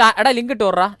എടാ ലിങ്ക് ഇട്ട്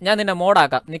വിട്രാ, ഞാൻ നിന്നെ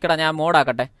മോഡാക്കാം. നിൽക്കടാ, ഞാൻ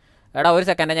മോഡാക്കട്ടെ. എടാ ഒരു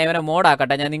സെക്കൻഡ്, ഞാൻ ഇവനെ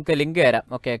മോഡാക്കട്ടെ. ഞാൻ നിങ്ങൾക്ക് ലിങ്ക് തരാം.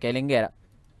 ഓക്കെ ലിങ്ക് തരാം.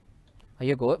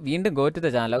 അയ്യോ വീണ്ടും ഗോ ടു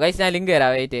ദ ചാനലോ ഗൈസ്. ഞാൻ ലിങ്ക്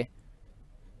തരാം, വെയിറ്റ്.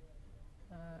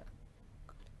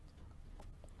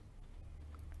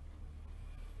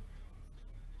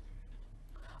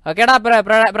 ഓക്കേടാ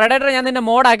പ്രഡേറ്റർ, ഞാൻ നിന്നെ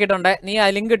മോഡാക്കിയിട്ടുണ്ട്. നീ ആ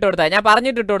ലിങ്ക് ഇട്ട് കൊടുത്താൽ, ഞാൻ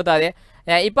പറഞ്ഞിട്ട് ഇട്ട് കൊടുത്താൽ മതി.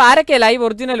 ഇപ്പം ആരൊക്കെയാണ് ലൈവ്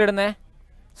ഒറിജിനൽ ഇടുന്നത്?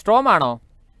 സ്ട്രോമാണോ?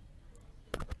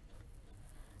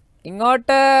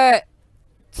 ഇങ്ങോട്ട്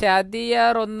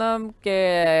ചതിയാറൊന്നും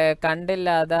കണ്ടില്ല,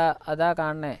 അതാ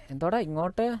കാണണേ. എന്തോടാ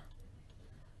ഇങ്ങോട്ട്?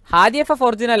 Hadi FF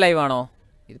original ലൈവാണോ?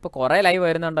 ഇതിപ്പോൾ കുറേ ലൈവ്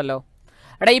വരുന്നുണ്ടല്ലോ.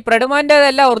 എടാ ഈ പ്രടുമോൻ്റെ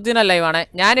എല്ലാം ഒറിജിനൽ ലൈവാണ്,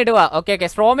 ഞാൻ ഇടുക. Okay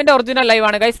സ്ട്രോമിൻ്റെ original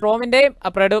ലൈവാണ് guys. സ്ട്രോമിൻ്റെയും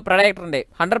പ്രൊഡക്ടറിൻ്റെയും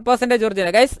 100% original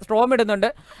guys. Strom ഇടുന്നുണ്ട്.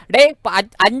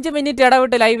 5 മിനിറ്റ്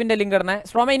ഇടവിട്ട് ലൈവിൻ്റെ ലിങ്ക് ഇടണേ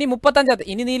സ്ട്രോമ. ഇനി 35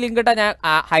 ഇനി നീ ലിങ്ക് ഇട്ടാൽ ഞാൻ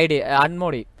ഹൈഡ്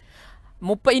അൺമോഡ് ചെയ്യും.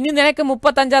 ഇനി നിനക്ക്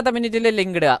 35 മിനിറ്റിൽ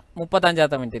ലിങ്ക് ഇടുക.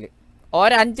 35 മിനിറ്റിൽ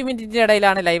ഓരോ 5 മിനിറ്റിൻ്റെ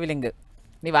ഇടയിലാണ് ലൈവ് ലിങ്ക്.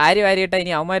 നീ വാരി ഇട്ടാൽ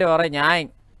ഇനി അവന്മാർ പറയും ഞാൻ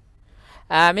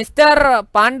മിസ്റ്റർ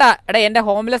പാണ്ട. എടാ എൻ്റെ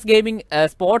ഹോംലെസ് ഗെയിമിംഗ്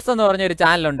സ്പോർട്സ് എന്ന് പറഞ്ഞൊരു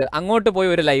ചാനലുണ്ട്, അങ്ങോട്ട് പോയി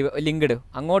ഒരു ലൈവ് ലിങ്ക് ഇട്.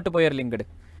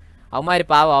 അവന്മാർ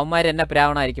പാവം, അവന്മാർ എന്നെ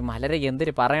പ്രാവണമായിരിക്കും. വളരെ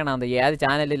എന്തൊരു പറയണമെന്ന്, ഏത്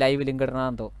ചാനലിൽ ലൈവ് ലിങ്ക്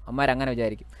ഇടണമെന്ന് തോന്നും. അവന്മാർ അങ്ങനെ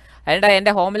വിചാരിക്കും. അതിൻ്റെ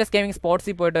എൻ്റെ ഹോംലെസ് ഗെയിമിംഗ്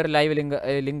സ്പോർട്സിൽ പോയിട്ട് ഒരു ലൈവ്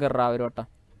ലിങ്ക് ഇടാ ഒരു വട്ടം.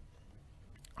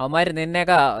 അവന്മാർ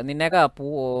നിന്നെയൊക്കെ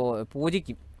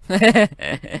പൂജിക്കും.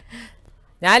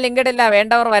 ഞാൻ ലിങ്ക് ഇടില്ല,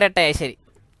 വേണ്ടവർ വരട്ടെ. ശരി,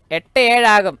 8-7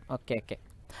 ആകും. Okay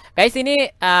guys. ഇനി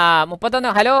 31.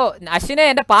 ഹലോ അശ്വിനെ,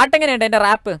 എൻ്റെ പാട്ട് എങ്ങനെയുണ്ട്? എൻ്റെ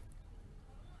റാപ്പ്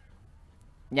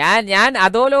ഞാൻ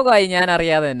അധോലോകമായി, ഞാൻ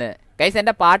അറിയാതെ തന്നെ. ഗൈസ്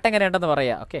എൻ്റെ പാട്ട് എങ്ങനെയുണ്ടെന്ന്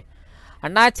പറയാം. ഓക്കെ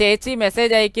അണ്ണാ, ചേച്ചി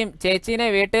മെസ്സേജ് അയക്കും. ചേച്ചീനെ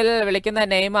വീട്ടിൽ വിളിക്കുന്ന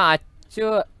നെയിം അച്ചു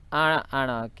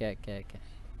ആണോ? ഓക്കെ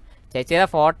ചേച്ചിയുടെ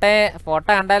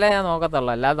ഫോട്ടോ കണ്ടാലേ ഞാൻ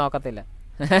നോക്കത്തുള്ളൂ, അല്ലാതെ നോക്കത്തില്ല.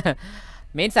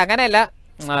 മീൻസ് അങ്ങനെയല്ല,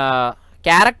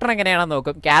 ക്യാരക്ടർ എങ്ങനെയാണെന്ന്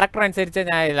നോക്കും. ക്യാരക്ടർ അനുസരിച്ച്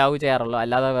ഞാൻ ലവ് ചെയ്യാറുള്ളൂ,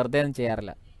 അല്ലാതെ വെറുതെ ഒന്നും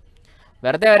ചെയ്യാറില്ല.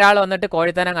 വെറുതെ ഒരാൾ വന്നിട്ട്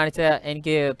കോഴിത്തനം കാണിച്ചാൽ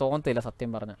എനിക്ക് തോന്നത്തില്ല സത്യം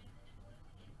പറഞ്ഞ.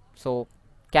 സോ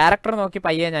ക്യാരക്ടർ നോക്കി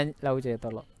പയ്യെ ഞാൻ ലവ്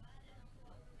ചെയ്യത്തുള്ളൂ.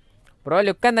 ബ്രോ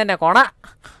ലുക്കൻ തന്നെ കൊണ.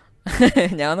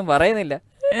 ഞാനൊന്നും പറയുന്നില്ല,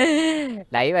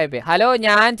 ലൈവായിപ്പോയി. ഹലോ,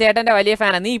 ഞാൻ ചേട്ടൻ്റെ വലിയ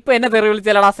ഫാനാണ്. നീ ഇപ്പം എന്നെ തെറി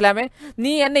വിളിച്ചല്ലടാ അസ്ലാമേ.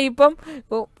 നീ എന്നെ ഇപ്പം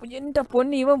എൻ്റെ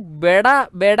പൊന്നി ഇവൻ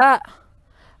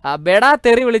ബെടാ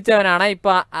തെറി വിളിച്ചവനാണ്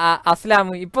ഇപ്പം അസ്ലാം.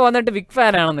 ഇപ്പം വന്നിട്ട് ബിഗ്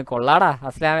ഫാനാണെന്ന്. കൊള്ളാടാ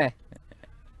അസ്ലാമേ,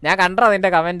 ഞാൻ കണ്ടോ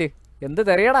നിന്റെ കമൻറ്റ്, എന്ത്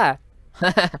തെറിയടാ.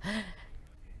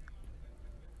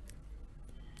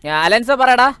 അലൻസോ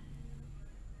പറയടാ.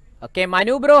 Okay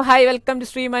Manu bro hi, welcome to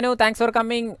stream Manu, thanks for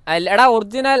coming. എടാ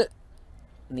ഒറിജിനൽ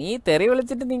നീ തെറി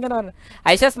വിളിച്ചിട്ട് നീ ഇങ്ങനെ പറഞ്ഞു.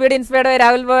 Aisha speed inspired by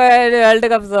Rahul world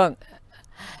cup song.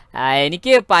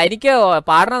 എനിക്ക്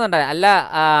പാടണമെന്നുണ്ട്. അല്ല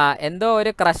എന്തോ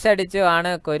ഒരു ക്രഷ് അടിച്ചു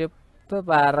ആണ് കൊരുപ്പ്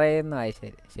പറയുന്നു.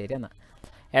 ശരി എന്നാ.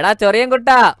 എടാ ചെറിയ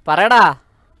കുട്ടാ പറയടാ,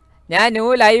 ഞാൻ ന്യൂ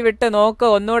ലൈവ് ഇട്ട് നോക്ക്,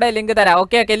 ഒന്നുകൂടെ ലിങ്ക് തരാം.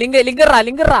 ഓക്കെ ലിങ്ക്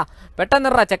ഇറാ പെട്ടെന്ന്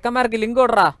ഇറാ, ചെക്കന്മാർക്ക് ലിങ്ക്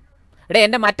ഇടറാ. എടേ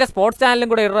എൻ്റെ മറ്റേ സ്പോർട്സ് ചാനലും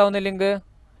കൂടെ ഇടാവുന്ന ലിങ്ക്.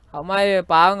 അവന്മാർ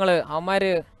പാവങ്ങൾ,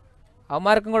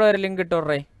 അവന്മാർക്കും കൂടെ ഒരു ലിങ്ക്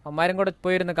ഇട്ടുറേ. അവന്മാരും കൂടെ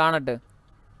പോയിരുന്ന് കാണട്ടെ.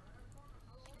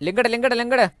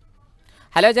 ലിങ്കട്.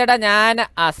 ഹലോ ചേട്ടാ, ഞാൻ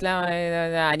അസ്ലാം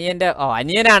അനിയൻ്റെ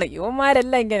അനിയനാണ്.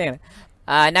 ഇവന്മാരെല്ലാം ഇങ്ങനെയാണ്.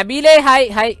 നബീലെ ഹായ്.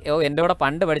 എൻ്റെ കൂടെ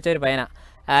പണ്ട് പഠിച്ച ഒരു പയ്യനാ.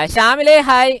 ഷാമിലെ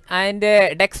hi. And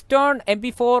ഡെക്സ്റ്റോൺ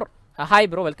MP4 hi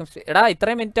bro, welcome. എടാ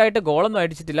ഇത്രയും മിനിറ്റായിട്ട് ഗോളൊന്നും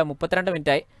അടിച്ചിട്ടില്ല, 32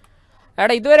 മിനിറ്റായി.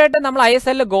 എടാ ഇതുവരെയായിട്ട് നമ്മൾ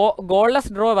ISL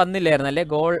ഗോൾലെസ് ഡ്രോ വന്നില്ലായിരുന്നു അല്ലേ?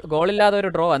 ഗോളില്ലാതെ ഒരു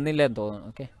ഡ്രോ വന്നില്ലെന്ന് തോന്നുന്നു.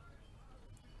 ഓക്കെ,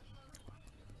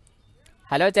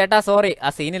 ഹലോ ചേട്ടാ, സോറി ആ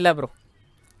സീനില്ല ബ്രോ.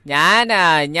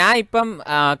 ഞാൻ ഇപ്പം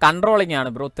കൺട്രോളിങ് ആണ്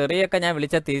ബ്രോ. തെറിയൊക്കെ ഞാൻ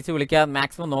വിളിച്ചാൽ തിരിച്ച് വിളിക്കാൻ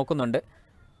മാക്സിമം നോക്കുന്നുണ്ട്.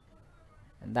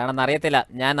 എന്താണെന്ന് അറിയത്തില്ല,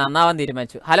 ഞാൻ നന്നാവാൻ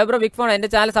തീരുമാനിച്ചു. ഹലോ ബ്രോ, ബിഗ് ഫോൺ എൻ്റെ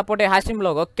ചാനൽ സപ്പോർട്ട് ചെയ്യാം. ഹാഷിം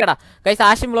വ്ലോഗ്. ഓക്കേടാ ഗൈസ്,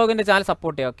 ഹാഷിം വ്ലോഗിൻ്റെ ചാനൽ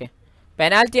സപ്പോർട്ട് ചെയ്യാം. ഓക്കെ,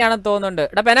 പെനാൽറ്റി ആണെന്ന് തോന്നുന്നുണ്ട്.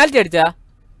 എടാ പെനാൽറ്റി അടിച്ചാ?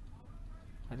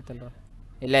 അടുത്തല്ലോ.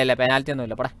 ഇല്ല പെനാൽറ്റി ഒന്നും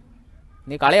ഇല്ല. പടാ,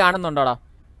 നീ കളി കാണുന്നുണ്ടോടാ?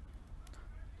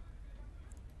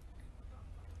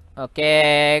 ഓക്കെ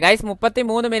ഗൈസ്,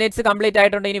 33 മിനിറ്റ്സ് കംപ്ലീറ്റ്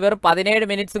ആയിട്ടുണ്ട്. ഇനി വെറും 17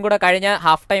 മിനിറ്റ്സും കൂടെ കഴിഞ്ഞ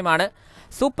ഹാഫ് ടൈം ആണ്.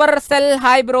 Super cell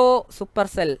hi bro. Super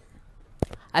cell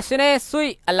അശ്വിനെ സുയ്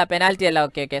അല്ല, പെനാൽറ്റി അല്ല.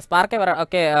 ഓക്കെ സ്പാർക്കെ പറ.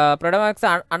 ഓക്കെ പ്രൊഡോമാക്സ്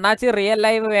അണ്ണാച്ചി റിയൽ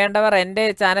ലൈവ് വേണ്ടവർ എൻ്റെ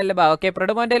ചാനലിൽ ബാ. ഓക്കെ,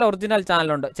 പ്രൊഡോമോൻ്റെ ഒറിജിനൽ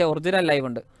ചാനലുണ്ട്, ഒറിജിനൽ ലൈവ്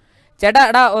ഉണ്ട് ചേട്ടാ.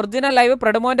 എടാ ഒറിജിനൽ ലൈവ്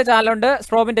പ്രൊഡോമോൻ്റെ ചാനലുണ്ട്,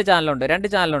 സ്ട്രോബിൻ്റെ ചാനലുണ്ട്, 2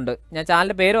 ചാനലുണ്ട്. ഞാൻ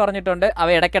ചാനലിൻ്റെ പേര് പറഞ്ഞിട്ടുണ്ട്, അവ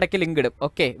ഇടയ്ക്കിടയ്ക്ക് ലിങ്ക് ഇടും.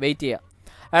 ഓക്കെ, വെയിറ്റ് ചെയ്യാം.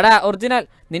 എടാ ഒറിജിനൽ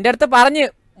നിൻ്റെ അടുത്ത് പറഞ്ഞ്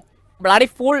ബ്ലഡി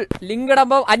ഫുൾ ലിങ്ക്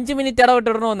ഇടുമ്പോൾ 5 മിനിറ്റ് ഇടവിട്ട്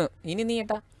ഇടണമെന്ന്. ഇനി നീ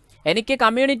ഏട്ടാ എനിക്ക്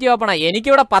കമ്മ്യൂണിറ്റി ഓപ്പണാ.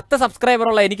 എനിക്കിവിടെ 10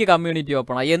 സബ്സ്ക്രൈബറുള്ള എനിക്ക് കമ്മ്യൂണിറ്റി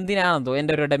ഓപ്പണാ. എന്തിനാണെന്തോ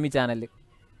എൻ്റെ ഒരു ഡമ്മി ചാനൽ.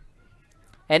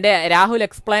 എൻ്റെ രാഹുൽ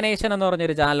എക്സ്പ്ലനേഷൻ എന്ന്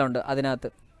പറഞ്ഞൊരു ചാനലുണ്ട്, അതിനകത്ത്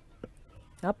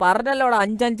ഞാൻ പറഞ്ഞല്ലോടാ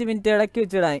 5 മിനിറ്റ് ഇടയ്ക്ക്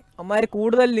വെച്ചിടാൻ. അമ്മമാർ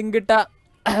കൂടുതൽ ലിങ്ക് ഇട്ട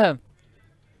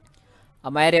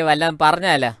അമ്മമാർ വല്ല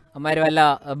പറഞ്ഞാലോ, അമ്മമാർ വല്ല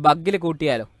ബഗ്ഗിൽ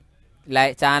കൂട്ടിയാലോ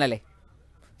ചാനലേ.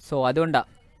 സോ അതുകൊണ്ടാണ്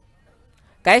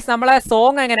ഗൈസ്. നമ്മളെ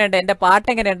സോങ് എങ്ങനെയുണ്ട്, എൻ്റെ പാട്ട്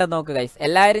എങ്ങനെയുണ്ടെന്ന് നോക്ക് ഗൈസ്.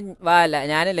 എല്ലാവരും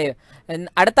ഞാനല്ലേ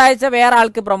അടുത്ത ആഴ്ച വേറെ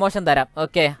ആൾക്ക് പ്രൊമോഷൻ തരാം.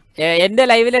 ഓക്കെ, എൻ്റെ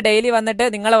ലൈവിൽ ഡെയിലി വന്നിട്ട്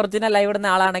നിങ്ങൾ ഒറിജിനൽ ലൈവ് ഇടുന്ന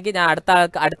ആളാണെങ്കിൽ ഞാൻ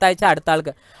അടുത്ത ആഴ്ച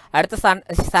അടുത്ത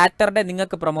സാറ്റർഡേ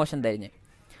നിങ്ങൾക്ക് പ്രൊമോഷൻ തരിഞ്ഞ്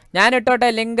ഞാൻ ഇട്ടോട്ടെ.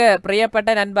 ലിങ്ക് പ്രിയപ്പെട്ട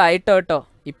നൻപ ഇട്ടോ.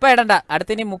 ഇപ്പം ഇടണ്ട,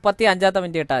 അടുത്തിനി 35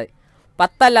 മിനിറ്റ് ഇട്ടാൽ മതി.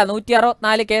 10 അല്ല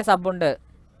 164K സബുണ്ട്.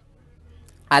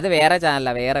 അത് വേറെ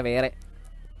ചാനലാണ്, വേറെ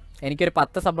എനിക്കൊരു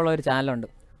 10 സബുള്ള ഒരു ചാനലുണ്ട്,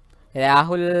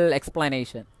 Rahul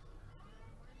explanation.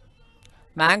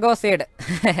 Mango seed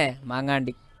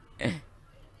മാങ്ങാണ്ടി.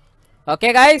 Okay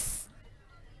guys,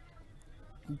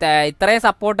 ഇത്രയും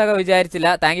സപ്പോർട്ടൊക്കെ വിചാരിച്ചില്ല.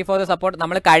 Thank you for the support.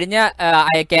 നമ്മൾ കഴിഞ്ഞ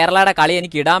കേരളയുടെ കളി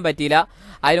എനിക്ക് ഇടാൻ പറ്റിയില്ല.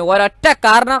 അതിന് ഒരൊറ്റ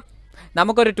കാരണം,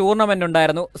 നമുക്കൊരു ടൂർണമെൻ്റ്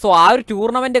ഉണ്ടായിരുന്നു. സോ ആ ഒരു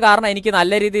ടൂർണമെൻറ്റ് കാരണം എനിക്ക്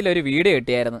നല്ല രീതിയിൽ ഒരു വീഡിയോ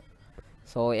കിട്ടിയായിരുന്നു.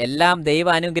 സോ എല്ലാം ദൈവ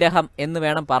അനുഗ്രഹം എന്ന്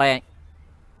വേണം പറയാൻ.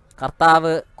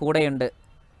 കർത്താവ് കൂടെയുണ്ട്.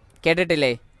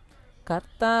 കേട്ടിട്ടില്ലേ?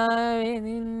 കർത്താവേ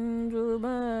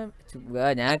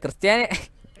ഞാൻ ക്രിസ്ത്യാനി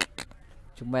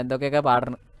ചുമ്മാ എന്തൊക്കെയൊക്കെ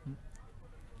പാടണം.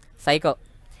 സൈക്കോ.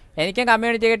 എനിക്കും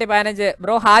കമ്മ്യൂണിറ്റി കിട്ടി 15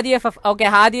 ബ്രോ. ഹാദി FF. ഓക്കെ,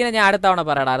 ഹാദിനെ ഞാൻ അടുത്ത തവണ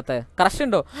പറയടാ. അടുത്ത്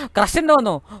ക്രഷ്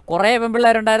ഉണ്ടോന്നോ? കുറേ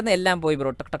പെൺപിള്ളേരുണ്ടായിരുന്നു, എല്ലാം പോയി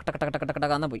ബ്രോ.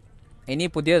 ടക്ക് പോയി. ഇനി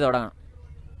പുതിയത് തുടങ്ങണം.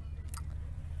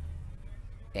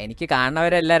 എനിക്ക്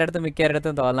കാണുന്നവരെല്ലാവരുടെ അടുത്തും മിക്കവരുടെ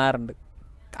അടുത്തും തോന്നാറുണ്ട്.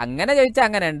 അങ്ങനെ ചോദിച്ചാൽ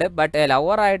അങ്ങനെ ഉണ്ട്, ബട്ട്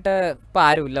ലവറായിട്ട് ഇപ്പം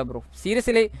ആരുമില്ല ബ്രോ.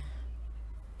 സീരിയസ്ലി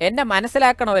എന്നെ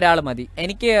മനസ്സിലാക്കണ ഒരാൾ മതി.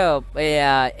 എനിക്ക്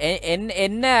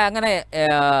എന്നെ അങ്ങനെ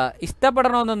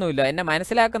ഇഷ്ടപ്പെടണമെന്നൊന്നുമില്ല. എന്നെ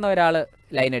മനസ്സിലാക്കുന്ന ഒരാൾ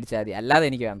ലൈൻ അടിച്ചാൽ മതി, അല്ലാതെ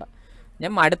എനിക്ക് വേണ്ട.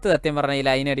 ഞാൻ മടുത്ത് സത്യം പറഞ്ഞ ഈ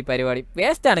ലൈൻ അടി പരിപാടി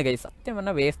വേസ്റ്റാണ് കൈ. സത്യം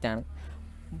പറഞ്ഞാൽ വേസ്റ്റാണ്.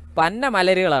 പന്ന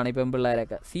മലരുകളാണ് ഈ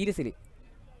പെൺപിള്ളേരൊക്കെ സീരിയസ്ലി.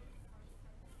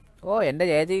 എൻ്റെ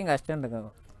ചേച്ചിക്കും കഷ്ടമുണ്ട്,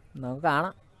 നമുക്ക്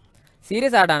കാണാം.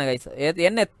 സീരിയസ് ആയിട്ടാണ് കൈസ്.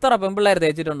 എന്നെ എത്ര പെൺപിള്ളേർ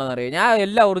തേച്ചിട്ടുണ്ടെന്ന് അറിയോ? ഞാൻ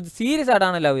എല്ലാം സീരിയസ്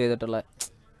ആയിട്ടാണ് ലവ് ചെയ്തിട്ടുള്ളത്.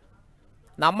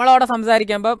 നമ്മളവിടെ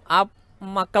സംസാരിക്കുമ്പം ആ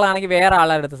മക്കളാണെങ്കിൽ വേറെ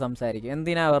ആളുടെ അടുത്ത് സംസാരിക്കും.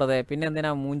 എന്തിനാ വെറുതെ, പിന്നെ എന്തിനാ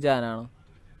മൂഞ്ചാനാണോ?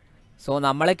 സോ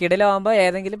നമ്മളെ കിടിലാവുമ്പോൾ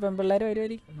ഏതെങ്കിലും പെൺപിള്ളേർ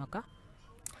വരുമായിരിക്കും, നോക്കാം.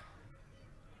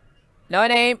 No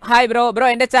name hi bro.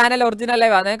 എൻ്റെ ചാനൽ ഒറിജിനൽ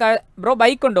ലൈവാണ് ബ്രോ.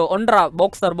 ബൈക്ക് ഉണ്ടോ? ഉണ്ടോ?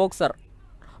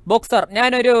 ബോക്സർ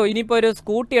ഇനിയിപ്പോൾ ഒരു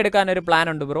സ്കൂട്ടി എടുക്കാനൊരു പ്ലാൻ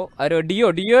ഉണ്ട് ബ്രോ. ഒരു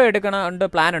ഡിയോ എടുക്കണുണ്ട്,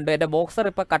 പ്ലാൻ ഉണ്ട്. എൻ്റെ ബോക്സർ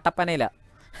ഇപ്പോൾ കട്ടപ്പനയിലാണ്.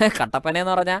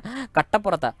 കട്ടപ്പനയെന്ന് പറഞ്ഞാൽ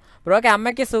കട്ടപ്പുറത്താണ് ബ്രോക്ക്.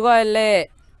 അമ്മയ്ക്ക് സുഖമല്ലേ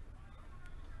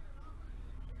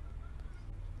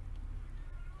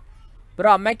ബ്രോ?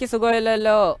 അമ്മയ്ക്ക്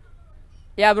സുഖമില്ലല്ലോ.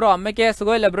 ബ്രോ അമ്മയ്ക്ക്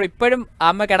സുഖമില്ല ബ്രോ. ഇപ്പോഴും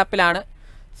അമ്മ കിടപ്പിലാണ്.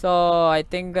 സോ ഐ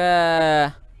തിങ്ക്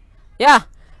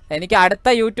എനിക്ക് അടുത്ത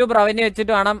യൂട്യൂബ് റവന്യൂ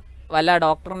വെച്ചിട്ട് വേണം വല്ല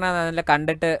ഡോക്ടറിനെ നല്ല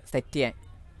കണ്ടിട്ട് സെറ്റ് ചെയ്യാൻ.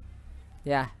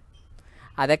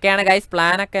 അതൊക്കെയാണ് ഗൈസ്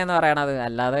പ്ലാനൊക്കെ എന്ന് പറയണത്,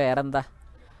 അല്ലാതെ വേറെന്താ.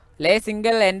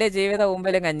 സിംഗിൾ എൻ്റെ ജീവിത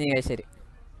മുമ്പിലും കഞ്ഞി. ശരി,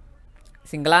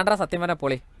 സിംഗിളാണ്ട്രാ സത്യം പറഞ്ഞ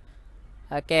പൊളി.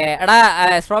 ഓക്കെ എടാ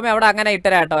സ്ട്രോമി അവിടെ അങ്ങനെ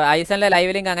ഇട്ടരാട്ടോ. ഐസനിലെ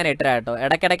ലൈവ് ലിങ്ക് അങ്ങനെ ഇട്ടരാട്ടോ.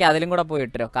 ഇടയ്ക്കിടയ്ക്ക് അതിലും കൂടെ പോയി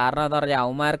ഇട്ടരോ. കാരണം എന്താ പറഞ്ഞാൽ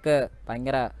അവന്മാർക്ക്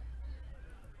ഭയങ്കര.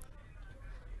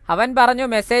 അവൻ പറഞ്ഞു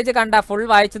മെസ്സേജ് കണ്ട ഫുൾ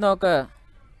വായിച്ചു നോക്ക്.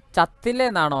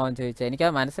 ചത്തില്ലെന്നാണോ അവൻ ചോദിച്ചത്?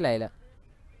 എനിക്കത് മനസ്സിലായില്ല.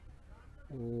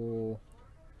 ഓ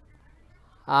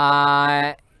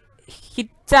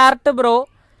ഹിറ്റ് ചാർട്ട് ബ്രോ.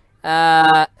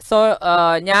 സോ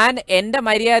ഞാൻ എൻ്റെ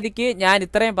മര്യാദയ്ക്ക് ഞാൻ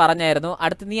ഇത്രയും പറഞ്ഞായിരുന്നു.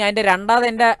 അടുത്ത് നീ അതിൻ്റെ രണ്ടാമത്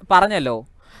എൻ്റെ പറഞ്ഞല്ലോ,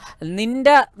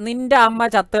 നിന്റെ അമ്മ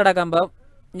ചത്ത് കിടക്കുമ്പം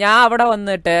ഞാൻ അവിടെ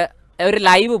വന്നിട്ട് ഒരു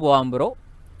ലൈവ് പോവാം ബ്രോ.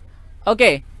 ഓക്കെ,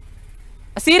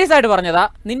 സീരിയസ് ആയിട്ട് പറഞ്ഞതാ.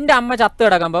 നിന്റെ അമ്മ ചത്ത്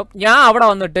കിടക്കുമ്പം ഞാൻ അവിടെ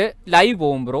വന്നിട്ട് ലൈവ്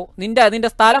പോവും ബ്രോ. നിന്റെ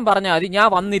സ്ഥലം പറഞ്ഞാൽ മതി, ഞാൻ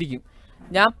വന്നിരിക്കും.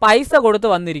 ഞാൻ പൈസ കൊടുത്ത്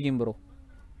വന്നിരിക്കും ബ്രോ.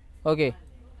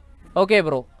 ഓക്കെ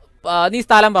ബ്രോ, നീ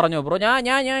സ്ഥലം പറഞ്ഞോ ബ്രോ.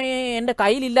 ഞാൻ എൻ്റെ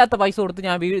കയ്യിലില്ലാത്ത പൈസ കൊടുത്ത്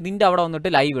ഞാൻ നിന്റെ അവിടെ വന്നിട്ട്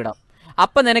ലൈവ് ഇടാം.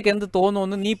 അപ്പം നിനക്ക് എന്ത്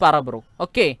തോന്നുമെന്ന് നീ പറ ബ്രോ.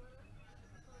 ഓക്കെ,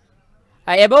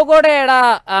 എബോഗോടെ എടാ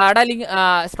ലിങ്ക്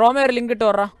സ്ട്രോമേ ഒരു ലിങ്ക് ഇട്ട്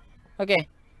പറ. ഓക്കെ,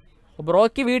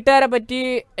 ബ്രോയ്ക്ക് വീട്ടുകാരെ പറ്റി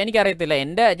എനിക്കറിയത്തില്ല.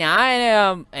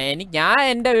 ഞാൻ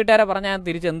എൻ്റെ വീട്ടുകാരെ പറഞ്ഞാൽ ഞാൻ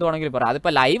തിരിച്ച് എന്ത് വേണമെങ്കിലും പറയാം.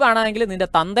 അതിപ്പോൾ ലൈവ് ആണെങ്കിൽ നിൻ്റെ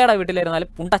തന്തയുടെ വീട്ടിലിരുന്നാലും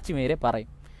പുണ്ടച്ചി മേരെ പറയും.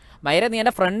 മൈര, നീ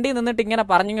എൻ്റെ ഫ്രണ്ടിൽ നിന്നിട്ട് ഇങ്ങനെ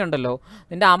പറഞ്ഞുണ്ടല്ലോ,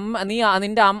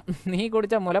 നീ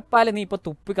കുടിച്ച മുലപ്പാൽ നീ ഇപ്പോൾ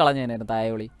തുപ്പിക്കളഞ്ഞേനായിരുന്നു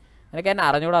തായോളി. എനിക്ക് എന്നെ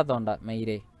അറിഞ്ഞൂടാത്തോണ്ടാ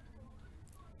മൈരേ.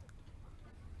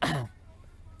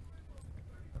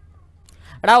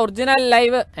 എടാ ഒറിജിനൽ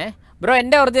ലൈവ് ബ്രോ,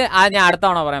 എൻ്റെ ഒറിജിനൽ ഞാൻ അടുത്ത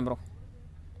തവണ പറയാം ബ്രോ.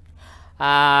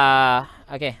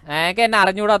 ഓക്കെ, എനിക്ക് എന്നെ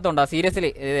അറിഞ്ഞുകൂടാത്തോണ്ടോ സീരിയസ്ലി.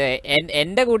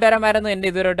 എൻ്റെ കൂട്ടുകാരന്മാരൊന്നും എൻ്റെ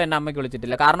ഇതുവരെയായിട്ട് എൻ്റെ അമ്മയ്ക്ക്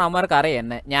വിളിച്ചിട്ടില്ല. കാരണം അമ്മമാർക്ക് അറിയാം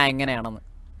എന്നെ ഞാൻ എങ്ങനെയാണെന്ന്.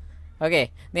 ഓക്കെ,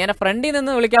 നീ എന്നെ ഫ്രണ്ടിൽ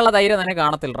നിന്ന് വിളിക്കാനുള്ള ധൈര്യം തന്നെ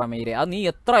കാണത്തില്ല മീരെ. അത് നീ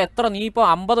എത്ര നീ ഇപ്പോൾ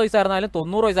 50 വയസ്സായിരുന്നാലും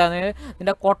 90 വയസ്സായിരുന്നാലും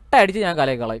നിൻ്റെ കൊട്ട അടിച്ച് ഞാൻ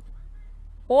കലയിൽ കളയും,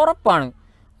 ഉറപ്പാണ്.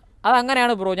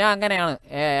 അതങ്ങനെയാണ് ബ്രോ, ഞാൻ അങ്ങനെയാണ്.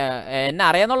 എന്നെ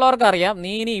അറിയാമെന്നുള്ളവർക്ക് അറിയാം.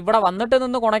 നീ ഇനി ഇവിടെ വന്നിട്ട്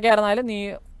നിന്ന് കുണയ്ക്കായിരുന്നാലും നീ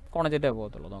കുണച്ചിട്ടേ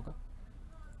പോകത്തുള്ളൂ. നോക്കാം.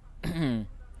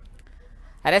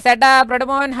 അരെ ചേട്ടാ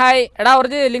പ്രഡമോൻ ഹായ്. എടാ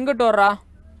കുറച്ച് ലിങ്ക് ഇട്ടു പറ.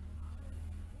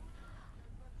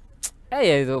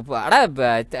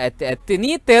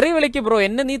 നീ തെറി വിളിക്കും ബ്രോ.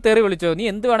 എന്നെ നീ തെറി വിളിച്ചോ, നീ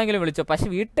എന്ത് വേണമെങ്കിലും വിളിച്ചോ. പക്ഷെ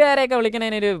വീട്ടുകാരെയൊക്കെ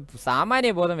വിളിക്കണതിനൊരു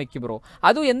സാമാന്യ ബോധം വെക്കും ബ്രോ.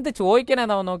 അതും എന്ത്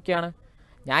ചോദിക്കണമെന്നാവൻ നോക്കിയാണ്.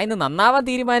 ഞാൻ ഇന്ന് നന്നാവാൻ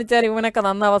തീരുമാനിച്ചാൽ ഇവനൊക്കെ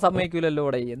നന്നാവാൻ സമ്മതിക്കൂലല്ലോ.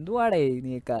 ഇവിടെ എന്തുവാടേ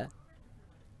നീക്ക.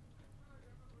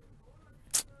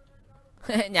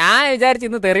 ഞാൻ വിചാരിച്ച്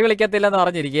ഇന്ന് തെറി വിളിക്കത്തില്ലെന്ന്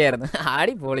പറഞ്ഞിരിക്കുകയായിരുന്നു.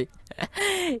 ആടിപ്പോളി.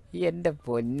 എൻ്റെ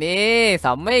പൊന്നേ,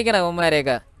 സമ്മതിക്കണം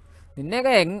അവന്മാരെയൊക്കെ.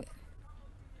 നിന്നെയൊക്കെ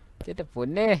ചേട്ടാ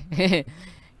പൊന്നേ.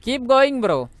 Keep going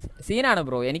bro. സീനാണ്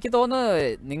ബ്രോ. എനിക്ക് തോന്നുന്നു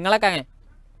നിങ്ങളൊക്കെ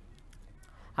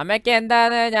അമ്മയ്ക്ക്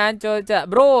എന്താന്ന് ഞാൻ ചോദിച്ച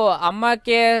ബ്രോ.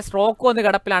 അമ്മയ്ക്ക് സ്ട്രോക്ക് വന്ന്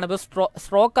കിടപ്പിലാണ്. ഇപ്പോൾ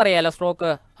സ്ട്രോക്ക് അറിയാലോ,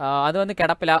 സ്ട്രോക്ക്. അത് വന്ന്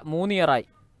കിടപ്പില്ല. 3 ഇയറായി.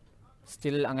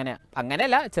 സ്റ്റിൽ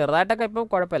അങ്ങനെയല്ല, ചെറുതായിട്ടൊക്കെ ഇപ്പം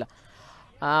കുഴപ്പമില്ല.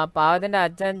 പാവത്തിൻ്റെ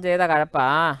അച്ഛൻ ചെയ്ത കഴപ്പാ.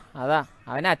 അതാ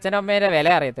അവന് അച്ഛനും അമ്മേൻ്റെ വില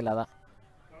അറിയത്തില്ല. അതാ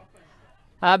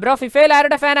ബ്രോ. ഫിഫയിൽ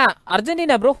ആരുടെ ഫാനാ?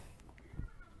 Argentina bro.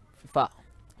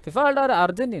 FIFA world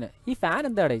Argentina. ഈ ഫാൻ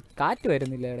എന്താടേ, കാറ്റ്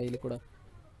വരുന്നില്ല ഇടയിൽ കൂടെ.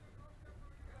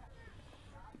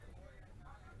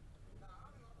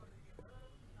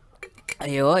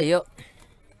 അയ്യോ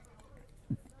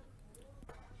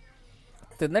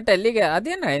തിന്നിട്ടല്ലേ. അത്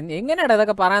തന്നെ, എങ്ങനെയാടാ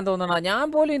ഇതൊക്കെ പറയാൻ തോന്നണ? ഞാൻ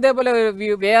പോലും ഇതേപോലെ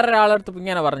വേറൊരാളടുത്ത്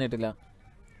ഇങ്ങനെ പറഞ്ഞിട്ടില്ല.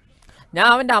 ഞാൻ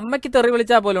അവൻ്റെ അമ്മയ്ക്ക് തെറി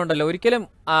വിളിച്ചാൽ പോലും ഉണ്ടല്ലോ, ഒരിക്കലും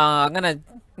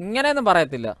ഇങ്ങനെയൊന്നും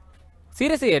പറയത്തില്ല.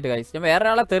 സീരിയസ് ആയിട്ട് ഗൈസ്, ഞാൻ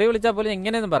വേറൊരാളെ തെറി വിളിച്ചാൽ പോലും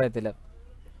ഇങ്ങനെയൊന്നും പറയത്തില്ല.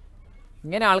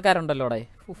 ഇങ്ങനെ ആൾക്കാരുണ്ടല്ലോ അവിടെ.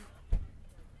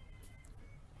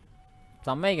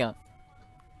 സമ്മതിക്കാം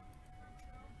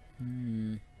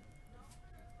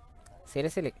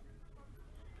സീരിയസ്ലി.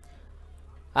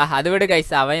 അത് വിട്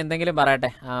ഗൈസ്, അവൻ എന്തെങ്കിലും പറയട്ടെ.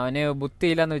 അവന്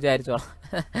ബുദ്ധിയില്ലെന്ന് വിചാരിച്ചോളാം.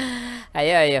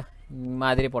 അയ്യോ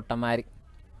മാതിരി പൊട്ടന്മാര്.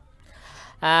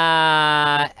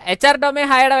 HR ഡൊമേ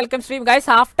ഹായുടെ welcome stream guys.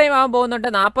 Half time ആവാൻ പോകുന്നുണ്ട്.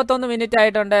 41 മിനിറ്റ്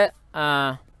ആയിട്ടുണ്ട്.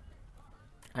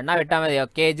 അണ്ണാ വിട്ടാൽ മതി.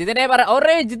 ഓക്കെ, ജിതിനെ പറ.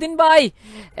 ഓറേ ജിതിൻ ബായ്.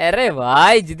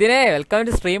 ജിതിനെ welcome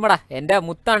to സ്ട്രീമടാ. എൻ്റെ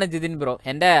മുത്താണ് ജിതിൻ ബ്രോ.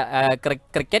 എൻ്റെ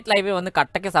ക്രിക്കറ്റ് ലൈവിൽ വന്ന്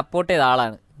കട്ടയ്ക്ക് സപ്പോർട്ട് ചെയ്ത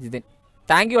ആളാണ് Jithin.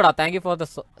 Thank യുടാ, thank you for the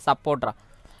സപ്പോർട്ടറാ.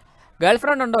 Girl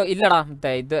friend ഉണ്ടോ? ഇല്ലടാ,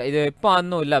 ഇത് ഇപ്പോൾ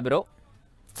ഒന്നും ഇല്ല ബ്രോ.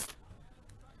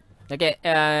 ഓക്കെ,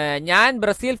 ഞാൻ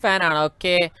ബ്രസീൽ ഫാനാണ്.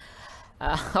 ഓക്കെ,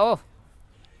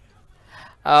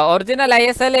 ഒറിജിനൽ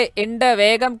ISL ഉണ്ട്,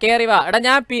 വേഗം കയറി വാ. എടാ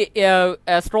ഞാൻ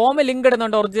സ്ട്രോമ് ലിങ്ക്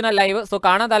ഇടുന്നുണ്ട്, ഒറിജിനൽ ലൈവ്. സോ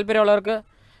കാണാൻ താല്പര്യമുള്ളവർക്ക്.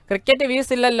 ക്രിക്കറ്റ്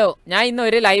വ്യൂസ് ഇല്ലല്ലോ. ഞാൻ ഇന്ന്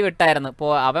ഒരു ലൈവ് ഇട്ടായിരുന്നു.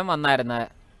 ഇപ്പോൾ അവൻ വന്നായിരുന്നു.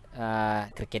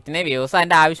 ക്രിക്കറ്റിന് വ്യൂസ്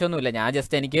അതിൻ്റെ ആവശ്യമൊന്നുമില്ല. ഞാൻ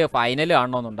ജസ്റ്റ് എനിക്ക് ഫൈനൽ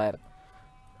കാണണമെന്നുണ്ടായിരുന്നു.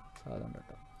 സോ അതുകൊണ്ട്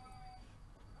കേട്ടോ.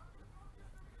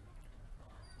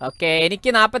 ഓക്കെ, എനിക്ക്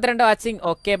 42 വാച്ചിങ്.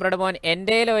 ഓക്കെ ബ്രഡ്മോൻ,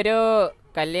 എൻ്റെ ഒരു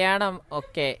കല്യാണം.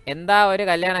 ഓക്കെ, എന്താ ഒരു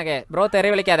കല്യാണമൊക്കെ ബ്രോ?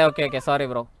 തെറി വിളിക്കാതെ. Okay sorry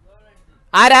bro.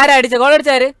 ആരാ അടിച്ച് ഗോൾ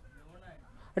അടിച്ചാര്?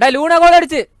 എടാ ലൂണ ഗോൾ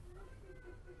അടിച്ച്.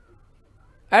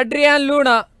 Adrian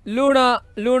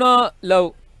Luna love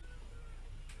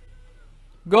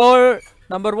goal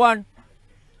number 1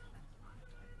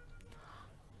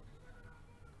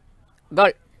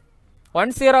 goal.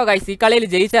 1-0 guys. ഈ കളിയിൽ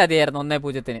ജയിച്ചാൽ മതിയായിരുന്നു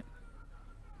 1-0.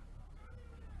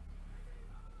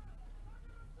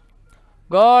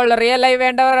 ഗോൾ റിയൽ ലൈവ്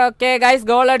വേണ്ടവർ. ഓക്കെ ഗൈസ്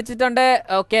ഗോൾ അടിച്ചിട്ടുണ്ട്.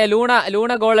 ഓക്കെ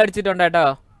ലൂണ ഗോൾ അടിച്ചിട്ടുണ്ട് കേട്ടോ.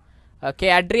 Okay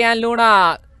Adrian Luna.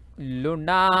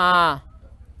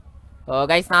 ഓ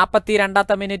ഗൈസ്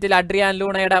 42ാം മിനിറ്റിൽ അഡ്രിയാൻ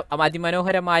ലൂണയുടെ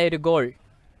അതിമനോഹരമായ ഒരു ഗോൾ.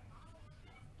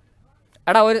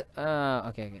 എടാ ഒരു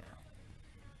okay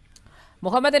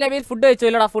Muhammad Nabeel food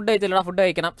കഴിച്ചില്ലടാ. Food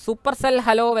കഴിക്കണം. Super cell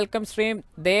hello welcome stream.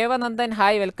 Devanandan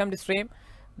hi welcome to stream.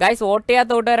 Guys vote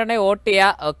ചെയ്യാത്ത കൂട്ടുകാരുണ്ടെങ്കിൽ വോട്ട്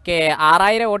ചെയ്യുക. ഓക്കെ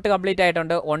 6000 വോട്ട് കംപ്ലീറ്റ്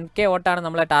ആയിട്ടുണ്ട്. 1K വോട്ടാണ്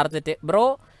നമ്മളെ target. Bro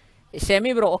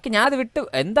Shemi bro. Okay ഞാൻ അത് വിട്ടു.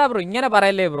 എന്താ ബ്രോ ഇങ്ങനെ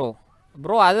പറയല്ലേ ബ്രോ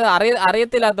അത്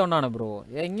അറിയത്തില്ലാത്തതുകൊണ്ടാണ് ബ്രോ.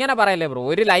 ഇങ്ങനെ പറയല്ലേ ബ്രോ.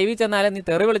 ഒരു ലൈവിൽ ചെന്നാലും നീ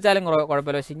തെറി വിളിച്ചാലും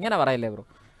കുഴപ്പമില്ല. പക്ഷെ ഇങ്ങനെ പറയല്ലേ ബ്രോ.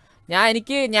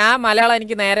 ഞാൻ മലയാളം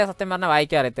എനിക്ക് നേരെ സത്യം പറഞ്ഞാൽ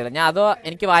വായിക്കാൻ അറിയത്തില്ല. അതോ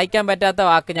എനിക്ക് വായിക്കാൻ പറ്റാത്ത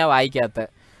വാക്ക് ഞാൻ വായിക്കാത്ത.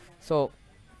 സോ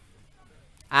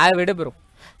വിട് bro.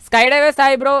 Sky diverse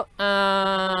hi bro.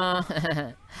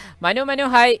 Manu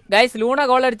hi. Guys Luna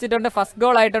goal അടിച്ചിട്ടുണ്ട്. ഫസ്റ്റ്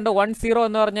ഗോൾ ആയിട്ടുണ്ട്. 1-0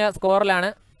 എന്ന് പറഞ്ഞ സ്കോറിലാണ്.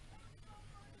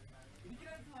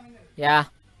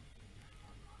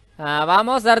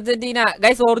 വാമോസ് അർജന്റീന.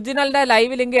 ഗൈസ് ഒറിജിനലിന്റെ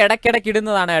ലൈവ് ലിങ്ക് ഇടയ്ക്കിടയ്ക്ക്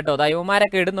ഇടുന്നതാണ് കേട്ടോ.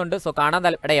 ദൈവമാരൊക്കെ ഇടുന്നുണ്ട്. സോ കാണാൻ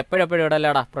എടാ എപ്പോഴും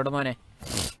ഇടല്ലോടാ പ്രൊഡുമോനെ.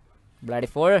 Bloody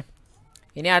fall.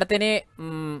 ഇനി അടുത്തിന്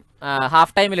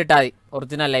ഹാഫ് ടൈമിൽ ഇട്ടാൽ മതി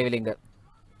original live link.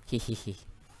 He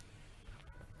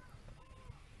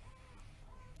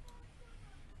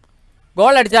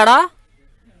goal അടിച്ചാടാ.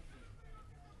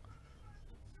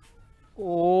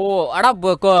 ഓ എടാ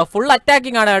ഫുൾ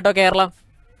അറ്റാക്കിംഗ് ആണ് കേട്ടോ കേരളം.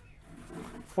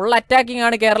 ഫുൾ അറ്റാക്കിംഗ്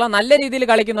ആണ് കേരളം. നല്ല രീതിയിൽ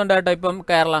കളിക്കുന്നുണ്ട് കേട്ടോ ഇപ്പം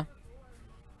കേരളം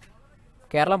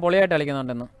പൊളിയായിട്ട്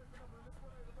കളിക്കുന്നുണ്ടെന്ന്.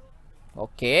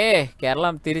 ഓക്കെ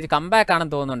കേരളം തിരിച്ച് കംബാക്ക്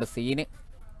ആണെന്ന് തോന്നുന്നുണ്ട് scene.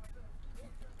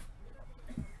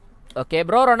 Okay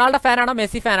bro Ronaldo ഫാനാണോ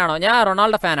Messi ഫാനാണോ? ഞാൻ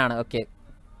റൊണാൾഡോ ഫാനാണ്. ഓക്കെ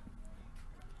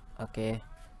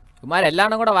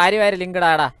ഇവന്മാരെല്ലാം കൂടെ വാരി ലിങ്ക്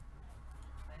ഇടാടാ.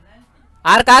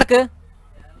 ആർക്ക്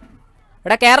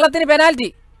എടാ കേരളത്തിന് penalty.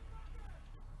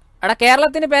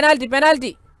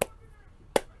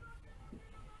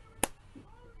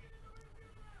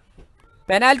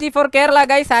 Penalty for Kerala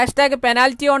guys.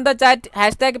 #penalty on the chat.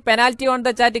 #penalty on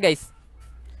the chat guys.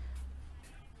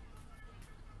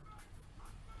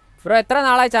 Bro എത്ര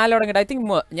നാളായി ചാനൽ തുടങ്ങിയിട്ട്? ഐ തിങ്ക്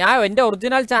ഞാൻ എൻ്റെ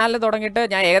ഒറിജിനൽ ചാനൽ തുടങ്ങിയിട്ട്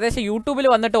ഞാൻ ഏകദേശം യൂട്യൂബിൽ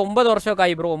വന്നിട്ട് 9 വർഷമൊക്കെ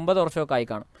ആയി ബ്രോ. 9 വർഷമൊക്കെ ആയി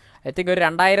കാണും. ഐ തിങ്ക് ഒരു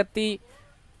 2012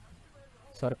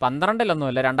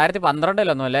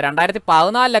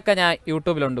 2014 ഞാൻ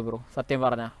യൂട്യൂബിലുണ്ട് ബ്രോ സത്യം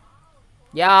പറഞ്ഞ.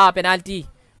 Penalty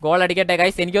goal അടിക്കട്ടെ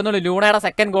guys. എനിക്കൊന്നുമില്ല ലൂണയുടെ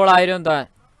സെക്കൻഡ് ഗോൾ ആയിരുന്നു.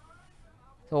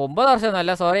 9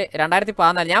 വർഷമൊന്നുമല്ല സോറി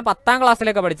 2014. ഞാൻ 10ാം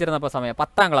ക്ലാസ്സിലൊക്കെ പഠിച്ചിരുന്നപ്പോൾ സമയം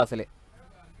 10ാം ക്ലാസ്സിൽ.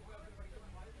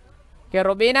 Okay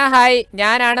Rubina hi.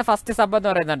 ഞാനാണ് ഫസ്റ്റ് സബ് എന്ന്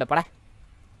പറയുന്നുണ്ട് പടേ.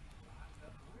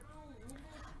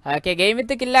 ഓക്കെ ഗെയിം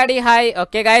വിത്ത് കില്ലാടി ഹായ്.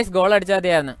 ഓക്കെ ഗൈസ് ഗോൾ അടിച്ചാൽ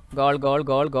മതിയായിരുന്നു. ഗോൾ #ഗോൾ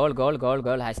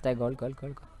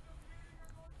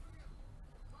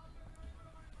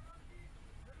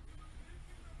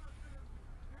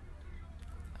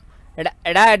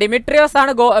എടാ ഡിമിട്രിയോസ്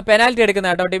ആണ് പെനാൽറ്റി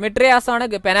എടുക്കുന്നത് കേട്ടോ. ഡിമിട്രിയോസ് ആണ്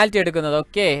പെനാൽറ്റി എടുക്കുന്നത്.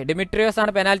 ഓക്കെ ഡിമിട്രിയോസ്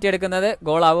ആണ് പെനാൽറ്റി എടുക്കുന്നത്.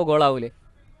 ഗോളാവൂലേ?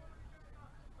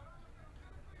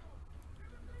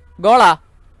 ഗോളാ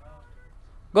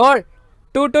goal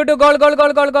 2-2 goal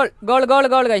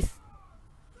guys.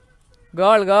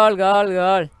 Goal 2-0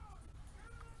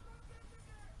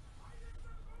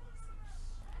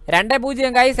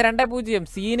 guys. 2-0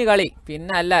 scene കളി.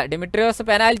 പിന്നെ അല്ല Dimitrios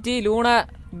penalty Luna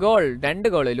goal. 2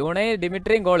 goal ലൂണയും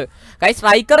ഡിമിട്രിയും goal guys.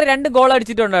 Striker 2 goal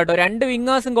അടിച്ചിട്ടുണ്ട് കേട്ടോ. 2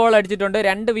 വിങ്ങേഴ്സും ഗോൾ അടിച്ചിട്ടുണ്ട്.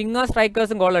 2 വിങ്ങേഴ്സ്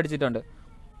സ്ട്രൈക്കേഴ്സും ഗോൾ അടിച്ചിട്ടുണ്ട്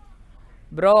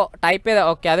ബ്രോ. ടൈപ്പ് ചെയ്ത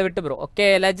ഓക്കെ അത് വിട്ട് bro. Okay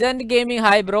legend gaming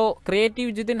hi bro. Creative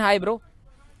Jithin hi bro.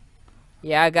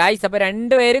 Guys അപ്പോൾ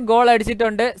 2 പേരും ഗോൾ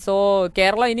അടിച്ചിട്ടുണ്ട്. സോ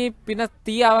കേരളം ഇനി പിന്നെ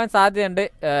തീ ആവാൻ സാധ്യതയുണ്ട്.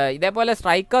 ഇതേപോലെ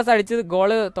സ്ട്രൈക്കേഴ്സ് അടിച്ച് ഗോൾ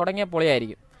തുടങ്ങിയ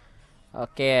പൊളിയായിരിക്കും.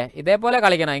 ഓക്കെ ഇതേപോലെ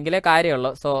കളിക്കണം എങ്കിലേ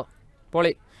കാര്യമുള്ളൂ. സോ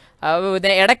പൊളി.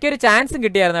 ഇടയ്ക്കൊരു ചാൻസും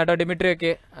കിട്ടിയായിരുന്നു കേട്ടോ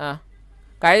ഡിമിട്രിയൊക്കെ.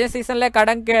 കഴിഞ്ഞ സീസണിലെ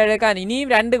കടം കേൾക്കാൻ ഇനിയും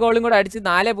 2 ഗോളും കൂടെ അടിച്ച്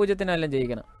 4-0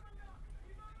 ജയിക്കണം.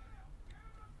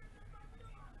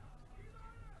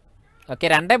 ഓക്കെ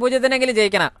 2-0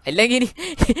 ജയിക്കണം. അല്ലെങ്കിൽ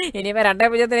ഇനിയിപ്പോൾ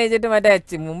 2-0 ജയിച്ചിട്ട് മറ്റേ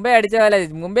മുംബൈ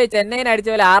ചെന്നൈയിന് അടിച്ച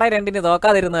പോലെ 6-2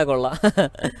 തോക്കാതിരുന്നത് കൊള്ളാം.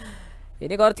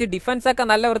 ഇനി കുറച്ച് ഡിഫൻസൊക്കെ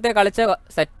നല്ല വൃത്തിയായി കളിച്ച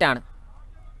സെറ്റാണ്.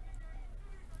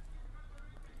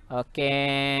 Okay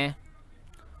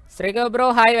ശ്രീഗോ bro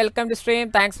hi welcome to stream.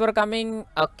 Thanks for coming.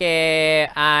 Okay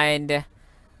and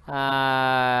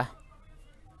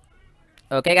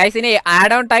okay guys ഇനി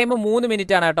ആഡ് ഓൺ ടൈം 3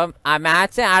 മിനിറ്റ് ആണ് കേട്ടോ. ആ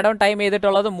മാച്ച് ആഡ് ഓൺ ടൈം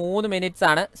ചെയ്തിട്ടുള്ളത് 3 മിനിറ്റ്സ്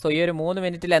ആണ്. സോ ഈ ഒരു 3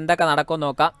 മിനിറ്റിൽ എന്തൊക്കെ നടക്കുമെന്ന്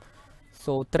നോക്കാം.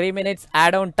 So 3 minutes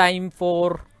add on time for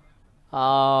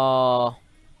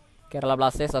Kerala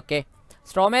Blasters. Okay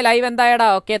സ്ട്രോമേ live എന്തായടാ?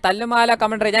 Okay Thallumaala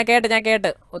commentary ഞാൻ കേട്ട്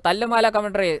തല്ലുമാല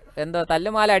കമൻട്രി എന്തോ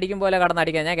തല്ലുമാല അടിക്കും പോലെ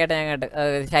കടന്നടിക്കാൻ ഞാൻ കേട്ട്.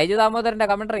 ഷൈജു ദാമോദരൻ്റെ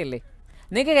കമൻട്രി ഇല്ലേ?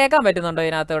 നിങ്ങൾക്ക് കേൾക്കാൻ പറ്റുന്നുണ്ടോ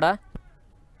ഇതിനകത്തൂടെ?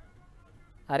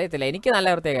 അറിയത്തില്ല. എനിക്ക് നല്ല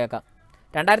വൃത്തിയായി കേൾക്കാം.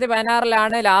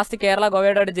 2016 ലാസ്റ്റ് കേരള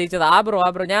ഗോവയോട് ജയിച്ചത്. ആ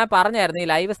ബ്രോ ഞാൻ പറഞ്ഞായിരുന്നു, ഈ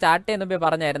ലൈവ് സ്റ്റാർട്ട് ചെയ്യുന്ന മുമ്പേ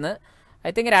പറഞ്ഞായിരുന്നു.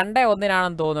 ഐ തിങ്ക്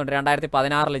 2-1 തോന്നുന്നുണ്ട്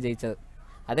 2016 ജയിച്ചത്.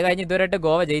 അത് കഴിഞ്ഞ് ഇതുവരെയായിട്ട്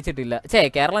ഗോവ ജയിച്ചിട്ടില്ല.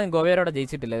 കേരളം ഗോവയോടെ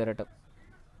ജയിച്ചിട്ടില്ല ഇതുവരെയായിട്ട്.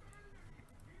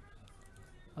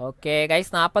 ഓക്കെ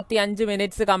ഗൈസ്, 45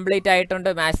 മിനിറ്റ്സ് കംപ്ലീറ്റ് ആയിട്ടുണ്ട്.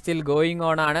 മാച്ച് സ്റ്റിൽ ഗോയിങ്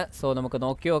ഓൺ ആണ്. സോ നമുക്ക്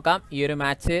നോക്കി നോക്കാം ഈ ഒരു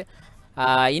മാച്ച്.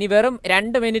 ഇനി വെറും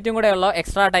 2 മിനിറ്റും കൂടെ ഉള്ളൂ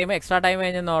എക്സ്ട്രാ ടൈം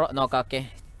കഴിഞ്ഞ് നോക്കാം. Okay,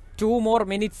 2 more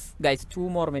minutes guys, 2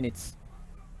 more minutes.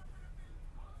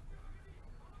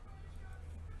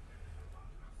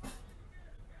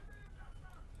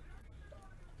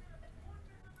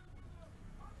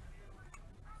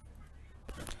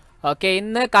 Okay,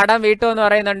 ഇന്ന് കടം വീട്ടു എന്ന്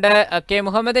പറയുന്നുണ്ട്. Okay,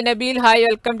 Muhammad Nabeel hi,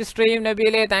 welcome to stream.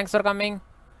 നബീലെ thanks for coming.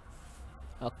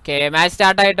 Okay, match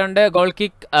start ആയിട്ടുണ്ട്. Goal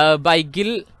kick by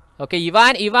Gill. Okay,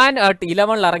 Ivan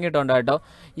 11 ഇറങ്ങിയിട്ടുണ്ട് കേട്ടോ.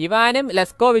 ഇവാനും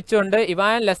ലെസ്കോവിച്ചും ഉണ്ട്.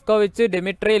 ഇവാൻ, ലെസ്കോവിച്ച്,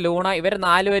 ഡിമിട്രി, ലൂണ, ഇവർ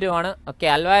 4 പേരുമാണ്. ഓക്കെ,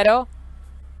 അൽവാരോ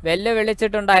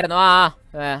വിളിച്ചിട്ടുണ്ടായിരുന്നു.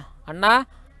 അണ്ണാ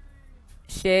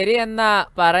ശരി എന്നാ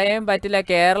പറയാൻ പറ്റില്ല.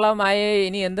 കേരളമായി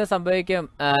ഇനി എന്ത് സംഭവിക്കും?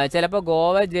 ചിലപ്പോൾ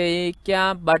ഗോവ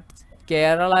ജയിക്കാം, ബട്ട്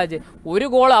കേരള ഒരു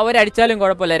ഗോൾ അവരടിച്ചാലും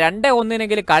കുഴപ്പമില്ല.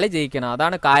 2-1 കളി ജയിക്കണം,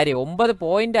 അതാണ് കാര്യം. 9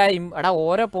 പോയിന്റ് ആയി.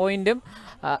 ഓരോ പോയിന്റും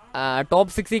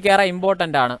ടോപ്പ് 6 കയറാൻ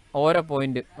ഇമ്പോർട്ടൻ്റ് ആണ്, ഓരോ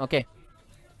point. Okay,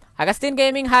 Augustine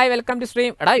gaming hi, welcome to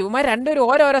stream. ഇവന്മാർ രണ്ടുപേരും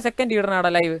ഓരോരോ സെക്കൻഡ്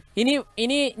ഇടണടാ ലൈവ്.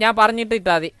 ഇനി ഞാൻ പറഞ്ഞിട്ട്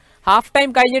ഇട്ടാൽ മതി. ഹാഫ് ടൈം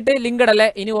കഴിഞ്ഞിട്ട് ലിങ്ക് ഇടല്ലേ.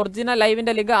 ഇനി ഒറിജിനൽ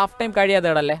ലൈവിന്റെ ലിങ്ക് ഹാഫ് ടൈം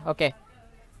കഴിയാതെ ഇടല്ലേ. ഓക്കെ,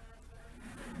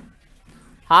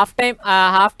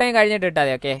 ഹാഫ് ടൈം കഴിഞ്ഞിട്ട് ഇട്ടാൽ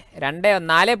മതി. ഓക്കെ,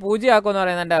 4-0 ആക്കുമെന്ന്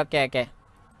പറയുന്നുണ്ട്.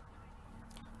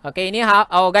 ഓക്കെ, ഇനി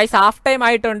ഗൈസ് ഹാഫ് ടൈം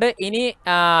ആയിട്ടുണ്ട്.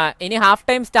 ഇനി ഹാഫ്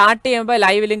ടൈം സ്റ്റാർട്ട് ചെയ്യുമ്പോൾ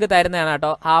ലൈവ് ലിങ്ക് തരുന്നതാണ്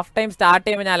കേട്ടോ. ഹാഫ് ടൈം സ്റ്റാർട്ട്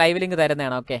ചെയ്യുമ്പോൾ ഞാൻ ലൈവ് ലിങ്ക്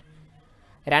തരുന്നതാണ്. ഓക്കെ,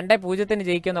 2-0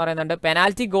 ജയിക്കുമെന്ന് പറയുന്നുണ്ട്.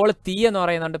 പെനാൽറ്റി ഗോൾ തീ എന്ന്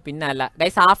പറയുന്നുണ്ട്. പിന്നെ അല്ല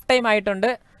ഗൈസ്, ഹാഫ് ടൈം ആയിട്ടുണ്ട്.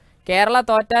 കേരള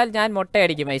തോറ്റാൽ ഞാൻ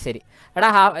മുട്ടയടിക്കും. ശരി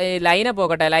ലൈനപ്പ്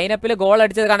പോകട്ടെ. ലൈനപ്പിൽ ഗോൾ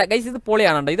അടിച്ചത് കാണാം ഗൈസ്. ഇത്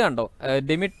പൊളിയാണുണ്ടോ? ഇത് കണ്ടോ?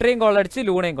 ഡിമിട്രിയും ഗോൾ അടിച്ച്,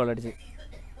 ലൂണയും ഗോൾ അടിച്ച്,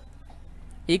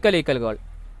 ഈക്വൽ ഗോൾ.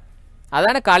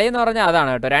 അതാണ് കളി എന്ന് പറഞ്ഞാൽ, അതാണ്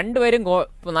കേട്ടോ. രണ്ടുപേരും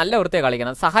നല്ല വൃത്തിയായി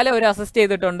കളിക്കണം. സഹല ഒരു അസിസ്റ്റ്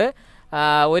ചെയ്തിട്ടുണ്ട്,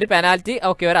 ഒരു പെനാൽറ്റി.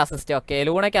 ഓക്കെ, ഒരു അസിസ്റ്റ്. ഓക്കെ,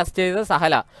 ലൂണയ്ക്ക് അസിസ്റ്റ് ചെയ്തത്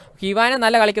സഹല. ഇവാനും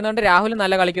നല്ല കളിക്കുന്നുണ്ട്, രാഹുലും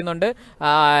നല്ല കളിക്കുന്നുണ്ട്.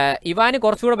 ഇവാന്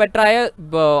കുറച്ചുകൂടെ ബെറ്ററായ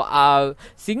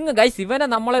സിംഗ് ഗൈസ്. ഇവനെ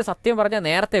നമ്മൾ സത്യം പറഞ്ഞാൽ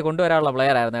നേരത്തെ കൊണ്ടുവരാനുള്ള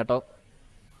പ്ലെയർ ആയിരുന്നു കേട്ടോ.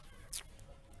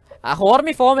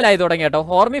 ഹോർമി ഫോമിലായി തുടങ്ങി കേട്ടോ.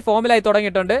 ഫോമിലായി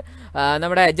തുടങ്ങിയിട്ടുണ്ട്.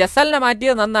 നമ്മുടെ ജസലിനെ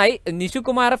മാറ്റിയത് നന്നായി.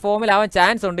 നിഷുകുമാർ ഫോമിലാവാൻ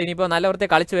ചാൻസ് ഉണ്ട്. ഇനിയിപ്പോൾ നല്ല വൃത്തി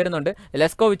കളിച്ച് വരുന്നുണ്ട്.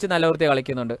 ലെസ്കോവിച്ച് നല്ല വൃത്തി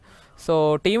കളിക്കുന്നുണ്ട്. സോ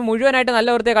ടീം മുഴുവനായിട്ട് നല്ല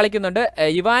വൃത്തി കളിക്കുന്നുണ്ട്.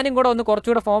 ഇവാനും കൂടെ ഒന്ന്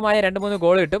കുറച്ചുകൂടെ ഫോമായ 2-3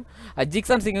 ഗോൾ കിട്ടും.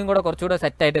 ജിക്സൺ സിംഗും കൂടെ കുറച്ചുകൂടെ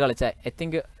സെറ്റായിട്ട് കളിച്ചാൽ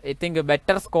ഐ തിങ്ക്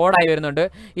ബെറ്റർ സ്കോഡായി വരുന്നുണ്ട്.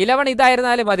 11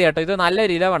 ഇതായിരുന്നാലും മതി കേട്ടോ. ഇത്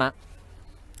നല്ലൊരു 11.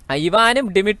 ഇവാനും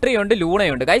ഡിമിട്രിയും ഉണ്ട്,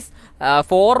 ലൂണയുണ്ട് ഗൈസ്.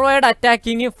 ഫോർവേഡ്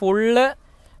അറ്റാക്കിങ് ഫുള്ള്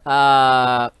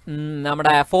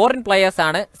നമ്മുടെ ഫോറിൻ പ്ലെയേഴ്സ്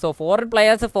ആണ്. സോ ഫോറിൻ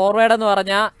പ്ലെയേഴ്സ് ഫോർവേഡ് എന്ന്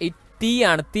പറഞ്ഞാൽ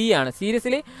തീയാണ്.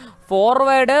 Seriously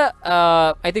forward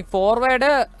I think forward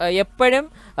എപ്പോഴും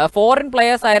ഫോറിൻ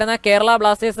പ്ലെയേഴ്സ് ആയിരുന്ന കേരള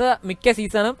ബ്ലാസ്റ്റേഴ്സ് മിക്ക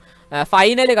സീസണും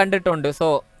ഫൈനൽ കണ്ടിട്ടുണ്ട്. സോ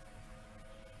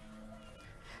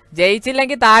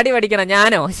ജയിച്ചില്ലെങ്കിൽ താടി പഠിക്കണം.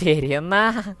 ഞാനോ? ശരി എന്നാ.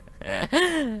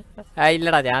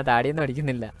 ഇല്ലടാ, ഞാൻ താടിയൊന്നും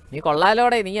പഠിക്കുന്നില്ല. നീ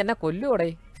കൊള്ളാലോടെ, നീ എന്നെ കൊല്ലൂടെ.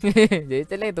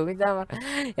 ജയിച്ചല്ലേ തൂങ്ങിച്ചാ.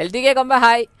 LTK കൊമ്പ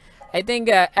hi. I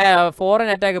think foreign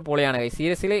attack പൊളിയാണ് കൈ.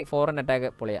 സീരിയസ്ലി ഫോറിൻ അറ്റാക്ക്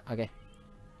പൊളിയാണ്. Okay,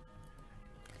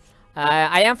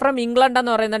 I am from England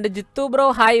എന്ന് പറയുന്നുണ്ട്. Jithu bro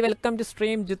hi, welcome to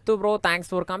stream. Jithu bro thanks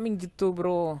for coming. Jithu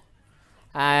bro.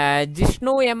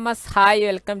 Jishnu MS hi,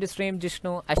 welcome to stream.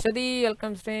 Jishnu. Aswathy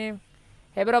welcome stream.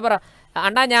 Hey bro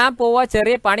അണ്ണാ ഞാൻ പോവാ,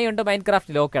 ചെറിയ പണിയുണ്ട്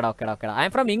മൈൻക്രാഫ്റ്റിൽ. ഓക്കേടാ. I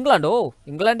am from England.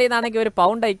 ഇംഗ്ലണ്ടിൽ നിന്നാണെങ്കിൽ ഒരു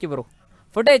പൗണ്ട് അയക്കും bro.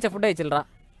 Food കഴിച്ചില്ലടാ.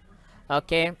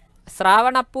 Okay,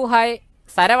 Shravan Appu hi.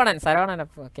 Saravanan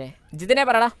Appu. Okay, ജിതിനെ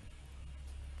പറടാ.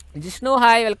 Jishnu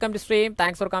hi, welcome to stream.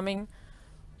 Thanks for coming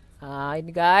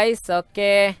guys. Okay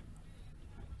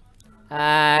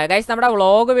guys, നമ്മുടെ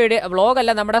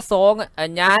വ്ളോഗല്ല, നമ്മുടെ സോങ്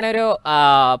ഞാനൊരു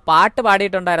പാട്ട്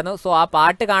പാടിയിട്ടുണ്ടായിരുന്നു. സോ ആ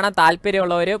പാട്ട് കാണാൻ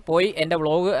താല്പര്യമുള്ളവർ പോയി എൻ്റെ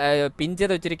വ്ളോഗ് പിൻ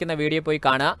ചെയ്ത് വെച്ചിരിക്കുന്ന വീഡിയോ പോയി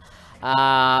കാണുക.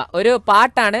 ഒരു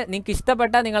പാട്ടാണ്. നിങ്ങൾക്ക്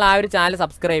ഇഷ്ടപ്പെട്ടാൽ നിങ്ങൾ ആ ഒരു ചാനൽ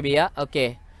സബ്സ്ക്രൈബ് ചെയ്യുക.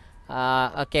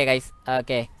 Okay guys.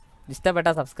 ഓക്കെ,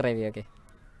 ഇഷ്ടപ്പെട്ടാൽ സബ്സ്ക്രൈബ് ചെയ്യുക. Okay,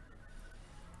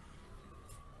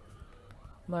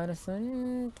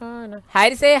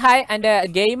 ഹാരിസേ hi and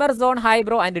gamer zone hi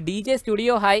bro and DJ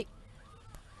studio hi.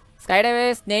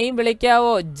 സ്കൈഡവേസ് name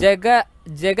വിളിക്കാവോ?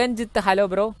 ജഗൻജിത്ത് hello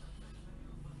bro.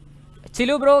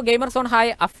 Chilu bro. Gamer zone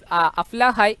hi. Afla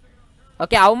hi.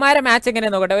 Okay, അവന്മാരെ മാച്ച്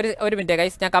എങ്ങനെയാണ് നോക്കട്ടെ. ഒരു മിനിറ്റ്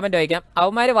ഗൈസ്, ഞാൻ കമൻറ്റ് വായിക്കാം.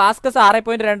 അവന്മാർ വാസ്കസ്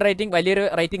 6.2 റേറ്റിംഗ്, വലിയൊരു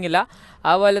റേറ്റിംഗ് ഇല്ല.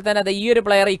 അതുപോലെ തന്നെ അത് ഈ ഒരു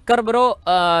player Iker bro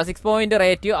 6 point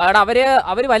rate. അവിടെ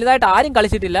അവർ വലുതായിട്ട് ആരും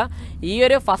കളിച്ചിട്ടില്ല. ഈ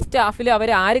ഒരു ഫസ്റ്റ് ഹാഫിൽ അവർ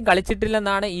ആരും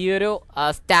കളിച്ചിട്ടില്ലെന്നാണ് ഈ ഒരു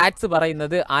സ്റ്റാറ്റ്സ്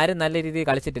പറയുന്നത്. ആരും നല്ല രീതിയിൽ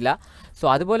കളിച്ചിട്ടില്ല. സോ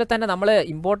അതുപോലെ തന്നെ നമ്മൾ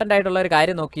ഇമ്പോർട്ടൻ്റ് ആയിട്ടുള്ള ഒരു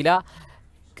കാര്യം നോക്കിയില്ല.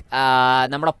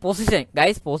 നമ്മുടെ പൊസിഷൻ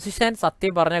ഗൈസ്, പൊസിഷൻ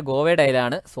സത്യം പറഞ്ഞ ഗോവയുടെ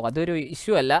കയ്യിലാണ്. സോ അതൊരു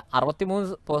ഇഷ്യൂ അല്ല.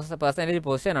 63%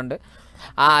 പൊസിഷൻ ഉണ്ട്.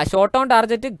 ഷോർട്ട് ഓൺ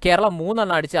ടാർജറ്റ് കേരളം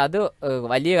 3 അടിച്ച്, അത്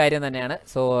വലിയ കാര്യം തന്നെയാണ്.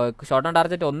 സോ ഷോർട്ട് ഓൺ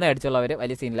ടാർജറ്റ് 1 അടിച്ചുള്ളവർ,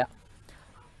 വലിയ സീനില്ല.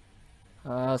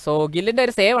 സോ ഗില്ലിൻ്റെ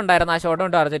ഒരു സേവ് ഉണ്ടായിരുന്നു ആ short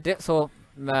on target. So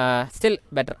still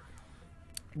better.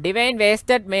 Divine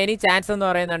wasted many chance എന്ന്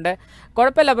പറയുന്നുണ്ട്.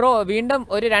 കുഴപ്പമില്ല ബ്രോ, വീണ്ടും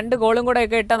ഒരു 2 ഗോളും കൂടെ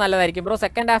ഒക്കെ ഇട്ടാൽ നല്ലതായിരിക്കും ബ്രോ.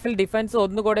 സെക്കൻഡ് ഹാഫിൽ ഡിഫൻസ്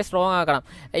ഒന്നുകൂടെ സ്ട്രോങ് ആക്കണം.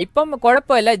 ഇപ്പം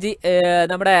കുഴപ്പമില്ല.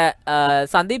 നമ്മുടെ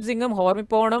സന്ദീപ് സിംഗും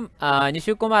ഹോർമിപ്പോണും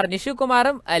നിഷു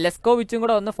കുമാറും ലെസ്കോവിച്ചും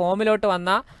കൂടെ ഒന്ന് ഫോമിലോട്ട് വന്ന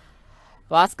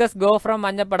Vazquez go from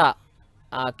Manjappada.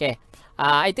 Okay,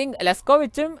 I think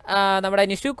ലെസ്കോവിച്ചും നമ്മുടെ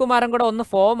നിഷു കുമാറും കൂടെ ഒന്ന്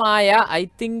ഫോം ആയ ഐ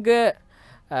തിങ്ക്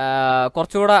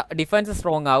കുറച്ചുകൂടെ ഡിഫൻസ്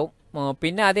സ്ട്രോങ് ആവും.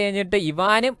 പിന്നെ അത് കഴിഞ്ഞിട്ട്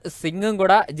ഇവാനും സിംഗും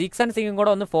കൂടെ, ജിക്സൺ സിംഗും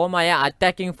കൂടെ ഒന്ന് ഫോം ആയ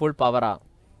അറ്റാക്കിങ് ഫുൾ പവറാണ്.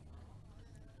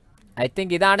 ഐ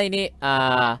തിങ്ക് ഇതാണ്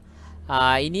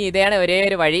ഇനി ഇതാണ് ഒരേ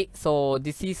ഒരു വഴി. സോ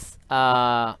ദിസ് ഈസ്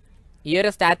ഈ ഒരു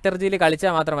സ്ട്രാറ്റജിയിൽ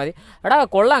കളിച്ചാൽ മാത്രം മതി. എടാ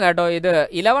കൊള്ളാം കേട്ടോ, ഇത്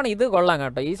 11 ഇത് കൊള്ളാം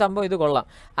കേട്ടോ, ഈ സംഭവം ഇത് കൊള്ളാം.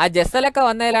 ആ ജസലൊക്കെ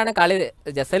വന്നതിലാണ് കളി,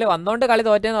 ജസൽ വന്നോണ്ട് കളി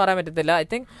തോറ്റെന്ന് പറയാൻ പറ്റത്തില്ല. I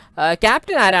think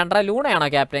captain ആരാണ്ടാ? ലൂണയാണോ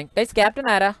captain? Guys captain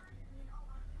ആരാ?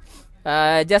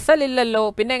 ജസൽ ഇല്ലല്ലോ,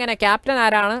 പിന്നെ എങ്ങനെ ക്യാപ്റ്റൻ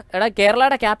ആരാണ്? എടാ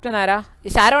കേരളയുടെ ക്യാപ്റ്റൻ ആരാ?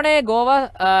 ഷാരോണെ ഗോവ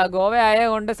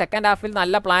ആയതുകൊണ്ട് സെക്കൻഡ് ഹാഫിൽ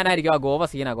നല്ല പ്ലാൻ ആയിരിക്കും. ഗോവ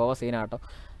സീനാ കേട്ടോ.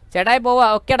 ചേട്ടായി പോവാ.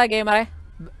 ഓക്കേടാ ഗെയിമറെ.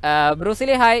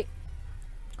 Bruce Lee hi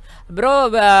bro.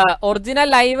 Original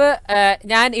live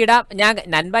ഞാൻ ഇടാം.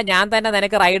 ഞാൻ തന്നെ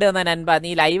നിനക്ക് റൈഡ് തന്ന നൻപ,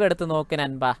 നീ ലൈവ് എടുത്ത് നോക്ക്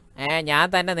നൻപ. ഞാൻ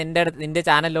തന്നെ നിന്റെ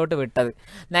ചാനലിലോട്ട് വിട്ടത്.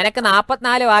 നിനക്ക്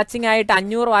 44 വാച്ചിങ് ആയിട്ട്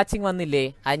 500 വാച്ചിങ് വന്നില്ലേ?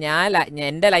 അത്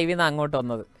എൻ്റെ ലൈവിൽ നിന്ന് അങ്ങോട്ട്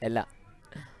വന്നത് എല്ലാം.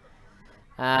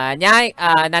 ഞാൻ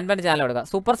നൻപൻ്റെ ചാനൽ കൊടുക്കാം.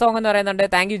 സൂപ്പർ സോങ് എന്ന് പറയുന്നുണ്ട്.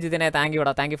 Thank you ജിതിനെ, thank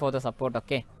യുടാ, thank you for the support.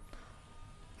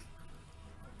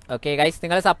 Okay guys,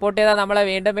 നിങ്ങൾ സപ്പോർട്ട് ചെയ്താൽ നമ്മളെ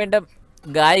വീണ്ടും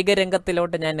ഗായിക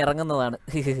രംഗത്തിലോട്ട് ഞാൻ ഇറങ്ങുന്നതാണ്.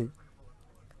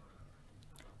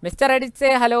 Mister എഡിറ്റ്സേ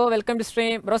hello, welcome to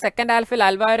stream bro. Second ഹാഫിൽ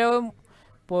അൽവാരോവും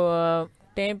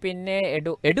പിന്നെ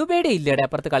എഡുബേഡി ഇല്ലടെ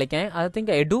അപ്പുറത്ത് കളിക്കാൻ. ഐ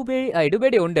തിങ്ക്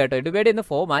എഡുബേഡി ഉണ്ട് കേട്ടോ. എഡുബേഡി ഒന്നും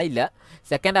ഫോം ആയില്ല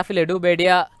second Hafil.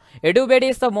 എഡുബേഡി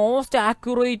is the most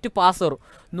accurate passer.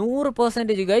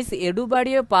 100% guys.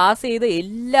 എഡുബേഡിയെ pass ചെയ്ത്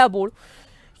എല്ലാ ബോൾ,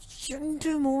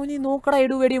 എൻ്റെ മോനി നോക്കടാ.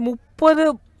 എഡുബേഡിയ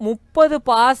 30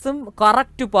 പാസും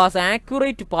കറക്റ്റ് പാസ്,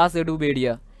 ആക്യുറേറ്റ് പാസ്.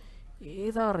 എഡുബേഡിയ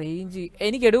ഏതാ റേഞ്ച്?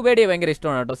 എനിക്ക് എഡുബേഡിയെ ഭയങ്കര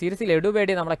ഇഷ്ടമാണ് കേട്ടോ. സീരിയസ്ലി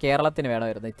എഡുബേഡിയ നമ്മുടെ കേരളത്തിന്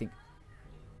വേണമായിരുന്നു ഐ തിങ്ക്.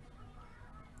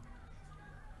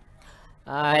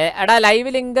 എടാ ലൈവ്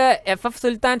ലിങ്ക് FF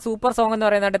സുൽത്താൻ സൂപ്പർ സോങ് എന്ന്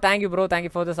പറയുന്നുണ്ട്. Thank you bro, thank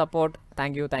you for the support.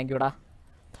 Thank യുടാ.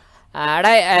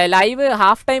 എടാ ലൈവ്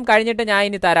ഹാഫ് ടൈം കഴിഞ്ഞിട്ട് ഞാൻ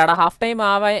ഇനി തരാം. എടാ ഹാഫ് ടൈം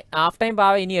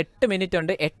ആവാൻ ഇനി 8 മിനിറ്റ്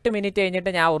ഉണ്ട്. 8 മിനിറ്റ്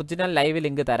കഴിഞ്ഞിട്ട് ഞാൻ ഒറിജിനൽ ലൈവ്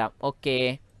ലിങ്ക് തരാം. ഓക്കെ,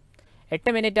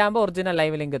 8 മിനിറ്റ് ആകുമ്പോൾ ഒറിജിനൽ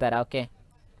ലൈവ് ലിങ്ക് തരാം. ഓക്കെ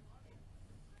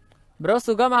ബ്രോ,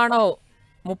 സുഖമാണോ?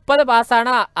 30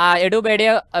 പാസ്സാണ് എഡുബേഡിയ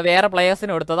വേറെ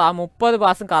പ്ലെയേഴ്സിന് കൊടുത്തത്. ആ 30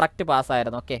 പാസും കറക്റ്റ്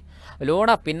പാസ്സായിരുന്നു. ഓക്കെ, ലൂണ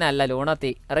പിന്നെ അല്ല,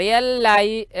 ലൂണത്തി റിയൽ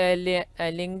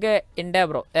ലിങ്ക് ഉണ്ട്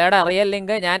ബ്രോ. എടാ റിയൽ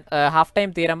ലിങ്ക് ഞാൻ ഹാഫ്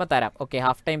ടൈം തീരുമ്പോൾ തരാം. ഓക്കെ,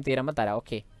 ഹാഫ് ടൈം തീരുമ്പോൾ തരാം.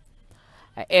 ഓക്കെ,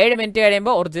 7 മിനിറ്റ്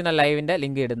കഴിയുമ്പോൾ ഒറിജിനൽ ലൈവിൻ്റെ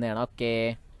ലിങ്ക് ഇടുന്നതാണ്. Okay,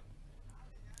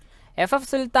 FF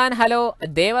Sultan hello.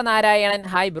 Devanarayanan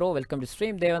hi bro, welcome to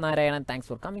stream Devanarayanan. Thanks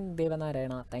for coming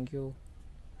Devanarayana, thank you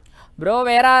bro.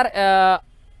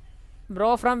 Bro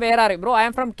from where are bro? I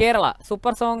am from Kerala.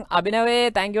 Super song അഭിനവേ,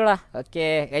 thank യുടാ. Okay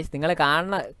guys, നിങ്ങൾ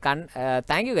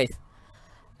thank you guys.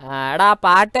 എടാ ആ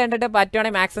പാട്ട് കണ്ടിട്ട്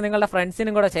പറ്റുവാണെങ്കിൽ maximum നിങ്ങളുടെ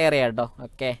ഫ്രണ്ട്സിനും കൂടെ share ചെയ്യാം കേട്ടോ.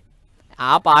 ഓക്കെ,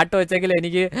 ആ പാട്ട് വെച്ചെങ്കിൽ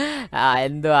എനിക്ക്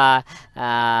എന്തുവാ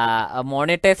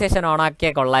മോണിറ്റൈസേഷൻ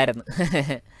ഓണാക്കിയാൽ കൊള്ളായിരുന്നു.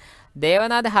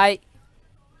 Devanath hi.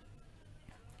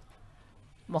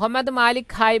 Muhammad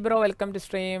Malik hi bro, welcome to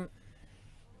stream.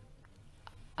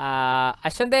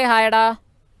 അശ്വന്തേ ഹായടാ.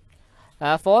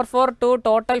 4-4-2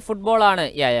 total football ആണ്.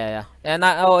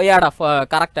 യാടാ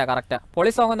കറക്റ്റാ.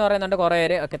 പൊളി സോങ് എന്ന് പറയുന്നുണ്ട് കുറേ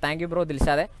പേര്. Okay, thank you bro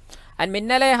ദിൽഷാദെ. And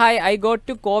മിന്നലെ hi. I go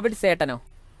to Covid സേട്ടനോ.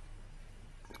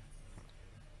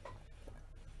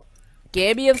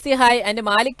 KBFC hi. And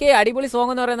Malik അടിപൊളി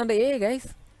സോങ് എന്ന് പറയുന്നുണ്ട്. ഗൈസ്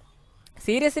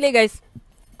സീരിയസ്ലി ഗൈസ്,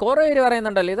 കുറേ പേര്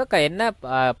പറയുന്നുണ്ടല്ലോ. ഇതൊക്കെ എന്നെ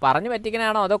പറഞ്ഞു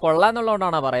പറ്റിക്കണാണോ അതോ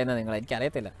കൊള്ളാന്നുള്ളതുകൊണ്ടാണോ പറയുന്നത് നിങ്ങൾ?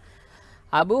 എനിക്കറിയത്തില്ല.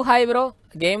 Abu hi bro.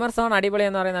 Gamer zone അടിപൊളി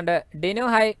എന്ന് പറയുന്നുണ്ട്. ഡിനു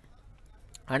ഹായ്.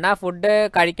 അണ്ണാ ഫുഡ്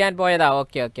കഴിക്കാൻ പോയതാ.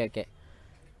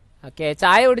 ഓക്കെ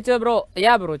ചായ കുടിച്ചോ ബ്രോ?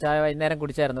 ബ്രോ ചായ വൈകുന്നേരം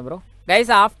കുടിച്ചായിരുന്നു ബ്രോ.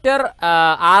 ഗൈസ് ആഫ്റ്റർ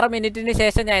 6 മിനിറ്റിന്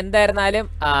ശേഷം ഞാൻ എന്തായിരുന്നാലും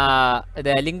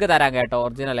ഇത് ലിങ്ക് തരാം കേട്ടോ.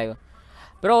 Original live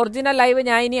bro, original live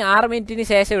ഞാൻ ഇനി 6 മിനിറ്റിന്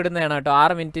ശേഷം ഇടുന്നതാണ് കേട്ടോ.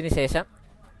 6 മിനിറ്റിന് ശേഷം.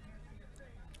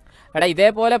 എടാ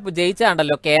ഇതേപോലെ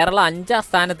ജയിച്ചാണ്ടല്ലോ കേരള 5ാം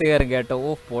സ്ഥാനത്ത് കയറും കേട്ടോ.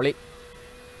 പൊളി.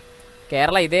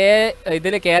 കേരള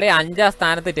ഇതിൽ കയറി 5ാം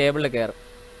സ്ഥാനത്ത് ടേബിളിൽ കയറും.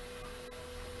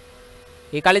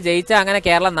 ഈ കളി ജയിച്ചാൽ അങ്ങനെ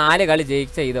കേരളം 4 കളി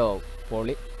ജയിച്ച ഇതാവും.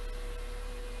 പൊളി.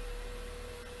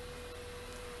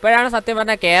 ഇപ്പോഴാണ് സത്യം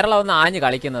പറഞ്ഞാൽ കേരളം ഒന്ന് ആഞ്ഞ്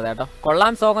കളിക്കുന്നത് കേട്ടോ.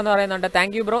 കൊള്ളാം സോങ് എന്ന് പറയുന്നുണ്ട്.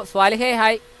 Thank you bro. സ്വാലിഹേ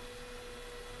ഹായ്.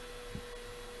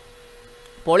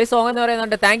 പൊളി സോങ് എന്ന്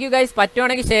പറയുന്നുണ്ട്. Thank you guys.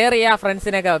 പറ്റുവാണെങ്കിൽ ഷെയർ ചെയ്യുക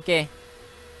ഫ്രണ്ട്സിനൊക്കെ. ഓക്കെ,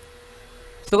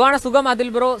 സുഖമാണ്. സുഖം അതിൽ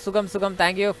ബ്രോ. സുഖം സുഖം.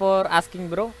 Thank you for asking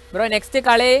bro. Bro next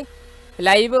കളി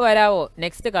ലൈവ് വരാവോ?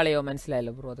 നെക്സ്റ്റ് കളിയോ?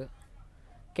 മനസ്സിലായല്ലോ ബ്രോ. അത്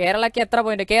കേരളയ്ക്ക് എത്ര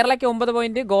പോയിന്റ്? കേരളയ്ക്ക് 9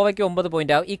 പോയിന്റ്, ഗോവയ്ക്ക് 9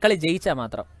 പോയിന്റ് ആവും ഈ കളി ജയിച്ചാൽ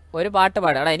മാത്രം. ഒരു പാട്ട്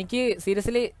പാടാം. എടാ എനിക്ക്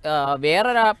സീരിയസ്ലി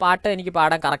വേറൊരു പാട്ട് എനിക്ക്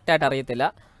പാടാൻ കറക്റ്റായിട്ട് അറിയത്തില്ല.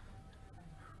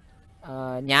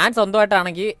 ഞാൻ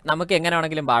സ്വന്തമായിട്ടാണെങ്കിൽ നമുക്ക് എങ്ങനെ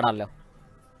വേണമെങ്കിലും പാടാമല്ലോ.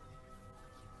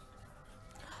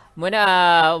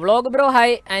 Vlog bro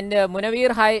hi and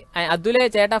Munaveer hi. അതുലെ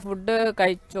ചേട്ടാ ഫുഡ്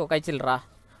കഴിച്ചില്ലറാ.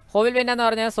 ഹോവിൽ വിൻ എന്ന്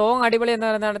പറഞ്ഞാൽ സോങ് അടിപൊളി എന്ന്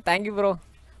പറയുന്നതാണ്. Thank you bro.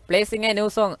 Placing A new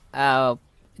song.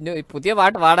 പുതിയ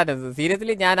പാട്ട് പാടാനുണ്ട്.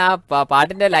 സീരിയസ്ലി ഞാൻ ആ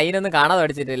പാട്ടിൻ്റെ ലൈനൊന്നും കാണാതെ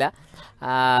പഠിച്ചിട്ടില്ല.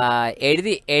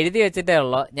 എഴുതി വെച്ചിട്ടേ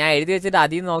ഉള്ളൂ. ഞാൻ എഴുതി വെച്ചിട്ട്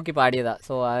അതിൽ നിന്ന് നോക്കി പാടിയതാണ്.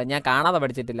 സോ ഞാൻ കാണാതെ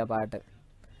പഠിച്ചിട്ടില്ല പാട്ട്.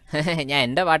 ഞാൻ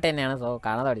എൻ്റെ പാട്ട് തന്നെയാണ്. സോ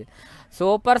കാണാതെ പഠിച്ചത്.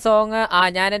 Super song.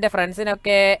 ഞാൻ എൻ്റെ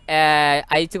ഫ്രണ്ട്സിനൊക്കെ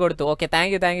അയച്ചു കൊടുത്തു. Okay,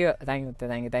 thank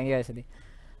you Aswathi.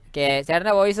 Okay,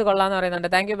 ചേട്ടൻ്റെ വോയിസ് കൊള്ളാമെന്ന് പറയുന്നുണ്ട്.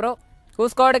 Thank you bro. Who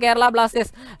scored Kerala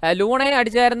Blasters? ലൂണയെ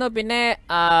അടിച്ചായിരുന്നു, പിന്നെ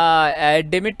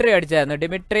Dmitry അടിച്ചായിരുന്നു.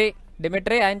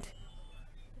 Dmitry and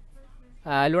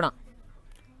Luna.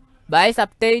 By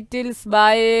subtitles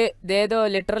by ദേദോ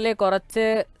literally കുറച്ച്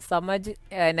സമജ്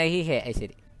നഹി ഹേ.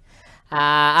 ശരി.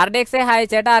 RDX ഹായ്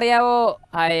ചേട്ടാ അറിയാവോ?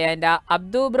 Hi. And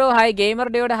Abdu bro hi. Gamer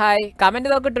dude hi. Comment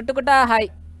നോക്ക്. ടുട്ടുകുട്ടാ ഹായ്.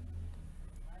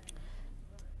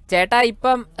 ചേട്ടാ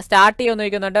ഇപ്പം സ്റ്റാർട്ട് ചെയ്യുമെന്ന്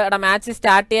ചോദിക്കുന്നുണ്ട്. എടാ മാച്ച്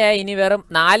സ്റ്റാർട്ട് ചെയ്യാൻ ഇനി വെറും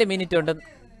 4 മിനിറ്റ് ഉണ്ട്.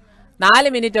 4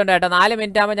 മിനിറ്റ് ഉണ്ട് കേട്ടോ. 4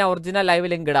 മിനിറ്റ് ആകുമ്പോൾ ഞാൻ ഒറിജിനൽ ലൈവ്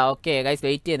ലിങ്ക് ഇടാം. ഓക്കെ ഗൈസ്,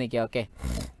 വെയിറ്റ് ചെയ്ത് നിൽക്കുക. ഓക്കെ,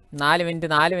 4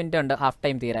 മിനിറ്റ് ഉണ്ട് ഹാഫ്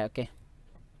ടൈം തീരാ. Okay,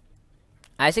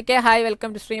 ആഷിക്കെ hi. Welcome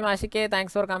to stream ആഷിക്കെ.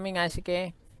 Thanks for coming ആഷിക്കെ.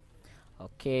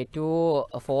 Okay,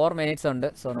 4 minutes ഉണ്ട്.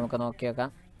 സോ നമുക്ക് നോക്കി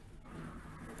നോക്കാം.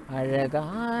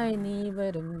 അഴകായി നീ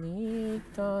വരും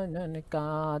നീ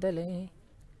കാതലേ.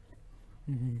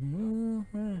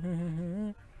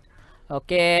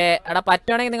 ഓക്കെ, എടാ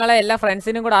പറ്റുവാണെങ്കിൽ നിങ്ങളെ എല്ലാ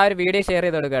ഫ്രണ്ട്സിനും കൂടെ ആ ഒരു വീഡിയോ ഷെയർ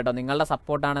ചെയ്ത് കൊടുക്കുക കേട്ടോ. നിങ്ങളുടെ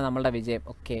സപ്പോർട്ടാണ് നമ്മളുടെ വിജയം.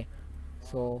 ഓക്കെ,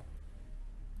 സോ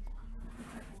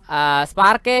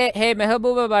സ്പാർക്കെ ഹേ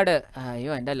മെഹബൂബ പാട്.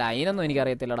 അയ്യോ എൻ്റെ ലൈനൊന്നും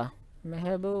എനിക്കറിയത്തില്ലടാ.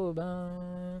 മെഹബൂബ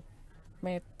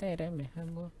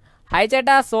ഹായ്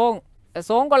ചേട്ടാ.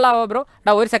 സോങ് കൊള്ളാവോ ബ്രോ?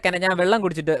 എടാ ഒരു സെക്കൻഡ്, ഞാൻ വെള്ളം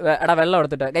കുടിച്ചിട്ട് വെള്ളം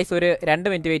എടുത്തിട്ട് ഗൈസ് ഒരു 2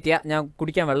 മിനിറ്റ് വെയിറ്റ് ചെയ്യാം. ഞാൻ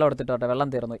കുടിക്കാൻ വെള്ളം എടുത്തിട്ടോ. വെള്ളം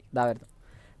തീർന്നു. ഇതായിരുന്നു.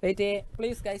 വെയിറ്റ് ചെയ്യേ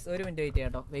പ്ലീസ് ഗൈസ്. 1 മിനിറ്റ് വെയിറ്റ്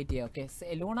ചെയ്യാം കേട്ടോ. വെയിറ്റ് ചെയ്യാം. ഓക്കെ,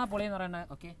 ലൂണ പൊളി എന്ന് പറയുന്നത്.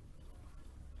 ഓക്കെ,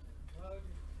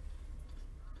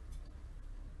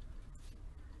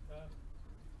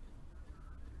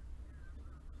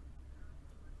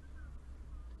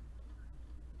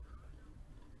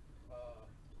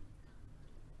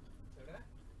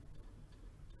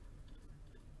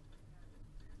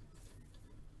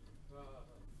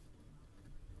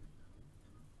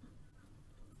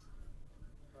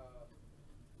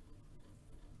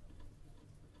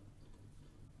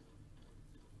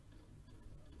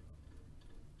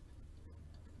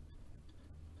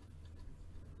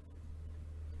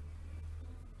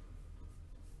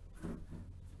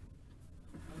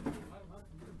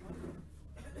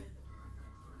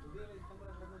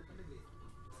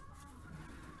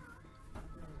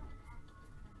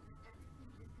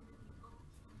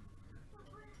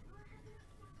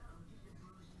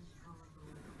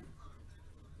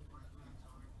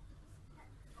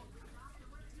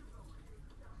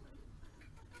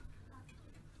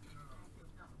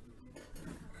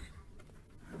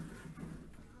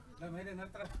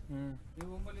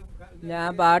 ഞാൻ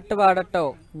പാട്ട് പാടട്ടോ?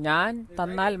 ഞാൻ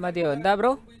തന്നാൽ മതിയോ? എന്താ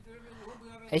bro?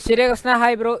 Aishwarya Krishna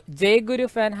hi bro. ജയ് ഗുരു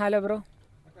fan hello bro.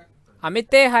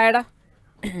 അമിത്തേ ഹായടാ.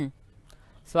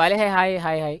 സ്വാലിഹേ hi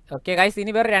hi hi. Okay guys,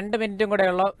 ഇനി വേറെ 2 മിനിറ്റും കൂടെ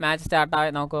ഉള്ളൂ മാച്ച്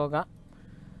സ്റ്റാർട്ടായി. നമുക്ക് നോക്കാം.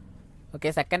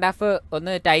 ഓക്കെ, സെക്കൻഡ് ഹാഫ്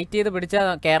ഒന്ന് ടൈറ്റ് ചെയ്ത് പിടിച്ചാൽ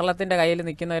കേരളത്തിൻ്റെ കയ്യിൽ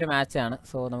നിൽക്കുന്ന ഒരു മാച്ചാണ്.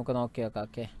 സോ നമുക്ക് നോക്കി നോക്കാം.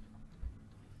 ഓക്കെ,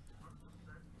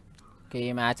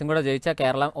 ഈ മാച്ചും കൂടെ ജയിച്ചാൽ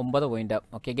കേരളം 9 പോയിന്റ് ആവും.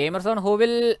 Okay, gamer zone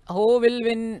who will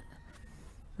win?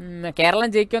 Keralam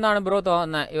ജയിക്കുമെന്നാണ് bro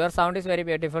തോന്നുന്നത്. Your sound is very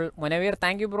beautiful. Munaveer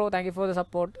thank you bro. Thank you for the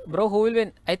support bro. Who will win?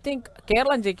 I think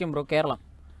Keralam ജയിക്കും bro. Keralam.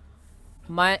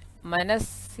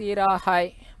 മനസീര hi.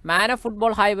 Man of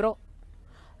football hi bro.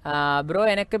 Bro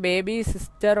എനിക്ക് baby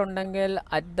sister ഉണ്ടെങ്കിൽ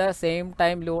at the same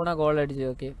time Luna goal അടിച്ചു.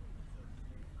 Okay,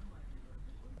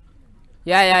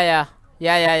 യാ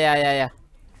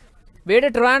വീട്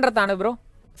ട്രിവാൻഡ്രത്താണ് bro.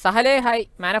 സഹലേ hi.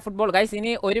 Man of football guys,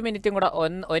 ഇനി 1 മിനിറ്റും കൂടെ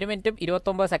 1 മിനിറ്റും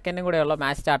 29 സെക്കൻഡും കൂടെ ഉള്ളൂ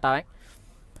മാച്ച് സ്റ്റാർട്ടാവാൻ.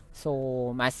 സോ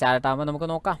മാച്ച് സ്റ്റാർട്ടാകുമ്പോൾ നമുക്ക്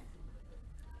നോക്കാം.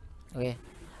 ഓക്കെ,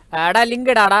 എടാ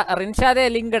ലിങ്ക് ഇടാടാ. റിൻഷാദെ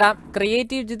ലിങ്ക് ഇടാം.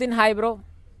 Creative Jithin hi bro.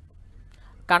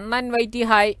 Kannan വൈറ്റി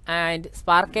hi. And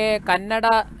സ്പാർക്കെ Kannada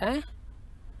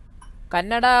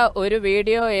Kannada ഒരു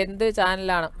വീഡിയോ എന്ത്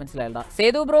ചാനലാണ് മനസ്സിലായില്ല.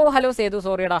 Sethu bro hello Sethu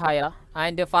സോറിയടാ hi.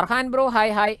 And Farhan bro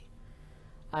hi hi.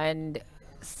 And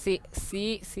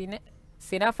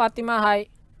സിന Fathima hi.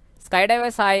 Sky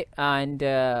diverse hi.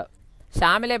 And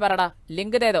ഷാമിലെ പറടാ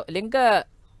link തേതോ link.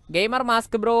 Gamer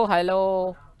mask bro hello.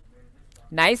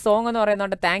 Nice song എന്ന്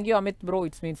പറയുന്നുണ്ട്. Thank you Amit bro.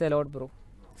 It's means a lot bro.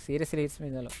 Seriously it's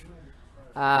means a lot.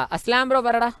 അസ്ലാം bro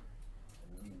പറടാ.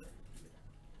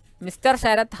 Mister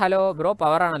Sarath hello bro.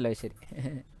 Power ആണല്ലോ ശരി.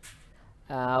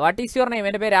 What is your name?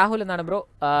 എൻ്റെ പേര് രാഹുൽ എന്നാണ് bro.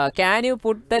 Can you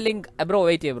put the link bro?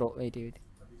 Wait ചെയ്യ ബ്രോ വെയിറ്റ്.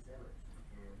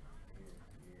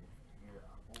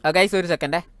 ഗൈസ് ഒരു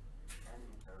സെക്കൻഡേ.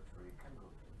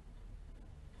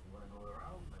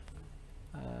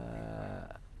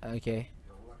 Okay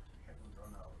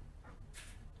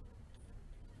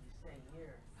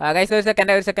guys ഒരു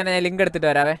സെക്കൻഡ് ഞാൻ ലിങ്ക് എടുത്തിട്ട്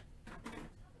വരാവേ.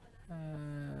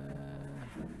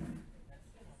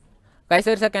 ഗൈസ്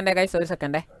ഒരു സെക്കൻഡേ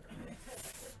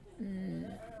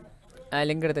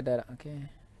ലിങ്ക് എടുത്തിട്ട് വരാം. ഓക്കെ.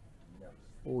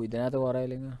 ഓ ഇതിനകത്ത് കുറേ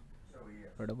ലിങ്ക്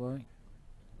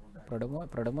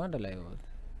പ്രൊഡമോൻ്റെ ലൈവ്.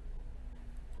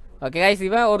 ഓക്കെ ഗൈസ്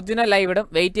ഇവ ഒറിജിനൽ ലൈവ് ഇടും.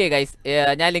 വെയിറ്റ് ചെയ്യുക ഗൈസ്,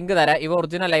 ഞാൻ ലിങ്ക് തരാം. ഇവ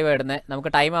ഒറിജിനൽ ലൈവ് ഇടുന്നത്.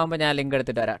 നമുക്ക് ടൈം ആകുമ്പോൾ ഞാൻ ലിങ്ക്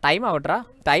എടുത്തിട്ട് വരാം. ടൈം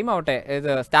ആവട്ടെ ഇത്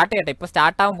സ്റ്റാർട്ട് ചെയ്യട്ടെ. ഇപ്പോൾ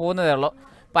സ്റ്റാർട്ടാകാൻ പോകുന്നതേ ഉള്ളൂ.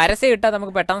 പരസ്യം ഇട്ടാൽ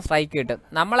നമുക്ക് പെട്ടെന്ന് സ്ട്രൈക്ക് കിട്ടും.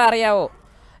 നമ്മളറിയാവോ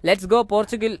let's go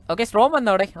Portugal. Okay Strom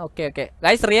വന്നോടെ. Okay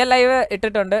guys real live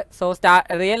ഇട്ടിട്ടുണ്ട്. സോ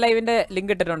റിയൽ ലൈവിൻ്റെ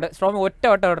ലിങ്ക് ഇട്ടിട്ടുണ്ട്. സ്ട്രോം ഒറ്റ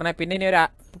ഇടണേ. പിന്നെ ഇനി ഒരു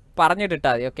പറഞ്ഞിട്ട്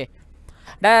ഇട്ടാൽ മതി. ഓക്കെ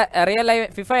റിയൽ ലൈവ്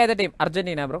ഫിഫ ഏത് ടീം?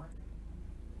 Argentina bro.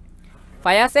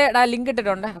 ഫയാസെ ലിങ്ക്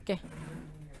ഇട്ടിട്ടുണ്ട്. Okay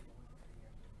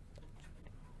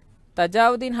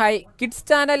തജാവുദ്ദീൻ hi. Kids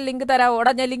channel link തരാമോ?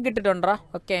 ഓടാ ഞാൻ ലിങ്ക് ഇട്ടിട്ടുണ്ടാ.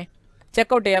 ഓക്കെ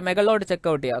ചെക്കൗട്ട് ചെയ്യാം. മെഗളോട്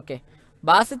ചെക്കൗട്ട് ചെയ്യാം. Okay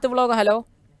Basith vlog hello.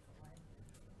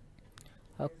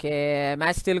 Okay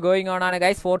match still going on ആണ്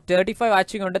ഗൈസ്. 435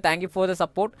 വാച്ചിങ് ഉണ്ട്. Thank you for the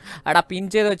support. അവിടെ പിൻ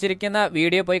ചെയ്ത് വെച്ചിരിക്കുന്ന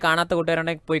വീഡിയോ പോയി കാണാത്ത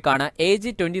കൂട്ടുകാരുണ്ടെങ്കിൽ പോയി കാണാം. ഏജ്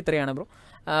 23 ആണ് bro.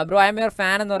 Bro I M your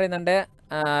fan എന്ന് പറയുന്നുണ്ട്.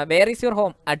 Where is your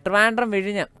home? Trivandrum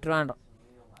വിഴിഞ്ഞം. ട്രിവാൻഡ്രം.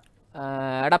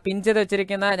 അവിടെ പിൻ ചെയ്ത്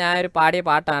വെച്ചിരിക്കുന്ന ഞാനൊരു പാടിയ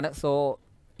പാട്ടാണ്. സോ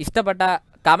ഇഷ്ടപ്പെട്ട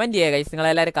കമൻറ്റ് ചെയ്യുക ഗൈസ്.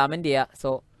 നിങ്ങളെല്ലാവരും കമൻറ്റ് ചെയ്യുക. സോ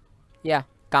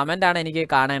കമൻ്റാണ് എനിക്ക്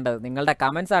കാണേണ്ടത്. നിങ്ങളുടെ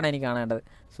കമൻസാണ് എനിക്ക് കാണേണ്ടത്.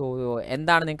 സോ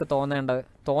എന്താണ് നിങ്ങൾക്ക്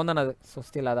തോന്നണത്? സോ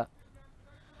സ്റ്റിൽ അതാ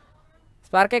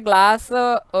സ്പാർക്ക് ഗ്ലാസ്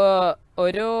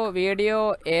ഒരു വീഡിയോ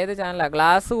ഏത് ചാനലാണ്?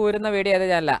 ഗ്ലാസ് ഊരുന്ന വീഡിയോ ഏത്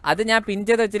ചാനലാണ്? അത് ഞാൻ പിൻ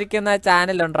ചെയ്ത് വെച്ചിരിക്കുന്ന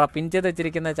ചാനലുണ്ടോ? പിൻ ചെയ്ത്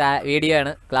വെച്ചിരിക്കുന്ന വീഡിയോ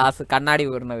ആണ് ഗ്ലാസ് കണ്ണാടി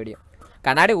ഊരുന്ന വീഡിയോ.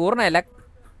 കണ്ണാടി ഊർണല്ല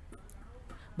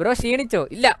ബ്രോ. ക്ഷീണിച്ചോ?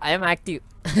 ഇല്ല, ഐ എം ആക്റ്റീവ്.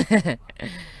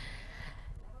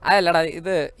 അതല്ലടാ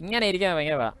ഇത് ഇങ്ങനെ ഇരിക്കാൻ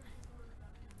ഭയങ്കര വേണം.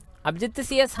 Abhijith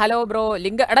C S hello bro.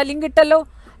 Link link ഇട്ടല്ലോ.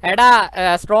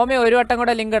 സ്ട്രോമെ ഒരു വട്ടം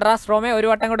കൂടെ ലിങ്ക് ഇടാ.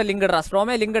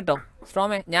 സ്ട്രോമെ ലിങ്ക് ഇട്ടോ.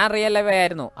 സ്ട്രോമെ ഞാൻ റിയൽ ലൈവ്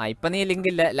ആയിരുന്നു. ഇപ്പം നീ ലിങ്ക്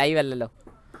ഇല്ല, ലൈവ് അല്ലല്ലോ.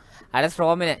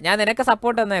 സ്ട്രോമിന് ഞാൻ നിനക്ക്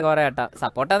സപ്പോർട്ട് തന്നേ കുറേ ഏട്ടാ.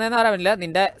 സപ്പോർട്ട് തന്നേന്ന് പറയാൻ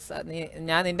പറ്റില്ല.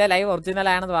 ഞാൻ നിൻ്റെ ലൈവ് ഒറിജിനൽ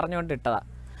ആണെന്ന് പറഞ്ഞുകൊണ്ട് ഇട്ടതാ.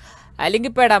 ലിങ്ക്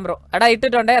ഇപ്പോൾ ഇടാം ബ്രോ.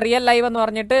 ഇട്ടിട്ടുണ്ട്. റിയൽ ലൈവ് എന്ന്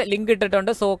പറഞ്ഞിട്ട് ലിങ്ക്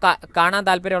ഇട്ടിട്ടുണ്ട്. സോ കാണാൻ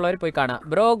താല്പര്യമുള്ളവർ പോയി കാണാം.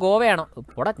 ബ്രോ ഗോവയാണോ?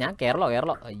 ഇവിടെ ഞാൻ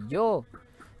കേരള. അയ്യോ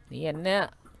നീ എന്നെ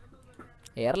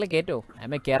എയറിൽ കയറ്റോ? I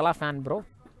M A Kerala fan bro.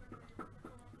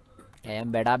 I M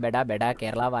ബെഡ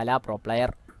Kerala Vala pro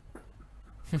player.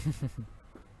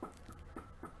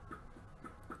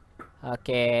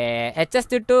 Okay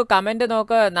HS2 comment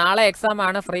നോക്ക്. നാളെ എക്സാം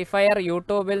ആണ്. ഫ്രീ ഫയർ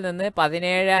യൂട്യൂബിൽ നിന്ന്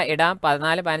 17 ഇടാം.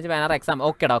 14, 15, 16 എക്സാം.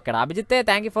 ഓക്കെടാ. അഭിജിത്തെ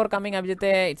thank you for coming.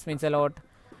 അഭിജിത്തെ it's means a lot.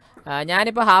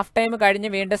 ഞാനിപ്പോൾ ഹാഫ് ടൈം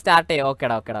കഴിഞ്ഞ് വീണ്ടും സ്റ്റാർട്ട് ചെയ്യും.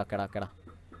 ഓക്കെടാ.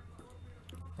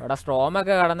 ഇവിടെ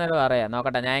സ്ട്രോമൊക്കെ കടന്നിട്ട് പറയാം.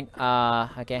 നോക്കട്ടെ ഞാൻ.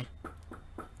 ഓക്കെ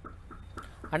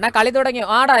അണ്ണാ കളി തുടങ്ങിയോ?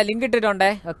 Link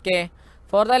ഇട്ടിട്ടുണ്ടേ. Okay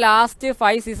for the last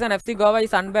 5 season FC Goa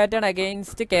is unbeaten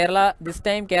against Kerala. This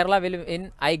time Kerala will win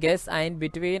I guess. And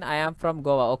between I am from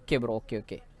Goa. Okay bro.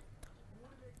 Okay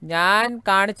ഞാൻ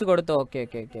കാണിച്ചു കൊടുത്തു.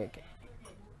 Okay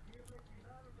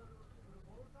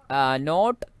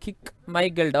not kick my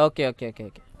guild. Okay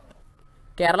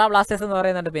Kerala Blasters എന്ന്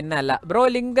പറയുന്നുണ്ട്. പിന്നെ അല്ല bro.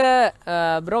 Link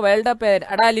bro world cup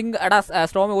link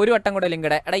സ്ട്രോമി ഒരു വട്ടം കൂടെ ലിങ്ക്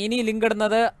ഇനി ലിങ്ക്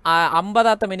ഇടുന്നത്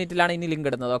 50ാമത്തെ മിനിറ്റിലാണ് ഇനി ലിങ്ക്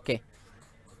ഇടുന്നത്. ഓക്കെ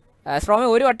സ്ട്രോമി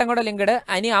ഒരു വട്ടം കൂടെ ലിങ്ക് ഇട്.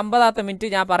 ഇനി 50ാമത്തെ മിനിറ്റ്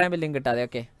ഞാൻ പറയുമ്പോൾ ലിങ്ക് ഇട്ടാതെ.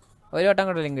 ഓക്കെ ഒരു വട്ടം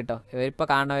കൂടെ ലിങ്ക് ഇട്ടോ. ഇപ്പോൾ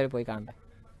കാണുന്നവർ പോയി കാണണ്ടേ.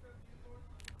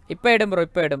 ഇപ്പോൾ ഇടും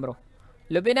ബ്രോ.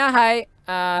 ലുബിന ഹായ്.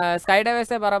 സ്കൈ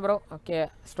ഡൈവേഴ്സേ പറ ബ്രോ. ഓക്കെ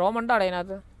സ്ട്രോം ഉണ്ടോ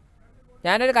അതിനകത്ത്?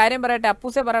 ഞാനൊരു കാര്യം പറയട്ടെ.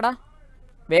 അപ്പൂസേ പറയടാ.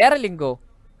 വേറെ ലിങ്കോ?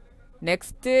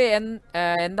 നെക്സ്റ്റ്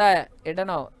എന്താ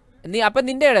ഇടണോ നീ? അപ്പം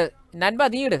നിൻ്റെ ഇട്. നൻപ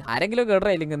നീ ഇട്. ആരെങ്കിലും ഒക്കെ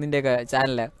ഇടറേ ലിങ്ക് നിൻ്റെയൊക്കെ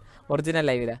ചാനലിൽ ഒറിജിനൽ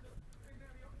ലൈവില്.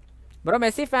 Bro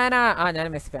Messi ഫാനാ? ഞാൻ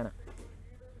Messi ഫാനാ.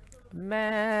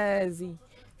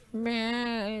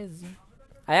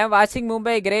 I am watching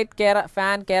Mumbai. Great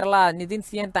fan Kerala. Nitin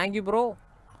Zion thank you bro.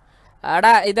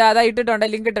 അതാ ഇട്ടിട്ടുണ്ട്.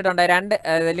 ലിങ്ക് ഇട്ടിട്ടുണ്ട്. 2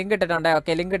 ലിങ്ക് ഇട്ടിട്ടുണ്ട്.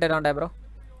 ഓക്കെ ലിങ്ക് ഇട്ടിട്ടുണ്ട് bro.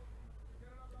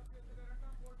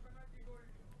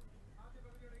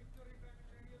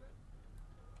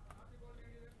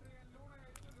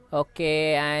 Okay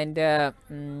and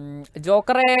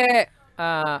ജോക്കറെ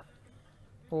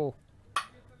oh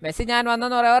Messi ഞാൻ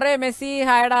വന്നെന്ന് പറയാം. ഒരേ Messi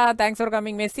ഹായടാ, thanks for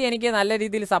coming. Messi എനിക്ക് നല്ല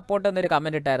രീതിയിൽ സപ്പോർട്ട് എന്നൊരു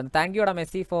കമൻറ്റ് ഇട്ടായിരുന്നു. Thank യുടാ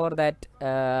Messi for that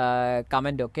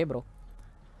comment. Okay bro.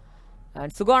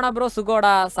 And സുഖമാണോ bro?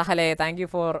 സുഖോടാ സഹലെ, thank you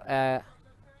for.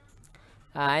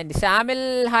 And Shamil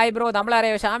hi bro,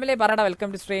 നമ്മളറിയാം ഷാമിലെ പറയടാ, welcome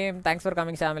to stream, thanks for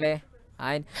coming ഷാമിലെ.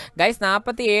 And guys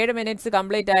 47 minutes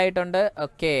complete ആയിട്ടുണ്ട്.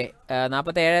 Okay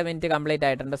 47 minute complete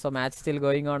ആയിട്ടുണ്ട്. So much still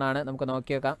going on ആണ്, നമുക്ക്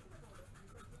നോക്കി നോക്കാം.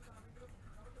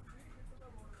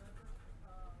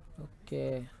 Okay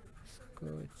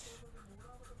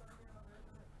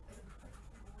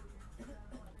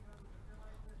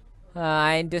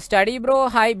and study bro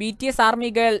hi. BTS army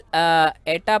girl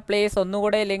ഏട്ടാ place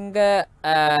ഒന്നുകൂടെ link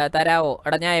തരാവോ?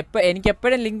 എടാ ഞാൻ എനിക്ക്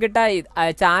എപ്പോഴും ലിങ്ക് ഇട്ടാ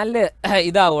ചാനല്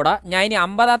ഇതാവൂടാ. ഞാൻ ഇനി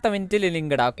 50ാമത്തെ മിനിറ്റിൽ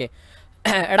ലിങ്ക് ഇടാം. ഓക്കെ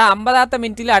എടാ 50ാമത്തെ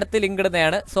മിനിറ്റിൽ അടുത്ത് ലിങ്ക്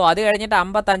ഇടുന്നതാണ്. സോ അത് കഴിഞ്ഞിട്ട്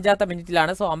 55ാമത്തെ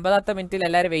മിനിറ്റിലാണ്. സോ 50ാമത്തെ മിനിറ്റിൽ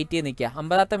എല്ലാവരും വെയിറ്റ് ചെയ്ത് നിൽക്കുക.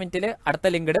 50ാമത്തെ മിനിറ്റിൽ അടുത്ത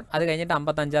ലിങ്ക് ഇടും. അത് കഴിഞ്ഞിട്ട്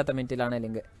 55ാമത്തെ മിനിറ്റിലാണ്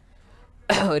ലിങ്ക്.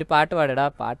 ഒരു പാട്ട് പാടിടാ,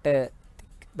 പാട്ട്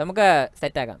നമുക്ക്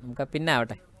സെറ്റാക്കാം, നമുക്ക് പിന്നെ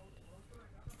ആവട്ടെ.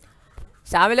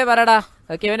 ഷാമിലെ പറയടാ.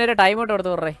 ഓക്കെ ഇവനൊരു ടൈം ഔട്ട്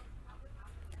കൊടുത്തു പറയേ.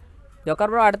 ജോക്കർ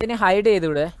ബ്രോ അടുത്തിന് ഹൈഡ് ചെയ്ത്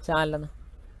വിടുവേ ചാനലെന്ന്.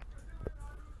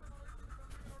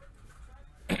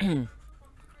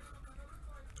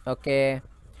 Okay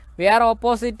V R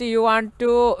opposite. You want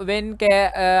to win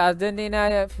Argentina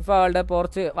FIFA world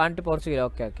Portugal.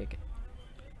 Okay okay okay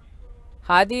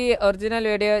Hadi original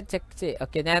video check ചെയ്യ്.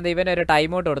 ഓക്കെ ഞാൻ ഇവനൊരു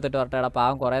ടൈം ഔട്ട് കൊടുത്തിട്ട് വരട്ടെ.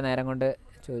 പാവം കുറേ നേരം കൊണ്ട്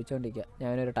ചോദിച്ചുകൊണ്ടിരിക്കുക.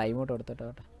 ഞാനൊരു ടൈം ഔട്ട് കൊടുത്തിട്ട്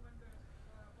വരട്ടെ.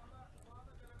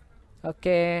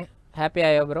 ഓക്കെ ഹാപ്പി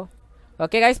ആയോ ബ്രോ?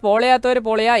 ഓക്കെ ഗൈസ് പോൾ ചെയ്യാത്തവർ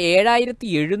പോൾ ചെയ്യുക.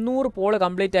 7700 പോൾ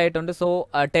കംപ്ലീറ്റ് ആയിട്ടുണ്ട്. സോ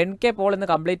 10K പോൾ ഇന്ന്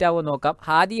കംപ്ലീറ്റ് ആവുമെന്ന് നോക്കാം.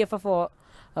 Hadi FF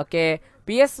okay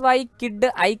PSY kid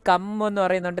I come എന്ന്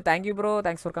പറയുന്നുണ്ട്. Thank you bro,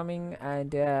 thanks for coming.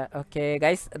 And okay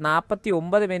guys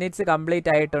 49 minutes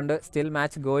complete ആയിട്ടുണ്ട്. സ്റ്റിൽ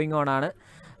മാച്ച് ഗോയിങ് ഓൺ ആണ്.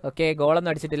 ഓക്കെ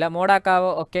ഗോളൊന്നും അടിച്ചിട്ടില്ല.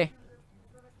 മോഡാക്കാവോ? ഓക്കെ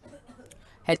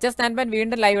HS സ്റ്റാൻഡ്ബൻ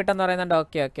വീണ്ടും ലൈവ് ഇട്ടെന്ന് പറയുന്നുണ്ട്.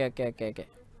 Okay okay okay okay okay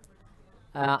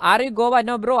are you Goa?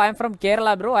 No bro I am from Kerala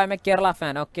bro, I M A Kerala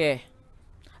fan. Okay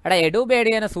എടാ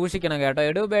എഡുബേഡിയനെ സൂക്ഷിക്കണം കേട്ടോ.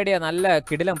 എഡുബേഡിയ നല്ല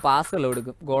കിടിലം പാസുകൾ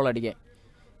കൊടുക്കും ഗോൾ അടിക്കാൻ.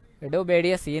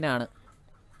 എഡുബേഡിയ സീനാണ്.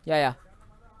 യാ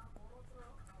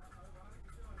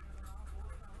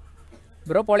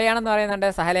ബ്രോ പൊളിയാണെന്ന് പറയുന്നുണ്ട്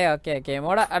സഹലേ. ഓക്കെ ഓക്കെ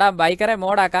എടാ ബൈക്കറെ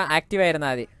മോഡാക്കാം, ആക്റ്റീവ്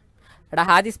ആയിരുന്നാൽ മതി. എടാ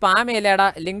ഹാദി സ്പാമിയല്ലേ എടാ,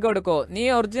 ലിങ്ക് കൊടുക്കോ? നീ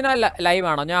ഒറിജിനൽ ലൈവ്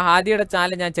ആണോ? ഞാൻ ഹാദിയുടെ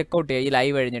ചാനൽ ഞാൻ ചെക്കൗട്ട് ചെയ്യാം ഈ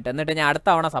ലൈവ് കഴിഞ്ഞിട്ട്, എന്നിട്ട് ഞാൻ അടുത്ത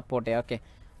തവണ സപ്പോർട്ട് ചെയ്യാം. ഓക്കെ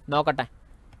നോക്കട്ടെ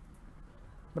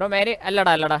ബ്രോ. മേരി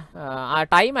അല്ലടാ ആ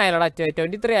ടൈം ആയല്ലോടാ,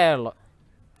 23 ആയുള്ളൂ.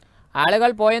 ആളുകൾ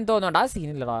പോയെന്ന് തോന്നുന്നുണ്ട്. ആ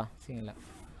സീനില്ലടാ, സീനില്ല.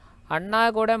 അണ്ണാ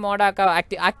കൂടെ മോഡാക്കാം,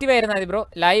 ആക്റ്റീവ് ആയിരുന്നാൽ മതി ബ്രോ.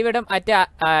 ലൈവ് ഇടും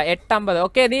 8:50.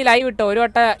 ഓക്കെ നീ ലൈവ് ഇട്ടോ ഒരു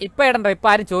വട്ടം. ഇപ്പം ഇടണ്ട, ഇപ്പം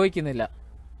ആരും ചോദിക്കുന്നില്ല.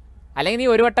 അല്ലെങ്കിൽ നീ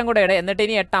ഒരു വട്ടം കൂടെ ഇട, എന്നിട്ട്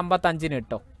ഇനി 8:55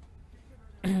 ഇട്ടോ.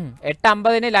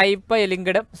 8:50 ലൈവ് ഇപ്പോൾ ലിങ്ക്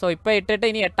ഇടും. സോ ഇപ്പോൾ ഇട്ടിട്ട്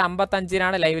ഇനി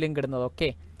 8:55 ലൈവ് ലിങ്ക് ഇടുന്നത്. ഓക്കെ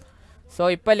സോ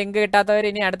ഇപ്പോൾ ലിങ്ക് കിട്ടാത്തവർ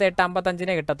ഇനി അടുത്ത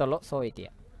 8:55 കിട്ടത്തുള്ളൂ. സോ വെയിറ്റ്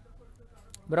ചെയ്യാം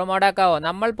ബ്രോ. മോഡാക്കാവോ?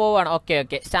 നമ്മൾ പോവാണ്. ഓക്കെ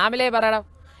ഓക്കെ ഷാമിലെ പറയണം.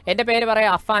 എൻ്റെ പേര്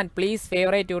പറയാം Affan, please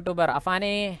favourite YouTuber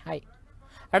അഫാനേ hi.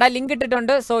 എടാ ലിങ്ക്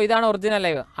ഇട്ടിട്ടുണ്ട്. സോ ഇതാണ് original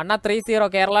live. Anna 30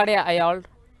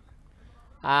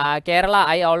 Kerala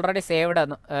I already saved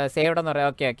എന്ന് പറയാം.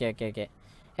 ഓക്കെ ഓക്കെ ഓക്കെ ഓക്കെ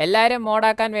എല്ലാവരും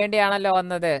മോഡാക്കാൻ വേണ്ടിയാണല്ലോ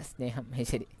വന്നത്. സ്നേഹം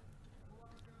ശരി.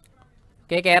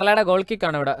 ഓക്കെ കേരളയുടെ ഗോൾ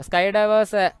കിക്കാണ് ഇവിടെ. സ്കൈ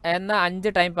ഡൈവേഴ്സ് എന്ന 5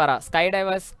 ടൈം പറ. Sky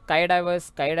diverse sky diverse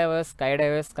sky diverse sky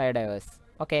diverse sky diverse.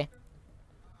 Okay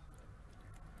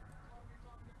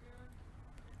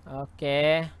okay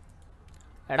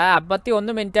എടാ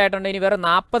 51 മിനിറ്റ് ആയിട്ടുണ്ട്. ഇനി വേറെ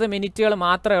 40 മിനിറ്റുകൾ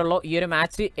മാത്രമേ ഉള്ളൂ ഈ ഒരു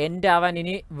മാച്ച് എൻഡ് ആവാൻ.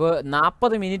 ഇനി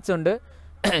 40 മിനിറ്റ്സ് ഉണ്ട്.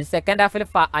 സെക്കൻഡ് ഹാഫിൽ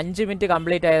 5 മിനിറ്റ്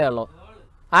കംപ്ലീറ്റ് ആയതേ ഉള്ളൂ.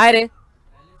 ആര്?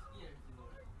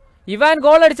 Ivan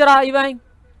goal അടിച്ചടാ. Ivan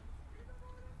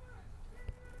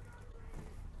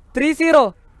 3-0.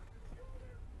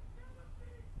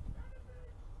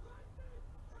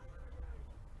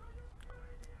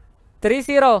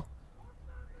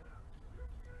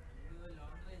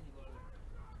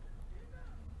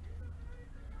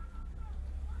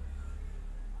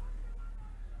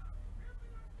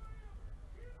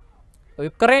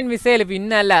 Ukraine missile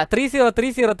പിന്നല്ല.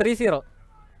 3-0.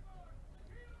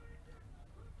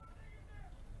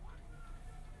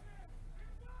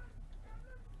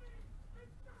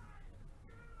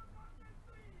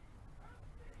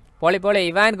 പൊളി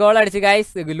ഇവാൻ ഗോൾ അടിച്ച്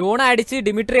ഗൈസ്. ലൂണ അടിച്ച്,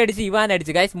 ഡിമിട്രി അടിച്ച്, ഇവാൻ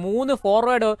അടിച്ച് ഗൈസ്.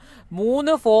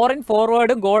 3 ഫോറിൻ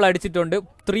ഫോർവേഡും ഗോൾ അടിച്ചിട്ടുണ്ട്.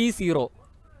 3-0.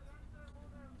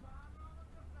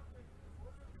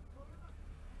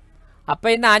 അപ്പൊ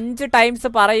ഇന്ന് 5 ടൈംസ്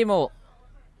പറയുമോ?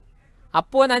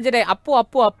 അപ്പു 5 ടൈം.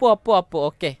 അപ്പു.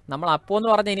 ഓക്കെ നമ്മൾ അപ്പു എന്ന്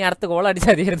പറഞ്ഞ് ഇനി അടുത്ത് ഗോൾ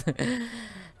അടിച്ചാൽ മതിയായിരുന്നു.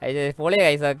 പൊളി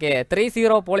ഗൈസ്. ഓക്കെ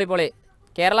 3-0 പൊളി.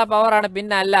 കേരള പവറാണ്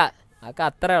പിന്നെ അല്ല. അതൊക്കെ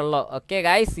അത്രേ ഉള്ളൂ. ഓക്കെ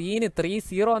ഗൈസ്, സീന്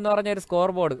 3-0 എന്ന് പറഞ്ഞൊരു സ്കോർ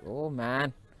ബോർഡ്. ഓ മാൻ,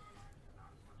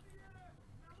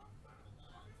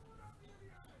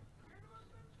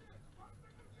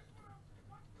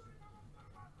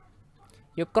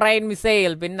 യുക്രൈൻ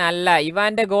മിസൈൽ. പിന്നല്ല,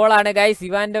 ഇവാന്റെ ഗോളാണ് ഗൈസ്.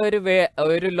 ഇവാന്റെ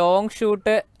ഒരു ലോങ്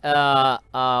ഷൂട്ട്,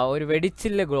 ഒരു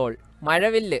വെടിച്ചില്ല് ഗോൾ.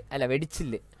 മഴവില്ല് അല്ല,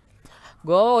 വെടിച്ചില്ല്.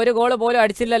 ഗോവ ഒരു ഗോൾ പോലും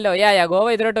അടിച്ചില്ലല്ലോ. ഗോവ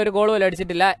ഇതിലോട്ട് ഒരു ഗോൾ പോലും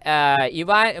അടിച്ചിട്ടില്ല.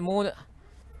 ഇവാൻ 3.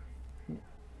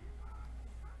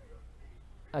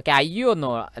 ഓക്കെ, അയ്യോ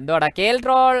എന്തോടാ കേൽ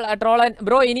ട്രോളൻ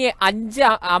ബ്രോ. ഇനി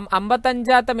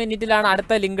 55ാമത്തെ മിനിറ്റിലാണ്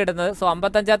അടുത്ത ലിങ്ക് ഇടുന്നത്. സോ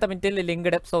 55ാമത്തെ മിനിറ്റിൽ ലിങ്ക്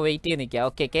ഇടും. സോ വെയിറ്റ് ചെയ്ത് നിൽക്കുക.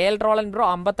 ഓക്കെ, കേൽ ട്രോളൻ ബ്രോ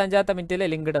 55ാമത്തെ മിനിറ്റിൽ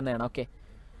ലിങ്ക് ഇടുന്നതാണ്. ഓക്കെ,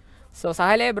 സോ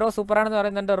സഹലേ ബ്രോ സൂപ്പറാണെന്ന്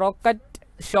പറയുന്നുണ്ട്. Rocket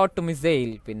shot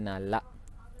missile. പിന്നല്ല,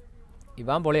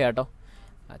 ഇവാൻ പൊളി കേട്ടോ.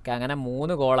 ഓക്കെ, അങ്ങനെ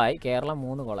 3 ഗോളായി. കേരളം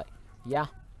 3 ഗോളായി.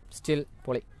 സ്റ്റിൽ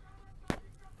പൊളി.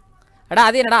 എടാ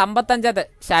അതിനടാ 55ാമത്തെ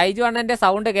ഷൈജു അണ്ണന്റെ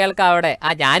സൗണ്ട് കേൾക്കാം അവിടെ.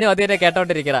 ഞാനും അത് തന്നെ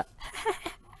കേട്ടോണ്ടിരിക്കണ.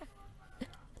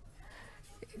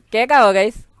 കേക്കാവോ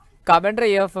ഗൈസ്? കമന്ററി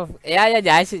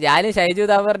ഞാനും ഷൈജു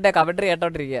ദാമറിന്റെ കമന്ററി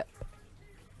കേട്ടോണ്ടിരിക്കുക.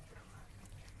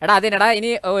 എടാ അതിനടാ ഇനി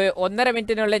 1.5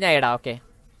 മിനിറ്റിനുള്ളിൽ ഞാൻ ഇടാം. ഓക്കെ,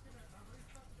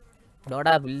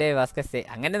 ഡോടാ ബുല്ലേ വാസ്കസേ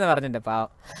അങ്ങനെയെന്ന് പറഞ്ഞിട്ടുണ്ട് പാവം.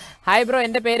 ഹായ് ബ്രോ,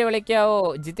 എൻ്റെ പേര് വിളിക്കാവോ?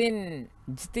 ജിത്ത്.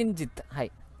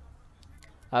 ഹായ്.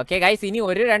 ഓക്കെ ഗൈസ്, ഇനി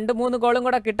ഒരു 2-3 ഗോളും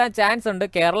കൂടെ കിട്ടാൻ ചാൻസ് ഉണ്ട്.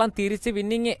 കേരളം തിരിച്ച്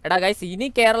വിന്നിങ്. എടാ ഗൈസ്,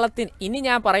 ഇനി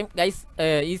ഞാൻ പറയും ഗൈസ്,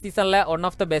 ഈ സീസണിലെ one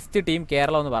of the best team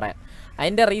Keralam എന്ന് പറയാം.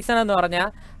 അതിൻ്റെ റീസൺ എന്ന് പറഞ്ഞാൽ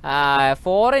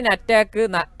ഫോറിൻ അറ്റാക്ക്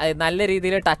നല്ല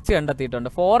രീതിയിൽ ടച്ച് കണ്ടെത്തിയിട്ടുണ്ട്.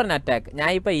 ഫോറിൻ അറ്റാക്ക്, ഞാൻ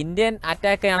ഇപ്പോൾ ഇന്ത്യൻ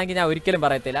അറ്റാക്ക് ആണെങ്കിൽ ഞാൻ ഒരിക്കലും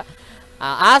പറയത്തില്ല.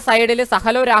 ആ സൈഡിൽ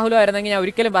സഹലോ രാഹുലോ ആയിരുന്നെങ്കിൽ ഞാൻ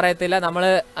ഒരിക്കലും പറയത്തില്ല നമ്മൾ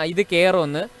ഇത്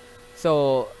കയറുമെന്ന്. സോ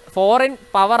ഫോറിൻ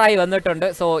പവറായി വന്നിട്ടുണ്ട്.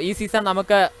 സോ ഈ സീസൺ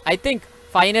നമുക്ക് ഐ തിങ്ക്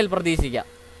ഫൈനൽ പ്രതീക്ഷിക്കാം,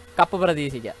 കപ്പ്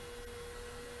പ്രതീക്ഷിക്കാം.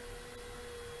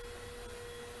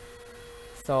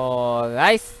 സോ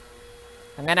ഗൈസ്,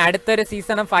 അങ്ങനെ അടുത്തൊരു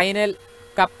സീസണും ഫൈനൽ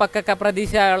കപ്പൊക്കെ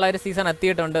പ്രതീക്ഷയുള്ള ഒരു സീസൺ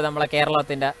എത്തിയിട്ടുണ്ട് നമ്മളെ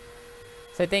കേരളത്തിൻ്റെ.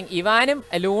 സോ ഐ തിങ്ക് ഇവാനും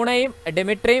ലൂണയും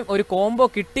ഡെമിട്രിയും ഒരു കോംബോ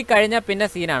കിട്ടിക്കഴിഞ്ഞാൽ പിന്നെ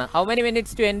സീനാണ്. How many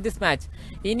minutes to end this match?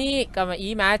 ഇനി ഈ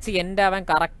മാച്ച് എൻ്റെ അവൻ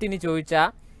കറക്റ്റിന് ചോദിച്ചാൽ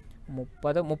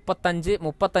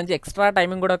 35 എക്സ്ട്രാ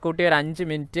ടൈമും കൂടെ കൂട്ടി ഒരു 5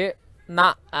 മിനിറ്റ്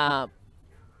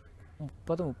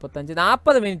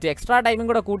 40 മിനിറ്റ് എക്സ്ട്രാ ടൈമും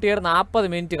കൂടെ കൂട്ടിയൊരു 40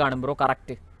 മിനിറ്റ് കാണും ബ്രോ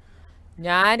കറക്റ്റ്.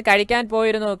 ഞാൻ കഴിക്കാൻ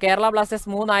പോയിരുന്നു. കേരള ബ്ലാസ്റ്റേഴ്സ്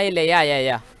 3 ആയില്ലേ?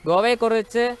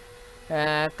 ഗോവയെക്കുറിച്ച്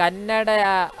കന്നഡ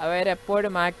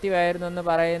അവരെപ്പോഴും ആക്റ്റീവ് ആയിരുന്നു എന്ന്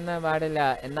പറയുന്ന പാടില്ല,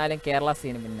 എന്നാലും കേരള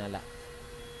സീന് പിന്നല്ല.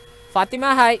 ഫാത്തിമ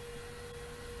ഹായ്.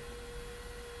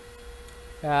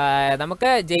 നമുക്ക്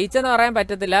ജയിച്ചെന്ന് പറയാൻ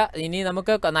പറ്റത്തില്ല. ഇനി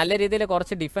നമുക്ക് നല്ല രീതിയിൽ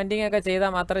കുറച്ച് ഡിഫെൻഡിങ് ഒക്കെ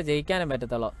ചെയ്താൽ മാത്രമേ ജയിക്കാനും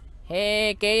പറ്റത്തുള്ളൂ. ഹേ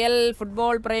KL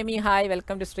football പ്രേമി hi,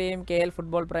 welcome to stream. KL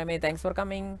football പ്രേമി, thanks for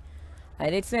coming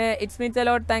and it's means a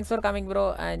lot. Thanks for coming bro.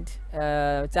 And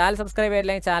channel subscribe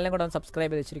ചെയ്തില്ലെങ്കിൽ ചാനലും കൂടെ ഒന്ന്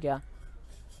സബ്സ്ക്രൈബ് ചെയ്ത് വെച്ചിരിക്കുക.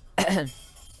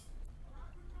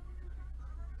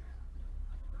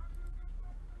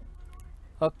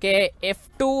 Okay,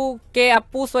 F2K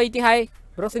Appus വൈറ്റി hi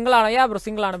bro. Single ആണോ? ബ്രോ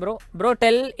സിംഗിൾ ആണ് bro. Bro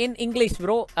tell in English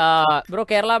bro. Bro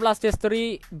Kerala Blasters 3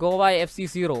 Goa FC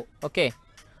 0. Okay,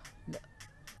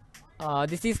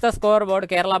 this is the score board.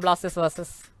 Kerala Blasters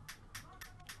versus.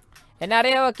 എന്നെ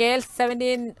അറിയാമോ? KL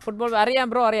 17 ഫുട്ബോൾ അറിയാം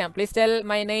ബ്രോ, അറിയാം. Please tell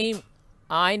my name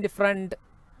and front.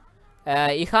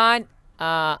 Ihan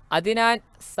Adinan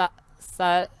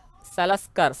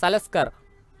സലസ്കർ.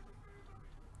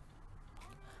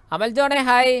 Amal ജോണെ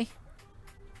hi.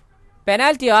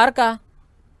 Penalty ആർക്കാ?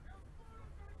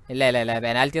 ഇല്ല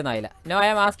penalty ഒന്നും ആയില്ല. No, I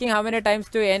am asking how many times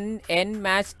to end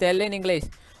match. Tell in English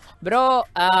bro.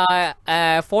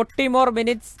 40 more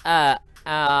minutes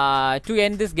to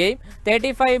end this game.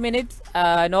 35 minutes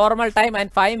normal time and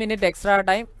 5 minutes extra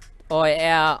time.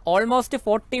 Almost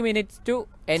 40 minutes to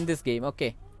end this game.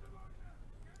 Okay.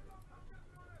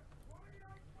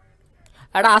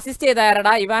 എടാ assist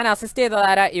ചെയ്താരടാ? Ivan assist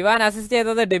ചെയ്തതാരാ? Ivan assist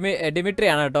ചെയ്തത് Dmitry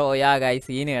ആണ് കേട്ടോ. Guys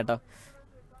scene കേട്ടോ,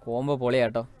 combo പൊളി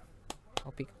കേട്ടോ.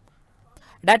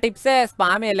 എടാ tips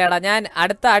spammy അല്ലേടാ. ഞാൻ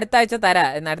അടുത്ത ആഴ്ച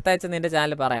തരാം. അടുത്ത ആഴ്ച നിന്റെ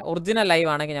ചാനൽ പറയാം. ഒറിജിനൽ ലൈവ്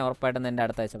ആണെങ്കിൽ ഞാൻ ഉറപ്പായിട്ടും നിന്റെ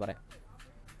അടുത്ത ആഴ്ച പറയാം.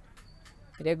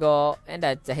 എൻ്റെ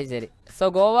ശരി. So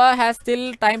Goa has still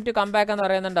time to come back എന്ന്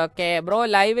പറയുന്നുണ്ട്. ഓക്കെ ബ്രോ,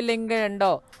 ലൈവ് ലിങ്ക്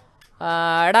ഉണ്ടോ?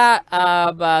 എടാ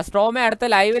സ്ട്രോമേ അടുത്ത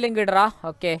ലൈവ് ലിങ്ക് ഇടറാ.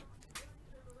 ഓക്കെ,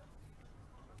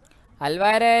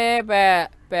 അൽവാരെ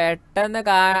പെട്ടെന്ന്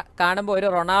കാണുമ്പോൾ ഒരു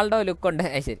റൊണാൾഡോ ലുക്കുണ്ട്.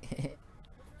 ശരി,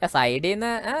 സൈഡിൽ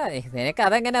നിന്ന് നിനക്ക്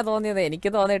അതെങ്ങനെയാ തോന്നിയത്? എനിക്ക്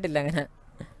തോന്നിയിട്ടില്ല അങ്ങനെ.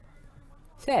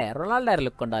 റൊണാൾഡോ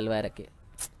ലുക്കുണ്ട് അൽവാരക്ക്,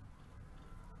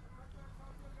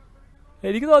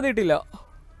 എനിക്ക് തോന്നിയിട്ടില്ല.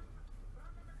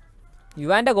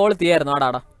 യുവാൻ്റെ ഗോൾ തീയായിരുന്നു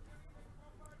ആടാടാ.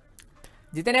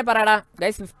 ജിതനെ പറയടാ.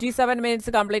 ഗൈസ് 57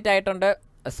 മിനിറ്റ്സ് കംപ്ലീറ്റ് ആയിട്ടുണ്ട്.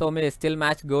 So still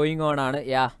match going on ആണ്.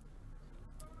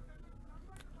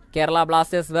 Kerala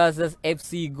Blasters versus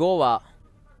FC Goa.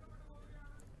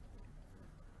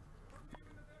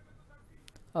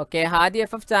 Okay, Haii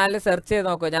FF channel search ചെയ്ത്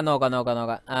നോക്കൂ. ഞാൻ നോക്കാം.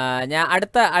 ഞാൻ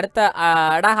അടുത്ത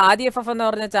Haii FF എന്ന്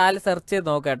പറഞ്ഞ ചാനൽ സെർച്ച് ചെയ്ത്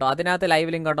നോക്കാം കേട്ടോ. അതിനകത്ത്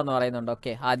ലൈവ് ലിങ്ക് ഉണ്ടെന്ന് പറയുന്നുണ്ട്.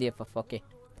 Okay, Haii FF. Okay,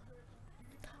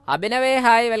 അഭിനവേ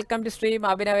hi, welcome to stream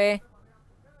അഭിനവേ.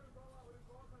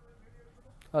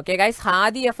 Okay guys,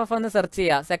 Haii FF എന്ന് സെർച്ച്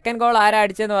ചെയ്യുക. സെക്കൻഡ് ഗോൾ ആരാ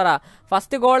അടിച്ചെന്ന് പറ.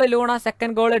 First goal Luna,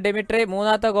 second goal Dmitry,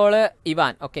 മൂന്നാമത്തെ goal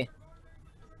Ivan. Okay,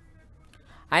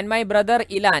 and my brother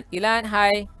ഇലാൻ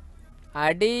hi.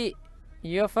 അടി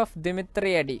UFF ദിമിത്രി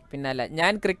അടി. പിന്നല്ല,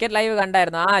 ഞാൻ ക്രിക്കറ്റ് ലൈവ്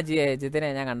കണ്ടായിരുന്നു. ജിതിനെ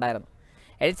ഞാൻ കണ്ടായിരുന്നു.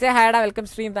 എഡിച്ചേ ഹായടാ, welcome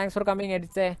stream, thanks for coming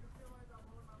എഡിച്ചേ.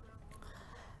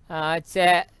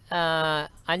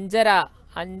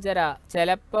 അഞ്ചര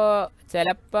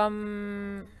ചിലപ്പം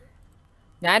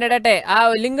ഞാനിടട്ടെ. ആ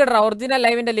ലിങ്ക് ഇട, ഒറിജിനൽ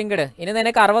ലൈവിൻ്റെ ലിങ്ക് ഇട്. ഇനി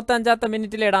നിനക്ക് 65ാമത്തെ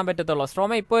മിനിറ്റിൽ ഇടാൻ പറ്റത്തുള്ളൂ.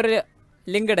 സ്ട്രോമ ഇപ്പോൾ ഒരു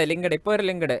ലിങ്ക് ഇട്, ഇപ്പോൾ ഒരു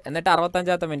ലിങ്ക് ഇട്, എന്നിട്ട്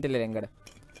 65ാമത്തെ മിനിറ്റിൽ ലിങ്ക് ഇട്.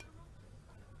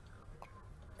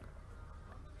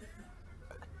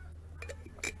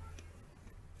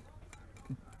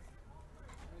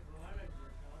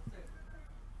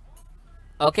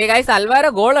 ഓക്കെ ഗൈസ്, അൽവാര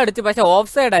ഗോൾ അടിച്ചു, പക്ഷെ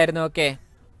ഓഫ് സൈഡ് ആയിരുന്നു. ഓക്കെ,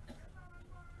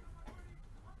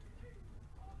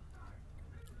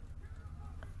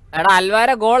 എടാ അൽവാര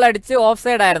ഗോൾ അടിച്ച് ഓഫ്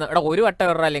സൈഡ് ആയിരുന്നു. എടാ ഒരു വട്ടം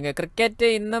ഇട അല്ലെങ്കിൽ. ക്രിക്കറ്റ്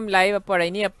ഇന്നും ലൈവ്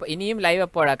എപ്പോഴാണ്? ഇനിയും ലൈവ്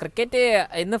എപ്പോഴാണ്? ക്രിക്കറ്റ്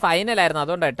ഇന്ന് ഫൈനലായിരുന്നു,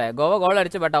 അതുകൊണ്ടായിട്ടെ. ഗോവ ഗോൾ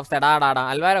അടിച്ചു, ബട്ട് ഓഫ് സൈഡ്.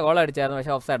 അൽവാര ഗോൾ അടിച്ചായിരുന്നു,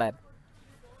 പക്ഷെ ഓഫ് സൈഡ് ആയിരുന്നു.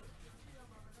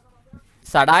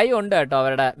 സഡായി ഉണ്ട് കേട്ടോ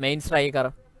അവരുടെ മെയിൻ സ്ട്രൈക്കർ.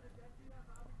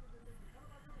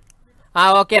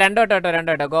 ഓക്കെ, രണ്ടു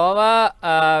വട്ടം. ഗോവ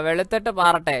വെളുത്തിട്ട്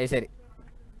പാറട്ടെ. ശരി,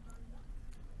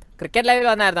 ക്രിക്കറ്റ് ലൈവിൽ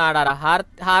വന്നായിരുന്നു.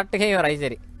 Heart gamer.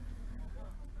 ശരി,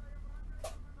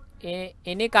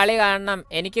 ഇനി കളി കാണണം.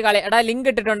 എനിക്ക് കളി ലിങ്ക്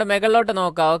ഇട്ടിട്ടുണ്ട്, മുകളിലോട്ട്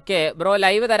നോക്കാം. ഓക്കെ ബ്രോ,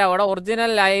 ലൈവ് തരാം. അവിടെ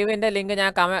ഒറിജിനൽ ലൈവിൻ്റെ ലിങ്ക്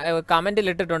ഞാൻ കമൻറ്റിൽ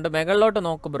ഇട്ടിട്ടുണ്ട്, മുകളിലോട്ട്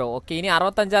നോക്ക് ബ്രോ. ഓക്കെ, ഇനി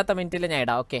 65ാമത്തെ മിനിറ്റിൽ ഞാൻ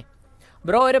ഇടാം. ഓക്കെ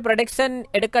ബ്രോ, ഒരു പ്രഡിക്ഷൻ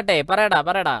എടുക്കട്ടെ?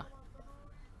 പറയടാ.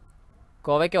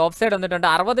 ഗോവയ്ക്ക് ഓഫ് സൈഡ് വന്നിട്ടുണ്ട്.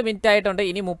 60 മിനിറ്റ് ആയിട്ടുണ്ട്.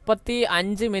 ഇനി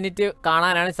 35 മിനിറ്റ്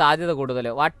കാണാനാണ് സാധ്യത കൂടുതൽ.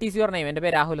 What is your name? എൻ്റെ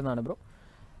പേര് രാഹുൽ എന്നാണ് ബ്രോ.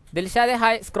 ദിൽഷാദെ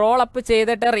ഹായ്. സ്ക്രോൾ അപ്പ്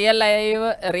ചെയ്തിട്ട്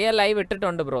റിയൽ ലൈവ്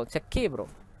ഇട്ടിട്ടുണ്ട് ബ്രോ, ചെക്ക് ചെയ്യ് bro.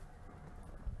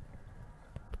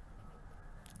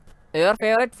 Your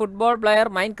favourite football player?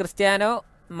 Mine Cristiano,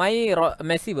 my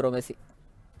Messi bro, Messi.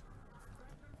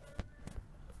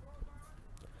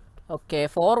 Okay,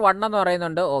 4-1 എന്ന്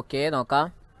പറയുന്നുണ്ട്. ഓക്കെ, നോക്കാം.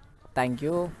 Thank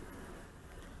you.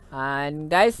 And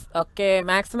guys, okay,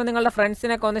 maximum നിങ്ങളുടെ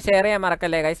ഫ്രണ്ട്സിനൊക്കെ ഒന്ന് ഷെയർ ചെയ്യാൻ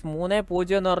മറക്കല്ലേ ഗൈസ്.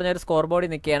 3-0 എന്ന് പറഞ്ഞൊരു സ്കോർ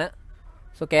ബോർഡിൽ നിൽക്കുകയാണ്.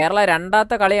 സോ കേരള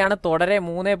രണ്ടാമത്തെ കളിയാണ് തുടരെ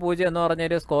 3-0 എന്ന്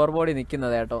പറഞ്ഞൊരു സ്കോർ ബോർഡിൽ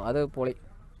നിൽക്കുന്നത് കേട്ടോ. അത് പൊളി.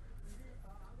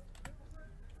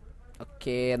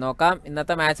 ഓക്കെ, നോക്കാം.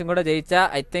 ഇന്നത്തെ മാച്ചും കൂടെ ജയിച്ചാൽ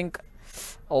ഐ തിങ്ക്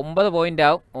 9 പോയിന്റ്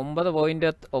ആവും.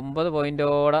 9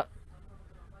 പോയിന്റോടെ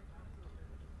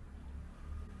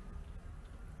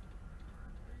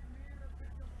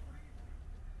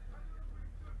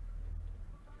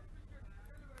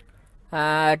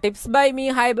tips by me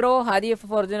hi bro. Haii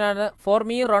FF original for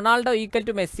me. Ronaldo equal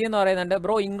to Messi എന്ന് പറയുന്നുണ്ട്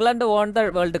bro. England won the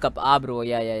world cup. Bro,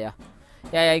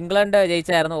 England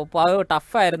ജയിച്ചായിരുന്നു. അപ്പോൾ അത്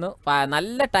ടഫായിരുന്നു,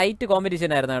 നല്ല ടൈറ്റ്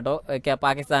കോമ്പറ്റീഷൻ ആയിരുന്നു കേട്ടോ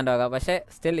പാകിസ്ഥാൻ്റെ വക. പക്ഷേ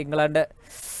സ്റ്റിൽ ഇംഗ്ലണ്ട്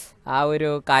ആ ഒരു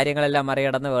കാര്യങ്ങളെല്ലാം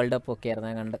മറികടന്ന് വേൾഡ് കപ്പ് ഒക്കെ ആയിരുന്നു.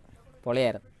 ഞാൻ കണ്ട്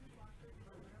പൊളിയായിരുന്നു.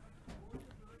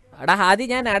 ഹാദി,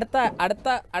 ഞാൻ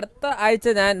അടുത്ത ആഴ്ച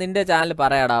ഞാൻ നിൻ്റെ ചാനൽ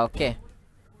പറയാടാ. ഓക്കെ,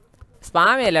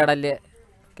 സ്പാമിയല്ലേ അല്ലേ?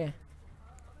 ഓക്കെ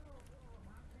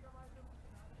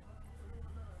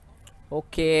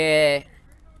ഓക്കേ,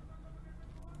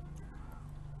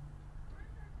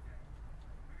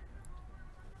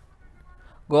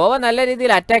 ഗോവ നല്ല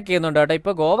രീതിയിൽ അറ്റാക്ക് ചെയ്യുന്നുണ്ട് കേട്ടോ.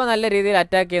 ഇപ്പോൾ ഗോവ നല്ല രീതിയിൽ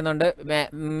അറ്റാക്ക് ചെയ്യുന്നുണ്ട്.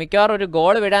 മിക്കവാറും ഒരു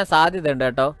ഗോൾ വിടാൻ സാധ്യതയുണ്ട്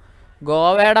കേട്ടോ.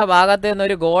 ഗോവയുടെ ഭാഗത്ത്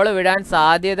നിന്നൊരു ഗോൾ വിടാൻ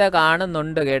സാധ്യത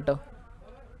കാണുന്നുണ്ട് കേട്ടോ.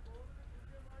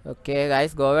 ഓക്കെ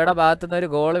ഗൈസ്, ഗോവയുടെ ഭാഗത്തു നിന്നൊരു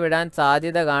ഗോൾ വിടാൻ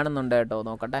സാധ്യത കാണുന്നുണ്ട് കേട്ടോ.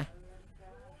 നോക്കട്ടെ.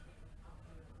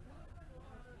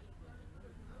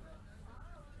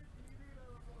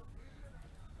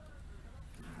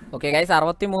 ഓക്കെ ഗൈസ്,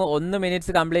 61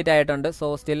 മിനിറ്റ്സ് കംപ്ലീറ്റ് ആയിട്ടുണ്ട്. സോ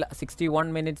സ്റ്റിൽ 61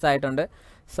 മിനിറ്റ്സ് ആയിട്ടുണ്ട്.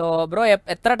 സോ ബ്രോ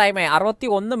എത്ര ടൈമായി?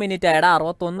 61 മിനിറ്റ് ആയിടാ.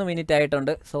 61 മിനിറ്റ്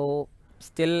ആയിട്ടുണ്ട്. സോ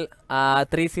സ്റ്റിൽ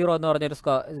 3-0 എന്ന് പറഞ്ഞൊരു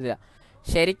ഇല്ല.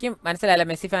 ശരിക്കും മനസ്സിലായില്ല.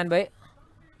 Messi fan by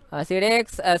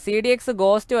CDX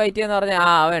ghost white എന്ന് പറഞ്ഞാൽ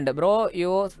അവണ്ട് bro.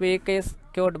 You speak is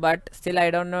cute but still I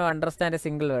don't know understand A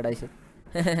single word. I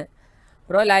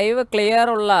bro, live clear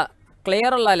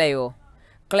ഉള്ള ലൈവോ?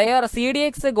 Clear.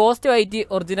 CDX ghost white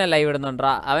original live ഇടുന്നുണ്ടാ.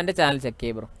 അവൻ്റെ channel check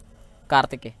ചെയ്യ് bro.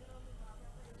 Karthik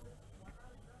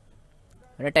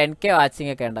 10K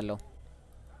watching ഒക്കെ ഉണ്ടല്ലോ.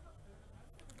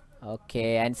 Okay,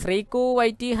 and ശ്രീകു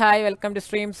വൈറ്റി hi, welcome to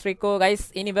stream ശ്രീകു. Guys,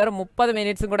 ഇനി വെറും 30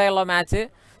 മിനിറ്റ്സും കൂടെ ഉള്ള match.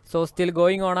 So still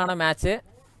going on ആണ് match.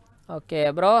 Okay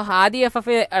bro, Haii FF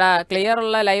clear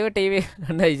ഉള്ള ലൈവ് TV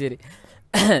ഉണ്ടായി. ശരി,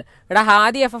 എടാ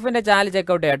ഹാദി FFന്റെ ചാനൽ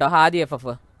ചെക്കൗട്ട് ചെയ്യാം കേട്ടോ. ഹാദി FF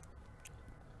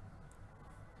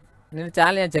നിന്റെ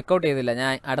ചാനൽ ഞാൻ ചെക്കൗട്ട് ചെയ്തില്ല.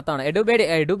 ഞാൻ അടുത്താണ്.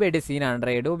 എടുബേഡി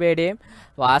സീനാണ്. എടുബേഡിയും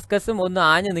വാസ്കസും ഒന്ന്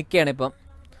ആഞ്ഞ് നിൽക്കുകയാണ് ഇപ്പം.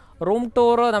 റൂം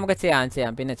ടൂർ നമുക്ക്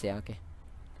ചെയ്യാം പിന്നെ ചെയ്യാം. Okay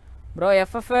bro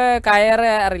FF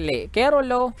കയറില്ലേ?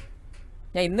 കയറുമല്ലോ.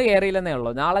 ഞാൻ ഇന്ന് കയറിയില്ലെന്നേ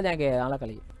ഉള്ളൂ. നാളെ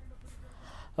കളിക്കും.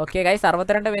 ഓക്കെ ഗൈസ്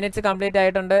 62 മിനിറ്റ്സ് കംപ്ലീറ്റ്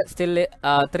ആയിട്ടുണ്ട്. സ്റ്റിൽ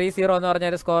 3-0 എന്ന്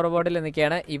പറഞ്ഞൊരു സ്കോർ ബോർഡിൽ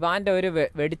നിൽക്കുകയാണ്. ഇവാൻ്റെ ഒരു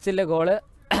വെടിച്ചില്ല goal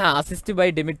assist by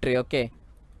Dmitry. Okay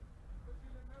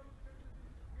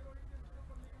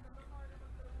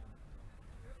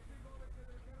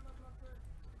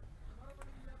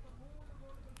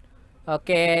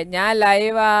okay ഞാൻ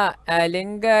ലൈവ്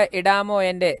ലിങ്ക് ഇടാമോ?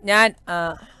 എൻ്റെ ഞാൻ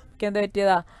എന്താ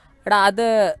പറ്റിയതാ എടാ അത്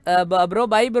bro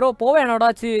bye bro പോവേണോടാ.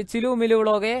 Chilu Milu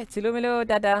വ്ളോഗേ. Chilu Milu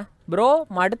Tata bro.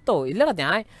 മടുത്തോ? ഇല്ലടാ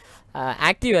ഞാൻ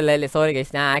ആക്റ്റീവ് അല്ലേ. സോറി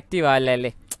ഗൈസ് ഞാൻ ആക്റ്റീവ്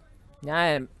അല്ലേ.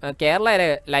 ഞാൻ കേരളയിലെ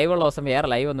ലൈവുള്ള ദിവസം വേറെ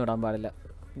ലൈവ് ഒന്നും ഇടാൻ പാടില്ല.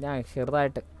 ഞാൻ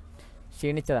ചെറുതായിട്ട്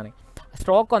ക്ഷീണിച്ചതാണ്.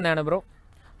 സ്ട്രോക്ക് ഒന്നാണ് ബ്രോ.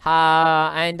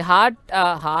 ആൻഡ്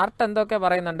ഹാർട്ട് എന്തൊക്കെ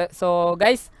പറയുന്നുണ്ട്. So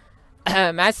guys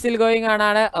match still going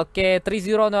ആണ്. ഓക്കെ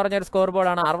 3-0 എന്ന് പറഞ്ഞൊരു സ്കോർ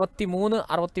ബോർഡാണ്.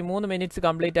 63 മിനിറ്റ്സ്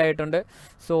കംപ്ലീറ്റ് ആയിട്ടുണ്ട്.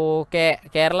 സോ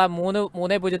കേരള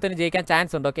 3-0 ജയിക്കാൻ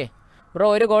ചാൻസ് ഉണ്ട്. ഓക്കെ ബ്രോ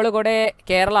ഒരു ഗോൾ കൂടെ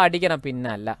കേരള അടിക്കണം.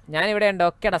 പിന്നല്ല ഞാനിവിടെ ഉണ്ട്.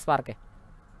 ഓക്കേടാ സ്പാർക്കെ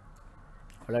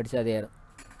ഗോൾ അടിച്ചാൽ മതിയായിരുന്നു.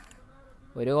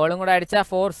 ഒരു ഗോളും കൂടെ അടിച്ചാൽ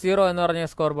 4-0 എന്ന് പറഞ്ഞ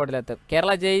സ്കോർ ബോർഡിലെത്തും.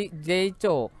 കേരള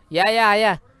ജയിച്ചോ?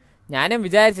 യാ ഞാനും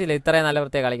വിചാരിച്ചില്ല ഇത്രയും നല്ല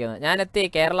വൃത്തിയായി കളിക്കുന്നത്. ഞാൻ എത്തി.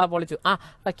 കേരള പൊളിച്ചു.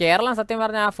 കേരളം സത്യം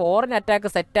പറഞ്ഞാൽ ആ ഫോറിൻ അറ്റാക്ക്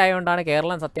സെറ്റ് ആയതുകൊണ്ടാണ്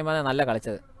കേരളം സത്യം പറഞ്ഞാൽ നല്ല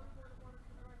കളിച്ചത്.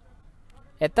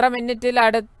 എത്ര മിനിറ്റിലാണ്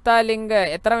അടുത്ത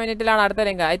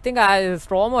ലിങ്ക്? ഐ തിങ്ക്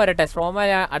സ്ട്രോമ വരട്ടെ. സ്ട്രോമ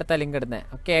അടുത്ത ലിങ്ക് ഇടുന്നത്.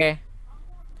 ഓക്കെ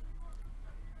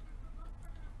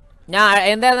ഞാൻ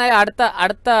എന്തായിരുന്നാലും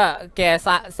അടുത്ത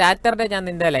സാറ്റർഡേ ഞാൻ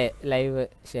നിന്റെ ലൈവ്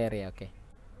ഷെയർ ചെയ്യാം.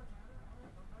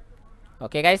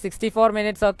 Okay guys 64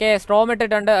 minutes. Okay Strom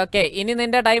ഇട്ടിട്ടുണ്ട്. ഓക്കെ ഇനി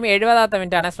നിന്റെ ടൈം 70ാമത്തെ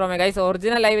മിനിറ്റ് ആണ് സ്ട്രോമേ. ഗൈസ്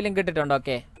ഒറിജിനൽ ലൈവ് ലിങ്ക് ഇട്ടിട്ടുണ്ട്.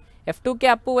 Okay F2K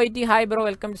Appu വൈറ്റി hi bro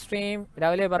welcome to stream.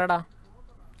 രാവിലെ പറടാ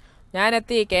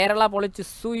ഞാനെത്തി. കേരള പൊളിച്ചു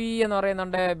സുയി എന്ന്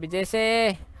പറയുന്നുണ്ട്. ബിജേഷേ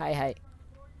hi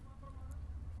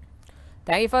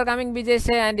thank you for coming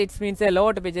ബിജേഷേ and it's means a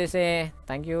lot ബിജേഷേ.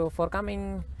 Thank you for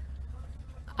coming.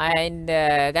 And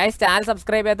guys channel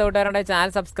subscribe ചെയ്യാത്ത കൂട്ടുകാരുണ്ടെങ്കിൽ channel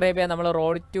subscribe ചെയ്യാം. നമ്മൾ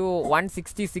റോഡ് ടു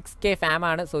 166K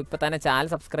ഫാമാണ്. സോ ഇപ്പോൾ തന്നെ ചാനൽ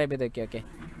സബ്സ്ക്രൈബ് ചെയ്ത് വെക്കുക. Okay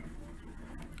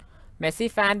Messi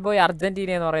fan boy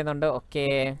Argentina എന്ന് പറയുന്നുണ്ട്. ഓക്കെ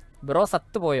ബ്രോ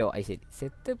സത്ത് പോയോ? ശരി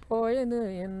സെത്ത് പോയെന്ന്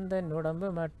എന്തുടമ്പ്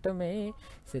മട്ടുമേ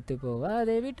സെത്ത്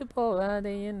പോവാതെ വിട്ടു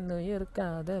പോവാതെ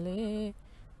എന്നുയർക്കാതലേ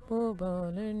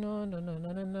പോലെ.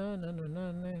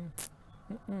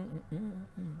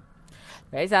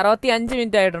 ഗൈസ് 65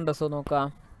 മിനിറ്റ് ആയിട്ടുണ്ട്. സോ നോക്കാം.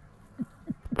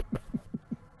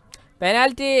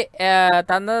 പെനാൽറ്റി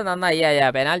തന്നത് നന്നായി.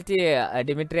 പെനാൽറ്റി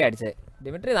ഡിമിട്രി അടിച്ചത്.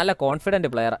 ഡിമിട്രി നല്ല confident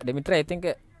player. Dmitry I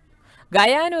think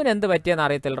ഗയാനുവിന് എന്ത് പറ്റിയെന്ന്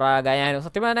അറിയത്തില്ലടാ. ഗയാനു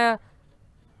സത്യം പറഞ്ഞാൽ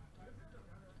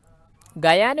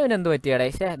ഗയാനുവിന് എന്ത് പറ്റിയടേ?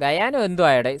 ഗയാനു എന്തോ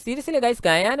ആയടേ? സീരിയസ്ലി ഗൈസ്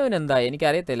ഗയാനുവിന് എന്തായി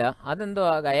എനിക്കറിയത്തില്ല. അതെന്തോ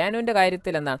ഗയാനുവിൻ്റെ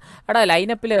കാര്യത്തിൽ എന്താണ് എടാ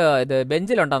ലൈനപ്പിൽ ഇത്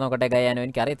ബെഞ്ചിലുണ്ടോ നോക്കട്ടെ ഗയാനു.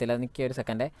 എനിക്കറിയത്തില്ല. നിൽക്കിയ ഒരു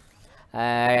സെക്കൻഡ്.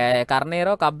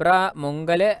 കർണീറോ കബ്ര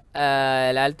മുങ്കൽ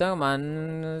ലാൽത്തോ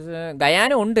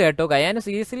ഗയാനു ഉണ്ട് കേട്ടോ. ഗയാനു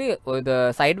സീരിയസ്ലി ഇത്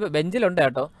സൈഡ് ബെഞ്ചിലുണ്ട്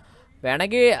കേട്ടോ.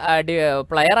 വേണമെങ്കിൽ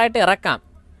പ്ലെയറായിട്ട് ഇറക്കാം.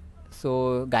 സോ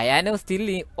ഗയാനു സ്റ്റിൽ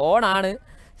ഓൺ ആണ്.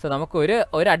 സോ നമുക്ക്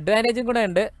ഒരു അഡ്വാൻറ്റേജും കൂടെ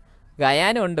ഉണ്ട്.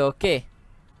 ഗയാനു ഉണ്ട്. ഓക്കെ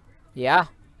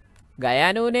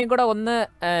ഗയാനുവിനെയും കൂടെ ഒന്ന്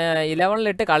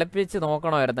 11-ലിട്ട് കളിപ്പിച്ച്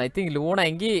നോക്കണമായിരുന്നു. ഐ തിങ്ക് ലൂണ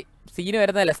എങ്കിൽ സീന്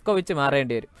വരുന്ന ലെസ്കോ വെച്ച്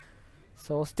മാറേണ്ടി വരും.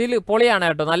 സോ സ്റ്റിൽ പൊളിയാണ്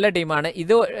കേട്ടോ. നല്ല ടീമാണ്.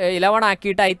 ഇത് 11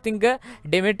 ആക്കിയിട്ട് ഐ തിങ്ക്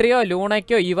ഡിമിട്രിയോ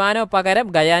ലൂണയ്ക്കോ ഇവാനോ പകരം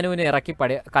ഗയാനുവിനെ ഇറക്കി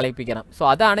കളിപ്പിക്കണം. സോ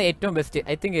അതാണ് ഏറ്റവും ബെസ്റ്റ്.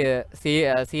 ഐ തിങ്ക്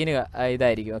സീന്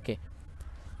ഇതായിരിക്കും. ഓക്കെ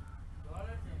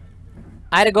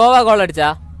ആര് ഗോവ ഗോൾ അടിച്ചാ?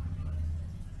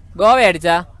 ഗോവ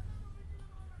അടിച്ചാ?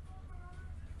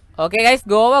 ഓക്കെ ഗൈസ്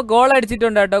ഗോവ ഗോൾ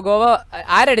അടിച്ചിട്ടുണ്ട് കേട്ടോ. ഗോവ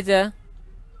ആരടിച്ച?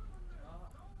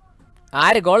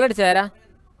 ആര് ഗോൾ അടിച്ചാരാ?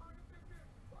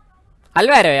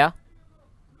 അൽവാരോയാ?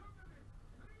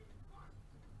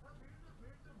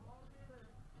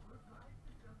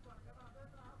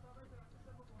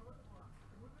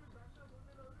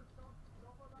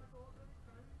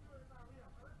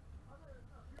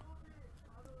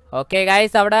 ഓക്കെ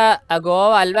ഗൈസ് അവിടെ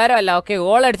ഗോവ അൽവാരോ അല്ല. ഓക്കെ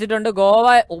ഗോൾ അടിച്ചിട്ടുണ്ട്. ഗോവ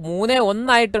 3-1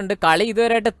 ആയിട്ടുണ്ട്. കളി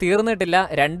ഇതുവരെയായിട്ട് തീർന്നിട്ടില്ല.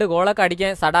 2 ഗോളൊക്കെ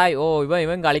അടിക്കാൻ സടായി.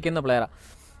 ഇവൻ കളിക്കുന്ന പ്ലെയറാ.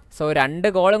 സോ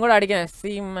 2 ഗോളും കൂടെ അടിക്കാൻ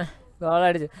ഗോൾ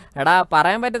അടിച്ചു. എടാ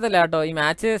പറയാൻ പറ്റത്തില്ല കേട്ടോ. ഈ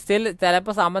മാച്ച് സ്റ്റിൽ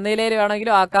ചിലപ്പോൾ സമനിലയിൽ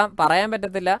വേണമെങ്കിലും ആക്കാം. പറയാൻ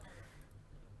പറ്റത്തില്ല.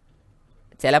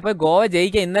 ചിലപ്പോൾ ഗോവ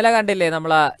ജയിക്കുക. ഇന്നലെ കണ്ടില്ലേ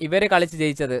നമ്മൾ ഇവർ കളിച്ച്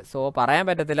ജയിച്ചത്. സോ പറയാൻ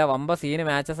പറ്റത്തില്ല. വമ്പ സീന്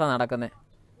മാച്ചസാണ് നടക്കുന്നത്.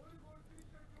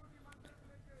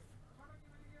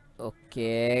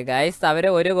 ഓക്കെ ഗൈസ് അവർ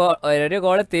ഒരു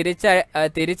ഗോൾ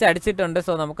തിരിച്ചടിച്ചിട്ടുണ്ട്.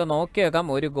 സോ നമുക്ക് നോക്കി വെക്കാം.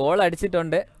 ഒരു ഗോൾ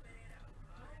അടിച്ചിട്ടുണ്ട്.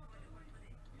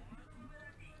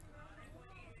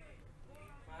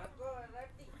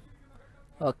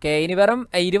 ഓക്കെ ഇനി വെറും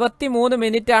 23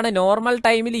 മിനിറ്റ് ആണ്. നോർമൽ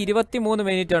ടൈമിൽ 23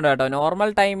 മിനിറ്റ് ഉണ്ട് കേട്ടോ. നോർമൽ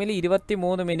ടൈമിൽ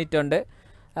 23 മിനിറ്റ് ഉണ്ട്.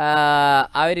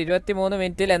 അവർ 23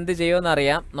 മിനിറ്റിൽ എന്ത് ചെയ്യുമെന്ന്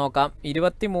അറിയാം, നോക്കാം.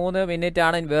 23 മിനിറ്റ്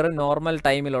ആണ് വെറും നോർമൽ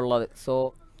ടൈമിലുള്ളത്. സോ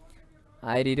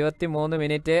ആ ഒരു 23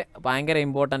 മിനിറ്റ് ഭയങ്കര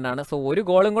ഇമ്പോർട്ടൻ്റ് ആണ്. സോ ഒരു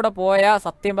ഗോളും കൂടെ പോയാൽ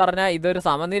സത്യം പറഞ്ഞാൽ ഇതൊരു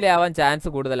സമനിലയാവാൻ ചാൻസ്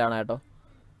കൂടുതലാണ് കേട്ടോ.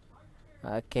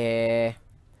 ഓക്കെ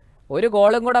ഒരു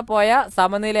ഗോളും കൂടെ പോയാൽ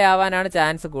സമനിലയാവാനാണ്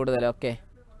ചാൻസ് കൂടുതൽ. Okay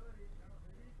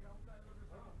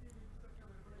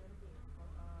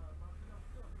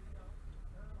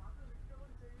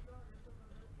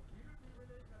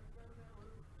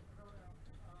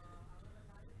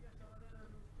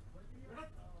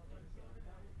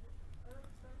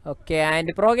okay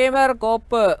and pro gamer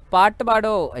കോപ്പ് പാട്ട്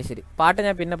പാടോ? ശരി, പാട്ട്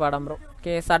ഞാൻ പിന്നെ പാടാം ബ്രോ.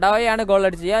 ഓക്കെ സഡോയാണ് ഗോൾ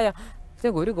അടിച്ച്.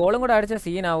 ഒരു ഗോളും കൂടെ അടിച്ച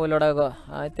സീനാവുമല്ലോ.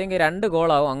 I think 2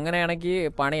 ഗോളാവും. അങ്ങനെയാണെങ്കിൽ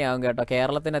പണിയാവും കേട്ടോ.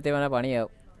 കേരളത്തിനെത്തിയ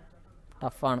പണിയാവും.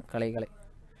 ടഫാണ്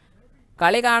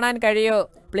കളി കാണാൻ കഴിയോ?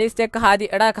 Please check Hadi.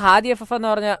 എടാ ഹാദി FF എന്ന്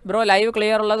പറഞ്ഞ ബ്രോ ലൈവ്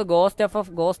ക്ലിയർ ഉള്ളത്. ഗോസ്റ്റ് FF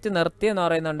ഗോസ്റ്റ് നിർത്തിയെന്ന്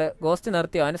പറയുന്നുണ്ട്. ഗോസ്റ്റ്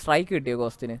നിർത്തിയോ? അവന് സ്ട്രൈക്ക് കിട്ടിയോ?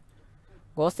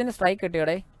 ഗോസ്റ്റിന് സ്ട്രൈക്ക്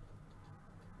കിട്ടിയോടെ?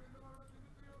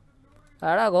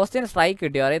 എടാ ഗോസ്റ്റിന് സ്ട്രൈക്ക്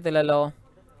കിട്ടിയോ? അറിയത്തില്ലല്ലോ.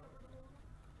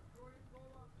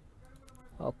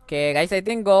 Okay guys I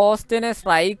think ഗോസ്റ്റിന്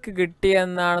strike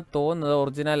കിട്ടിയെന്നാണ് തോന്നുന്നത്.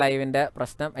 ഒറിജിനൽ ലൈവിൻ്റെ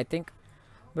പ്രശ്നം ഐ തിങ്ക്.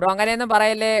 ബ്രോ അങ്ങനെയൊന്നും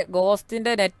പറയല്ലേ,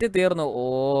 ഗോസ്റ്റിൻ്റെ നെറ്റ് തീർന്നു. ഓ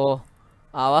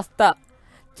അവസ്ഥ,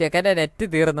 ചെക്കൻ്റെ നെറ്റ്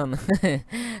തീർന്നെന്ന്.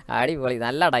 അടിപൊളി,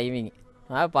 നല്ല ടൈമിങ്.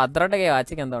 12K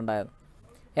വാച്ചിങ് എന്തോ ഉണ്ടായിരുന്നു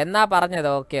എന്നാ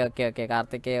പറഞ്ഞത്. ഓക്കെ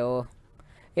കാർത്തികേ. ഓ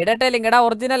ഇടട്ടെ ലിങ്ക്. ഇടാ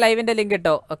ഒറിജിനൽ ലൈവിൻ്റെ ലിങ്ക്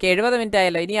ഇട്ടോ. ഓക്കെ 70 മിനിറ്റ്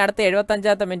ആയല്ലോ. ഇനി അടുത്ത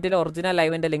 75ാമത്തെ മിനിറ്റിൽ ഒറിജിനൽ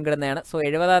ലൈവിൻ്റെ ലിങ്ക് ഇടുന്നതാണ്. സോ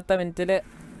 70ാമത്തെ മിനിറ്റിൽ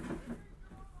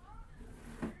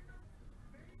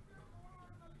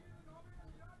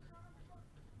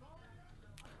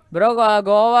ബ്രോ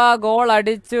ഗോവ ഗോൾ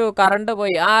അടിച്ചു, കറണ്ട്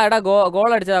പോയി. എടാ ഗോൾ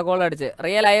അടിച്ച്.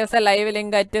 Real ISL live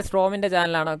link at സ്ട്രോമിൻ്റെ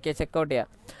ചാനലാണ്. ഓക്കെ ചെക്കൗട്ട് ചെയ്യാം.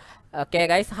 ഓക്കെ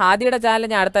ഗൈസ് ഹാദിയുടെ ചാനൽ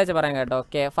ഞാൻ അടുത്ത ആഴ്ച പറയാം കേട്ടോ.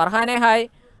 Okay ഫർഹാനെ hi.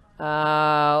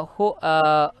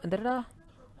 എന്താ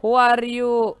who are you?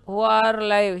 Who are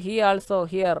live? He also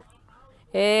here.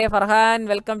 Farhan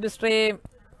welcome to stream.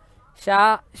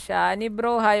 Shani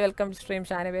bro hi, welcome to stream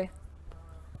Shani bay.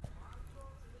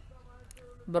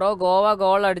 Bro Goa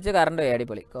goal അടിച്ച് current പോയി.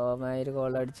 അടിപൊളി.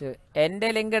 ഗോൾ അടിച്ച്. എൻ്റെ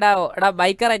ലിങ്ക് ഇടാവോ? എടാ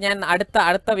ബൈക്കറെ ഞാൻ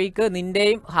അടുത്ത വീക്ക്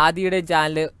നിൻ്റെയും ഹാദിയുടെയും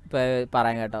ചാനൽ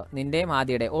പറയാം കേട്ടോ. നിൻ്റെയും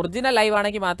ഹാദിയുടെയും ഒറിജിനൽ ലൈവ്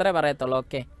ആണെങ്കിൽ മാത്രമേ പറയത്തുള്ളൂ.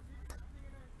 ഓക്കെ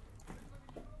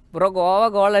ബ്രോ ഗോവ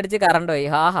ഗോൾ അടിച്ച് കറണ്ട് പോയി.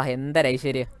 എന്തൊരു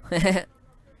ഐശ്വര്യം.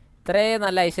 ഇത്രയും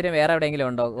നല്ല ഐശ്വര്യം വേറെ എവിടെയെങ്കിലും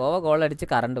ഉണ്ടോ? ഗോവ ഗോൾ അടിച്ച്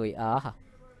കറണ്ട് പോയി.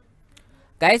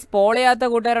 ഗൈസ് പോൾ ചെയ്യാത്ത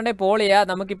കൂട്ടുകാരുണ്ടെങ്കിൽ പോൾ ചെയ്യുക.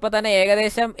 നമുക്കിപ്പോൾ തന്നെ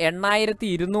ഏകദേശം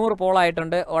 8200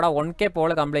 പോളായിട്ടുണ്ട്. അവിടെ 1K പോൾ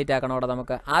കംപ്ലീറ്റ് ആക്കണം. അവിടെ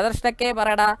നമുക്ക് ആദർശക്കെ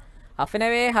പറയടാ.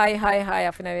 അഫിനവേ hi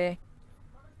അഫിനവേ.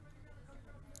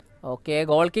 Okay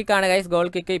goal കിക്കാണ് guys. Goal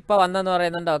kick ഇപ്പോൾ വന്നെന്ന്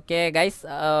പറയുന്നുണ്ട്. ഓക്കെ ഗൈസ്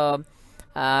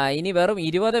ഇനി വെറും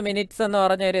 20 മിനിറ്റ്സ് എന്ന്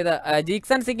പറഞ്ഞൊരു ഇത്.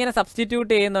 ജീക്സൺ സിങ്ങിനെ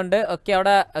സബ്സ്റ്റിറ്റ്യൂട്ട് ചെയ്യുന്നുണ്ട്. ഓക്കെ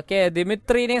അവിടെ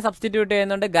ദിമിത്രീനെ സബ്സ്റ്റിറ്റ്യൂട്ട്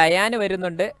ചെയ്യുന്നുണ്ട്. ഗയാന്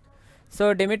വരുന്നുണ്ട്. സോ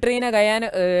ഡിമിട്രീനെ ഗയാൻ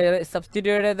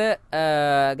സബ്സ്റ്റിറ്റ്യൂട്ട് ചെയ്ത്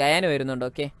ഗയാൻ വരുന്നുണ്ട്.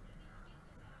 ഓക്കെ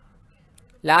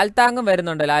ലാൽത്താങ്ങും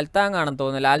വരുന്നുണ്ട്. ലാൽത്താങ് ആണെന്ന്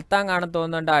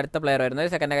തോന്നുന്നുണ്ട്. അടുത്ത പ്ലെയർ വരുന്നത്.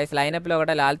 ഒരു സെക്കൻഡ് ഗൈസ് ലൈനപ്പിൽ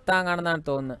നോക്കട്ടെ. ലാൽത്താങ് ആണെന്നാണ്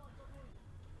തോന്നുന്നത്.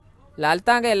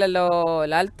 ലാൽത്താങ്ക അല്ലല്ലോ.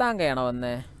 ലാൽത്താങ്കയാണോ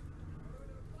വന്നേ?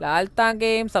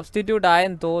 ലാൽത്താങ്കയും സബ്സ്റ്റിറ്റ്യൂട്ട്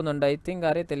ആയെന്ന് തോന്നുന്നുണ്ട്. ഐ തിങ്ക്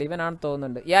അറിയത്തില്ല. ഇവനാണെന്ന്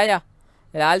തോന്നുന്നുണ്ട്.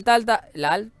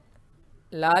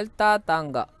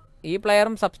 ലാൽത്താങ്ക ഈ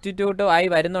പ്ലെയറും സബ്സ്റ്റിറ്റ്യൂട്ട് ആയി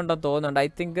വരുന്നുണ്ടെന്ന് തോന്നുന്നുണ്ട്. ഐ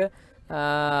തിങ്ക്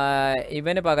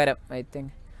ഇവന് പകരം ഐ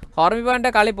തിങ്ക് ഹോർമി പവൻ്റെ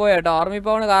കളി പോയ കേട്ടോ. ഹോർമി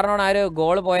പവന് കാരണമാണ് ആ ഒരു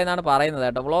ഗോൾ പോയെന്നാണ് പറയുന്നത്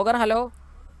കേട്ടോ. Vlogger hello.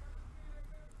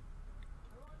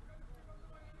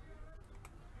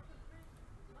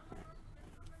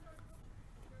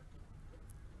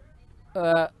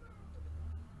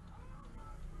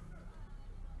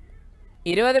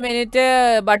 ഇരുപത് മിനിറ്റ്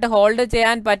ബട്ട് ഹോൾഡ്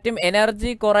ചെയ്യാൻ പറ്റും.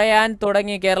 എനർജി കുറയാൻ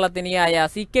തുടങ്ങി കേരളത്തിന്.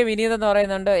 CK വിനീത് എന്ന്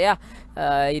പറയുന്നുണ്ട്.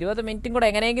 20 മിനിറ്റും കൂടെ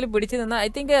എങ്ങനെയെങ്കിലും പിടിച്ചു നിന്നാൽ ഐ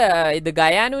തിങ്ക് ഇത്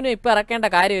ഗയാനുവിന് ഇപ്പോൾ ഇറക്കേണ്ട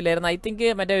കാര്യമില്ലായിരുന്നു. ഐ തിങ്ക്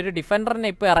മറ്റേ ഒരു ഡിഫൻഡറിനെ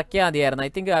ഇപ്പോൾ ഇറക്കിയാൽ മതിയായിരുന്നു. ഐ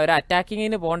തിങ്ക് അവർ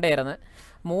അറ്റാക്കിങ്ങിന് പോകേണ്ടായിരുന്നു.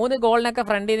 3 ഗോളിനൊക്കെ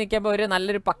ഫ്രണ്ടിൽ നിൽക്കുമ്പോൾ ഒരു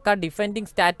നല്ലൊരു പക്ക ഡിഫെൻഡിങ്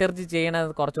സ്ട്രാറ്റജി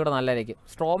ചെയ്യണത് കുറച്ചുകൂടെ നല്ലതായിരിക്കും.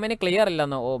 സ്ട്രോമിന് ക്ലിയർ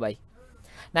ഇല്ലെന്നോ? ഓ ബൈ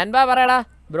നൻബ പറയടാ.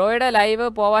 ബ്രോയുടെ ലൈവ്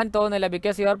പോവാൻ തോന്നുന്നില്ല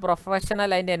ബിക്കോസ് യു ആർ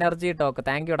പ്രൊഫഷണൽ അതിൻ്റെ എനർജി ടോക്ക്.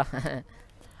 താങ്ക് യുടാ.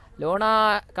 ലോണ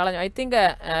കളഞ്ഞു ഐ തിങ്ക്.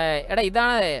 എടാ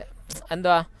ഇതാണ്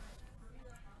എന്തുവാ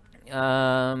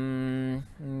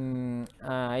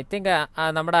ഐ തിങ്ക്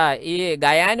നമ്മുടെ ഈ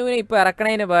ഗയാനുവിനെ ഇപ്പോൾ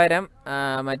ഇറക്കണതിന് പകരം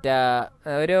മറ്റേ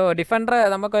ഒരു ഡിഫൻഡർ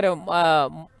നമുക്കൊരു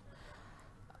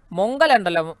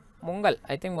മൊങ്കലുണ്ടല്ലോ. മുങ്കൽ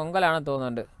ഐ തിങ്ക് മുങ്കലാണെന്ന്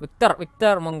തോന്നുന്നുണ്ട്.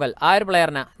 വിക്ടർ മുങ്കൽ ആ ഒരു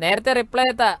പ്ലെയറിനാ. നേരത്തെ റിപ്ലൈ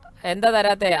എന്താ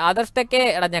തരാത്തെ? ആദർശൊക്കെ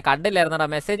എടാ ഞാൻ കണ്ടില്ലായിരുന്നടാ,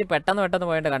 മെസ്സേജ് പെട്ടെന്ന്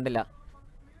പോയിട്ട് കണ്ടില്ല.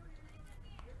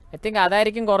 ഐ തിങ്ക്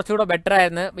അതായിരിക്കും കുറച്ചുകൂടെ ബെറ്റർ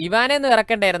ആയിരുന്നു. ഇവാനെയൊന്നും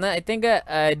ഇറക്കണ്ടായിരുന്നു. ഐ തിങ്ക്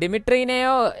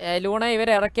ഡിമിട്രീനെയോ ലൂണയോ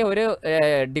ഇവരെ ഇറക്കിയ ഒരു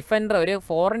ഡിഫൻഡർ, ഒരു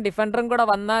ഫോറിൻ ഡിഫൻഡറും കൂടെ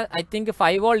വന്നാൽ ഐ തിങ്ക്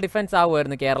 5 ഗോൾ ഡിഫൻസ്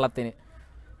ആവുമായിരുന്നു കേരളത്തിന്.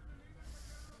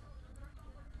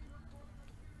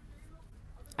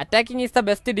 Attacking is the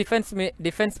best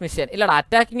defence mission. ഇല്ലടാ,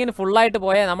 അറ്റാക്കിങ്ങിന് ഫുള്ളായിട്ട്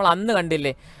പോയാൽ നമ്മൾ അന്ന്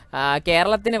കണ്ടില്ലേ,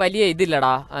 കേരളത്തിന് വലിയ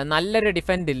ഇതില്ലടാ, നല്ലൊരു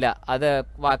ഡിഫൻഡ് ഇല്ല. അത്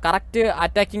കറക്റ്റ്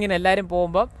അറ്റാക്കിങ്ങിന് എല്ലാവരും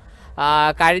പോകുമ്പം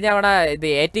കഴിഞ്ഞ അവിടെ ഇത്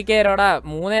ATKരോടെ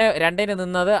 3-2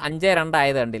 നിന്നത് 5-2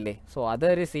 ആയത് കണ്ടില്ലേ. സോ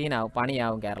അതൊരു സീനാവും,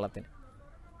 പണിയാവും കേരളത്തിന്.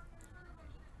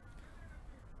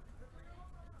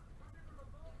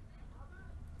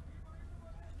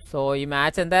 സോ ഈ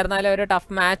മാച്ച് എന്തായിരുന്നാലും ഒരു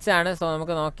ടഫ് മാച്ചാണ്. സോ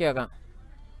നമുക്ക് നോക്കി നോക്കാം.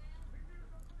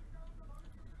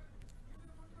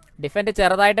 ഡിഫൻഡ്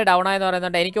ചെറുതായിട്ട് ഡൗൺ ആയെന്ന്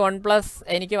പറയുന്നുണ്ട്. എനിക്ക് 1+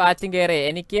 എനിക്ക് വാച്ചിങ് കയറി,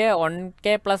 എനിക്ക്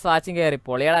 1K+ വാച്ചിങ് കയറി.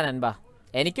 പൊളിയടാ നൻപാ.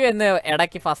 എനിക്കും ഇന്ന്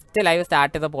ഇടയ്ക്ക് ഫസ്റ്റ് ലൈവ്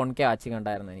സ്റ്റാർട്ട് ചെയ്തപ്പോൾ 1K വാച്ചിങ്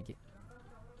ഉണ്ടായിരുന്നു എനിക്ക്.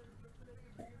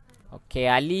 ഓക്കെ,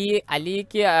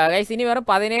 അലിക്ക് ഗൈസ് ഇനി വെറും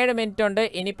 17 മിനിറ്റ് ഉണ്ട്.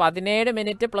 ഇനി 17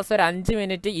 മിനിറ്റ് പ്ലസ് ഒരു 5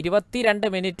 മിനിറ്റ് 22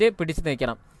 മിനിറ്റ് പിടിച്ചു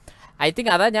നിൽക്കണം. ഐ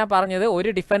തിങ്ക് അതാ ഞാൻ പറഞ്ഞത്,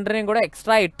 ഒരു ഡിഫൻഡറിനെയും കൂടെ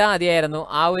എക്സ്ട്രാ ഇട്ടാൽ മതിയായിരുന്നു.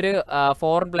 ആ ഒരു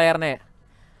ഫോറിൻ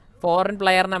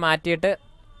പ്ലെയറിനെ മാറ്റിയിട്ട്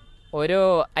ഒരു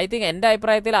ഐ തിങ്ക് എൻ്റെ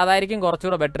അഭിപ്രായത്തിൽ അതായിരിക്കും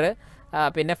കുറച്ചുകൂടെ ബെറ്റർ.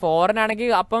 പിന്നെ ഫോറിനാണെങ്കിൽ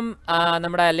അപ്പം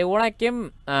നമ്മുടെ ലൂണ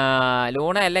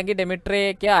അല്ലെങ്കിൽ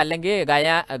ഡെമിട്രിയൊക്കെ അല്ലെങ്കിൽ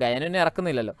ഗയാനൊന്നും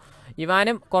ഇറക്കുന്നില്ലല്ലോ.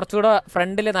 ഇവാനും കുറച്ചുകൂടെ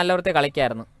ഫ്രണ്ടിൽ നല്ല വൃത്തി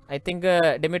കളിക്കായിരുന്നു. ഐ തിങ്ക്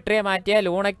ഡെമിട്രിയെ മാറ്റിയ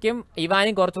ലൂണയ്ക്കും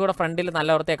ഇവാനും കുറച്ചുകൂടെ ഫ്രണ്ടിൽ നല്ല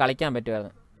വൃത്തി കളിക്കാൻ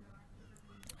പറ്റുമായിരുന്നു.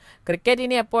 ക്രിക്കറ്റ്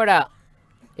ഇനി എപ്പോഴാ?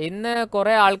 ഇന്ന്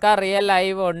കുറേ ആൾക്കാർ റിയൽ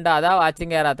ലൈവ് ഉണ്ട്, അതാ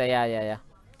വാച്ചിങ് കയറാത്ത. Yeah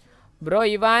bro,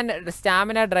 Ivan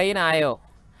stamina drain ആയോ?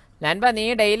 നൻപ നീ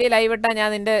ഡെയിലി ലൈവ് ഇട്ടാൽ ഞാൻ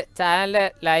നിൻ്റെ ചാനലിൽ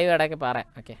ലൈവ് ഇടയ്ക്ക് പറയാം.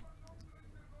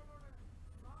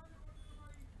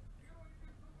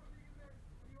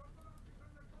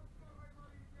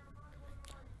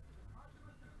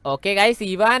 ഓക്കെ ഗൈസ്,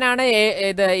 ഇവാനാണ്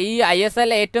ഇത് ഈ ISL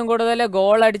ഏറ്റവും കൂടുതൽ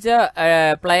ഗോൾ അടിച്ച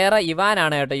പ്ലെയർ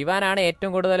ഇവാനാണ് കേട്ടോ. ഇവാനാണ്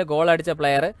ഏറ്റവും കൂടുതൽ ഗോൾ അടിച്ച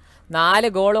പ്ലെയർ.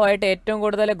 4 ഗോളുമായിട്ട് ഏറ്റവും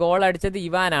കൂടുതൽ ഗോൾ അടിച്ചത്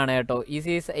ഇവാനാണ് കേട്ടോ. ഈ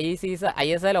സീസൺ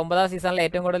ISL 9ാം സീസണിൽ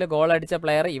ഏറ്റവും കൂടുതൽ ഗോൾ അടിച്ച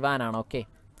പ്ലെയർ ഇവാനാണ്. ഓക്കെ,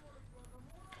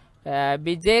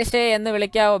 ബിജേഷെ എന്ന്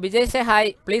വിളിക്കാവോ? ബിജേഷെ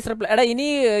ഹായ്, പ്ലീസ് റിപ്ലൈ. എടാ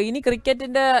ഇനി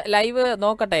ക്രിക്കറ്റിൻ്റെ ലൈവ്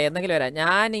നോക്കട്ടെ, എന്തെങ്കിലും വരാം.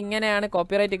 ഞാൻ ഇങ്ങനെയാണ്,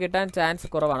 കോപ്പിറൈറ്റ് കിട്ടാൻ ചാൻസ്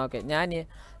കുറവാണ്. ഓക്കെ,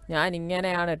 ഞാൻ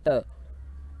ഇങ്ങനെയാണ് ഇട്ടത്.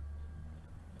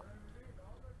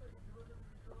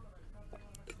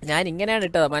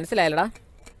 മനസ്സിലായല്ലടാ.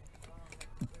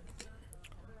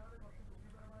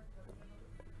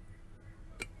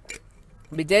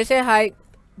 ബിജേഷെ ഹായ്.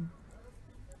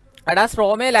 എടാ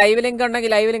സ്ട്രോമേ ലൈവ് ലിങ്ക്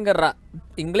ഉണ്ടെങ്കിൽ ലൈവ് ലിങ്ക് ഇടാ.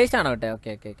 ഇംഗ്ലീഷാണോ കേട്ടെ?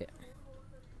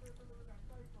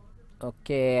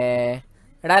 ഓക്കെ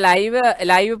എടാ,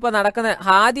 ലൈവ് ഇപ്പോൾ നടക്കുന്ന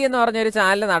ഹാദി എന്ന് പറഞ്ഞൊരു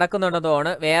ചാനൽ നടക്കുന്നുണ്ടെന്ന്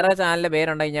തോന്നുന്നു. വേറെ ചാനലിൻ്റെ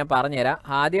പേരുണ്ടെങ്കിൽ ഞാൻ പറഞ്ഞുതരാം.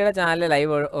 ഹാദിയുടെ ചാനൽ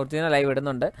ലൈവ്, ഒറിജിനൽ ലൈവ്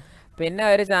ഇടുന്നുണ്ട്. പിന്നെ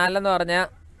ഒരു ചാനലെന്ന് പറഞ്ഞാൽ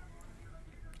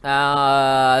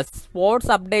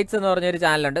സ്പോർട്സ് അപ്ഡേറ്റ്സ് എന്ന് പറഞ്ഞൊരു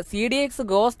ചാനലുണ്ട്. CDX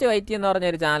ഗോസ്റ്റ് വൈറ്റ് എന്ന്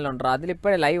പറഞ്ഞൊരു ചാനലുണ്ട്.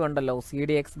 അതിലിപ്പോഴേ ലൈവ് ഉണ്ടല്ലോ,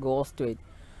 CDX ghost white.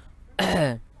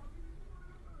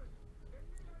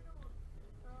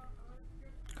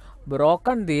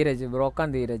 Broken Dheeraj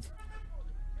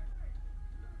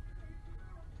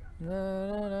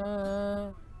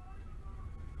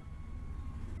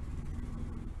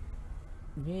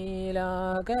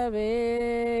മീലാകവേ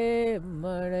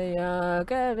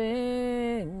മഴയാകവേ.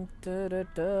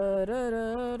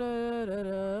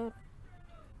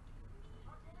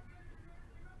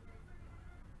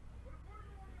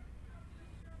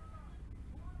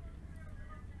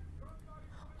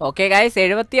 Okay guys,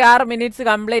 76 minutes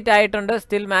complete ആയിട്ടുണ്ട്.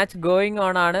 സ്റ്റിൽ മാച്ച് ഗോയിങ്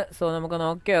ഓൺ ആണ്. സോ നമുക്ക്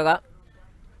നോക്കി നോക്കാം.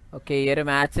 ഓക്കെ, ഈ ഒരു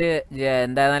മാച്ച്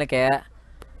എന്തായിരുന്നാലും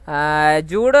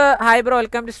Jude hi bro,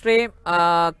 welcome to stream.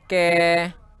 Okay,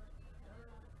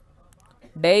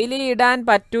 daily ഇടാൻ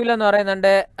പറ്റൂലെന്ന്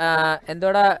പറയുന്നുണ്ട്.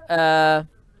 എന്തോടാ,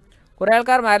 കുറേ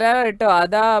ആൾക്കാർ മലയാളം ഇട്ടോ,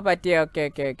 അതാ പറ്റിയ.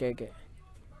 ഓക്കെ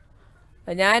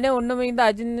ഞാൻ ഉണ്ണുമീന്ത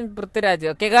Ajin Prithviraj.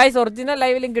 Okay guys, original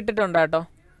live link ഇട്ടിട്ടുണ്ട് കേട്ടോ.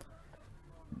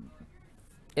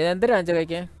 ഇതെന്തൊരു കാണിച്ചു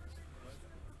കഴിക്കാൻ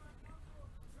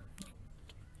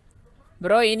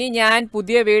ബ്രോ? ഇനി ഞാൻ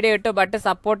പുതിയ വീഡിയോ ഇട്ടു, ബട്ട്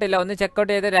സപ്പോർട്ടില്ല. ഒന്ന്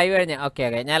ചെക്കൗട്ട് ചെയ്ത് ലൈവ് കഴിഞ്ഞ്. ഓക്കെ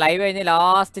ഞാൻ ലൈവ് കഴിഞ്ഞ്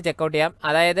ലാസ്റ്റ് ചെക്കൗട്ട് ചെയ്യാം.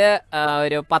 അതായത്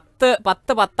ഒരു 10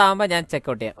 ആകുമ്പോൾ ഞാൻ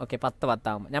ചെക്കൗട്ട് ചെയ്യാം. ഓക്കെ, 10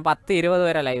 ആകുമ്പോൾ ഞാൻ 10:20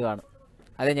 വരെ ലൈവ് ആണ്.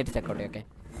 അത് കഴിഞ്ഞിട്ട് ചെക്കൗട്ട് ചെയ്യാം. ഓക്കെ,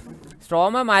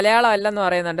 സ്ട്രോമ മലയാളം അല്ലെന്ന്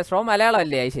പറയുന്നുണ്ട്. സ്ട്രോമ മലയാളം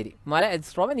അല്ലേ? അത് ശരി.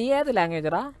 സ്ട്രോമ നീ ഏത്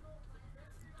ലാംഗ്വേജറാ?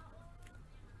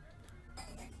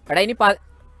 എടാ ഇനി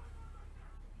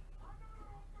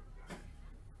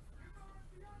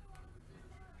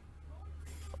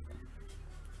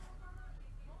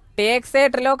TXA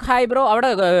ട്രിലോക്ക് ഹായ് ബ്രോ. അവിടെ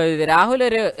രാഹുൽ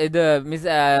ഒരു ഇത്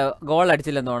ഗോൾ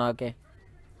അടിച്ചില്ലെന്ന് തോന്നുന്നു. ഓക്കെ,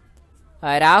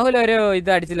 രാഹുൽ ഒരു ഇത്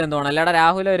അടിച്ചില്ലെന്ന് തോന്നുന്നു. അല്ലടാ,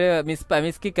 രാഹുൽ ഒരു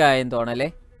മിസ് കിക്ക് ആയെന്ന് തോന്നല്ലേ.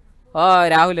 ഓ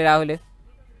രാഹുൽ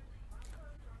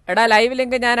എടാ, ലൈവ്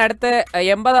ലിങ്ക് ഞാൻ അടുത്ത്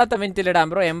 80ാമത്തെ മിനിറ്റിൽ ഇടാം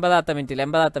ബ്രോ.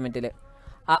 80ാമത്തെ മിനിറ്റിൽ.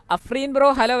 Afreen bro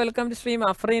hello, welcome to stream.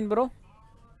 Afreen bro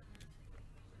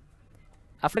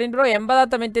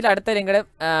 80ാമത്തെ മിനിറ്റിൽ അടുത്ത ലിങ്ക് ഇടും.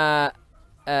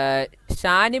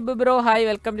 Shanib bro hi,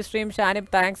 welcome to stream. Shanib,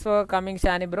 thanks for coming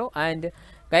Shanib bro. And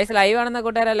guys, live ആണെന്ന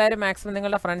കൂട്ടുകാരെല്ലാവരും മാക്സിമം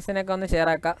നിങ്ങളുടെ ഫ്രണ്ട്സിനൊക്കെ ഒന്ന് ഷെയർ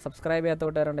ആക്കുക. സബ്സ്ക്രൈബ് ചെയ്യാത്ത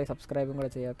കൂട്ടുകാരുണ്ടെങ്കിൽ സബ്സ്ക്രൈബും കൂടെ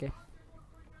ചെയ്യുക.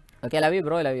 Okay, love you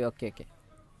bro, love you. Okay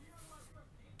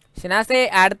ഷിനാസെ,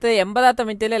 അടുത്ത് 80ാമത്തെ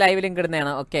മിനിറ്റിൽ ലൈവ് ലിങ്ക്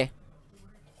ഇടുന്നതാണ്. ഓക്കെ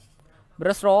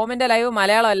ബ്രോ, സ്ട്രോമിൻ്റെ ലൈവ്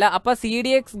മലയാളം അല്ല. അപ്പോൾ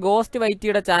CDX ഗോസ്റ്റ്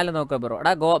വൈറ്റിയുടെ ചാനൽ നോക്കുക ബ്രോ.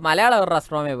 എടാ മലയാളം എവിടെ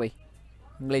സ്ട്രോമേ പോയി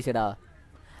ഇംഗ്ലീഷ് ഇടാതെ.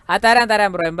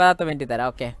 തരാം ബ്രോ, 80ാമത്തെ മിനിറ്റ് തരാം.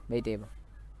 ഓക്കെ, വെയിറ്റ് ചെയ്യുമ്പോൾ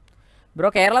ബ്രോ.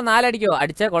 കേരളം 4 അടിക്കുമോ?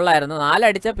 അടിച്ചാൽ കൊള്ളായിരുന്നു. 4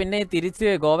 അടിച്ചാൽ പിന്നെ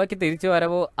ഗോവയ്ക്ക് തിരിച്ചു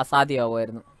വരവോ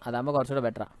അസാധ്യമാവുമായിരുന്നു. അതാകുമ്പോൾ കുറച്ചുകൂടെ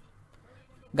ബെറ്ററാണ്.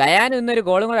 ഗയാനും ഇന്നൊരു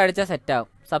ഗോളും കൂടെ അടിച്ചാൽ സെറ്റാവും.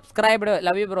 Subscribed,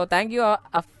 love you bro. Thank you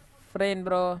Afreen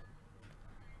bro.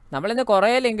 നമ്മളിന്ന്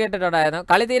കുറേ ലിങ്ക് ഇട്ടിട്ടുണ്ടായിരുന്നു.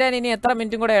 കളി തീരാൻ ഇനി എത്ര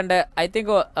മിനിറ്റും കൂടെ ഉണ്ട്? I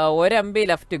think 1 MB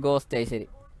left ghost. ശരി,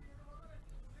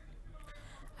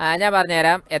 ഞാൻ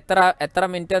പറഞ്ഞുതരാം എത്ര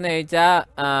മിനിറ്റ് എന്ന് ചോദിച്ചാൽ,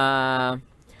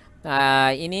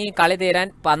 ഇനി കളി തീരാൻ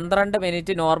 12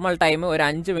 മിനിറ്റ് നോർമൽ ടൈം, ഒരു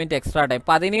 5 മിനിറ്റ് എക്സ്ട്രാ ടൈം,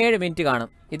 17 മിനിറ്റ് കാണും.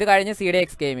 ഇത് കഴിഞ്ഞ് CDX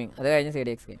ഗെയിമിംഗ്.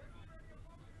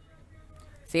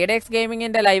 CDX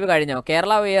ഗെയിമിങ്ങിൻ്റെ ലൈവ് കഴിഞ്ഞോ?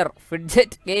 Kerala wear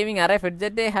fidget gaming. Array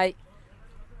fidget hi.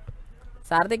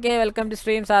 സാർത്തിക്കെ, welcome to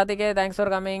stream. സാർത്തിക്കെ, thanks for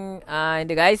coming.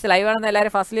 And guys, live ആണെന്ന്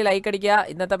എല്ലാവരും ഫസ്റ്റ്ലി ലൈക്ക് അടിക്കുക.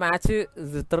 ഇന്നത്തെ മാച്ച്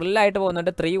ത്രില്ലായിട്ട്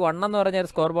പോകുന്നുണ്ട്. 3-1 എന്ന് പറഞ്ഞൊരു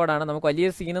സ്കോർ ബോർഡാണ്. നമുക്ക് വലിയ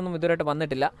സീനൊന്നും ഇതുവരെയായിട്ട്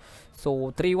വന്നിട്ടില്ല. So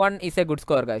 3-1 is A good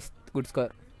score guys, good score.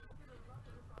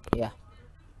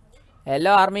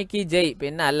 Hello ആർമിക്ക് ജയ്.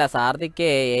 പിന്നെ അല്ല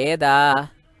സാർത്തിക്കെ,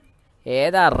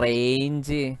 ഏതാ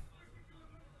range?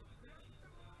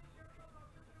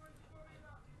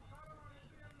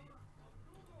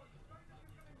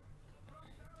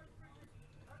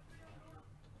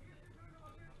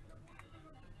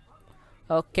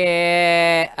 Okay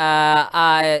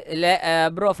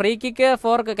bro, free kick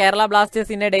four Kerala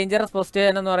Blasters in A dangerous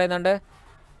position എന്ന് പറയുന്നുണ്ട്.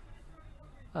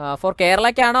 ഫോർ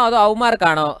കേരളയ്ക്കാണോ അതോ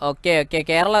ഔമാർക്കാണോ? ഓക്കെ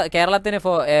കേരളത്തിന്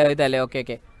ഇതല്ലേ.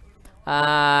 Okay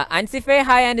അൻസിഫെ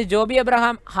hi, and Joby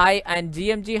Abraham hi, and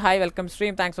GMG hi, welcome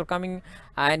stream. Thanks for coming.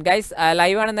 And guys,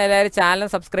 live ആണെന്ന് എല്ലാവരും ചാനൽ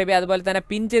സബ്സ്ക്രൈബ് ചെയ്യുക. അതുപോലെ തന്നെ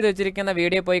പിൻ ചെയ്ത് വെച്ചിരിക്കുന്ന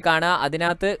വീഡിയോ പോയി കാണുക.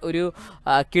 അതിനകത്ത് ഒരു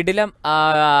കിടിലം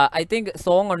ഐ തിങ്ക്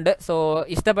സോങ് ഉണ്ട്. സോ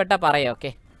ഇഷ്ടപ്പെട്ട പറയാം.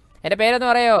 ഓക്കെ, എൻ്റെ പേരൊന്ന്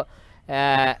പറയോ?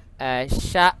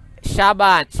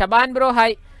 Shaban bro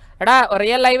hi. എടാ,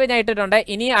 റിയൽ ലൈവ് ഞാൻ ഇട്ടിട്ടുണ്ട്.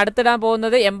 ഇനി അടുത്തിടാൻ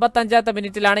പോകുന്നത് 85ാമത്തെ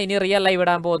മിനിറ്റിലാണ് ഇനി റിയൽ ലൈവ്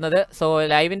ഇടാൻ പോകുന്നത്. സോ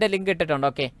ലൈവിൻ്റെ ലിങ്ക് ഇട്ടിട്ടുണ്ട്.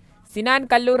 Okay, Sinan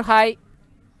Kallur hi.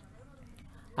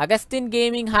 Augustine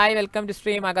gaming hi, welcome to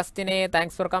stream. അഗസ്റ്റിനെ,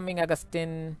 thanks for coming Augustine.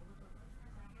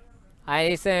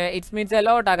 It's means a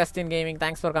lot Augustine gaming,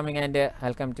 thanks for coming and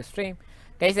welcome to stream.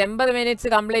 Guys, 80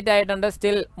 minutes complete ആയിട്ടുണ്ട്.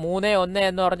 Still 3-1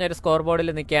 എന്ന് പറഞ്ഞൊരു score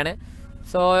ബോർഡിൽ നിൽക്കുകയാണ്.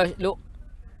 So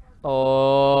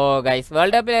guys,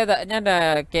 world കപ്പിൽ ഞാൻ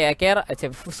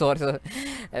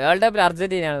world കപ്പിൽ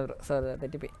അർജന്റീനയാണ്. Sorry,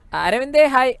 തെറ്റിപ്പോയി. അരവിന്ദേ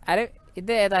hi.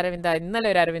 ഇത് ഏതാ അരവിന്ദ? ഇന്നലെ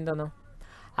ഒരു അരവിന്ദ് വന്നു.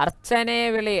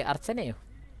 അർച്ചനയോ?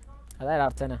 അതായത്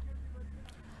അർച്ചന.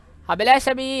 അഭിലാഷ്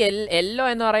അബി യെല്ലോ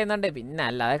എന്ന് പറയുന്നുണ്ട്. പിന്നെ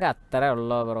അല്ല, അതൊക്കെ അത്ര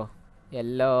ഉള്ളോ bro?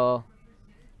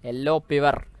 Yellow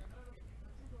pure.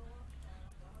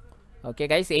 Okay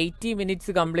guys, 80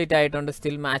 minutes complete ആയിട്ടുണ്ട്.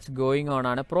 സ്റ്റിൽ മാച്ച് ഗോയിങ് ഓൺ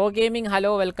ആണ്. Pro gaming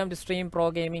hello, welcome to stream. Pro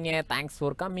gaming, thanks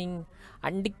for coming.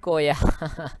 അണ്ടിക്കോയ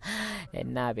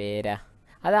എന്നാ പേരാ?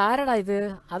 അതാരടാ ഇത്?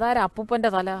 അതാരാ?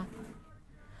 അപ്പൂപ്പൻ്റെ തല.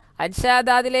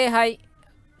 അൻഷാദ് ആദിലെ ഹായ്.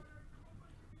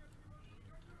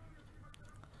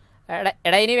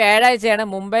 എടാ, ഇനി വ്യാഴാഴ്ചയാണ്.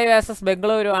 മുംബൈ വേഴ്സസ്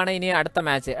ബംഗളൂരു ആണ് ഇനി അടുത്ത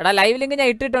മാച്ച്. എടാ, ലൈവ് ലിങ്ക് ഞാൻ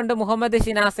ഇട്ടിട്ടുണ്ട്. Muhammad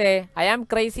ഷിനാസെ, I am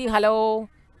crazy hello.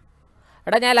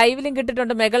 എടാ, ഞാൻ ലൈവ് ലിങ്ക്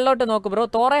ഇട്ടിട്ടുണ്ട്. മെകളിലോട്ട് നോക്ക് ബ്രോ.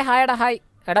 തോറെ ഹായ്. എടാ ഹായ്.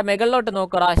 എടാ, മെകളിലോട്ട്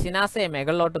നോക്കടാ. ഷിനാസെ,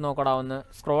 മെകളിലോട്ട് നോക്കടാ. ഒന്ന്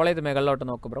സ്ക്രോൾ ചെയ്ത് മെകളിലോട്ട്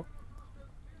നോക്ക് bro.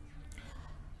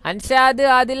 Anshad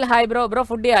Adil hi bro.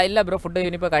 Food ചെയ്യാ? ഇല്ല ബ്രോ, ഫുഡ്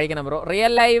ഇനിയിപ്പോൾ കഴിക്കണം ബ്രോ.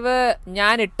 റിയൽ ലൈവ്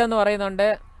ഞാൻ ഇട്ടെന്ന് പറയുന്നുണ്ട്.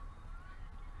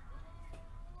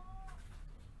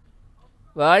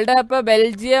 World cup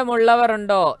Belgium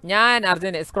ഉള്ളവരുണ്ടോ? ഞാൻ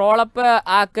അർജന്റീന. സ്ക്രോളപ്പ്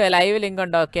ആക്ക്, ലൈവ് ലിങ്ക്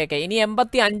ഉണ്ടോ? ഓക്കെ. ഇനി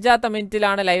 85ാമത്തെ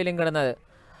മിനിറ്റിലാണ് ലൈവ് ലിങ്ക് ഇടുന്നത്.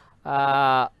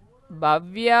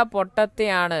 ഭവ്യ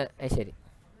പൊട്ടത്തിയാണ്. ശരി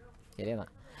എന്നാ,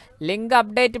 link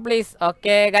update please.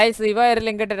 Okay guys, ഇവ ഒരു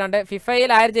ലിങ്ക് ഇട്ടിട്ടുണ്ട്. ഫിഫയിൽ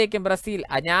ആര് ജയിക്കും? ബ്രസീൽ.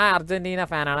 ഞാൻ അർജന്റീന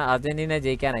ഫാനാണ്. അർജന്റീന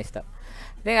ജയിക്കാനാണ് ഇഷ്ടം.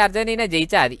 അർജന്റീന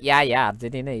ജയിച്ചാൽ മതി.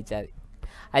 അർജന്റീന ജയിച്ചാൽ മതി.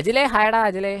 Agile ഹായടാ.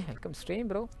 Agile, welcome stream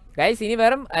bro. Guys, ഇനി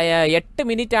വെറും 8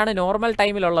 മിനിറ്റ് ആണ് നോർമൽ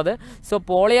ടൈമിലുള്ളത്. സോ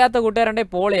പോൾ ചെയ്യാത്ത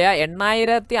കൂട്ടുകാരുണ്ടെങ്കിൽ പോൾ ചെയ്യുക.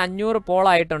 8500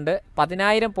 പോളായിട്ടുണ്ട്.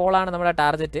 10,000 പോളാണ് നമ്മുടെ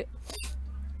ടാർഗറ്റ്.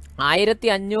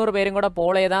 1500 പേരും കൂടെ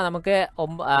പോൾ ചെയ്താൽ നമുക്ക്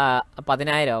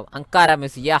 10,000 ആവും. Ankara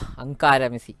Messi, Ankara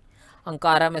Messi,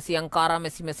 Ankara Messi, Ankara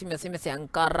Messi, Messi Messi Messi,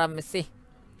 Ankara Messi.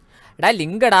 എടാ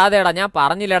ലിങ്ക് ഇടാതെടാ, ഞാൻ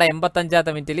പറഞ്ഞില്ലടാ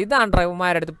 85ാമത്തെ മിനിറ്റിൽ. ഇതാണ്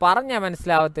ഡ്രൈവർമാരുടെ അടുത്ത് പറഞ്ഞാൽ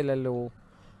മനസ്സിലാവത്തില്ലല്ലോ.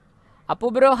 അപ്പോൾ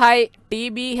bro hi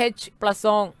TBH plus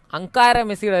song. Ankara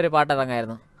മെസ്സിയുടെ ഒരു പാട്ട്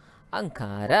ഇറങ്ങായിരുന്നു.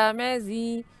 Ankara Messi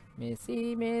Messi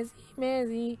Messi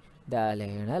Messi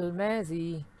Lionel Messi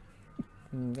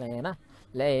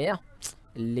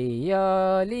Leo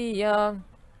Leo Leo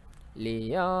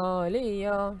Leo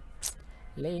Leo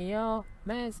Leo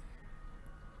Messi.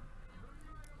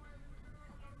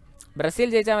 Brazil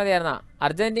ജയിച്ചാൽ മതിയായിരുന്ന.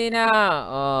 അർജന്റീന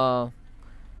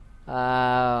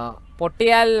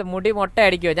പൊട്ടിയാൽ മുടി മൊട്ട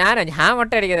അടിക്കുമോ? ഞാൻ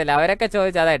മൊട്ട അടിക്കുന്നില്ല, അവരൊക്കെ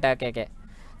ചോദിച്ചതായിട്ടാ. ഓക്കെ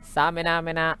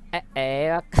സാമിനാമിന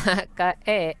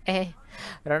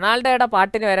റൊണാൾഡോയുടെ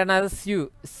പാട്ടിന് വരണത്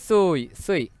sous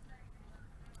സുയ്.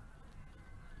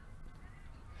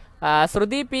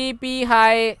 Shruti P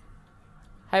hi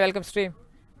hi welcome stream.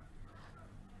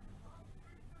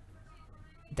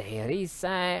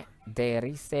 There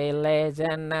is a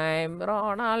legend named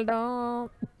Ronaldo.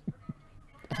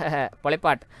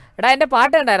 പൊളിപ്പാട്ട്. എടാ എൻ്റെ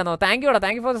പാട്ട് കണ്ടായിരുന്നോ? Thank you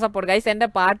for the support guys. എൻ്റെ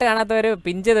പാട്ട് കാണാത്തവർ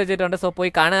പിൻ ചെയ്ത് വെച്ചിട്ടുണ്ട്. സോ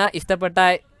പോയി കാണുക. ഇഷ്ടപ്പെട്ട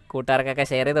കൂട്ടുകാർക്കൊക്കെ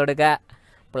ഷെയർ ചെയ്ത് കൊടുക്കുക.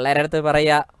 പിള്ളേരുടെ അടുത്ത്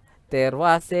പറയുക there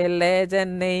was a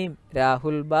legend named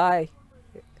Rahul.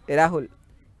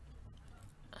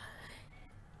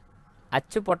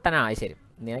 Achu പൊട്ടനാ. ശരി,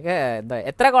 നിനക്ക് എന്താ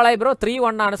എത്ര ഗോളായി ബ്രോ?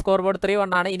 3-1 ആണ് സ്കോർ ബോർഡ്.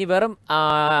 3-1 ആണ്. ഇനി വെറും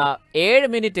 7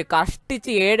 മിനിറ്റ്,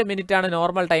 കഷ്ടിച്ച് 7 മിനിറ്റാണ്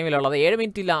നോർമൽ ടൈമിലുള്ളത്. 7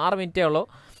 മിനിറ്റ് ഇല്ല, 6 മിനിറ്റേ ഉള്ളൂ.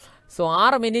 സോ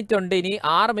 6 മിനിറ്റ് ഉണ്ട്. ഇനി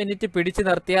 6 മിനിറ്റ് പിടിച്ച്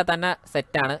നിർത്തിയാൽ തന്നെ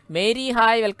സെറ്റാണ്. Mary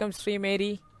hi welcome Shri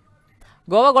Mary.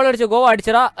 Goa goal അടിച്ചു. ഗോവ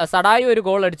അടിച്ചടാ. സഡായു ഒരു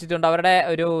ഗോൾ അടിച്ചിട്ടുണ്ട്. അവരുടെ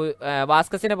ഒരു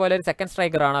വാസ്കസിനെ പോലെ ഒരു സെക്കൻഡ്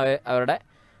സ്ട്രൈക്കറാണ് അവരുടെ.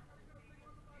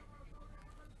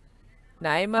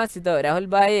 നൈമ സിദോ രാഹുൽ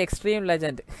ഭായ് എക്സ്ട്രീം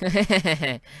ലെജൻഡ്.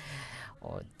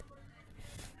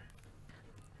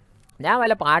 ഞാൻ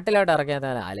വല്ല പാട്ടിലോട്ട് ഇറക്കിയാൽ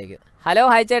ആലോചിക്കും. ഹലോ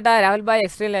ഹായ് ചേട്ടാ, രാഹുൽ ഭായ്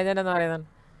എക്സ്ട്രീം ലെജൻഡ് എന്ന് പറയുന്നത്.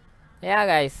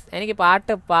 ഗൈസ് എനിക്ക്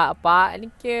പാട്ട്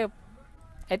എനിക്ക്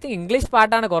ഐ തിങ്ക് ഇംഗ്ലീഷ്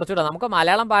പാട്ടാണ് കുറച്ചുകൂടെ. നമുക്ക്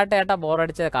മലയാളം പാട്ട് കേട്ടാൽ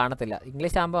ബോറടിച്ച് കാണത്തില്ല.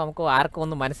 ഇംഗ്ലീഷ് ആകുമ്പോൾ നമുക്ക് ആർക്കും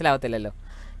ഒന്നും മനസ്സിലാവത്തില്ലല്ലോ.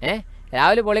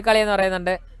 രാവിലെ പൊളിക്കളി എന്ന്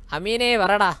പറയുന്നുണ്ട്. അമീനെ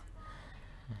പറടാ.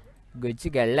 ഗുജ്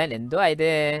ഗള്ളൻ എന്തുവാ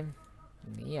ഇത്?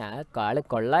 നീ ആ കാള്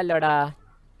കൊള്ളാലോടാ.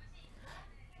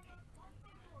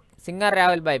 സിംഗർ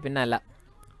രാഹുൽ ഭായ് പിന്നല്ല.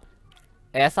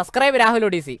 Subscribe Rahul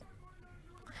Odissi.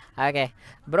 Okay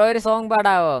bro ഒരു സോങ്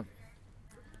പാടാവോ?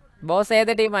 ബോസ്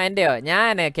ഏത് ടീമാ? എൻ്റെയോ?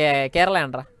 ഞാൻ കേരള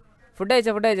ഉണ്ടോ. ഫുഡ്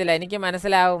കഴിച്ചില്ല. എനിക്ക്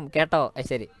മനസ്സിലാവും കേട്ടോ.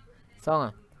 ശരി സോങ്ങാ.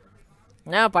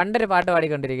 ഞാൻ പണ്ടൊരു പാട്ട്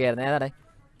പാടിക്കൊണ്ടിരിക്കുകയായിരുന്നു. ഏതാടെ?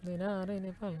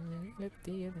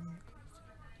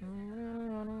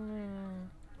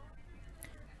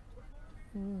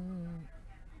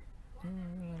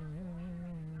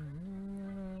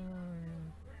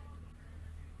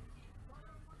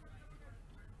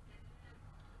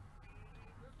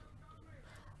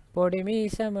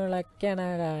 പൊടിമീശ മുളയ്ക്കണ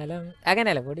കാലം.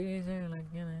 അങ്ങനെയല്ല, പൊടിമീശ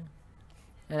മുളയ്ക്കണ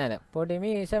അങ്ങനെയല്ല.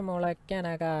 പൊടിമീശ മുളയ്ക്കണ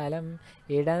കാലം,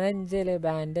 ഇടനെഞ്ചിൽ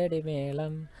ബാൻഡടി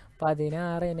മേളം,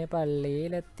 16-ന്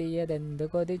പള്ളിയിലെത്തിയതെന്തു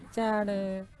കൊതിച്ചാണ്,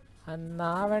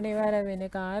 അന്നാവണി വരവിന്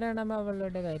കാരണം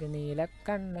അവളുടെ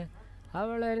കരിനീലക്കണ്ണ്,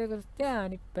 അവളൊരു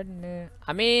ക്രിസ്ത്യാനിപ്പെണ്ണ്.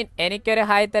 അമീൻ എനിക്കൊരു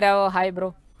ഹായ് തരാവോ? Hi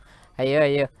bro. അയ്യോ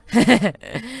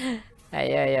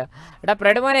എടാ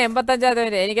പ്രടുമോനെ 85ാമത്തെ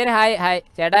മിനിറ്റ്. എനിക്കൊരു ഹായ്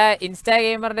ചേട്ടാ. ഇൻസ്റ്റാ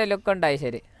ഗെയിമറിന്റെ ലുക്ക് ഉണ്ടായി.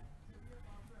 ശരി,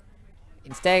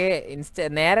 ഇൻസ്റ്റ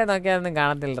നേരെ നോക്കിയാലൊന്നും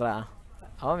കാണത്തില്ലടാ.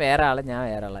 അവൻ വേറെ ആള്, ഞാൻ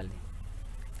വേറെ ആളല്ലേ.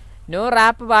 ന്യൂ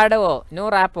റാപ്പ് പാടുവോ? New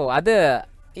rapport? അത്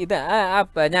ഇത്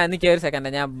ഞാൻ എനിക്ക് ഒരു സെക്കൻഡ്,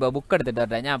 ഞാൻ ബുക്ക് എടുത്തിട്ട്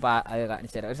വരട്ടെ. ഞാൻ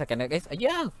കാണിച്ചു തരാം. ഒരു സെക്കൻഡ്.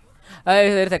 അയ്യോ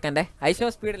ഒരു സെക്കൻഡേ. ഐഷോ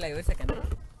സ്പീഡിലായി. ഒരു സെക്കൻഡ്.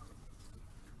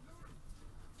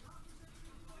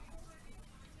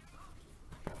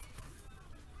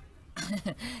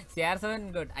 CR7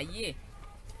 good. അയ്യേ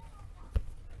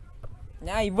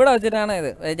ഞാൻ ഇവിടെ വെച്ചിട്ടാണ് ഇത്.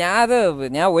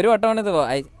 ഞാൻ ഒരു വട്ടമാണ് ഇത്.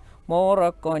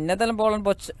 മോറോക്കോ നെതർലൻഡ് പോളണ്ട്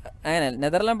പൊച്ച്. അങ്ങനെ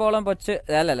നെതർലൻഡ് പോളണ്ട് പൊച്ച്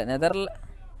അല്ലല്ല.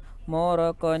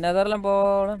 മോറോക്കോ Netherland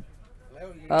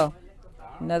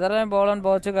Poland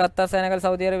Portugal Qatar Senegal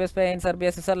Saudi Arabia Spain Serbia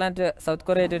Switzerland south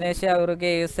Korea Indonesia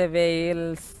Uruguay USA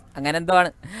Wales അങ്ങനെ എന്തോ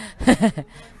ആണ്.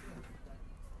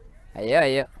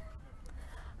 അയ്യോ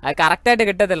അത് കറക്റ്റായിട്ട്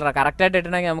കിട്ടത്തില്ല. കറക്റ്റായിട്ട്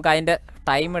കിട്ടണമെങ്കിൽ നമുക്ക് അതിൻ്റെ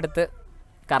ടൈം എടുത്ത്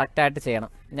കറക്റ്റായിട്ട് ചെയ്യണം.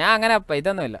 ഞാൻ അങ്ങനെ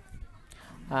ഇതൊന്നുമില്ല.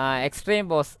 Extreme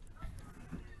boss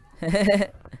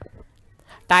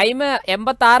time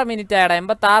 86 minute ആയിടാ.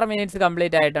 86 minutes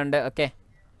complete ആയിട്ടുണ്ട്.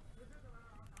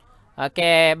 Okay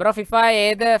bro. ഫിഫ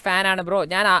ഏത് ഫാനാണ് ബ്രോ?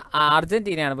 ഞാൻ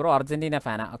അർജന്റീനയാണ് ബ്രോ. അർജന്റീന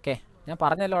ഫാനാ. ഓക്കെ ഞാൻ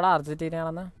പറഞ്ഞല്ലോടാ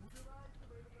അർജന്റീനയാണെന്ന്.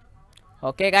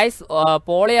 ഓക്കെ ഗൈസ്,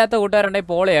 പോൾ ചെയ്യാത്ത കൂട്ടുകാരുണ്ടെങ്കിൽ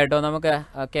പോൾ ചെയ്യാം കേട്ടോ നമുക്ക്.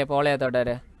 ഓക്കെ പോൾ ചെയ്യാത്ത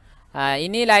കൂട്ടുകാർ.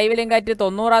 ഇനി ലൈവ് ലിങ്ക് ആയിട്ട്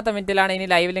 90ാമത്തെ മിനിറ്റിലാണ് ഇനി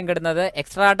ലൈവ് ലിങ്ക് ഇടുന്നത്.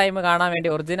 എക്സ്ട്രാ ടൈം കാണാൻ വേണ്ടി,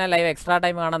 ഒറിജിനൽ ലൈവ് എക്സ്ട്രാ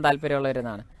ടൈം കാണാൻ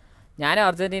താല്പര്യമുള്ളവരുന്നാണ്. ഞാനും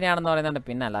അർജൻറ്റീനയാണെന്ന് പറയുന്നുണ്ട്.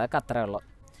 പിന്നെ അല്ല, അതൊക്കെ അത്രേ ഉള്ളൂ.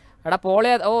 എടാ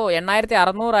പോളിയോ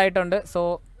 8600 ആയിട്ടുണ്ട്. സോ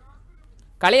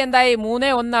കളി എന്തായി?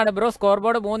 3-1 bro. Score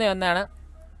board 3-1.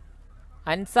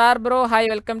 Ansar bro hi,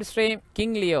 welcome to stream.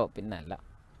 King Leo, പിന്നെ അല്ല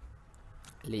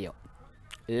Leo.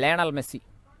 Lionel Messi.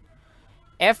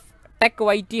 F tech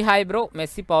വൈറ്റി hi bro.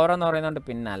 Messi power എന്ന് പറയുന്നുണ്ട്.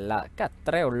 പിന്നെ അല്ല, ഒക്കെ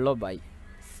അത്രേ ഉള്ളൂ ബൈ.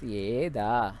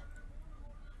 ഏതാ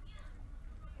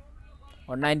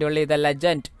 190 ദ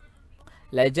ലെജൻഡ്,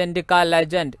 ലെജൻഡ് കാ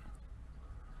legend,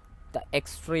 the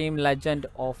extreme legend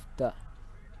of the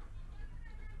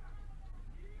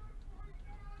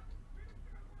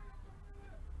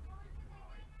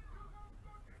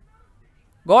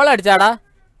goal അടിച്ചാടാ.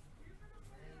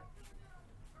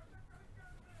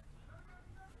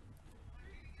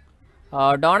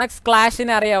 ഡോണക്സ്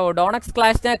ക്ലാഷിനെ അറിയാവോ? ഡോണക്സ്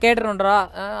ക്ലാഷ് ഞാൻ കേട്ടിട്ടുണ്ടോ?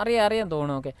 അറിയാൻ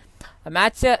തോന്നുന്നു. Okay,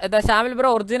 match Shamil bro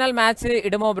original match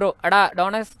ഇടുമോ bro? എടാ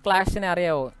ഡോണക്സ് ക്ലാഷിനെ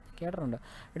അറിയാവോ? കേട്ടിട്ടുണ്ട്.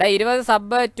 എടാ 20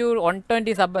 സബ് ടു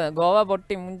 120 സബ്. ഗോവ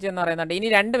പൊട്ടി മുഞ്ചി എന്ന് പറയുന്നുണ്ട്. ഇനി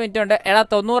 2 മിനിറ്റ് ഉണ്ട്. എടാ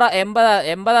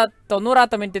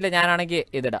 90ാമത്തെ മിനിറ്റിൽ ഞാനാണെങ്കിൽ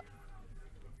ഇതിടാം.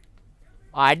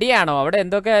 അടിയാണോ അവിടെ?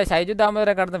 എന്തൊക്കെ ഷൈജു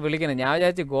ദാമോദരെ കടന്ന് വിളിക്കുന്നത്. ഞാൻ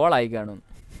വിചാരിച്ചു ഗോളായി കാണും.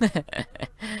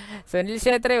 സുനിൽ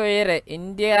ക്ഷേത്ര ഉയർ,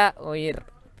 ഇന്ത്യ ഉയർ,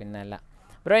 പിന്നല്ല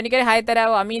ബ്രോ. എനിക്കൊരു ഹായ്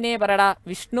തരാവോ? അമീനെ പറയടാ.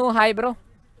 Vishnu hi bro.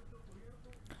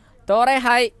 തോറെ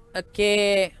hi. Okay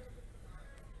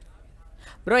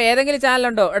bro, ഏതെങ്കിലും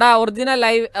ചാനലുണ്ടോ? എടാ ഒറിജിനൽ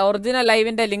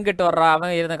ലൈവിൻ്റെ ലിങ്ക് ഇട്ട് പറ, അവൻ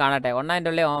ഇരുന്ന് കാണട്ടെ.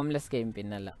 ഒന്നാൻ്റെ ഹോംലെസ് ഗെയിം.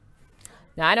 പിന്നല്ല,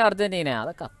 ഞാനും അർജൻറ്റീന,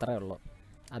 അതൊക്കെ അത്രേ ഉള്ളൂ.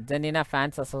 Argentina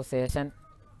fans association.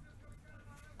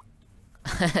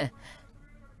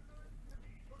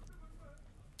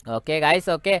 Okay guys,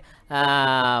 okay.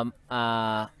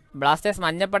 Blasters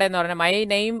മഞ്ഞപ്പട എന്ന് പറഞ്ഞാൽ മൈ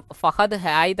നെയിം ഫഹദ്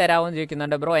ഹായ് തരാമെന്ന്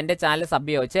ചോദിക്കുന്നുണ്ട് ബ്രോ. എൻ്റെ ചാനൽ സബ്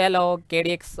ചെയ്യോ? ചേലോ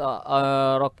KDX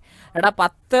റോക്ക്. എടാ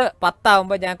 10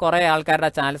 ആവുമ്പോൾ ഞാൻ കുറേ ആൾക്കാരുടെ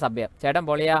ചാനൽ സബ് ചെയ്യാം. ചേട്ടൻ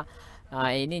പൊളിയാ.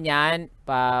 ഇനി ഞാൻ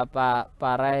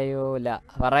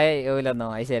പറയൂലെന്നോ?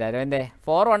 അത് ശരി. അരവിന്ദേ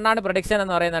 4-1 പ്രഡിക്ഷൻ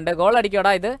എന്ന് പറയുന്നുണ്ട്. ഗോൾ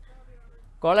അടിക്കോടാ ഇത്?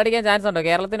 ഗോൾ അടിക്കാൻ ചാൻസ് ഉണ്ടോ?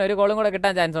 കേരളത്തിന് ഒരു ഗോളും കൂടെ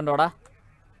കിട്ടാൻ ചാൻസ് ഉണ്ടോടാ?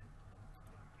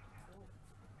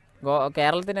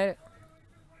 കേരളത്തിന്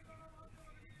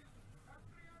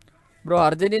bro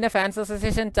Argentina fans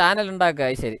association channel ഉണ്ടാക്കുക.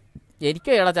 ശരി,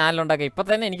 എനിക്കും ഇയാളെ ചാനൽ ഉണ്ടാക്കുക. ഇപ്പം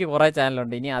തന്നെ എനിക്ക് കുറേ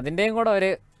ചാനലുണ്ട്. ഇനി അതിൻ്റെയും കൂടെ ഒരു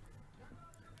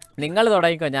നിങ്ങൾ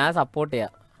തുടങ്ങിക്കോ, ഞാൻ സപ്പോർട്ട്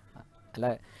ചെയ്യാം. അല്ല,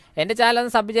 എൻ്റെ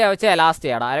ചാനലൊന്ന് സബ് ചെയ്യാൻ വെച്ചാൽ ലാസ്റ്റ്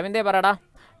ചെയ്യാടാ. അരവിന്ദേ പറയടാ.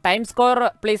 ടൈം സ്കോർ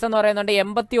പ്ലീസ് എന്ന് പറയുന്നുണ്ട്.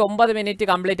 89 മിനിറ്റ്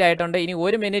കംപ്ലീറ്റ് ആയിട്ടുണ്ട്. ഇനി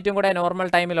 1 മിനിറ്റും കൂടെ നോർമൽ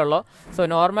ടൈമിലുള്ളൂ. സോ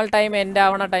നോർമൽ ടൈം എൻ്റെ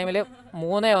ആവണ ടൈമിൽ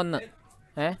 3-1.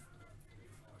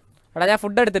 എടാ ഞാൻ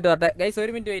ഫുഡ് എടുത്തിട്ട് വരട്ടെ ഗൈസ്.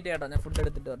 1 മിനിറ്റ് വെയിറ്റ് ചെയ്യട്ടോ, ഞാൻ ഫുഡ്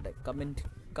എടുത്തിട്ട് വരട്ടെ.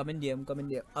 കമൻറ്റ്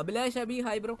ചെയ്യാം. Abhilash Abi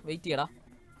hi bro, wait ചെയ്യടാ.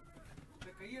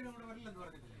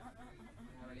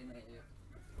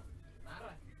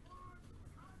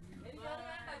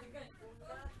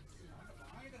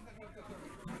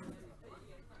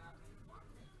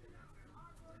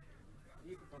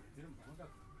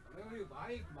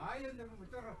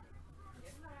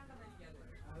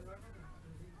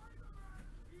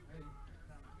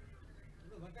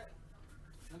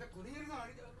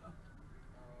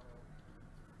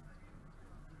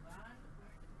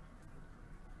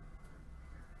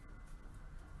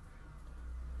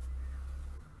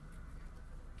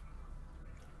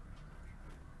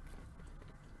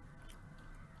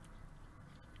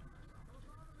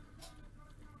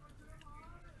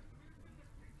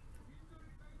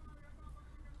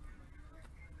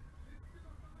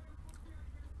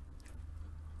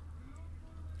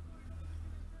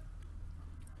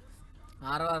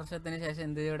 ആറ് വർഷത്തിന് ശേഷം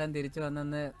എന്ത് ഇവിടെ തിരിച്ചു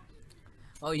വന്നെന്ന്.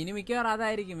 ഇനി മിക്കവാറും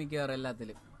അതായിരിക്കും മിക്കവാറും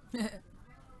എല്ലാത്തിലും.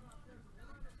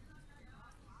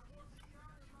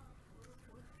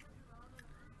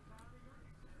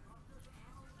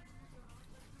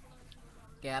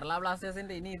 കേരള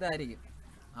ബ്ലാസ്റ്റേഴ്സിന്റെ ഇനി ഇതായിരിക്കും.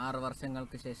 6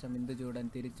 വർഷങ്ങൾക്ക് ശേഷം ഇന്ദു ചൂടൻ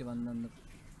തിരിച്ചു വന്നെന്ന്.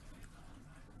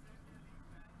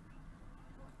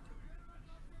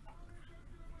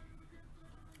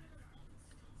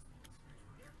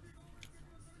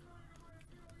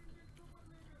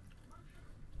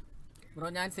 ബ്രോ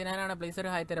ഞാൻ സിനാനാണ്, പ്ലീസ് ഒരു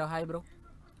ഹായ് തരോ? Hi bro.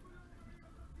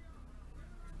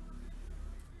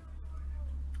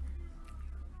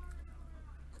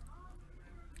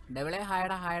 ഡബിളെ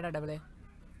ഹായടാ ഡബിളെ.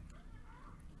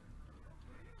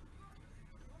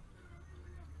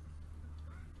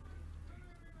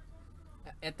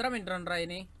 എത്ര മിനിറ്റ് ഉണ്ടോ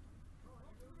ഇനി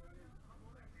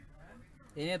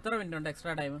എത്ര മിനിറ്റ് ഉണ്ട്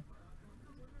എക്സ്ട്രാ ടൈം?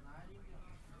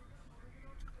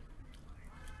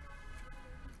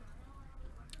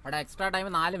 അവിടെ എക്സ്ട്രാ ടൈം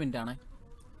 4 മിനിറ്റ് ആണ്.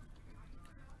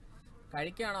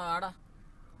 കഴിക്കുകയാണോ ആടാ?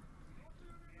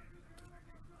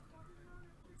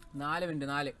 4 മിനിറ്റ്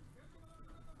 4.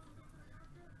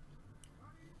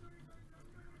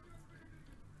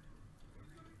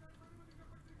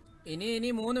 ഇനി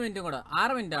 3 മിനിറ്റും കൂടെ.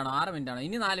 6 മിനിറ്റ് ആണോ? 6 മിനിറ്റ് ആണോ?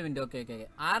 ഇനി 4 മിനിറ്റ്. ഓക്കെ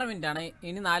 6 മിനിറ്റ് ആണ്.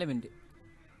 ഇനി 4 മിനിറ്റ്.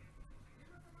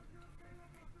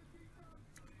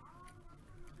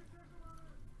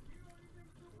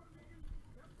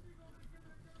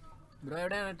 ബ്രോ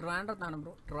എവിടെയാണ്? ട്രിവാൻഡ്രത്താണ്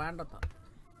ബ്രോ. ട്രിവാൻഡ്രത്താണ്.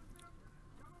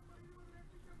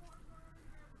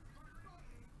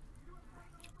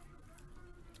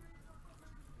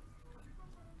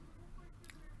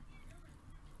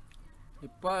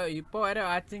 ഇപ്പൊ വരെ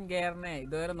വാച്ചിങ് കയറണേ.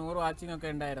 ഇതുവരെ 100 വാച്ചിങ്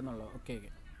ഒക്കെ ഉണ്ടായിരുന്നുള്ളൂ. ഓക്കെ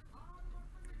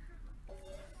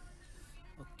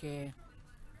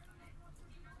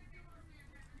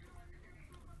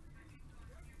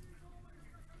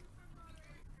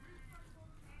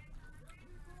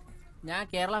ഞാൻ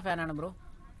കേരള ഫാനാണ് ബ്രോ.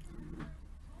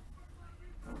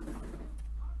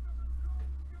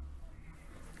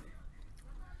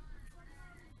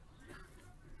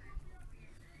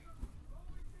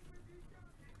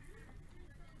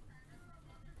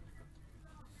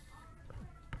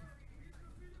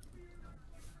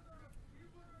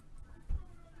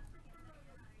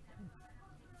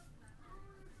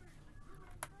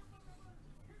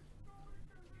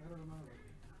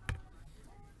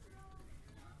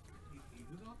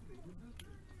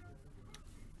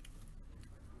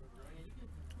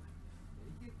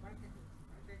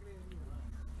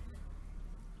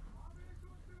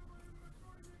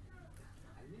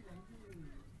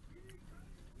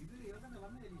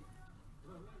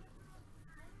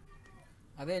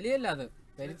 അത് എലിയല്ല, അത്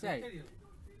പെരിച്ചാഴി.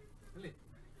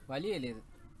 വലിയ എലിയത്.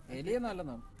 എലിയൊന്നും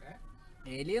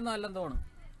അല്ലെന്ന് തോന്നുന്നു.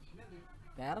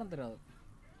 വേറെന്തരോ അത്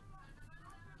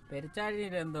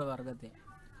പെരിച്ചാഴിയുടെ എന്തോ വർഗത്തെ.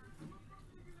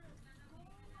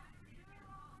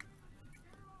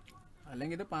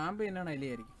 അല്ലെങ്കിൽ ഇത് പാമ്പ് തന്നെയാണ്,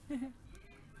 എലിയായിരിക്കും.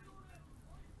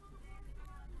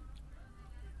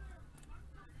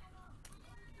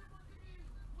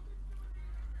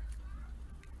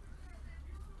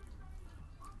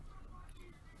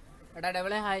 എടാ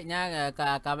ഡബിളെ ഹായ്. ഞാൻ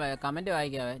കമന്റ്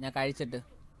വായിക്കാവേ, ഞാൻ കഴിച്ചിട്ട്.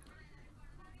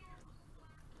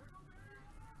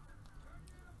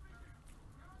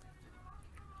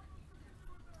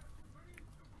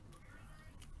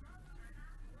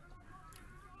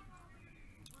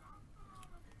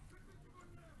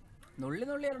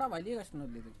 നുള്ളി എടാ, വലിയ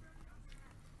കഷ്ണമല്ല ഇത്.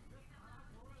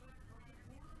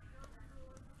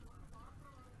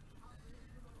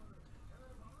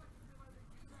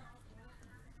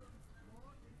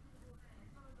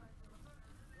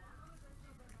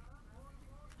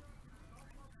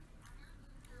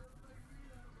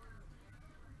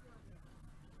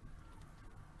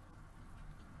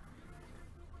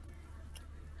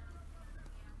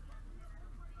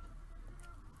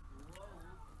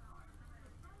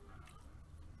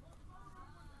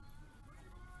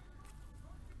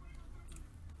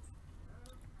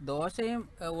 ദോശയും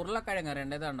ഉരുളക്കിഴങ്ങ്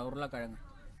അറിയണ്ട. ഇതാണ്ടോ ഉരുളക്കിഴങ്ങ്.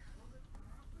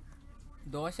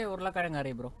 ദോശ ഉരുളക്കിഴങ്ങ്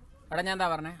അറിയും ബ്രോ. എടാ ഞാൻ എന്താ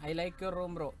പറഞ്ഞേ? I like your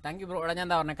room bro. Thank you bro. എടാ ഞാൻ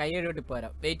എന്താ പറഞ്ഞേ? കൈ കഴുകിട്ട് ഇപ്പോൾ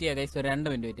വരാം. വെയിറ്റ് ചെയ്യാം ഗൈസ്, ഒരു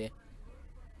 2 മിനിറ്റ് വെയിറ്റ് ചെയ്യാം.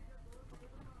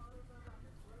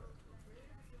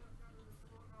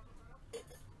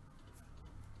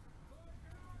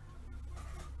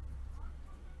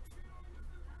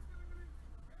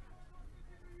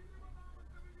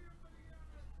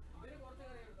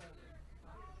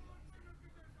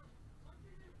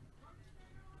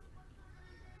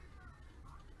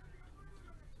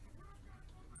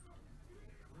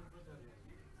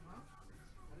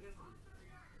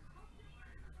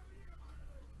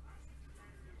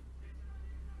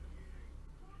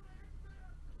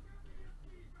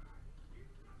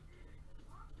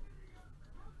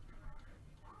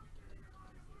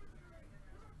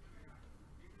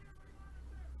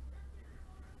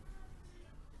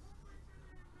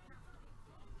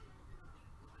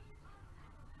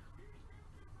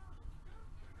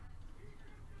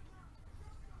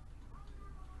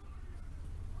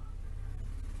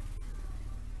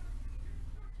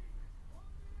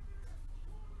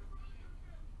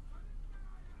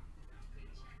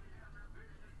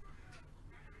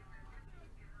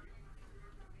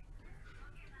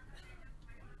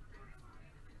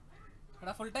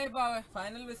 എടാ ഫുൾ ടൈപ്പ് ആവേ.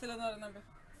 ഫൈനൽ വിസിൽ എന്ന് പറയുന്നുണ്ട്.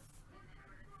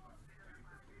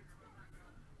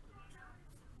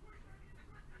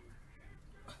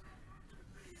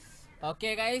 ഓക്കെ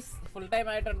ഗൈസ്, ഫുൾ ടൈം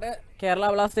ആയിട്ടുണ്ട്. കേരള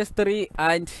ബ്ലാസ്റ്റേഴ്സ് 3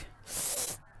 ആൻഡ്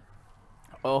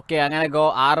ഓക്കെ അങ്ങനെ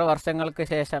 6 വർഷങ്ങൾക്ക്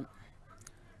ശേഷം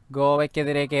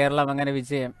ഗോവയ്ക്കെതിരെ കേരളം അങ്ങനെ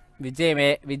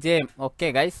വിജയം. ഓക്കെ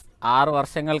ഗൈസ്, 6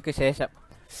 വർഷങ്ങൾക്ക് ശേഷം.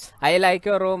 I like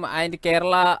your room and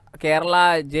Kerala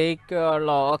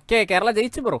ജയിക്കുള്ളൂ. Okay, Kerala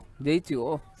ജയിച്ചു ബ്രോ, ജയിച്ചു.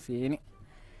 ഓ സീന്.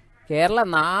 കേരള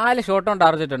 4 ഷോട്ട് കൊണ്ട്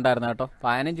അറിഞ്ഞിട്ടുണ്ടായിരുന്നു കേട്ടോ.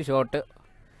 15 shot.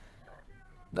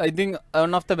 I think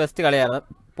one of the best കളിയായിരുന്നു.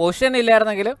 പൊസിഷൻ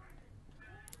ഇല്ലായിരുന്നെങ്കിലും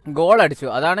ഗോൾ അടിച്ചു,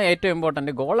 അതാണ് ഏറ്റവും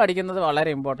ഇമ്പോർട്ടൻറ്റ്. ഗോൾ അടിക്കുന്നത് വളരെ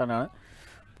ഇമ്പോർട്ടൻ്റ് ആണ്.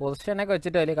 പൊസിഷനൊക്കെ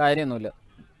വെച്ചിട്ട് വലിയ കാര്യമൊന്നുമില്ല.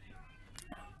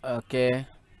 ഓക്കെ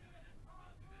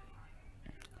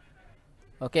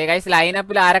ഓക്കെ ഗൈസ്,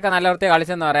 ലൈനപ്പിൽ ആരൊക്കെ നല്ല വൃത്തി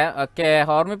കളിച്ചെന്ന് പറയാം. ഓക്കെ,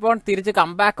 ഹോർമിപ്പോൺ തിരിച്ച്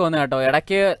കംബാക്ക് വന്നു കേട്ടോ.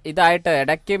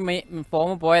 ഇടയ്ക്ക്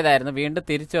ഫോം പോയതായിരുന്നു, വീണ്ടും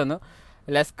തിരിച്ചു വന്നു.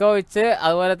 ലെസ്കോവിച്ച്,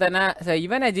 അതുപോലെ തന്നെ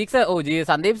ഇവനെ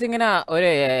സന്ദീപ് സിംഗിന് ഒരു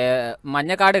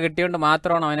മഞ്ഞ കാർഡ് കിട്ടിയോണ്ട്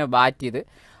മാത്രമാണ് അവനെ ബാറ്റ് ചെയ്ത്.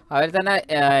 അതുപോലെ തന്നെ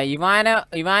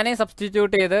ഇവാനെ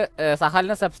സബ്സ്റ്റിറ്റ്യൂട്ട് ചെയ്ത്,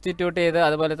 സഹലിനെ സബ്സ്റ്റിറ്റ്യൂട്ട് ചെയ്ത്,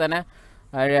 അതുപോലെ തന്നെ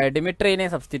ഡിമിട്രീനെ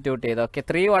സബ്സ്റ്റിറ്റ്യൂട്ട് ചെയ്ത്. ഓക്കെ,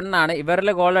 3-1 ആണ്.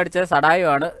 ഇവരിൽ ഗോൾ അടിച്ചത് സഡായു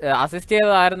ആണ്. അസിസ്റ്റ്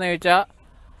ചെയ്തതായിരുന്നു ചോദിച്ചാൽ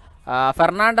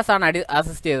ഫെർണാണ്ടസ് ആണ്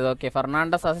അസിസ്റ്റ് ചെയ്തത്. ഓക്കെ,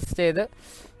 ഫെർണാണ്ടസ് അസിസ്റ്റ് ചെയ്ത്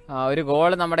ഒരു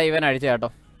ഗോൾ നമ്മുടെ ഇവൻ അടിച്ചു കേട്ടോ.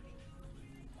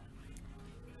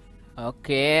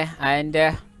 Okay, and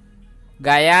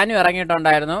ഗയാനു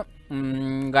ഇറങ്ങിയിട്ടുണ്ടായിരുന്നു.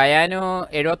 ഗയാനു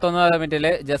 79 മിനിറ്റിൽ,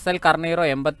 ജസൽ കർണീറോ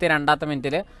 82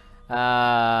 മിനിറ്റിൽ,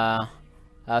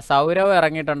 സൗരവ്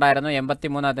ഇറങ്ങിയിട്ടുണ്ടായിരുന്നു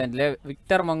 83 മിനിറ്റിൽ,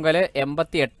 വിക്ടർ മൊങ്കൽ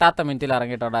 88 മിനിറ്റിൽ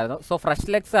ഇറങ്ങിയിട്ടുണ്ടായിരുന്നു. സോ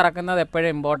ഫ്രഷ് ലെഗ്സ് ഇറക്കുന്നത് എപ്പോഴും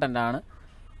ഇമ്പോർട്ടൻ്റ് ആണ്.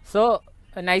 സോ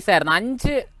നൈസായിരുന്നു.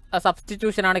 5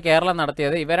 സബ്സ്റ്റിറ്റ്യൂഷനാണ് കേരളം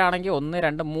നടത്തിയത്. ഇവരാണെങ്കിൽ 1,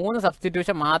 2, 3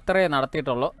 സബ്സ്റ്റിറ്റ്യൂഷൻ മാത്രമേ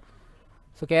നടത്തിയിട്ടുള്ളൂ.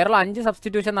 സോ കേരളം 5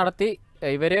 സബ്സ്റ്റിറ്റ്യൂഷൻ നടത്തി,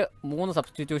 ഇവർ 3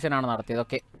 സബ്സ്റ്റിറ്റ്യൂഷനാണ് നടത്തിയത്.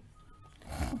 ഓക്കെ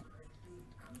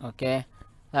ഓക്കെ,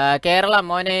 കേരളം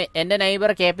മോനെ എൻ്റെ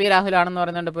നെയ്ബർ KP രാഹുൽ ആണെന്ന്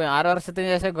പറയുന്നുണ്ട്. ഇപ്പോൾ 6 വർഷത്തിന്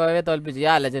ശേഷം ഗോവയെ തോൽപ്പിച്ചു.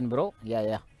 Legend bro.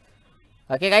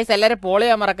 ഓക്കെ ഗൈസ്, എല്ലാവരും പോൾ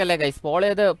ചെയ്യാൻ മറക്കല്ലേ ഗൈസ്. പോൾ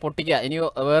ചെയ്ത് പൊട്ടിക്കുക. ഇനി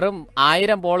വെറും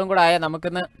 1000 പോളും കൂടെ ആയാൽ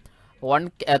നമുക്കിന്ന്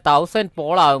 1000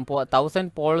 പോളാകും. 1000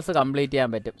 പോൾസ് കംപ്ലീറ്റ് ചെയ്യാൻ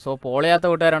പറ്റും. സോ പോൾ ചെയ്യാത്ത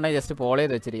കൂട്ടുകാരുണ്ടെങ്കിൽ ജസ്റ്റ് പോൾ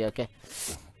ചെയ്ത് വെച്ചിരിക്കുക. ഓക്കെ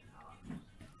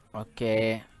ഓക്കെ,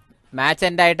 മാച്ച്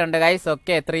എൻഡ് ആയിട്ടുണ്ട് ഗൈസ്.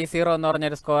 ഓക്കെ, 3-0 എന്ന്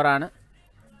പറഞ്ഞൊരു സ്കോറാണ്.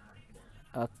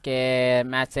 ഓക്കെ,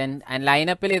 മാച്ച് ആൻഡ്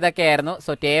ലൈനപ്പിൽ ഇതൊക്കെയായിരുന്നു.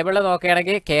 സോ ടേബിൾ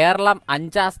നോക്കുകയാണെങ്കിൽ കേരളം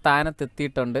 5ാം സ്ഥാനത്ത്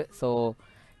എത്തിയിട്ടുണ്ട്. സോ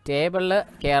ടേബിളിൽ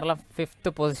കേരളം 5th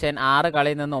പൊസിഷൻ, 6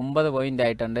 കളിയിൽ നിന്ന് 9 പോയിൻ്റ്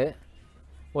ആയിട്ടുണ്ട്.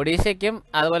 ഒഡീഷയ്ക്കും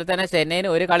അതുപോലെ തന്നെ ചെന്നൈയിന്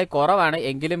ഒരു കളി കുറവാണ്.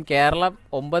 എങ്കിലും കേരളം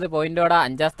 9 പോയിൻ്റോടെ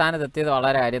 5ാം സ്ഥാനത്ത് എത്തിയത്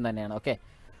വളരെ കാര്യം തന്നെയാണ്. ഓക്കെ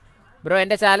ബ്രോ,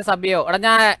 എൻ്റെ ചാനൽ സബ് ചെയ്യോ? എടാ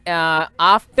ഞാൻ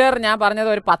ആഫ്റ്റർ ഞാൻ പറഞ്ഞത്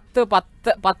ഒരു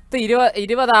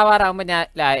 10-20 ആവാറാകുമ്പോൾ ഞാൻ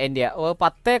എൻ്റെ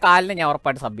 10:15 ഞാൻ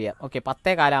ഉറപ്പായിട്ട് സബ് ചെയ്യാം. ഓക്കെ,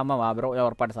 10:15 ആകുമ്പോൾ വാ ബ്രോ, ഞാൻ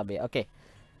ഉറപ്പായിട്ട് സബ് ചെയ്യാം. ഓക്കെ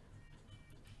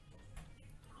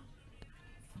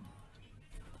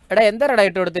എടാ, എന്തരടാ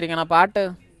ഇട്ട് കൊടുത്തിരിക്കണം പാട്ട്?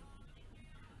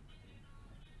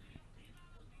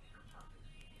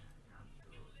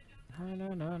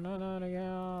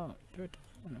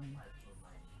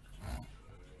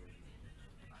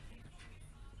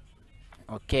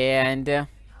 ഓക്കെ, ആൻഡ്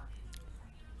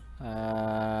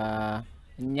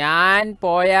ഞാൻ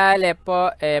പോയാൽ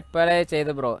എപ്പോഴേ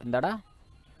ചെയ്തു ബ്രോ? എന്താടാ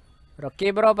റോക്കി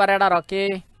ബ്രോ പറയടാ Rocky.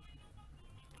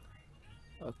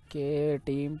 Okay,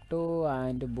 team 2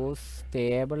 and booze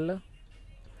ടേബിളിൽ.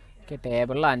 ഓക്കെ,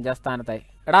 ടേബിളിൽ 5ാം സ്ഥാനത്തായി.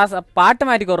 എടാ പാട്ട്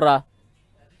മാറ്റിക്കൊടുറാ.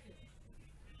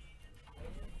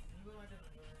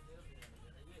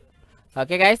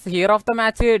 Okay guys, hero of the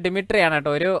match Dmitry ആണ്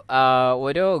കേട്ടോ.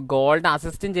 ഒരു ഗോളിന്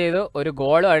അസിസ്റ്റും ചെയ്തു, ഒരു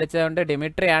ഗോളും അടിച്ചതുകൊണ്ട്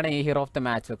ഡിമിട്രി ആണ് ഈ hero of the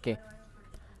match. Okay,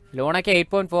 ലൂണയ്ക്ക്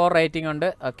 8.4 rating ഉണ്ട്.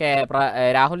 ഓക്കെ,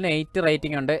 രാഹുലിന് 8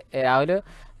 റേറ്റിംഗ് ഉണ്ട്.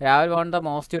 Rahul won the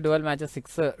most dual match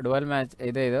 6 dual match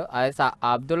ഇത് ചെയ്തു. അതായത്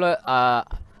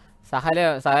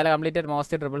Sahal completed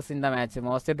most triples in the match.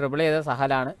 Most triple ചെയ്തത്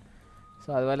സഹലാണ്. സോ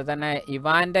അതുപോലെ തന്നെ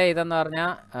ഇവാൻ്റെ ഇതെന്ന് പറഞ്ഞാൽ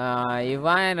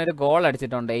ഇവാൻ ഒരു ഗോൾ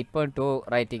അടിച്ചിട്ടുണ്ട്, 8.2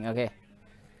 റേറ്റിംഗ്. ഓക്കെ,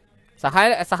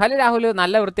 സഹൽ രാഹുൽ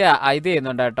നല്ല വൃത്തിയാണ് ഇത്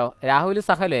ചെയ്യുന്നുണ്ട് കേട്ടോ. രാഹുൽ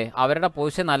സഹലേ അവരുടെ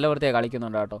പൊസിഷൻ നല്ല വൃത്തിയാണ്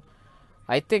കളിക്കുന്നുണ്ട് കേട്ടോ.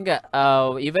 ഐ തിങ്ക്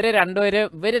ഇവർ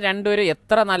രണ്ടുപേരും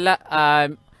എത്ര നല്ല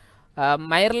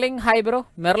മെർലിംഗ് ഹൈ ബ്രോ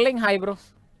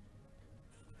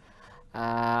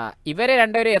ഇവർ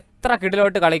രണ്ടുപേരും എത്ര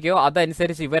കിടിലോട്ട് കളിക്കുമോ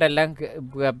അതനുസരിച്ച് ഇവരെല്ലാം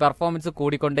പെർഫോമൻസ്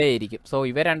കൂടിക്കൊണ്ടേയിരിക്കും. സോ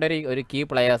ഇവർ രണ്ടുപേരും ഒരു കീ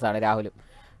പ്ലെയേഴ്സാണ് രാഹുലും.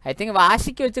 ഐ തിങ്ക്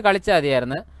വാശിക്ക് വെച്ച് കളിച്ചാൽ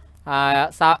മതിയായിരുന്നു.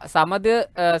 സമദ്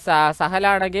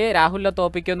സഹലാണെങ്കിൽ രാഹുലിനെ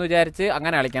തോപ്പിക്കുമെന്ന് വിചാരിച്ച്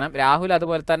അങ്ങനെ കളിക്കണം. രാഹുൽ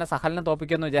അതുപോലെ തന്നെ സഹലിനെ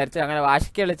തോപ്പിക്കുമെന്ന് വിചാരിച്ച് അങ്ങനെ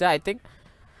വാശിക്ക് കളിച്ചാൽ ഐ തിങ്ക്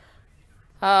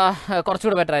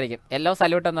കുറച്ചുകൂടി ബെറ്റർ ആയിരിക്കും. യെല്ലോ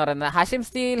സല്യൂട്ട് എന്ന് പറയുന്നത് Hashim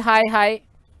steel. Hi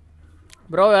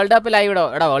bro, world cup live ഇടോ?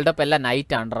 എടാ വേൾഡ് കപ്പ് എല്ലാം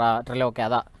നൈറ്റ് ആണ്ട്രാ ട്രില്ലോ. ഓക്കെ,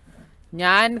 അതാ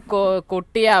ഞാൻ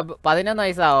കുട്ടിയാ 11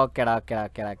 വയസ്സാ. ഓക്കേടാ.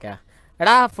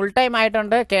 എടാ ഫുൾ ടൈം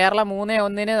ആയിട്ടുണ്ട്. കേരളം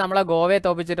 3-1 നമ്മളെ ഗോവയെ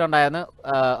തോപ്പിച്ചിട്ടുണ്ടായിരുന്നു.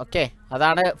 ഓക്കെ,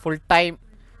 അതാണ് ഫുൾ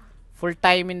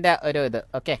ടൈമിൻ്റെ ഒരു ഇത്.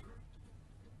 ഓക്കെ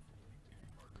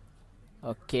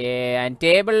ആൻഡ്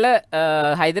ടേബിളിൽ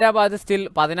ഹൈദരാബാദ് സ്റ്റിൽ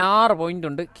 16 പോയിൻ്റ്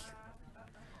ഉണ്ട്.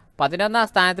 11ാം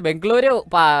സ്ഥാനത്ത് ബംഗളൂരു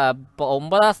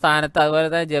 9ാം സ്ഥാനത്ത്. അതുപോലെ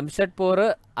തന്നെ ജംഷഡ്പൂർ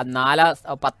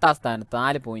 10ാം സ്ഥാനത്ത്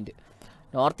 4 പോയിന്റ്.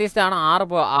 നോർത്ത് ഈസ്റ്റ് ആണ്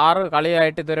 6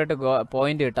 കളിയായിട്ട് ഇതുവരെയായിട്ട്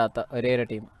പോയിന്റ് കിട്ടാത്ത ഒരേ ഒരു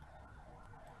ടീം.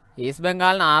 ഈസ്റ്റ്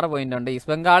ബംഗാളിന് 6 പോയിന്റ് ഉണ്ട്.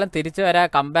 ഈസ്റ്റ് ബംഗാളും തിരിച്ചു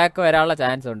കംബാക്ക് വരാനുള്ള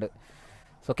ചാൻസ് ഉണ്ട്.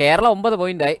 സോ കേരളം 9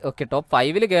 പോയിന്റായി. ഓക്കെ, ടോപ്പ്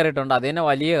 5 കയറിയിട്ടുണ്ട്. അത് തന്നെ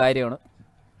വലിയ കാര്യമാണ്.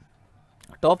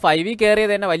 ടോപ്പ് 5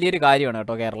 കയറിയത് തന്നെ വലിയൊരു കാര്യമാണ്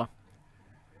കേട്ടോ കേരളം.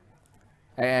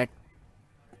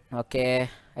 ഓക്കെ,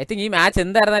 ഐ തിങ്ക് ഈ മാച്ച്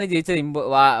എന്തായിരുന്നാലും ജയിച്ചത്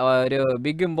ഒരു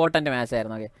ബിഗ് ഇമ്പോർട്ടൻറ്റ് മാച്ച്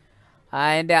ആയിരുന്നു. ഓക്കെ,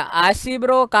 എൻ്റെ Ashi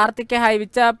bro Karthik hi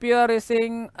which app you are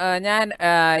using. ഞാൻ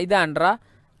ഇതാണ്ട്രാ,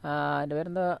 എൻ്റെ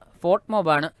പേരെന്താ, ഫോർട്ട്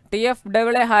മോബാണ്. TF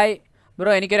ഡബിളെ ഹായ്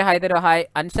ബ്രോ, എനിക്കൊരു ഹായ് തരുമോ? ഹായ്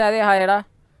അൻഷാദെ ഹായ് എടാ.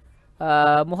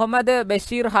 Muhammad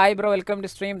Basheer hi bro, welcome to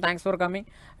stream, thanks for coming.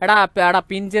 എടാ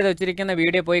പിൻ ചെയ്ത് വെച്ചിരിക്കുന്ന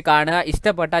വീഡിയോ പോയി കാണുക.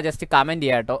 ഇഷ്ടപ്പെട്ടാൽ ജസ്റ്റ് കമൻറ്റ്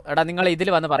ചെയ്യുക കേട്ടോ. എടാ നിങ്ങൾ ഇതിൽ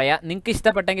വന്ന് പറയാം, നിങ്ങൾക്ക്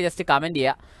ഇഷ്ടപ്പെട്ടെങ്കിൽ ജസ്റ്റ് കമൻറ്റ്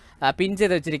ചെയ്യുക. പിൻ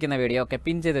ചെയ്ത് വെച്ചിരിക്കുന്ന വീഡിയോ. ഓക്കെ,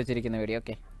 പിൻ ചെയ്ത് വെച്ചിരിക്കുന്ന വീഡിയോ.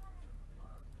 ഓക്കെ,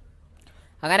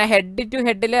 അങ്ങനെ ഹെഡ് ടു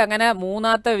ഹെഡിൽ അങ്ങനെ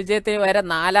 3ാമത്തെ വിജയത്തിന് വരെ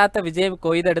 4ാമത്തെ വിജയം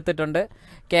കൊയ്തെടുത്തിട്ടുണ്ട്.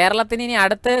 കേരളത്തിന് ഇനി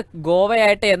അടുത്ത്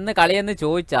ഗോവയായിട്ട് എന്ന് കളിയെന്ന്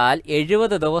ചോദിച്ചാൽ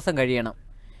 70 ദിവസം കഴിയണം.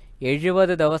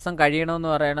 70 ദിവസം കഴിയണമെന്ന്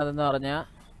പറയണതെന്ന് പറഞ്ഞാൽ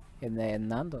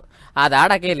എന്നാന്ന്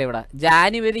അതാടൊക്കെയല്ലേ ഇവിടെ.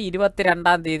 ജാനുവരി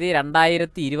 22-ാം തീയതി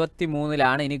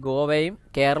 2023 ഇനി ഗോവയും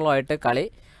കേരളമായിട്ട് കളി.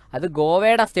 അത്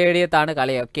ഗോവയുടെ സ്റ്റേഡിയത്താണ്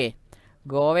കളി. ഓക്കെ,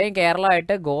 ഗോവയും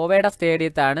കേരളമായിട്ട് ഗോവയുടെ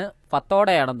സ്റ്റേഡിയത്താണ്.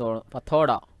 പത്തോടയാണെന്ന് തോന്നുന്നു. പത്തോട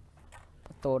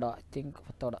ഐ തിങ്ക്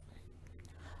പത്തോട.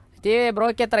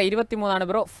 ബ്രോയ്ക്ക് എത്ര? 23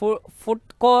 bro.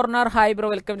 Food corner hi bro,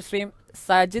 welcome to stream.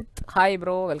 Sajith hi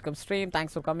bro, welcome stream,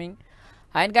 thanks for coming.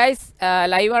 And guys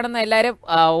live ആണെന്ന് എല്ലാവരും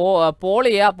പോൾ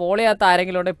ചെയ്യാത്ത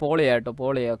ആരെങ്കിലും ഉണ്ടെങ്കിൽ പോൾ ചെയ്യുക കേട്ടോ,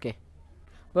 പോൾ ചെയ്യുക. Okay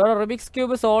bro, Rubik's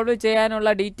cube solve ചെയ്യാനുള്ള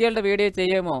ഡീറ്റെയിൽഡ് വീഡിയോ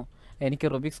ചെയ്യുമോ? എനിക്ക്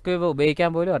റുബിക്സ് ക്യൂബ് ഉപയോഗിക്കാൻ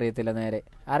പോലും അറിയത്തില്ല, നേരെ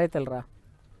അറിയത്തില്ലറാ.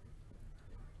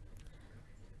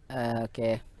 ഓക്കെ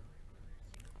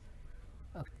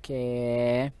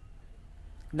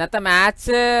ഇന്നത്തെ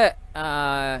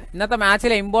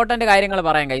മാച്ചിലെ ഇമ്പോർട്ടൻ്റ് കാര്യങ്ങൾ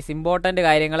പറയാം ഗൈസ്. ഇമ്പോർട്ടൻ്റ്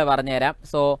കാര്യങ്ങൾ പറഞ്ഞുതരാം.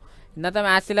 സോ ഇന്നത്തെ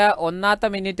മാച്ചിൽ 1ാമത്തെ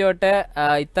മിനിറ്റ് തൊട്ട്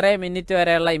ഇത്രയും മിനിറ്റ്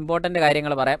വരെയുള്ള ഇമ്പോർട്ടൻ്റ്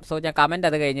കാര്യങ്ങൾ പറയാം. സോ ഞാൻ കമൻറ്റ്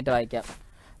അത് കഴിഞ്ഞിട്ട് വായിക്കാം.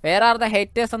 വേറെ ആരുടെ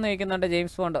ഹേറ്റേഴ്സ് എന്ന് ചോദിക്കുന്നുണ്ട്.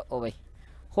 James bond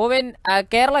ഹോവിൻ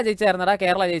Kerala ജയിച്ചായിരുന്നടാ,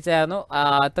 Kerala ജയിച്ചായിരുന്നു.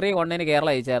 3-1 Kerala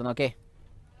ജയിച്ചായിരുന്നു. Okay,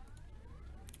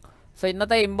 so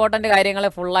ഇന്നത്തെ ഇമ്പോർട്ടൻ്റ് കാര്യങ്ങൾ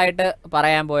ഫുള്ളായിട്ട്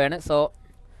പറയാൻ പോവുകയാണ്. സോ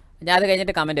ഞാൻ അത്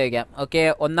കഴിഞ്ഞിട്ട് കമൻറ്റ് വയ്ക്കാം. ഓക്കെ,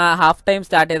 ഹാഫ് ടൈം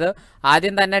സ്റ്റാർട്ട് ചെയ്തു.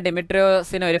 ആദ്യം തന്നെ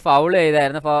ഡിമിട്രിയോസിന് ഒരു ഫൗൾ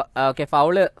ചെയ്തായിരുന്നു. ഓക്കെ,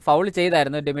 ഫൗൾ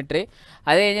ചെയ്തായിരുന്നു ഡിമിട്രി.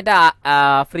 അത് കഴിഞ്ഞിട്ട്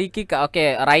free kick. Okay,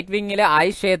 right വിങ്ങിൽ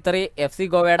Ayush Chhetri, FC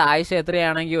ഗോവയുടെ ആയിഷ് ഛേത്രി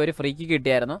ആണെങ്കിൽ ഒരു ഫ്രീ കിക്ക്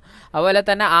കിട്ടിയായിരുന്നു. അതുപോലെ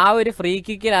തന്നെ ആ ഒരു ഫ്രീ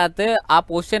കിക്കിനകത്ത് ആ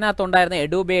പൊസിഷനകത്തുണ്ടായിരുന്ന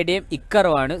എഡുബേഡിയും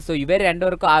ഇക്കറുമാണ്. സോ ഇവർ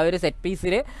രണ്ടുപേർക്കും ആ ഒരു സെറ്റ്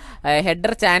പീസിൽ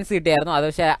ഹെഡർ ചാൻസ് കിട്ടിയായിരുന്നു. അത്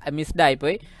പക്ഷേ മിസ്ഡ്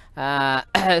ആയിപ്പോയി.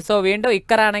 സോ വീണ്ടും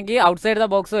ഇക്കറാണെങ്കിൽ ഔട്ട്സൈഡ് ദ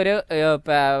ബോക്സ് ഒരു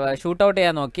ഷൂട്ട് ഔട്ട്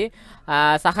ചെയ്യാൻ നോക്കി.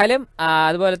 സഹലും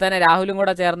അതുപോലെ തന്നെ രാഹുലും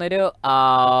കൂടെ ചേർന്നൊരു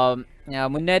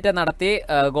മുന്നേറ്റം നടത്തി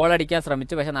ഗോളടിക്കാൻ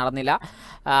ശ്രമിച്ചു, പക്ഷെ നടന്നില്ല.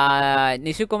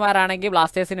 നിഷു കുമാർ ആണെങ്കിൽ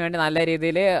ബ്ലാസ്റ്റേഴ്സിന് വേണ്ടി നല്ല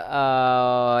രീതിയിൽ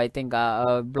I think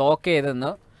block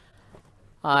ചെയ്തെന്നു.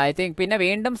 I think പിന്നെ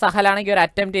വീണ്ടും സഹലാണെങ്കിൽ ഒരു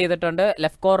അറ്റംപ്റ്റ് ചെയ്തിട്ടുണ്ട്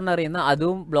ലെഫ്റ്റ് കോർണറിൽ നിന്ന്,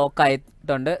 അതും ബ്ലോക്ക്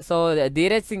ആയിട്ടുണ്ട്. സോ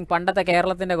ധീരജ് സിംഗ്, പണ്ടത്തെ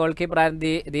കേരളത്തിൻ്റെ ഗോൾ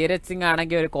കീപ്പറായിരുന്നു ധീരജ് സിംഗ്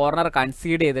ആണെങ്കിൽ ഒരു കോർണർ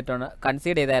കൺസീഡ്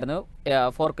ചെയ്തായിരുന്നു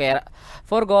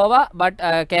ഫോർ ഗോവ. ബട്ട്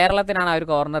കേരളത്തിനാണ് ആ ഒരു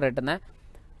കോർണർ കിട്ടുന്നത്.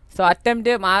 സോ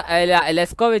അറ്റംപ്റ്റ്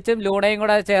ലെസ്കോവിച്ചും ലൂണയും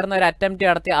കൂടെ ചേർന്ന് ഒരു അറ്റംപ്റ്റ്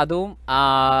നടത്തി, അതും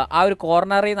ആ ഒരു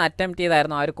കോർണറിൽ നിന്ന് അറ്റംപ്റ്റ്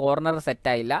ചെയ്തായിരുന്നു. ആ ഒരു കോർണർ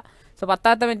സെറ്റായില്ല. സോ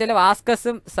 10ാമത്തെ മിനിറ്റിൽ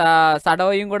വാസ്കസും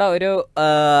സഡോയും കൂടെ ഒരു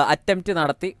അറ്റംപ്റ്റ്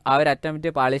നടത്തി. ആ ഒരു അറ്റംപ്റ്റ്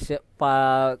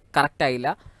കറക്റ്റായില്ല.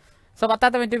 സോ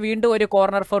 10ാമത്തെ മിനിറ്റ് വീണ്ടും ഒരു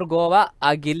കോർണർ ഫോർ ഗോവ. ആ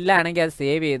ഗില്ലാണെങ്കിൽ അത്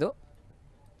സേവ് ചെയ്തു.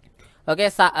 ഓക്കെ,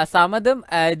 സമദും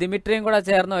ദിമിട്രിയും കൂടെ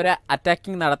ചേർന്ന് ഒരു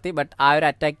അറ്റാക്കിംഗ് നടത്തി. ബട്ട് ആ ഒരു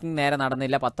അറ്റാക്കിംഗ് നേരെ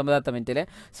നടന്നില്ല 19ാമത്തെ മിനിറ്റിൽ.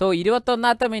 സോ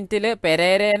 21ാമത്തെ മിനിറ്റിൽ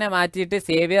പെരേരേനെ മാറ്റിയിട്ട്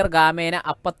സേവിയർ ഗാമേനെ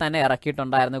അപ്പം തന്നെ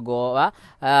ഇറക്കിയിട്ടുണ്ടായിരുന്നു ഗോവ.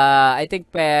 ഐ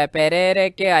തിങ്ക്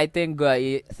പെരേരയ്ക്ക്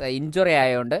ഇഞ്ചുറി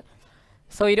ആയതുകൊണ്ട്.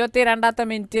 സോ 22ാമത്തെ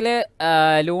മിനിറ്റിൽ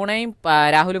ലൂണയും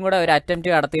രാഹുലും കൂടെ ഒരു അറ്റംപ്റ്റ്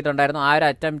നടത്തിയിട്ടുണ്ടായിരുന്നു. ആ ഒരു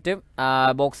അറ്റംപ്റ്റും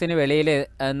ബോക്സിന് വെളിയിൽ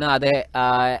നിന്ന് അത്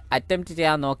അറ്റംപ്റ്റ്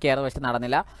ചെയ്യാൻ നോക്കിയായിരുന്നു, പക്ഷെ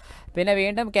നടന്നില്ല. പിന്നെ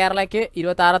വീണ്ടും കേരളയ്ക്ക്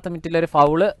 26ാമത്തെ മിനിറ്റിലൊരു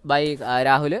ഫൗള് ബൈ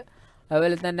രാഹുൽ.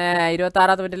 അതുപോലെ തന്നെ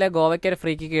 26ാമത്തെ മിനിറ്റിലെ ഗോവയ്ക്ക് ഒരു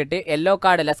ഫ്രീ കിക്ക് കിട്ടി. യെല്ലോ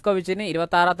കാർഡ് ലെസ്കോവിച്ചിന്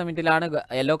 26ാമത്തെ മിനിറ്റിലാണ്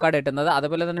യെല്ലോ കാർഡ് കിട്ടുന്നത്.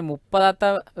 അതുപോലെ തന്നെ 30ാമത്തെ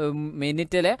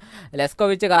മിനിറ്റിൽ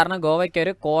ലെസ്കോവിച്ച് കാരണം ഗോവയ്ക്ക്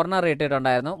ഒരു കോർണർ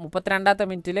ഇട്ടിട്ടുണ്ടായിരുന്നു. 32ാമത്തെ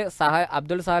മിനിറ്റിൽ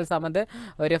അബ്ദുൾ സഹൽ സമദ്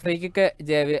ഒരു ഫ്രീ കിക്ക്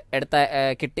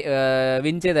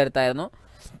വിൻ ചെയ്തെടുത്തായിരുന്നു.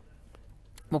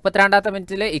 32ാമത്തെ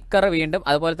മിനിറ്റിൽ ഇക്കർ വീണ്ടും.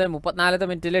 അതുപോലെ തന്നെ 34ാമത്തെ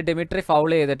മിനിറ്റിൽ ഡിമിട്രി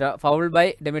ഫൗൾ ബൈ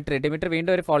ഡിമിട്രി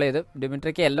വീണ്ടും ഒരു ഫൗൾ ചെയ്തു.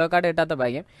 ഡിമിട്രിക്ക് യെല്ലോ കാർഡ് കിട്ടാത്ത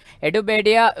ഭാഗ്യം.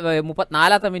 എഡുബേഡിയ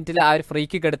 34ാമത്തെ മിനിറ്റിൽ ആ ഒരു ഫ്രീ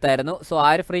കിക്ക് എടുത്തായിരുന്നു. സോ ആ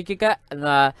ഒരു ഫ്രീ കിക്ക്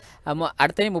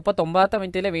അടുത്ത 39ാമത്തെ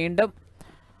മിനിറ്റിൽ വീണ്ടും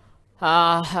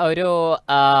ഒരു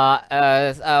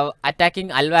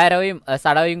അറ്റാക്കിംഗ് അൽവാരോയും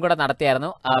സഡോയും കൂടെ നടത്തിയായിരുന്നു.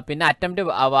 പിന്നെ അറ്റംപ്റ്റ്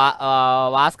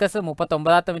വാസ്കസ്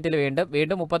 39ാമത്തെ മിനിറ്റിൽ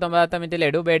വീണ്ടും 39ാമത്തെ മിനിറ്റിൽ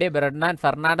എഡുബേഡി ബ്രെഡ്നാൻ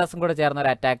ഫെർണാണ്ടസും കൂടെ ചേർന്ന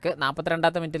ഒരു അറ്റാക്ക്.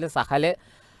 42ാമത്തെ മിനിറ്റിൽ സഹൽ.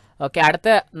 ഓക്കെ, അടുത്ത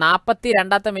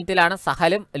 42ാമത്തെ മിനിറ്റിലാണ്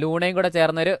സഹലും ലൂണയും കൂടെ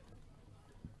ചേർന്നൊരു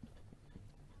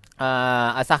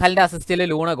സഹലിൻ്റെ അസിസ്റ്റിൽ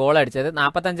ലൂണ ഗോൾ അടിച്ചത്.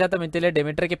 45ാമത്തെ മിനിറ്റിൽ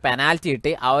ഡിമിട്രിക്ക് പെനാൽറ്റി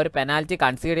കിട്ടി. ആ ഒരു പെനാൽറ്റി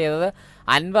കൺസീഡ് ചെയ്തത്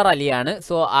അൻവർ അലിയാണ്.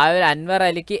 സോ ആ ഒരു അൻവർ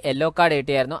അലിക്ക് യെല്ലോ കാർഡ്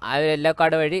കിട്ടിയായിരുന്നു. ആ ഒരു യെല്ലോ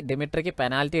കാർഡ് വഴി ഡിമിട്രിക്ക്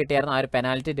പെനാൽറ്റി കിട്ടിയായിരുന്നു. ആ ഒരു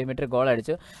പെനാൽറ്റി ഡിമിട്രി ഗോൾ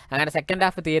അടിച്ചു. അങ്ങനെ second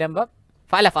half തീരുമ്പം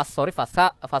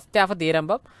first half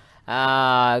തീരുമ്പം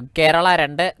Kerala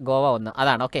 2 Goa 1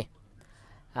 അതാണ്. ഓക്കെ,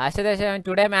 ആശുദേശം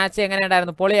ടുഡേ മാച്ച്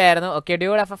എങ്ങനെയുണ്ടായിരുന്നു? പൊളിയായിരുന്നു. Okay,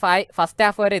 dude of first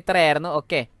half വരെ ഇത്രയായിരുന്നു.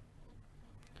 Okay,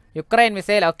 Ukraine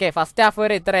missile. Okay, first half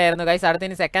വരെ ഇത്രയായിരുന്നു ഗൈസ്.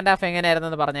 അടുത്തിനി സെക്കൻഡ് ഹാഫ് എങ്ങനെയായിരുന്നു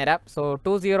എന്ന് പറഞ്ഞുതരാം. സോ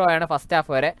 2-0 ആണ് ഫസ്റ്റ്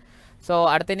ഹാഫ് വരെ. സോ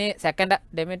അടുത്തിനി സെക്കൻഡ്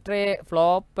ഡിമിട്രി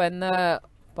ഫ്ലോപ്പ് എന്ന്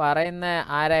പറയുന്ന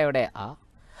ആരാ ഇവിടെ?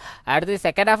 അടുത്ത്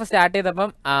സെക്കൻഡ് ഹാഫ് സ്റ്റാർട്ട് ചെയ്തപ്പം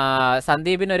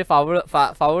സന്ദീപിന് ഒരു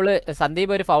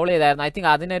സന്ദീപ് ഒരു ഫൗൾ ചെയ്തായിരുന്നു. ഐ തിങ്ക്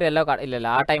അതിനൊരു യെല്ലോ കാർഡ് ഇല്ലല്ലോ,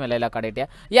 ആ ടൈമല്ല യെല്ലോ കാർഡ് കിട്ടിയ.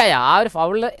 ആ ഒരു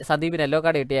ഫൗളിൽ സന്ദീപിന് യെല്ലോ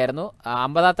കാർഡ് കിട്ടിയായിരുന്നു.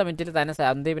 50ാമത്തെ മിനിറ്റിൽ തന്നെ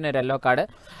സന്ദീപിന് ഒരു യെല്ലോ കാർഡ്.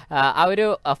 ആ ഒരു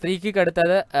ഫ്രീ കിക്ക്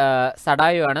എടുത്തത്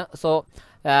സഡായു ആണ്. സോ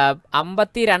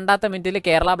 52ാമത്തെ മിനിറ്റിൽ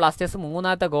കേരള ബ്ലാസ്റ്റേഴ്സ്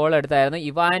 3ാമത്തെ ഗോൾ എടുത്തായിരുന്നു.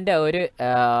 ഇവാൻ്റെ ഒരു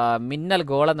മിന്നൽ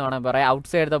ഗോൾ എന്ന് വേണമെങ്കിൽ പറയാം, out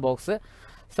side the box.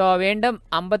 So വീണ്ടും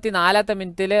 54ാമത്തെ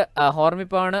മിനിറ്റിൽ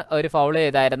ഹോർമിപ്പോണ് ഒരു ഫൗൾ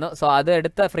ചെയ്തായിരുന്നു. സോ അത്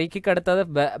ഫ്രീ കിക്ക് എടുത്തത്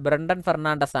ബ്രണ്ടൻ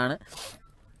ഫെർണാണ്ടസ് ആണ്.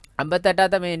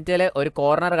 58ാമത്തെ മിനിറ്റിൽ ഒരു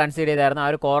കോർണർ കൺസീഡ് ചെയ്തായിരുന്നു. ആ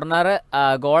ഒരു കോർണർ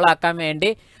ഗോളാക്കാൻ വേണ്ടി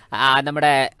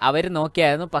അവർ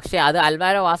നോക്കിയായിരുന്നു. പക്ഷേ അത്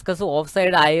അൽവാരോ വാസ്കസ് ഓഫ്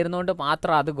സൈഡ് ആയിരുന്നുകൊണ്ട്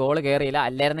മാത്രം അത് ഗോൾ കയറിയില്ല.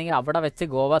 അല്ലായിരുന്നെങ്കിൽ അവിടെ വെച്ച്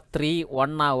ഗോവ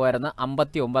 3-1 ആകുമായിരുന്നു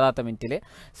 59ാമത്തെ മിനിറ്റിൽ.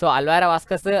 So Alvaro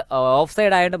Vazquez of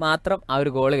side ആയതുകൊണ്ട് മാത്രം ആ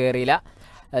ഒരു ഗോൾ കയറിയില്ല.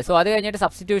 സോ അത് കഴിഞ്ഞിട്ട്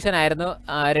സബ്സ്റ്റിറ്റ്യൂഷൻ ആയിരുന്നു.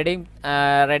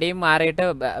 റെഡീം മാറിയിട്ട്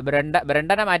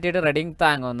ബ്രണ്ടനെ മാറ്റിയിട്ട് റെഡിങ്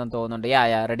താങ് ഒന്നും തോന്നുന്നുണ്ട്.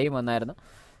 റെഡീം വന്നായിരുന്നു.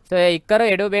 സോ ഇക്കറും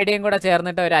എഡുബേഡിയും കൂടെ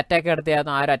ചേർന്നിട്ട് ഒരു അറ്റാക്ക്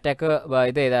എടുത്തായിരുന്നു. ആ ഒരു അറ്റാക്ക്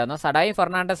ഇത് ചെയ്തായിരുന്നു. സഡായി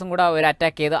ഫെർണാണ്ടസും കൂടെ ഒരു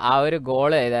അറ്റാക്ക് ചെയ്ത് ആ ഒരു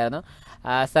ഗോൾ ചെയ്തായിരുന്നു.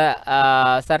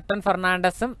 സെർട്ടൻ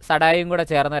ഫെർണാണ്ടസും സഡായും കൂടെ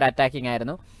ചേർന്ന ഒരു അറ്റാക്കിംഗ്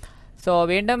ആയിരുന്നു. സോ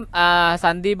വീണ്ടും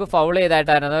സന്ദീപ് ഫൗൾ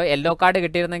ചെയ്തായിട്ടായിരുന്നു. യെല്ലോ കാർഡ്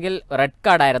കിട്ടിയിരുന്നെങ്കിൽ റെഡ്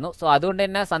കാർഡായിരുന്നു. സോ അതുകൊണ്ട്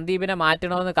തന്നെ സന്ദീപിനെ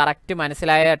മാറ്റണമെന്ന് കറക്റ്റ്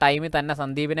മനസ്സിലായ ടൈമിൽ തന്നെ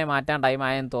സന്ദീപിനെ മാറ്റാൻ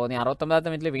ടൈമായെന്ന് തോന്നി.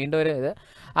 69ാമത്തെ മിനിറ്റിൽ വീണ്ടും ഒരു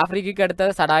ആ ഫ്രീ കിക്ക്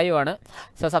എടുത്തത് സഡായു ആണ്.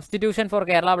 So substitution four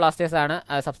Kerala Blasters ആണ്.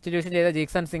 സബ്സ്റ്റിറ്റ്യൂഷൻ ചെയ്ത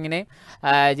ജിക്സൺ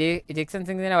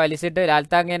സിംഗിനെ വലിച്ചിട്ട്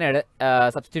ലാൽതാങ്ങിനെ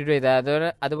സബ്സ്റ്റിറ്റ്യൂട്ട് ചെയ്തത്.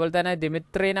 അതുപോലെ തന്നെ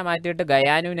ദിമിത്രീനെ മാറ്റിയിട്ട്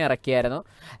ഗയാനുവിനെ ഇറക്കിയായിരുന്നു.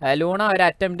 ലൂണ ഒരു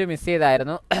അറ്റംപ്റ്റ് മിസ്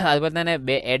ചെയ്തായിരുന്നു. അതുപോലെ തന്നെ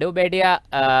എഡുബേഡിയ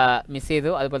മിസ്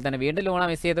ചെയ്തു. അതുപോലെ തന്നെ വീണ്ടും ലൂണ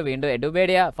മിസ് ചെയ്തു. വീണ്ടും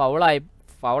എഡുബേഡിയ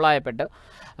ഫൗളായപ്പെട്ടു.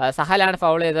 സഹലാണ്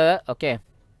ഫൗൾ ചെയ്തത്. Okay,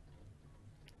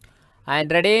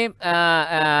 and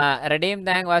redeem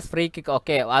Tang was free kick.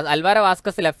 Okay, Alvaro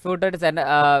Vazquez left footed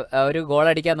ഒരു ഗോൾ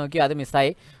അടിക്കാൻ നോക്കി, അത്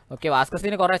മിസ്സായി. ഓക്കെ,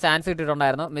 വാസ്കസിന് കുറേ ചാൻസ്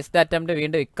കിട്ടിയിട്ടുണ്ടായിരുന്നു. മിസ്ഡ് അറ്റംപ്റ്റ്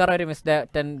വീണ്ടും ഒരു മിസ്ഡ്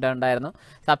അറ്റംപ്റ്റ് ഉണ്ടായിരുന്നു.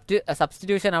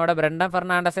 സബ്സ്റ്റിറ്റ്യൂഷൻ അവിടെ ബ്രണ്ടൻ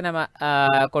ഫെർണാണ്ടസിനെ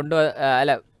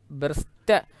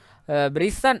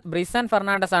ബ്രിസൺ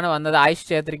ഫെർണാണ്ടസ് ആണ് വന്നത് ആയുഷ്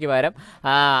ഛേത്രിക്ക് പകരം.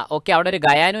 ഓക്കെ, അവിടെ ഒരു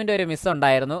ഗയാനുവിൻ്റെ ഒരു മിസ്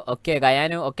ഉണ്ടായിരുന്നു.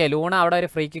 ഓക്കെ ലൂണ അവിടെ ഒരു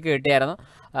ഫ്രീ കിക്ക് കിട്ടിയായിരുന്നു.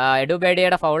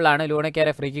 എഡുബേഡിയുടെ ഫൗളിലാണ് ലൂണയ്ക്ക്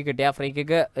വരെ ഫ്രീ കിക്ക് കിട്ടിയ. Free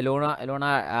kick Luna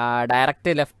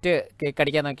direct left kick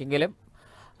അടിക്കാൻ നോക്കിയെങ്കിലും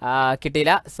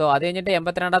കിട്ടിയില്ല. സോ അത് കഴിഞ്ഞിട്ട്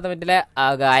 82ാമത്തെ മിനിറ്റിലെ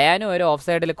ഗയാനും ഒരു ഓഫ്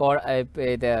സൈഡിൽ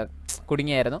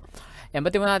കുടുങ്ങിയായിരുന്നു.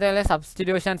 83ാമത്തെ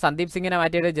സബ്സ്റ്റിറ്റ്യൂഷൻ സന്ദീപ് സിംഗിനെ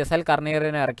മാറ്റിയിട്ട് ജസൽ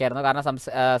കർണീറിനെ ഇറക്കിയായിരുന്നു. കാരണം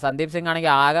സന്ദീപ് സിംഗ്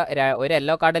ആണെങ്കിൽ ആകെ ഒരു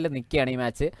യെല്ലോ കാർഡിൽ നിൽക്കുകയാണ് ഈ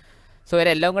മാച്ച്. സോ ഒരു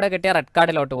എല്ലാം കൂടെ കിട്ടിയ റെഡ്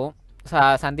കാർഡിലോട്ട് പോകും.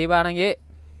 സന്ദീപ് ആണെങ്കിൽ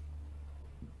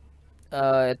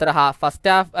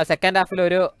സെക്കൻഡ് ഹാഫിൽ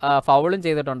ഒരു ഫൗളും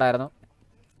ചെയ്തിട്ടുണ്ടായിരുന്നു.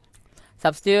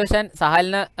 സബ്സ്റ്റിറ്റ്യൂഷൻ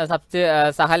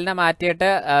സഹലിനെ മാറ്റിയിട്ട്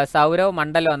സൗരവ്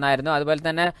മണ്ഡൽ വന്നായിരുന്നു. അതുപോലെ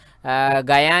തന്നെ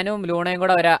ഗയാനും ലൂണയും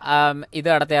കൂടെ ഒരു ഇത്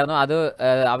നടത്തിയായിരുന്നു, അത്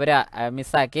അവർ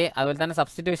മിസ്സാക്കി. അതുപോലെ തന്നെ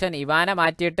സബ്സ്റ്റിറ്റ്യൂഷൻ ഇവാനെ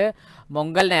മാറ്റിയിട്ട്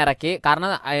മൊങ്കലിനെ ഇറക്കി. കാരണം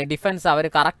ഡിഫൻസ് അവർ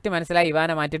കറക്റ്റ് മനസ്സിലായി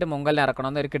ഇവാനെ മാറ്റിയിട്ട് മൊങ്കലിനെ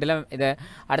ഇറക്കണമെന്ന് ഒരു കിടിലം ഇത്.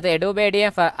 അടുത്ത എഡുബേഡിയെ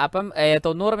അപ്പം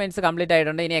 90 മിനിറ്റ്സ് കംപ്ലീറ്റ്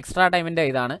ആയിട്ടുണ്ട്. ഇനി എക്സ്ട്രാ ടൈമിൻ്റെ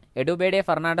ഇതാണ്. എഡുബേഡിയെ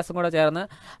ഫെർണാണ്ടസും കൂടെ ചേർന്ന്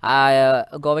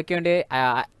ഗോവയ്ക്ക് വേണ്ടി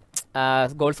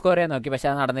ഗോൾ സ്കോർ ചെയ്യാൻ നോക്കി, പക്ഷെ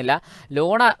അത് നടന്നില്ല.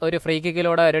 ലൂണ ഒരു ഫ്രീ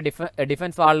കിക്കിലൂടെ ഒരു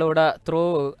ഡിഫൻസ് വാളിലൂടെ ത്രൂ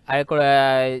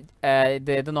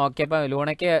ഇത് നോക്കിയപ്പോൾ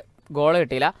ലൂണയ്ക്ക് ഗോൾ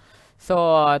കിട്ടിയില്ല. സോ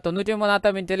 93ാമത്തെ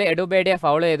മിനിറ്റിൽ എഡുബേഡിയെ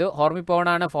ഫൗൾ ചെയ്തു.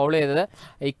 ഹോർമിപ്പോണാണ് ഫൗൾ ചെയ്തത്.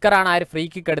 ഇക്കറാണ് ആ ഒരു ഫ്രീ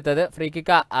കിക്ക് എടുത്തത്. Free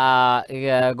kick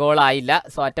ഗോളായില്ല.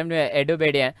 So attempt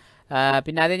എഡുബേഡിയ.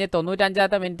 പിന്നെ അത് കഴിഞ്ഞ്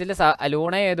 95ാമത്തെ മിനിറ്റിൽ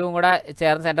ലൂണയും ഇതും കൂടെ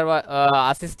ചേർന്ന് സെൻറ്റർ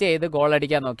അസിസ്റ്റ് ചെയ്ത് ഗോൾ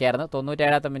അടിക്കാൻ നോക്കിയായിരുന്നു.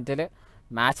 97ാമത്തെ മിനിറ്റിൽ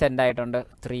മാച്ച് എൻഡായിട്ടുണ്ട്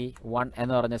 3-1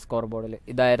 എന്ന് പറഞ്ഞ സ്കോർ ബോർഡിൽ.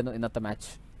 ഇതായിരുന്നു ഇന്നത്തെ മാച്ച്.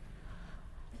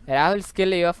 രാഹുൽ സ്കിൽ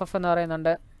UFF എന്ന്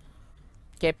പറയുന്നുണ്ട്.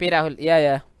 KP രാഹുൽ.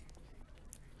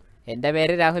 എൻ്റെ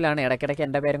പേര് രാഹുലാണ്. ഇടയ്ക്കിടയ്ക്ക്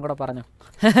എൻ്റെ പേരും കൂടെ പറഞ്ഞു.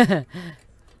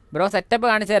 ബ്രോ സെറ്റപ്പ്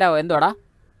കാണിച്ചു തരാമോ? എന്തോടാ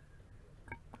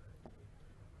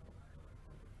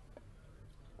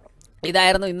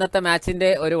ഇതായിരുന്നു ഇന്നത്തെ മാച്ചിൻ്റെ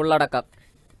ഒരു ഉള്ളടക്കം.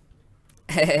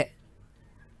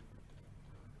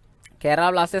 കേരള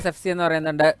ബ്ലാസ്റ്റേഴ്സ് FC എന്ന്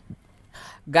പറയുന്നുണ്ട്.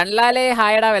 ഗൺലാലെ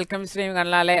ഹായടാ, വെൽക്കം സ്ട്രീം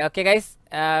ഗൺലാലെ. ഓക്കെ ഗൈസ്,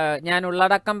 ഞാൻ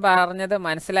ഉള്ളടക്കം പറഞ്ഞത്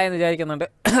മനസ്സിലായെന്ന് വിചാരിക്കുന്നുണ്ട്.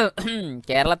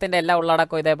 കേരളത്തിൻ്റെ എല്ലാ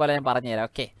ഉള്ളടക്കവും ഇതേപോലെ ഞാൻ പറഞ്ഞുതരാം.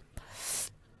 ഓക്കെ,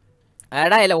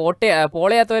 എടാ ഇല്ല പോൾ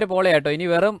ചെയ്യാത്തവർ പോൾ കേട്ടോ. ഇനി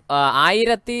വെറും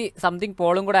 1000 സംതിങ്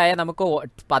പോളും കൂടെ ആയാൽ നമുക്ക്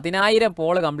 10,000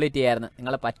 പോള് കംപ്ലീറ്റ് ചെയ്യാമായിരുന്നു.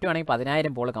 നിങ്ങൾ പറ്റുവാണെങ്കിൽ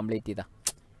 10,000 പോള് കംപ്ലീറ്റ് ചെയ്താൽ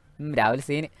രാഹുൽ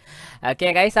സീന്. ഓക്കെ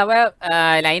ഗൈസ്, അപ്പോൾ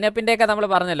ലൈനപ്പിൻ്റെ ഒക്കെ നമ്മൾ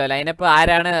പറഞ്ഞല്ലോ. ലൈനപ്പ്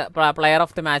ആരാണ് പ്ലെയർ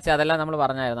ഓഫ് ദി മാച്ച് അതെല്ലാം നമ്മൾ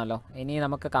പറഞ്ഞായിരുന്നല്ലോ. ഇനി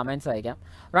നമുക്ക് കമൻസ് വായിക്കാം.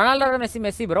 Ronaldo,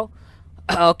 Messi bro.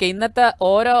 ഓക്കെ, ഇന്നത്തെ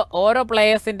ഓരോ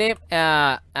പ്ലെയേഴ്സിൻ്റെയും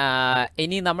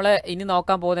ഇനി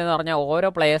നോക്കാൻ പോകുന്നതെന്ന് പറഞ്ഞാൽ ഓരോ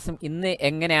പ്ലെയേഴ്സും ഇന്ന്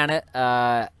എങ്ങനെയാണ്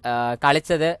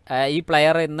കളിച്ചത്, ഈ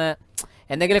പ്ലെയർ ഇന്ന്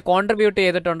എന്തെങ്കിലും കോൺട്രിബ്യൂട്ട്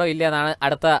ചെയ്തിട്ടുണ്ടോ ഇല്ല എന്നാണ്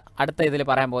അടുത്ത ഇതിൽ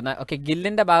പറയാൻ പോകുന്നത്. ഓക്കെ,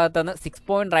 ഗില്ലിൻ്റെ ഭാഗത്തുനിന്ന്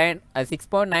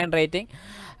 6.9 റേറ്റിംഗ്.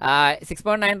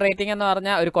 6.9 റേറ്റിംഗ് എന്ന്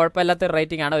പറഞ്ഞാൽ ഒരു കുഴപ്പമില്ലാത്ത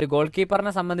റേറ്റിംഗ് ആണ്. ഒരു ഗോൾ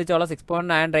കീപ്പറിനെ സംബന്ധിച്ചുള്ള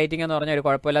 6.9 റേറ്റിംഗ് എന്ന് പറഞ്ഞാൽ ഒരു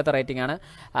കുഴപ്പമില്ലാത്ത റേറ്റിംഗ് ആണ്.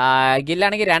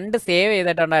 ഗില്ലാണെങ്കിൽ 2 സേവ്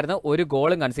ചെയ്തിട്ടുണ്ടായിരുന്നു, ഒരു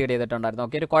ഗോളും കൺസീഡ് ചെയ്തിട്ടുണ്ടായിരുന്നു.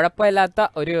 ഓക്കെ, ഒരു കുഴപ്പമില്ലാത്ത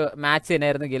ഒരു മാച്ച്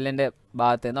തന്നെയായിരുന്നു ഗില്ലിൻ്റെ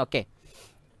ഭാഗത്ത് നിന്ന്. ഓക്കെ,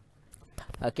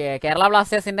 കേരള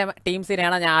ബ്ലാസ്റ്റേഴ്സിൻ്റെ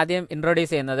ടീംസിനെയാണ് ഞാൻ ആദ്യം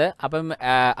ഇൻട്രൊഡ്യൂസ് ചെയ്യുന്നത്. അപ്പം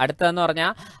അടുത്തതെന്ന്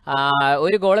പറഞ്ഞാൽ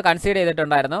ഒരു ഗോൾ കൺസീഡ്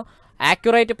ചെയ്തിട്ടുണ്ടായിരുന്നു.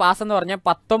 ആക്യുറേറ്റ് പാസ് എന്ന് പറഞ്ഞാൽ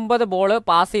 19 ബോൾ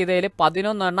പാസ് ചെയ്തതിൽ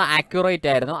 11 എണ്ണം ആക്യുറേറ്റ്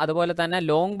ആയിരുന്നു. അതുപോലെ തന്നെ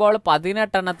ലോങ് ബോൾ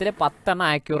 18 എണ്ണത്തിൽ 10 എണ്ണം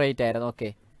ആക്യുറേറ്റ് ആയിരുന്നു. ഓക്കെ,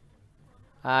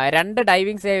 2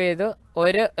 ഡൈവിങ് സേവ് ചെയ്തു,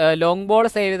 ഒരു ലോങ് ബോൾ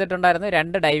സേവ് ചെയ്തിട്ടുണ്ടായിരുന്നു,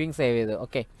 2 ഡൈവിങ് സേവ് ചെയ്തു.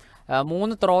 ഓക്കെ,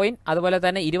 3 ത്രോയിൻ, അതുപോലെ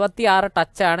തന്നെ 26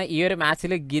 ടച്ചാണ് ഈ ഒരു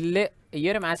മാച്ചിൽ ഗില്ല്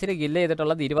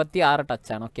ചെയ്തിട്ടുള്ളത്. 26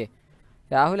 ടച്ചാണ്. ഓക്കെ,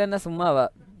 രാഹുൽ എന്ന സുമ്മാവ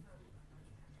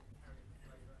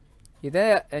ഇത്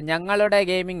ഞങ്ങളുടെ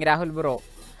ഗെയിമിംഗ് രാഹുൽ ബ്രോ.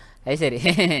 അത് ശരി.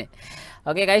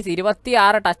 ഓക്കെ ഗൈസ്,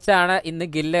 26 ടച്ചാണ് ഇന്ന്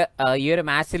ഗില്ല് ഈ ഒരു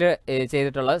മാച്ചിൽ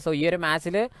ചെയ്തിട്ടുള്ളത്. സോ ഈ ഒരു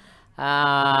മാച്ചിൽ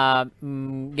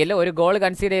ഗില്ല് ഒരു ഗോൾ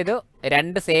കൺസീഡ് ചെയ്തു,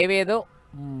 2 സേവ് ചെയ്തു.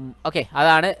 ഓക്കെ,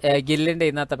 അതാണ് ഗില്ലിൻ്റെ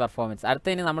ഇന്നത്തെ പെർഫോമൻസ്. അടുത്ത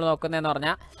ഇനി നമ്മൾ നോക്കുന്നതെന്ന്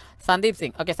പറഞ്ഞാൽ സന്ദീപ്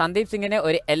സിംഗ്. ഓക്കെ, സന്ദീപ് സിംഗിന്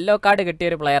ഒരു യെല്ലോ കാർഡ്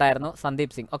കിട്ടിയൊരു പ്ലെയർ ആയിരുന്നു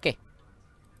സന്ദീപ് സിംഗ്. ഓക്കെ,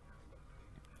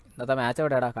 ഇന്നത്തെ മാച്ച്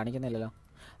എവിടെയാടാ കാണിക്കുന്നില്ലല്ലോ.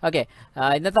 ഓക്കെ,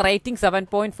 ഇന്നത്തെ റേറ്റിംഗ്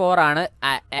 7.4 ആണ്.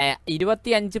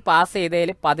 25 പാസ് ചെയ്തതിൽ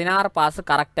 16 പാസ്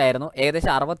കറക്റ്റ് ആയിരുന്നു.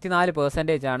 ഏകദേശം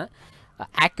 64% ആണ്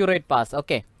ആക്യുറേറ്റ് പാസ്.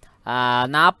 ഓക്കെ,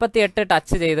 48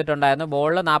 ടച്ച് ചെയ്തിട്ടുണ്ടായിരുന്നു.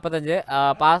 ബോളിൽ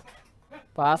 45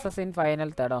 passes in final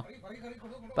തേർഡോ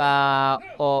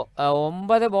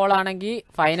 9 ബോളാണെങ്കിൽ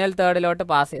final തേർഡിലോട്ട്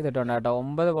pass ചെയ്തിട്ടുണ്ട് കേട്ടോ.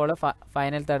 9 ബോൾ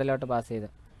ഫൈനൽ തേർഡിലോട്ട് പാസ് ചെയ്ത്.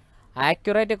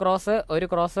 ആക്യുറേറ്റ് ഒരു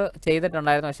ക്രോസ്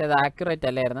ചെയ്തിട്ടുണ്ടായിരുന്നു, പക്ഷേ അത് ആക്യുറേറ്റ്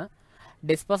അല്ലായിരുന്നു.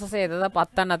 ഡിസ്പോസസ് ചെയ്തത്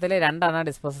 10 എണ്ണത്തിൽ 2 എണ്ണം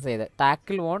ഡിസ്പോസസ് ചെയ്ത്.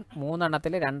 ടാക്കിൾ ഓൺ 3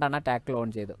 എണ്ണത്തിൽ 2 എണ്ണം ടാക്കിൾ ഓൺ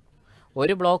ചെയ്തു.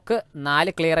 1 block,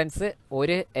 4 clearance,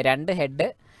 2 head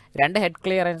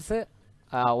clearance,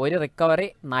 1 recovery,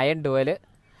 9 ഡുവല്,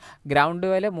 ground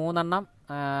ഡുവല് 3 എണ്ണം,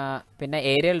 പിന്നെ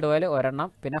ഏരിയൽ ഡുവല് 1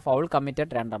 എണ്ണം, പിന്നെ ഫൗൾ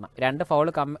കമ്മിറ്റഡ് 2 എണ്ണം. 2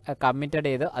 ഫൗൾ കമ്മിറ്റഡ്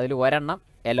ചെയ്ത് അതിൽ 1 എണ്ണം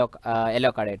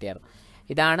യെല്ലോ കാർഡ് കിട്ടിയായിരുന്നു.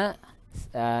 ഇതാണ്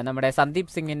നമ്മുടെ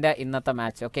സന്ദീപ് സിംഗിൻ്റെ ഇന്നത്തെ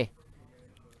മാച്ച്. ഓക്കെ,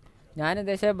 ഞാൻ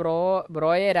ഉദ്ദേശിച്ച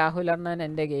ബ്രോയെ രാഹുൽ അണ്ണൻ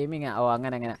എൻ്റെ ഗെയിമിങ്.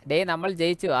 അങ്ങനെ ഡേ നമ്മൾ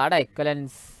ജയിച്ചു. ആടാ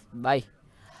ഇക്വലൻസ് ബൈ.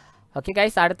 ഓക്കെ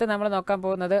ഗൈസ്, അടുത്ത് നമ്മൾ നോക്കാൻ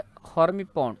പോകുന്നത്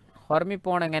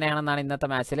ഹോർമിപ്പോൺ എങ്ങനെയാണെന്നാണ് ഇന്നത്തെ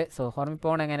മാച്ചിൽ. സോ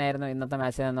ഹോർമിപ്പോൺ എങ്ങനെയായിരുന്നു ഇന്നത്തെ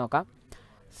മാച്ചിൽ നിന്ന് നോക്കാം.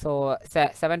 സോ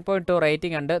 7.2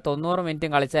 റേറ്റിംഗ് ഉണ്ട്. 90 മിനിറ്റും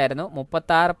കളിച്ചായിരുന്നു.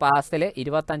 36 പാസിൽ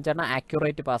 25 എണ്ണം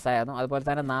ആക്യുറേറ്റ് പാസ്സായിരുന്നു. അതുപോലെ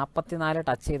തന്നെ 44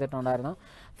 ടച്ച് ചെയ്തിട്ടുണ്ടായിരുന്നു.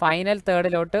 ഫൈനൽ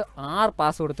തേർഡിലോട്ട് 6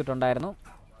 പാസ് കൊടുത്തിട്ടുണ്ടായിരുന്നു.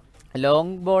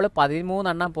 ലോങ് ബോൾ 13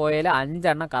 എണ്ണം പോയാൽ 5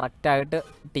 എണ്ണം കറക്റ്റായിട്ട്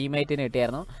ടീംമേറ്റിന്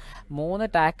കിട്ടിയായിരുന്നു. 3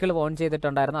 ടാക്കിൾ ഓൺ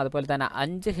ചെയ്തിട്ടുണ്ടായിരുന്നു. അതുപോലെ തന്നെ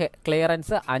 5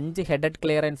 clearance, 5 headed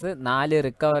clearance, 4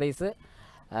 recoveries,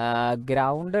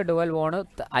 ground dual വോണ്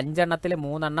 5 എണ്ണത്തിൽ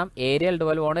 3 എണ്ണം, ഏരിയൽ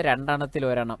ഡുവൽ വോണ് 2 എണ്ണത്തിൽ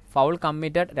 1 എണ്ണം, ഫൗൾ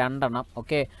കമ്മിറ്റഡ് 2 എണ്ണം.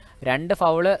 ഓക്കെ, 2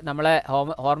 ഫൗള് നമ്മളെ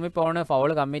ഹോർമിപ്പോണ് ഫൗൾ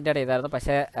കമ്മിറ്റഡ് ചെയ്തായിരുന്നു,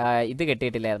 പക്ഷേ ഇത്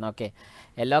കിട്ടിയിട്ടില്ലായിരുന്നു. ഓക്കെ,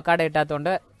 യെല്ലോ കാർഡ്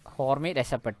കിട്ടാത്തതുകൊണ്ട് ഹോർമി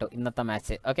രക്ഷപ്പെട്ടു ഇന്നത്തെ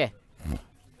മാച്ച്. ഓക്കെ,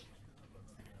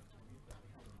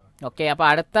 അപ്പോൾ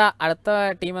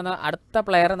അടുത്ത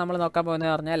പ്ലെയർ നമ്മൾ നോക്കാൻ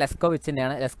പോകുന്നത് പറഞ്ഞാൽ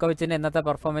ലെസ്കോവിച്ചിൻ്റെയാണ്. ലെസ്കോവിച്ചിൻ്റെ ഇന്നത്തെ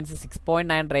പെർഫോമൻസ്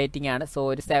 6.9 റേറ്റിംഗ് ആണ്. സോ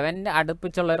ഒരു 7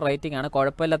 അടുപ്പിച്ചുള്ള ഒരു റേറ്റിംഗ് ആണ്,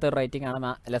 കുഴപ്പമില്ലാത്തൊരു റേറ്റിംഗ്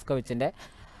ആണ് ലെസ്കോവിച്ചിൻ്റെ.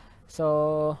 സോ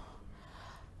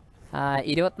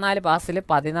 24 പാസിൽ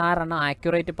 16 എണ്ണം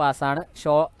ആക്യുറേറ്റ് പാസ്സാണ്.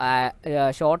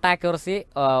 ഷോർട്ട് ആക്യുറസി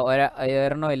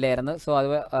ഒരെണ്ണം ഇല്ലായിരുന്നു. സോ അത്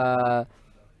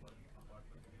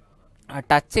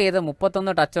ടച്ച് ചെയ്ത്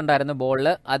 31 ടച്ച് ഉണ്ടായിരുന്നു ബോളിൽ.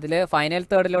 അതിൽ ഫൈനൽ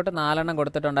തേർഡിലോട്ട് 4 എണ്ണം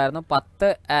കൊടുത്തിട്ടുണ്ടായിരുന്നു. 10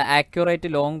 ആക്യുറേറ്റ്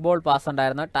ലോങ് ബോൾ പാസ്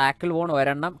ഉണ്ടായിരുന്നു. ടാക്കിൾ വോൺ 1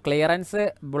 എണ്ണം, ക്ലിയറൻസ്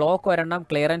ബ്ലോക്ക് 1 എണ്ണം,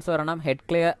 ക്ലിയറൻസ് 1 എണ്ണം,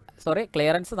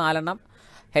 ക്ലിയറൻസ് 4 എണ്ണം,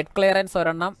 ഹെഡ് ക്ലിയറൻസ് 1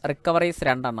 എണ്ണം, റിക്കവറീസ്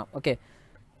 2 എണ്ണം. ഓക്കെ,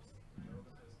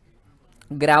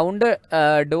 ഗ്രൗണ്ട്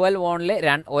ഡുവൽ വോണിൽ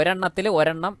 1 എണ്ണത്തിൽ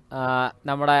 1 എണ്ണം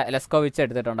നമ്മുടെ ലെസ്കോവിച്ച്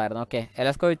എടുത്തിട്ടുണ്ടായിരുന്നു. ഓക്കെ,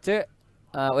 ലെസ്കോവിച്ച്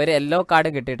ഒരു യെല്ലോ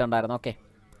കാർഡ് കിട്ടിയിട്ടുണ്ടായിരുന്നു. ഓക്കെ,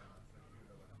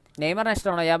 നെയ്മറിന്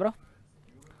ഇഷ്ടമാണോ ബ്രോ?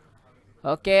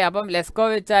 ഓക്കെ, അപ്പം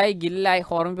ലെസ്കോവിച്ചായി, ഗില്ലായി,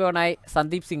 ഹോർമിപ്പോണായി,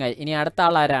 സന്ദീപ് സിംഗായി. ഇനി അടുത്ത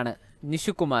ആൾ ആരാണ്?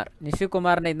 നിഷു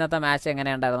കുമാറിൻ്റെ ഇന്നത്തെ മാച്ച്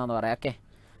എങ്ങനെയുണ്ടായിരുന്നെന്ന് പറയാം. ഓക്കെ,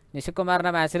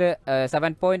 നിഷുകുമാറിൻ്റെ മാച്ചിൽ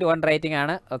 7.1 റേറ്റിംഗ്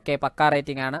ആണ്. ഓക്കെ, പക്കാ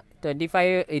റേറ്റിംഗ് ആണ്.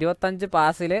 25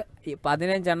 പാസിൽ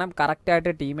 15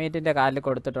 കറക്റ്റായിട്ട് ടീംമേറ്റിൻ്റെ കാലിൽ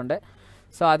കൊടുത്തിട്ടുണ്ട്.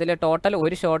 സോ അതിൽ ടോട്ടൽ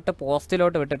ഒരു ഷോട്ട്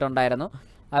പോസ്റ്റിലോട്ട് വിട്ടിട്ടുണ്ടായിരുന്നു.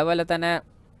 അതുപോലെ തന്നെ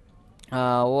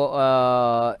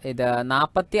ഇത്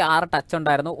 46 ടച്ച്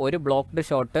ഉണ്ടായിരുന്നു, ഒരു ബ്ലോക്ക്ഡ്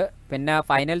ഷോട്ട്. പിന്നെ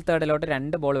ഫൈനൽ തേർഡിലോട്ട്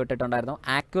 2 ബോൾ വിട്ടിട്ടുണ്ടായിരുന്നു.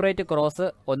 ആക്യുറേറ്റ് ക്രോസ്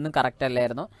ഒന്നും കറക്റ്റ്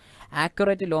അല്ലായിരുന്നു.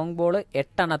 ആക്യുറേറ്റ് ലോങ് ബോൾ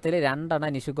 8 2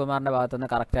 നിഷുകുമാറിൻ്റെ ഭാഗത്തുനിന്ന്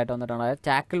കറക്റ്റായിട്ട് വന്നിട്ടുണ്ടായിരുന്നു.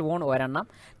 Tackle von 1,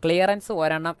 clearance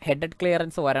 1, headed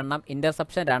clearance 1,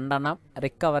 interception 2,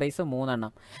 recoveries 3.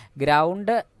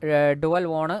 Ground dual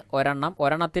von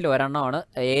 1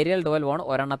 aerial dual von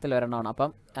 1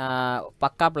 അപ്പം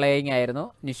പക്ക പ്ലേയിങ് ആയിരുന്നു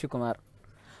നിഷുകുമാർ.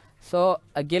 സോ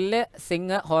ഗില്ല്,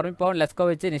 സിംഗ്, ഹോർമിപ്പോൺ,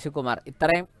 ലെസ്കോവിച്ച്, നിഷുകുമാർ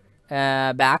ഇത്രയും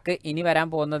ബാക്ക്. ഇനി വരാൻ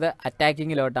പോകുന്നത്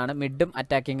അറ്റാക്കിങ്ങിലോട്ടാണ്, മിഡും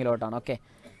അറ്റാക്കിങ്ങിലോട്ടാണ്. ഓക്കെ,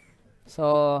 സോ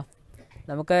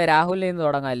നമുക്ക് രാഹുലിൽ നിന്ന്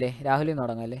തുടങ്ങാം അല്ലേ?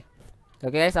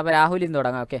 ഓക്കെ ഗൈസ്, അപ്പോൾ രാഹുലിൽ നിന്ന്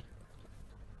തുടങ്ങാം. ഓക്കെ,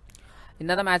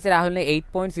 ഇന്നത്തെ മാച്ച് രാഹുലിന്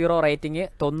 8.0 റേറ്റിംഗ്,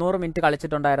 90 മിനിറ്റ്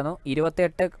കളിച്ചിട്ടുണ്ടായിരുന്നു.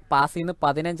 28 പാസിൽ നിന്ന്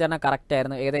 15 കറക്റ്റ്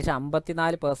ആയിരുന്നു. ഏകദേശം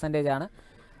 54%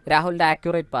 രാഹുലിൻ്റെ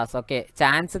accurate pass. Okay,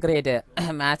 chance create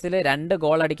മാച്ചിൽ 2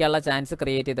 ഗോൾ അടിക്കാനുള്ള ചാൻസ്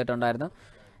ക്രിയേറ്റ് ചെയ്തിട്ടുണ്ടായിരുന്നു.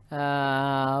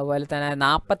 അതുപോലെ തന്നെ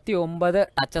 49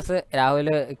 ടച്ചസ് രാഹുൽ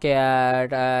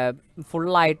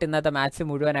ഫുള്ളായിട്ട് ഇന്നത്തെ മാച്ച്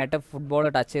മുഴുവനായിട്ട് ഫുട്ബോൾ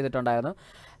ടച്ച് ചെയ്തിട്ടുണ്ടായിരുന്നു.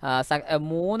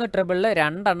 3 ട്രിബിളിൽ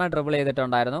 2 ട്രിബിൾ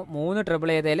ചെയ്തിട്ടുണ്ടായിരുന്നു. 3 ട്രിബിൾ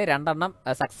ചെയ്തതിൽ 2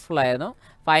 സക്സസ്ഫുൾ ആയിരുന്നു.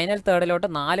 ഫൈനൽ തേർഡിലോട്ട്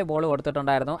 4 ബോൾ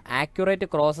കൊടുത്തിട്ടുണ്ടായിരുന്നു. Accurate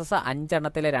crosses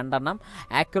 5 2,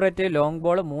 accurate long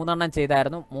ball 3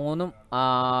 ചെയ്തായിരുന്നു. 3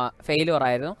 ഫെയിലുവർ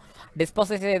ആയിരുന്നു.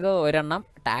 ഡിസ്പോസ് ചെയ്തത് 1,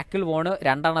 ടാക്കിൾ വോണ്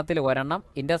 2 1,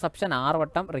 ഇൻ്റർസെപ്ഷൻ 6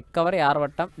 വട്ടം, റിക്കവറി 6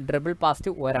 വട്ടം, dribble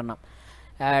past 1.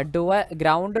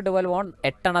 Ground dual von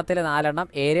 8 4,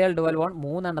 aerial dual von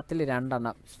 3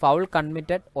 2, foul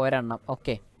കൺമിറ്റഡ് 1.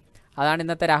 Okay, അതാണ്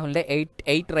ഇന്നത്തെ രാഹുലിൻ്റെ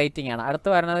 8 റേറ്റിംഗ് ആണ്. അടുത്ത്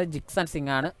വരുന്നത് ജിക്സൺ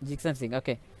സിംഗ് ആണ്.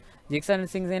 ഓക്കെ, ജിക്സൺ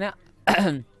സിംഗിന്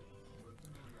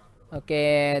ഓക്കെ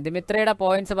ദിമിത്രിയുടെ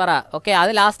പോയിന്റ്സ് പറ. ഓക്കെ,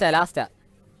 അത് ലാസ്റ്റാ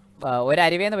ഒരു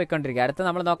അരിവേന്ന് പോയിക്കൊണ്ടിരിക്കുക. അടുത്ത്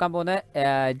നമ്മൾ നോക്കാൻ പോകുന്നത്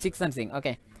ജിക്സൺ സിംഗ്.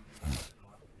 ഓക്കെ,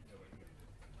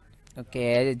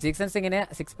 ജിക്സൺ സിംഗിന്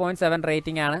 6.7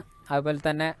 റേറ്റിംഗ് ആണ്. അതുപോലെ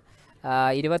തന്നെ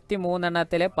 23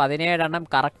 17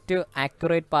 കറക്റ്റ്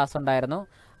ആക്യുറേറ്റ് പാസ് ഉണ്ടായിരുന്നു.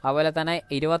 അതുപോലെ തന്നെ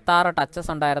 26 ടച്ചസ്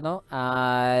ഉണ്ടായിരുന്നു.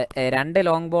 2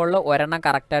 ലോങ് ബോളിൽ 1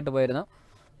 കറക്റ്റായിട്ട് പോയിരുന്നു.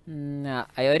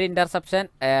 1 ഇൻ്റർസെപ്ഷൻ,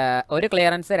 1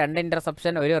 ക്ലിയറൻസ്, 2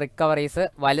 ഇൻ്റർസെപ്ഷൻ, 1 റിക്കവറീസ്.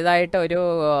 വലുതായിട്ട് ഒരു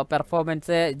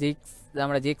പെർഫോമൻസ്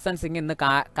നമ്മുടെ ജിക്സൺ സിംഗ് ഇന്ന്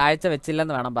കാഴ്ച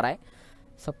വെച്ചില്ലെന്ന് വേണം പറയാൻ.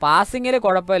 സോ പാസിങ്ങിൽ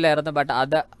കുഴപ്പമില്ലായിരുന്നു, ബട്ട്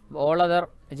അത് ഓൾ അതർ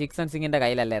ജിക്സൺ സിംഗിൻ്റെ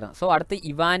കയ്യിലല്ലായിരുന്നു. സോ അടുത്ത്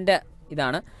ഇവാൻ്റെ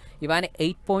ഇതാണ്. ഇവാന്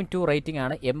 8.2 റേറ്റിംഗ്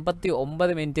ആണ്.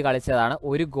 89 മിനിറ്റ് കളിച്ചതാണ്.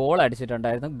 1 goal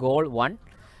അടിച്ചിട്ടുണ്ടായിരുന്നു, goal 1.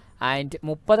 ആൻഡ്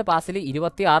 30 പാസിൽ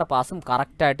 26 പാസും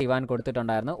കറക്റ്റായിട്ട് ഇവാൻ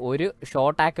കൊടുത്തിട്ടുണ്ടായിരുന്നു. ഒരു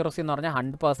ഷോട്ട് ആക്യുറസി എന്ന് പറഞ്ഞാൽ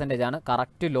 100% ആണ്.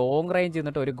 കറക്റ്റ് ലോങ് റേഞ്ച്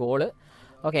നിന്നിട്ട് 1 goal.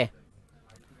 Okay,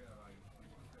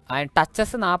 and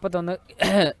touches 41,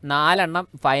 4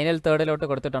 final തേർഡിലോട്ട്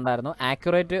കൊടുത്തിട്ടുണ്ടായിരുന്നു.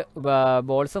 ആക്യുറേറ്റ്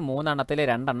ബോൾസ് 3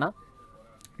 2,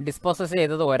 ഡിസ്പോസസ്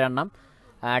ചെയ്തത് 1,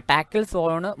 ടാക്കിൾസ്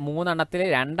ഓണ്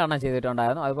 3 2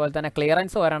 ചെയ്തിട്ടുണ്ടായിരുന്നു. അതുപോലെ തന്നെ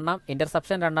clearance 1,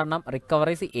 interception 2,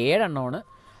 recoveries 7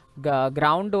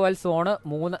 ground dual zone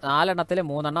 4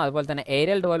 3, അതുപോലെ തന്നെ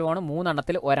ഏരിയൽ ഡുവൽ വോണ്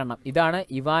 3 1. ഇതാണ്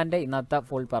ഇവാൻ്റെ ഇന്നത്തെ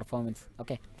full performance.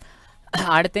 Okay,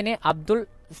 അടുത്തിന് Abdul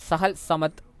Sahal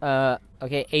സമത്ത്.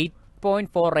 Okay,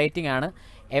 8.4 rating ആണ്.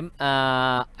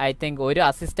 ഐ തിങ്ക് 1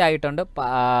 അസിസ്റ്റ് ആയിട്ടുണ്ട്.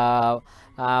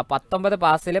 19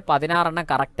 പാസിൽ 16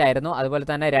 കറക്റ്റ് ആയിരുന്നു. അതുപോലെ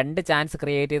തന്നെ 2 ചാൻസ്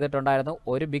ക്രിയേറ്റ് ചെയ്തിട്ടുണ്ടായിരുന്നു.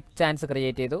 1 ബിഗ് ചാൻസ്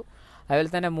ക്രിയേറ്റ് ചെയ്തു.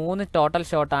 അതുപോലെ തന്നെ 3 ടോട്ടൽ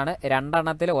ഷോട്ടാണ്.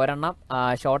 2 1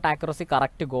 ഷോട്ട് ആക്യുറസി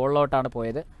കറക്റ്റ് ഗോളിലോട്ടാണ്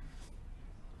പോയത്.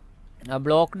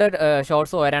 Blocked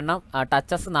shots 1,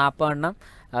 touches 40,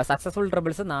 successful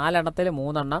ട്രിബിൾസ് 4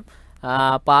 3,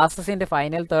 പാസസിൻ്റെ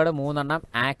final third 3,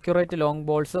 accurate long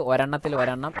balls 1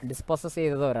 1, disposes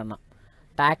ചെയ്തത് 1,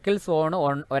 tackles on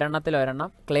 1 1,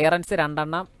 clearance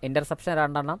 2, interception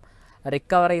 2,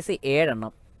 recoveries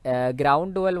 7,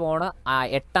 ground dual വോണ്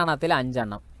 8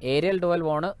 5, aerial dual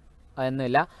വോണ്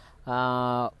ഒന്നുമില്ല.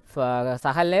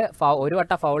 സഹലിന് 1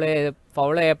 വട്ടം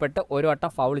ഫൗൾ ചെയ്യപ്പെട്ട് 1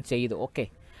 വട്ടം ഫൗൾ ചെയ്തു. ഓക്കെ,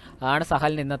 അതാണ്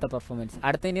സഹലിന് ഇന്നത്തെ പെർഫോമൻസ്.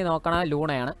 അടുത്ത് ഇനി നോക്കണത്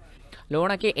ലൂണയാണ്.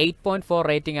 ലൂണയ്ക്ക് 8.4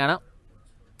 റേറ്റിംഗ് ആണ്.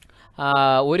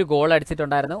 1 goal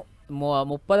അടിച്ചിട്ടുണ്ടായിരുന്നു.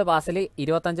 30 പാസിൽ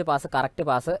 25 pass correct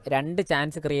pass. 2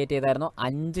 chance create ചെയ്തായിരുന്നു.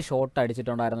 5 shot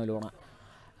അടിച്ചിട്ടുണ്ടായിരുന്നു Luna.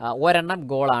 1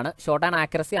 ഗോളാണ്. Shot and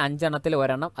accuracy 5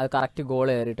 1, അത് കറക്റ്റ് ഗോൾ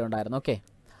കയറിയിട്ടുണ്ടായിരുന്നു. ഓക്കെ,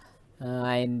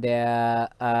 അതിൻ്റെ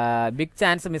big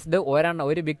chance missed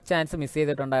 1 big chance miss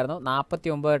ചെയ്തിട്ടുണ്ടായിരുന്നു.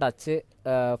 49 ടച്ച്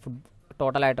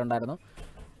ടോട്ടലായിട്ടുണ്ടായിരുന്നു.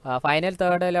 ഫൈനൽ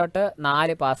തേർഡിലോട്ട്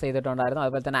 4 പാസ് ചെയ്തിട്ടുണ്ടായിരുന്നു.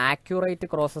 അതുപോലെ തന്നെ accurate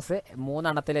crosses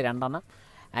 3 2,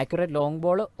 accurate long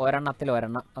ball 1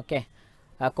 1. Okay,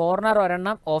 corner 1,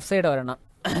 of side 1.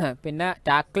 പിന്നെ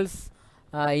tackles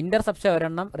interception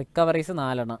ഒരെണ്ണം, recoveries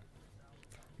 4 എണ്ണം,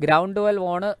 ഗ്രൗണ്ട് വെൽ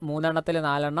വോണ് 3 എണ്ണത്തിൽ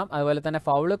 4 എണ്ണം, അതുപോലെ തന്നെ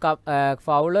ഫൗള്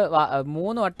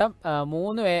 3 വട്ടം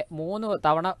 3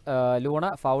 തവണ ലൂണ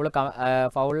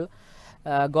ഫൗൾ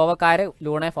ഗോവക്കാർ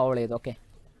ലൂണെ ഫൗൾ ചെയ്തു.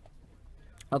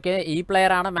 ഓക്കെ ഈ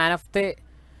പ്ലെയറാണ് man of the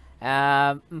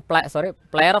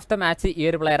player of the match. ഈ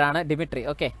ഒരു പ്ലെയറാണ് ഡിമിട്രി.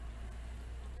 ഓക്കെ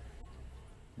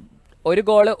 1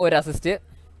 ഗോള് 1 അസിസ്റ്റ്,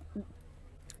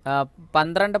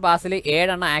 12 പാസിൽ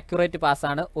 7 എണ്ണം ആക്യുറേറ്റ്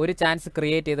പാസ്സാണ്, 1 ചാൻസ്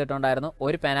ക്രിയേറ്റ് ചെയ്തിട്ടുണ്ടായിരുന്നു,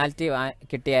 1 പെനാൽറ്റി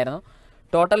കിട്ടിയായിരുന്നു.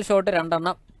 ടോട്ടൽ ഷോട്ട് 2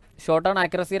 എണ്ണം, ഷോട്ട് ഓൺ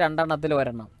ആക്യുറസി 2 എണ്ണത്തിൽ 1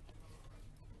 എണ്ണം.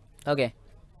 ഓക്കെ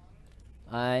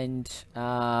ആൻഡ്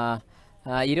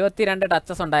 22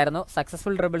 ടച്ചസ് ഉണ്ടായിരുന്നു.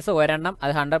 സക്സസ്ഫുൾ ഡ്രിബിൾസ് 1 എണ്ണം,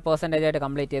 അത് 100% ആയിട്ട്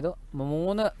കംപ്ലീറ്റ് ചെയ്തു.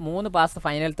 3 പാസ്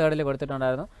ഫൈനൽ തേർഡിൽ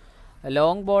കൊടുത്തിട്ടുണ്ടായിരുന്നു.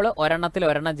 ലോങ് ബോൾ 1 എണ്ണത്തിൽ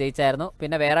 1 എണ്ണം ജയിച്ചായിരുന്നു.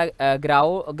 പിന്നെ വേറെ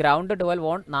ഗ്രൗണ്ട് 12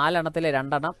 വോൺ 4 എണ്ണത്തിൽ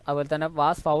 2 എണ്ണം, അതുപോലെ തന്നെ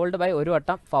വാസ് ഫൗൾഡ് ബൈ 1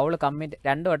 വട്ടം,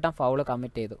 2 വട്ടം ഫൗൾ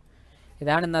കമ്മിറ്റ് ചെയ്തു.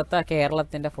 ഇതാണ് ഇന്നത്തെ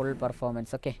കേരളത്തിൻ്റെ ഫുൾ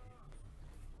പെർഫോമൻസ്. ഓക്കെ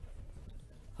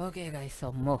ഗൈസ്,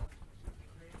 അമ്മോ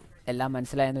എല്ലാം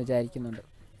മനസ്സിലായെന്ന് വിചാരിക്കുന്നുണ്ട്.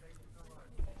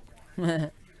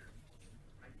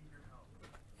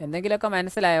 എന്തെങ്കിലുമൊക്കെ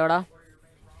മനസ്സിലായോടാ?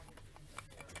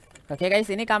 ഓക്കെ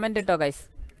ഗൈസ്, ഇനി കമൻറ്റ് ഇട്ടോ guys.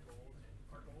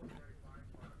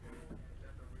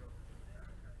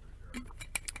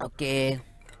 Okay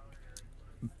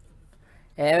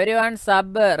every one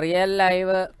sub real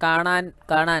live കാണാൻ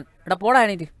എടാ പോടാ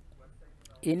എണീറ്റ്.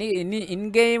 ഇനി ഇൻ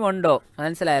ഗെയിം ഉണ്ടോ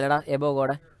മനസ്സിലായല്ലടാ എബോ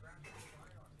കൂടെ.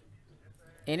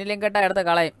 ഇനി ലിങ്കട്ട എടുത്ത്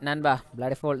കളയും നൻബാ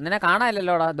ബ്ലഡി ഫോൾ. നിന്നെ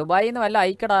കാണാനില്ലല്ലോടാ. ദുബായിൽ നിന്ന് വല്ല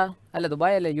അയക്കടാ. അല്ല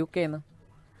ദുബായ് അല്ലേ, UK നിന്ന്.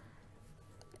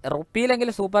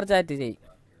 റുപ്പിയിലെങ്കിലും സൂപ്പർ ചാറ്റ് ചെയ്യും.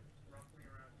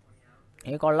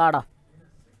 ഈ കൊള്ളാടാ.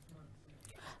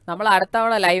 നമ്മൾ അടുത്ത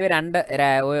തവണ ലൈവ്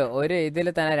ഒരു ഇതിൽ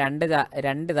തന്നെ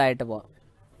രണ്ട് ഇതായിട്ട് പോവാം.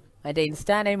 മറ്റേ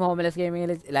ഇൻസ്റ്റാ നെയിം ഹോംലെസ്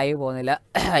ഗെയിമിങ്ങിൽ ലൈവ് പോകുന്നില്ല.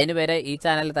 അതിന് പേര് ഈ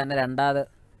ചാനലിൽ തന്നെ രണ്ടാമത്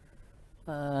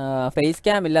ഫേസ്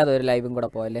ക്യാം ഇല്ലാതെ ഒരു ലൈവും കൂടെ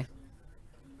പോയല്ലേ.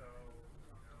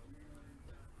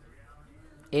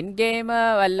 ഇൻ ഗെയിം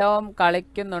വല്ലതും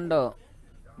കളിക്കുന്നുണ്ടോ?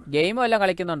 ഗെയിം വല്ലതും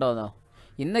കളിക്കുന്നുണ്ടോന്നോ?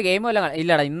 ഇന്ന് ഗെയിം വല്ലതും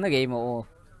ഇല്ലടാ. ഇന്ന് ഗെയിം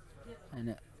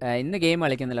ഇന്ന് ഗെയിം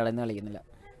കളിക്കുന്നില്ലടാ. ഇന്ന് കളിക്കുന്നില്ല.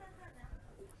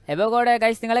 എബോ കൂടെ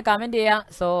ഗൈസ് നിങ്ങൾ കമൻറ്റ് ചെയ്യാം.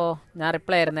 സോ ഞാൻ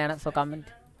റിപ്ലൈ തരുന്നതാണ്. സോ കമൻറ്റ്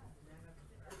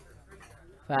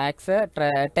ഫാക്സ്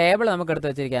ടേബിൾ നമുക്ക് എടുത്ത്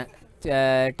വെച്ചിരിക്കാം.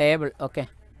 ടേബിൾ ഓക്കെ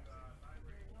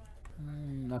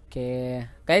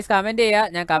ഗൈസ് കമൻറ്റ് ചെയ്യുക.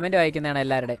 ഞാൻ കമൻറ്റ് വായിക്കുന്നതാണ്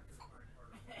എല്ലാവരുടെയും.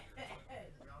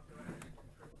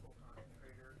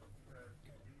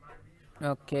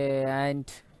 ഓക്കെ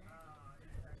ആൻഡ്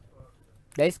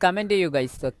ഗൈസ് കമൻറ്റ് ചെയ്യൂ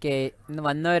ഗൈസ്. ഓക്കെ ഇന്ന്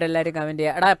വന്നവരെല്ലാവരും കമൻറ്റ്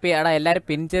ചെയ്യുക. എടാ എല്ലാവരും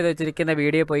പിൻ ചെയ്ത് വെച്ചിരിക്കുന്ന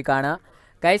വീഡിയോ പോയി കാണുക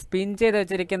ഗൈസ്. പിൻ ചെയ്ത്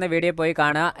വെച്ചിരിക്കുന്ന വീഡിയോ പോയി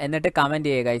കാണുക, എന്നിട്ട് കമൻറ്റ്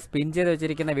ചെയ്യുക ഗൈസ്. പിൻ ചെയ്ത്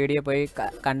വെച്ചിരിക്കുന്ന വീഡിയോ പോയി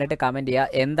കണ്ടിട്ട് കമൻറ്റ്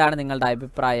ചെയ്യുക എന്താണ് നിങ്ങളുടെ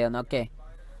അഭിപ്രായം എന്ന്. ഓക്കെ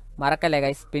മറക്കല്ലേ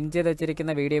ഗൈസ്, പിൻ ചെയ്ത്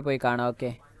വെച്ചിരിക്കുന്ന വീഡിയോ പോയി കാണുക. ഓക്കെ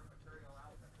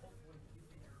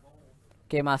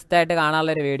മസ്റ്റായിട്ട്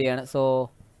കാണാനുള്ളൊരു വീഡിയോ ആണ്.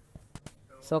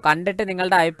 സോ കണ്ടിട്ട്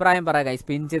നിങ്ങളുടെ അഭിപ്രായം പറയുക ഗൈസ്.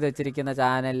 പിൻ ചെയ്ത് വെച്ചിരിക്കുന്ന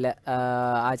ചാനലിൽ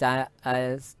ആ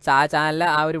ചാനലിൽ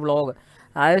ആ ഒരു വ്ളോഗ്,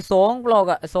 അതായത്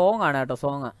സോങ് ആണ് കേട്ടോ.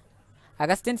 Song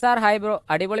Augustine sir hi bro,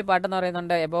 അടിപൊളി പാട്ടെന്ന്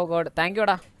പറയുന്നുണ്ട്. Above God thank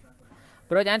യുടാ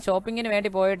bro. ഞാൻ ഷോപ്പിങ്ങിന് വേണ്ടി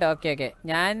പോയിട്ട് ഓക്കെ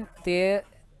ഞാൻ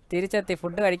തിരിച്ചെത്തി,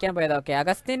 ഫുഡ് കഴിക്കാൻ പോയത്. ഓക്കെ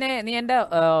അഗസ്റ്റിനെ നീ എൻ്റെ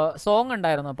സോങ്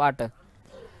ഉണ്ടായിരുന്നു പാട്ട്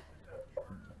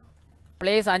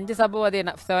പ്ലീസ് 5 സബ് മതി.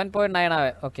 7.9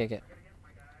 ആവേ.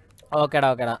 ഓക്കേടാ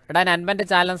എടാ നൻപൻ്റെ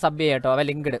ചാനൽ സബ് ചെയ്യട്ടോ. അവ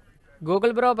ലിങ്ക് ഇട്.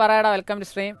 ഗൂഗിൾ ബ്രോ പറയടാ വെൽക്കം ടു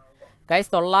സ്ട്രീം ഗൈസ്.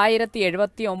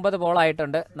 979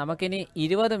 ബോളായിട്ടുണ്ട്. നമുക്കിനി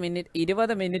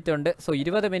 20 മിനിറ്റ് ഉണ്ട്. സോ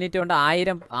 20 മിനിറ്റ് കൊണ്ട്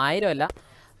 1000 അല്ല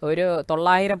ഒരു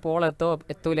 900 പോൾ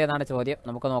എത്തൂലേ എന്നാണ് ചോദ്യം.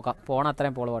 നമുക്ക് നോക്കാം. പോണ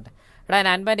അത്രയും പോൾ പോട്ടെ. എടാ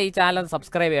നൻപൻ്റെ ഈ ചാനൽ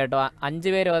സബ്സ്ക്രൈബ് ചെയ്യട്ടോ.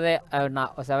 5 പേരും അതേ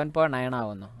 7.9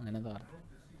 ആവുന്നു. അങ്ങനെ പറഞ്ഞു.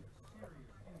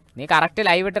 നീ കറക്റ്റ്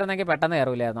ലൈവ് ഇട്ടിരുന്നെങ്കിൽ പെട്ടെന്ന്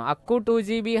കയറൂലായിരുന്നു. അക്കു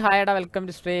 2GB ഹായടാ വെൽക്കം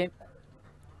ടു സ്ട്രീം.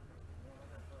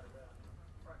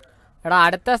 എടാ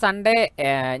അടുത്ത സൺഡേ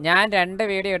ഞാൻ 2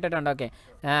 വീഡിയോ ഇട്ടിട്ടുണ്ട്. ഓക്കെ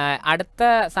അടുത്ത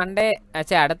സൺഡേ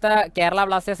അടുത്ത കേരള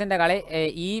ബ്ലാസ്റ്റേഴ്സിൻ്റെ കളി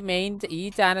ഈ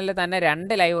ചാനലിൽ തന്നെ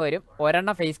 2 ലൈവ് വരും.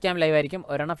 ഒരെണ്ണം ഫേസ് ക്യാം ലൈവ് ആയിരിക്കും,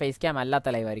 ഒരെണ്ണം ഫേസ് ക്യാം അല്ലാത്ത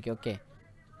ലൈവ് ആയിരിക്കും.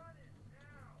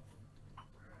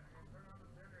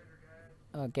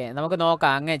 ഓക്കെ നമുക്ക്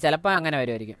നോക്കാം. ചിലപ്പോൾ അങ്ങനെ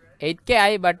വരുമായിരിക്കും. 8K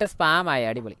ആയി ബട്ട് സ്പാം ആയി.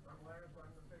 അടിപൊളി.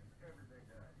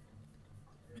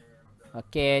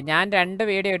 ഓക്കെ ഞാൻ 2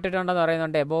 വീഡിയോ ഇട്ടിട്ടുണ്ടെന്ന്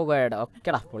പറയുന്നുണ്ട്. എബോ ഗോഡ്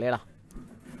ഓക്കെടാ പൊളിയടാ.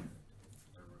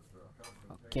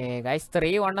 ഓക്കെ ഗൈസ്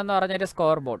 3-1 എന്ന് പറഞ്ഞൊരു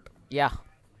സ്കോർ ബോർഡ്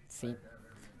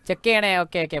ചെക്ക് ചെയ്യണേ.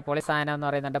 ഓക്കെ പൊളി സാധനം എന്ന്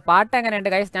പറയുന്നുണ്ട്. പാട്ട് എങ്ങനെയുണ്ട്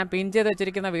ഗൈസ്? ഞാൻ പിൻ ചെയ്ത്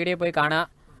വെച്ചിരിക്കുന്ന വീഡിയോ പോയി കാണുക.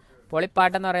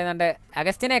 പൊളിപ്പാട്ടെന്ന് പറയുന്നുണ്ട്.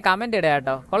 അഗസ്റ്റിനെ കമൻറ്റ് ഇടുക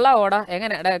കേട്ടോ. കൊള്ളാവോടാ?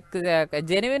 എങ്ങനെ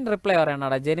ജെനുവിൻ റിപ്ലൈ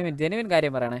പറയണോടാ. ജെനുവിൻ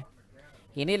കാര്യം പറയണേ.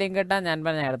 ഇനി ലിങ്ക് ഇട്ടാൽ ഞാൻ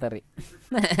എടുത്തെറി.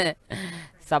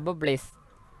 Sub please.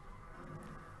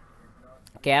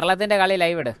 കേരളത്തിൻ്റെ കളി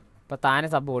ലൈവ് ഇട് അപ്പോൾ താനെ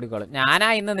സബ് ഓടിക്കോളും. ഞാനാ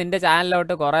ഇന്ന് നിൻ്റെ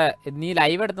ചാനലിലോട്ട് കുറേ നീ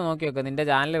ലൈവ് എടുത്ത് നോക്കി വെക്കും. നിൻ്റെ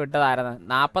ചാനൽ വിട്ടതായിരുന്നു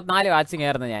 44 വാച്ചിങ്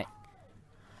ആയിരുന്നു.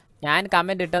 ഞാൻ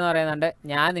കമൻറ്റ് ഇട്ടെന്ന് പറയുന്നുണ്ട്.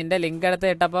 ഞാൻ നിൻ്റെ ലിങ്ക് എടുത്ത്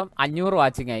ഇട്ടപ്പം 500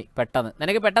 വാച്ചിങ് ആയി പെട്ടെന്ന്.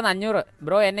 നിനക്ക് പെട്ടെന്ന് 500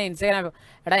 ബ്രോ. എന്നെ ഇൻസ്റ്റാഗ്രാം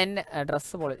എടാ എന്നെ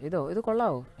ഡ്രസ്സ് പോളി ഇത്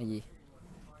കൊള്ളാവോ? അയ്യേ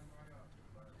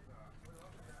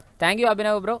താങ്ക് യു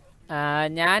അഭിനവ് ബ്രോ.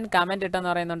 ഞാൻ കമൻറ്റ് ഇട്ടെന്ന്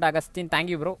പറയുന്നുണ്ട് അഗസ്റ്റിൻ.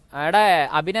 Thank you bro. എടാ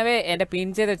അഭിനവേ എൻ്റെ പിൻ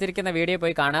ചെയ്ത് വെച്ചിരിക്കുന്ന വീഡിയോ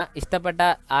പോയി കാണുക. ഇഷ്ടപ്പെട്ട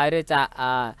ആ ഒരു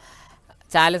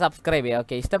ചാനൽ സബ്സ്ക്രൈബ് ചെയ്യുക.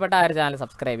 ഓക്കെ, ഇഷ്ടപ്പെട്ട ആ ഒരു ചാനൽ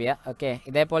സബ്സ്ക്രൈബ് ചെയ്യുക. ഓക്കെ,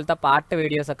 ഇതേപോലത്തെ പാട്ട്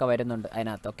വീഡിയോസൊക്കെ വരുന്നുണ്ട്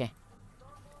അതിനകത്ത്. ഓക്കെ,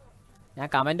 ഞാൻ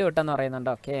കമൻറ്റ് വിട്ടെന്ന് പറയുന്നുണ്ട്.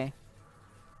 ഓക്കെ,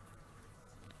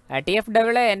 TF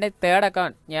ഡബിള് എൻ്റെ തേർഡ്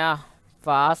അക്കൗണ്ട്.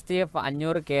 Fast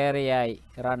 500 കയറിയായി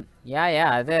run.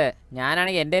 അത്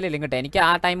ഞാനാണെങ്കിൽ എൻ്റെ ലിങ്ക് ഇട്ടേ. എനിക്ക്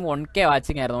ആ ടൈം 1K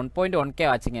വാച്ചിങ് ആയിരുന്നു, 1.1K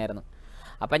വാച്ചിങ് ആയിരുന്നു.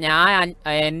 അപ്പം ഞാൻ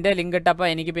എൻ്റെ ലിങ്ക് ഇട്ടപ്പോൾ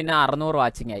എനിക്ക് പിന്നെ 600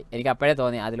 വാച്ചിങ് ആയി. എനിക്ക് അപ്പോഴേ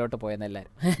തോന്നി അതിലോട്ട്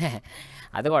പോയെന്നെല്ലാവരും.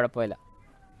 അത് കുഴപ്പമില്ല.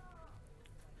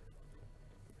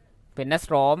 പിന്നെ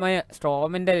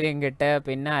സ്ട്രോമിൻ്റെ ലിങ്ക് ഇട്ട്,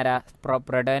 പിന്നെ ആരാ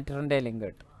പ്രൊഡേറ്ററിൻ്റെ ലിങ്ക്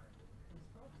ഇട്ട്.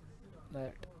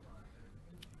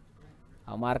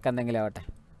 അവന്മാർക്ക് എന്തെങ്കിലും ആവട്ടെ.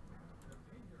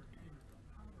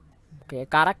 Okay,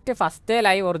 correct first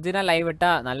live original live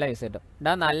ഇട്ടാൽ നല്ല യൂസ് കിട്ടും.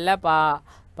 ഇടാ നല്ല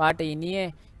പാട്ട്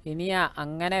ഇനിയ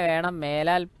അങ്ങനെ വേണം.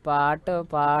 മേലാൽ പാട്ട്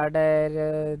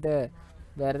പാടരുത്.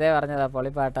 വെറുതെ പറഞ്ഞതാ,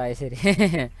 പൊളിപ്പാട്ടായി. ശരി,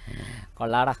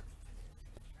 കൊള്ളാടാ.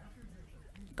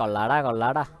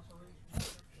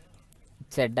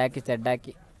 ചെഡാക്കി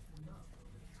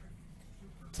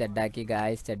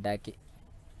ഗായ്സ്, ചെഡാക്കി.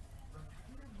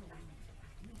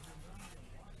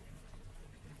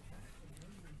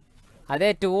 അതെ,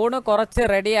 ട്യൂണ് കുറച്ച്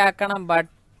റെഡി ആക്കണം.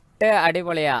 ബട്ട്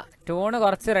അടിപൊളിയാ. ട്യൂണ്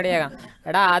കുറച്ച് റെഡി ആക്കണം.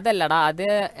 എടാ അതല്ലടാ, അത്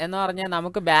എന്ന് പറഞ്ഞാൽ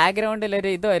നമുക്ക് ബാക്ക്ഗ്രൗണ്ടിലൊരു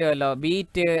ഇത് വരുമല്ലോ,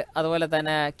 ബീറ്റ്, അതുപോലെ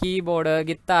തന്നെ കീബോർഡ്,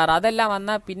 ഗിത്താർ, അതെല്ലാം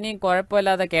വന്നാൽ പിന്നെയും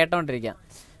കുഴപ്പമില്ലാതെ കേട്ടോണ്ടിരിക്കാം.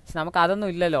 പക്ഷെ നമുക്ക് അതൊന്നും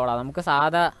ഇല്ലല്ലോടാ. നമുക്ക്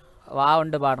സാധാ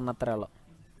ഉണ്ട് പാടണം, അത്രേ ഉള്ളൂ.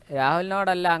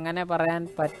 രാഹുലിനോടല്ല അങ്ങനെ പറയാൻ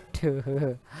പറ്റൂ.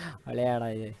 വളയാടാ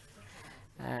ഇത്.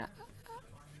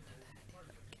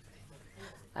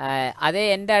 അതെ,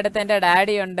 എൻ്റെ അടുത്ത് എൻ്റെ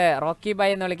ഡാഡി ഉണ്ട്. റോക്കി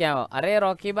ബായ് എന്ന് വിളിക്കാമോ? Array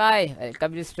Rocky bye, welcome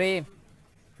to stream.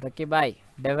 Rocky bye,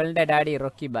 ഡെവിളിൻ്റെ daddy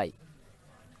Rocky bye.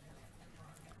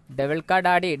 Devil കാ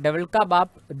ഡാഡി, ഡെവിൾ കാ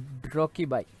bap Rocky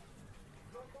bye.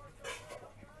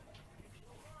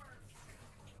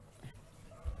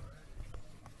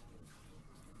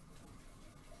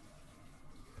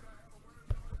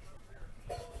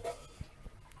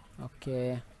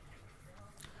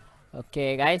 Okay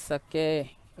guys. Okay,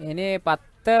 ഇനി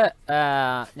 10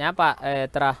 ഞാൻ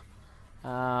എത്ര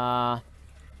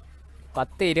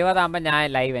 10:20 ഞാൻ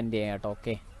ലൈവ് എൻഡ് ചെയ്യാം കേട്ടോ.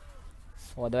 ഓക്കെ,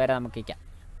 സോ അതുവരെ നമുക്ക് ഇരിക്കാം.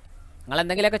 നിങ്ങൾ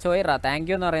എന്തെങ്കിലുമൊക്കെ ചോദിറാ. താങ്ക്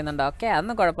യു എന്ന് പറയുന്നുണ്ട്. ഓക്കെ,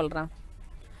 അതൊന്നും കുഴപ്പമില്ലടാ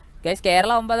ഗൈസ്.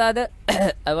 കേരള 9,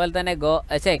 അതുപോലെ തന്നെ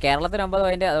കേരളത്തിന് 9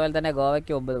 പോയിന്റ്, അതുപോലെ തന്നെ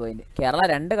ഗോവയ്ക്ക് 9 പോയിന്റ്. കേരള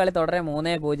 2 കളി തുടരെ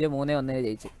 3-0, 3-1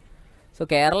 ജയിച്ചു. സോ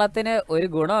കേരളത്തിന് ഒരു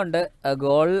ഗുണമുണ്ട്.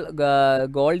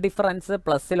 ഗോൾ ഡിഫറൻസ്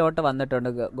പ്ലസ്സിലോട്ട് വന്നിട്ടുണ്ട്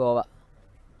ഗോവ.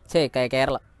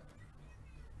 കേരളം.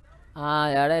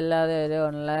 അവിടെ ഇല്ലാതെ ഒരു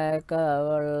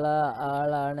ഉള്ള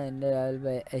ആളാണ് എൻ്റെ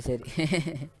ശരി.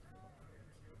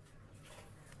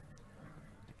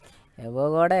 എവോ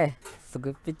കൂടെ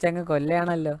സുഖിപ്പിച്ചങ്ങ്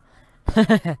കൊല്ലയാണല്ലോ.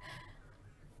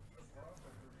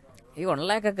 ഈ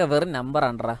ഉള്ളേക്കൊക്കെ വെറും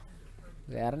നമ്പറാണ്ട്രാ,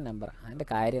 വേറെ നമ്പറാ. അതിൻ്റെ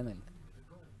കാര്യമൊന്നുമില്ല.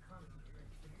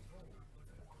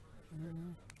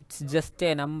 ഇറ്റ്സ് ജസ്റ്റ്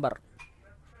എ നമ്പർ,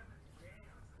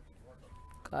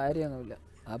 കാര്യമൊന്നുമില്ല.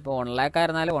 അപ്പോൾ 1 lakh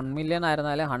ആയിരുന്നാലും 1 million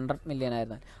ആയിരുന്നാലും 100 million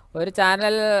ആയിരുന്നാലും ഒരു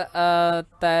ചാനൽ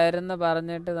തരുന്ന്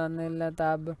പറഞ്ഞിട്ട് തന്നില്ല.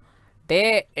 താബ്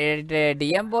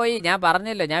DM പോയി. ഞാൻ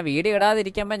പറഞ്ഞല്ലോ, ഞാൻ വീഡിയോ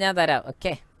ഇടാതിരിക്കുമ്പോൾ ഞാൻ തരാം.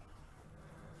 ഓക്കെ,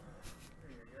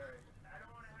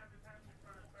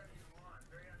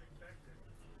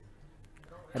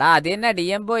 എടാ അത് തന്നെ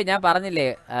DM പോയി. ഞാൻ പറഞ്ഞില്ലേ,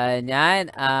 ഞാൻ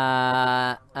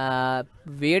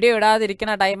വീഡിയോ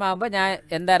ഇടാതിരിക്കുന്ന ടൈം ആകുമ്പോൾ ഞാൻ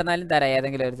എന്തായിരുന്നാലും തരാം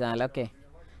ഏതെങ്കിലും ഒരു ചാനൽ. ഓക്കെ,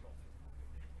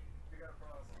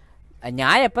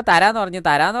 ഞാൻ എപ്പോൾ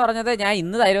തരാമെന്ന് പറഞ്ഞത് ഞാൻ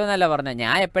ഇന്ന് തരുമെന്നല്ല പറഞ്ഞത്.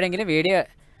 ഞാൻ എപ്പോഴെങ്കിലും വീഡിയോ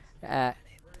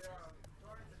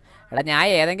എടാ ഞാൻ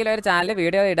ഏതെങ്കിലും ഒരു ചാനൽ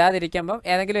വീഡിയോ ഇടാതിരിക്കുമ്പം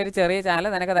ഏതെങ്കിലും ഒരു ചെറിയ ചാനൽ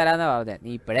നിനക്ക് തരാമെന്നാണ് പറഞ്ഞത്. നീ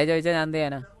ഇപ്പോഴേ ചോദിച്ചാൽ ഞാൻ എന്ത്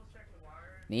ചെയ്യാനാ?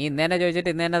 നീ ഇന്ന് തന്നെ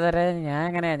ചോദിച്ചിട്ട് ഇന്ന് തന്നെ തരാൻ ഞാൻ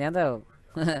എങ്ങനെയാ? ഞാൻ തരാം.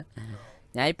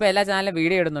 ഞാൻ ഇപ്പോൾ എല്ലാ ചാനലും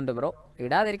വീഡിയോ ഇടുന്നുണ്ട് ബ്രോ.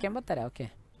 ഇടാതിരിക്കുമ്പോൾ തരാം. ഓക്കെ,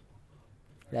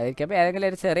 ഇടാതിരിക്കുമ്പോൾ ഏതെങ്കിലും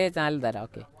ഒരു ചെറിയ ചാനൽ തരാം.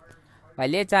 ഓക്കെ,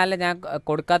 വലിയ ചാനൽ ഞാൻ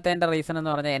കൊടുക്കാത്തതിൻ്റെ റീസൺ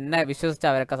എന്ന് പറഞ്ഞാൽ എന്നെ വിശ്വസിച്ച്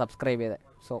അവരൊക്കെ സബ്സ്ക്രൈബ് ചെയ്തത്.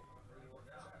 സോ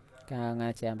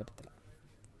അങ്ങനെ ചെയ്യാൻ പറ്റത്തില്ല.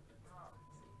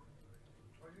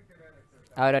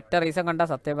 ആ ഒരൊറ്റ റീസൺ കണ്ടാൽ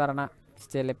സത്യം പറഞ്ഞാൽ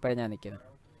സ്റ്റിൽ ഇപ്പോഴും ഞാൻ നിൽക്കുന്നത്.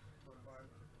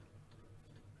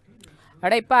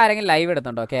 അവിടെ ഇപ്പോൾ ആരെങ്കിലും ലൈവ്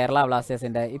ഇടുന്നുണ്ടോ? കേരള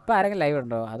ബ്ലാസ്റ്റേഴ്സിൻ്റെ ഇപ്പോൾ ആരെങ്കിലും ലൈവ്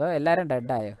ഇടുന്നുണ്ടോ? അതോ എല്ലാവരും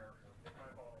ഡെഡായോ?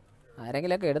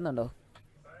 ആരെങ്കിലുമൊക്കെ ഇടുന്നുണ്ടോ?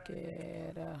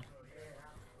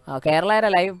 കേരളയുടെ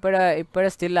ലൈവ് ഇപ്പോഴും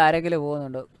സ്റ്റിൽ ആരെങ്കിലും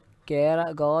പോകുന്നുണ്ടോ?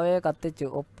 ഗോവയെ കത്തിച്ചു.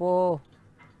 ഒപ്പോ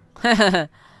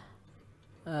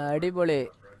അടിപൊളി.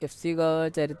 FC ഗോവ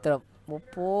ചരിത്രം.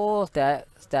 ഒപ്പോ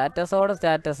സ്റ്റാറ്റസോടെ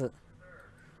സ്റ്റാറ്റസ്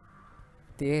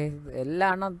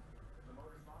എല്ലാം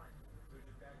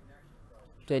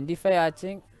 25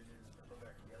 വാച്ചിങ്.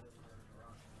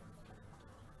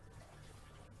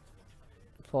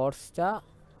 4 സ്റ്റാർ.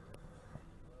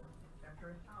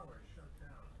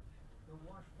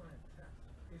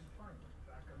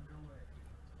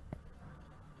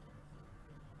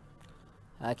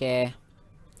 ഓക്കെ.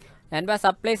 ഞാനിപ്പോൾ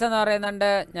സപ്ലൈസ് എന്ന്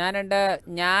പറയുന്നുണ്ട്.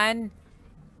 ഞാൻ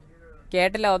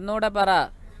കേട്ടില്ല, ഒന്നുകൂടെ പറ.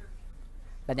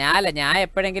 ഞാൻ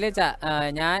എപ്പോഴെങ്കിലും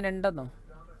ഞാനുണ്ടെന്നോ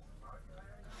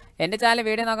എൻ്റെ ചാനൽ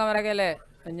വീഡിയോ നോക്കാൻ പറയല്ലേ.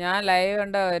 ഞാൻ ലൈവ്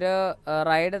ഉണ്ട്. ഒരു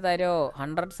റൈഡ് തരുമോ?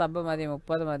 100 സബ് മതി,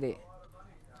 30 മതി.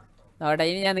 നോക്കട്ടെ,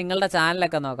 ഇനി ഞാൻ നിങ്ങളുടെ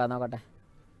ചാനലൊക്കെ നോക്കട്ടെ.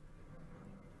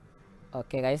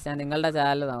 ഓക്കെ ഗൈസ്, ഞാൻ നിങ്ങളുടെ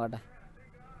ചാനൽ നോക്കട്ടെ.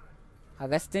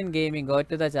 Augustine gaming, go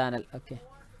to the channel. Okay,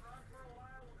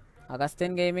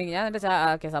 Augustine gaming. ഞാൻ എൻ്റെ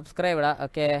ഓക്കെ സബ്സ്ക്രൈബ് ഇടാം.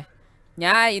 ഓക്കെ,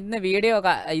 ഞാൻ ഇന്ന് വീഡിയോ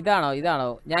ഇതാണോ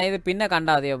ഞാൻ ഇത് പിന്നെ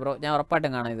കണ്ടാൽ മതിയോ ബ്രോ? ഞാൻ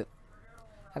ഉറപ്പായിട്ടും കാണാം ഇത്.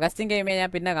 അഗസ്റ്റിൻ ഗെയിമിംഗ് ഞാൻ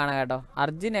പിന്നെ കാണാം കേട്ടോ.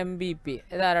 അർജുൻ MVP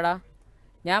ഇതാരടാ?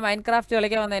 ഞാൻ മൈൻക്രാഫ്റ്റ്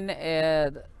കളിക്കാൻ വന്ന എന്നെ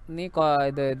നീ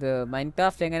ഇത്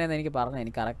മൈൻക്രാഫ്റ്റ് എങ്ങനെയാണെന്ന് എനിക്ക് പറഞ്ഞു.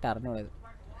 എനിക്ക് കറക്റ്റ് അറിഞ്ഞോളൂ.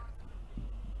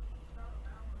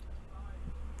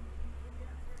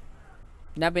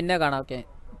 ഞാൻ പിന്നെ കാണാം. ഓക്കെ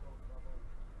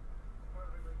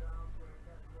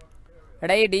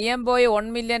എടാ, ഈ DM ബോയ് 1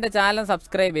 മില്യൻ്റെ ചാനൽ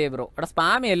സബ്സ്ക്രൈബ് ചെയ്യ് ബ്രോ. എടാ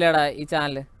സ്പാമി അല്ലേടാ ഈ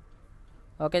ചാനൽ?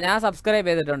 ഓക്കെ, ഞാൻ സബ്സ്ക്രൈബ്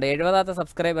ചെയ്തിട്ടുണ്ട്. 70ാമത്തെ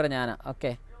സബ്സ്ക്രൈബർ ഞാനാ.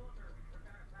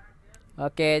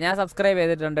 ഓക്കെ, ഞാൻ സബ്സ്ക്രൈബ്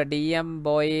ചെയ്തിട്ടുണ്ട്. DM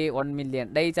boy 1 million.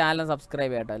 ഈ ചാനൽ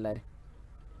സബ്സ്ക്രൈബ് ചെയ്യട്ടോ എല്ലാവരും.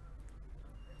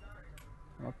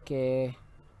 Okay,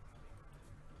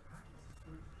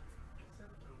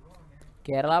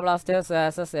 Kerala Blasters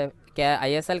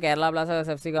ISL Kerala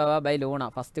Blasters FC Goa by Luna.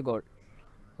 First goal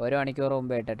 1 മണിക്കൂർ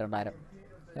മുമ്പ് ഇട്ടിട്ടുണ്ടായിരുന്നു.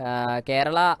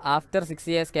 Kerala after 6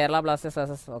 years Kerala Blasters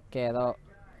versus. Okay, അതോ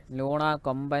ലൂണ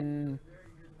കൊമ്പൻ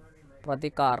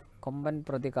പ്രതികാർ.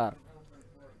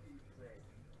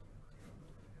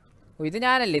 ഇത്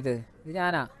ഞാനല്ലേ? ഇത്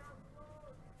ഞാനാ.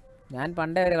 ഞാൻ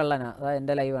പണ്ടേ ഒരു കള്ളനാ. അതാ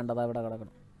എൻ്റെ ലൈവ് കണ്ടതാ ഇവിടെ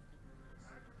കിടക്കണം.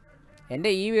 എൻ്റെ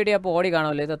ഈ വീഡിയോ അപ്പോൾ ഓടി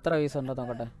കാണുമല്ലോ. ഇത് എത്ര വ്യൂസ് ഉണ്ടോ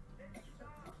നോക്കട്ടെ.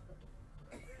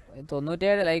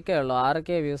 97 ലൈക്കേ ഉള്ളൂ,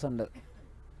 6K വ്യൂസ് ഉണ്ട്.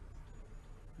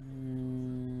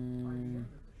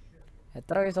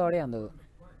 എത്ര വ്യൂസ് ഓടിയാന്ന് തോന്നുന്നു?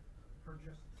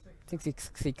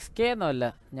 6K ഒന്നുമല്ല.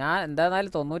 ഞാൻ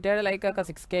എന്തായിരുന്നാലും 97 ലൈക്കൊക്കെ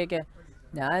 6K.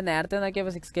 ഞാൻ നേരത്തെ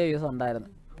നോക്കിയപ്പോൾ 6K വ്യൂസ് ഉണ്ടായിരുന്നു.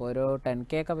 ഇപ്പോൾ ഒരു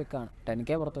 10K ഒക്കെ വിൽക്കാണ്.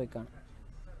 10K പുറത്ത് വിൽക്കാണ്.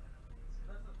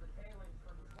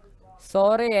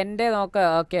 സോറി, എൻ്റെ നോക്കാം.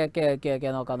 ഓക്കെ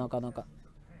നോക്കാം.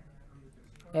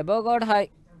 Above God hi.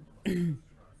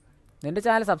 നിൻ്റെ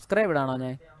ചാനൽ സബ്സ്ക്രൈബ് ഇടാണോ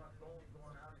ഞാൻ?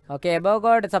 Okay, above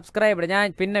God subscribe. ഞാൻ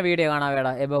പിന്നെ വീഡിയോ കാണാം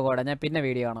വേടാ. എബോ ഗോഡ് ഞാൻ പിന്നെ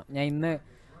വീഡിയോ കാണാം. ഞാൻ ഇന്ന്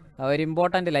ഒരു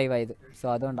ഇമ്പോർട്ടൻ്റ് ലൈവായത്, സോ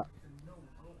അതുകൊണ്ടാണ്.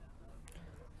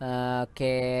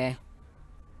 ഓക്കെ,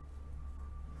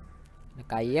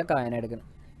 കൈയൊക്കെ വേന എടുക്കണം.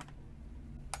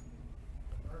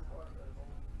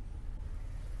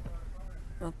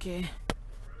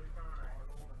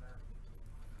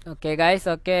 Okay guys.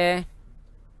 Okay,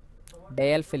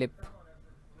 ഡെയൽ Philip.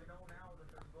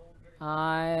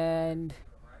 And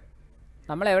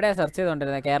നമ്മളെവിടെയാണ് search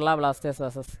ചെയ്തുകൊണ്ടിരുന്നത്? Kerala Blasters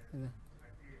versus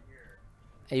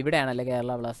ഇവിടെയാണല്ലേ?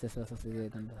 Kerala Blasters versus ഇത്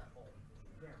ചെയ്തിട്ടുണ്ട്.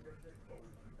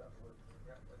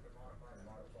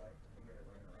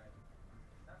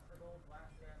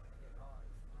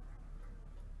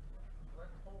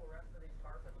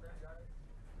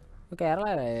 കേരള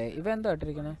ഇവ എന്തോ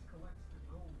ഇട്ടിരിക്കണേ?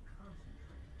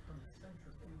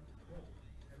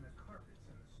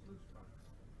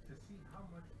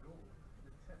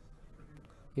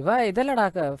 ഇവ ഇതല്ലടാ.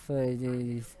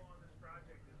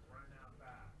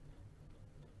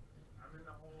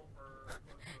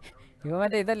 ഇവ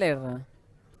മറ്റേ ഇതല്ലേ ഇടണ?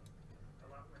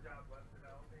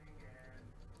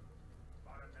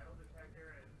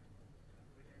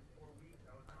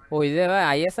 ഓ, ഇത്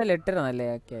ISL ഇട്ടിരുന്നല്ലേ?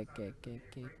 ഓക്കെ.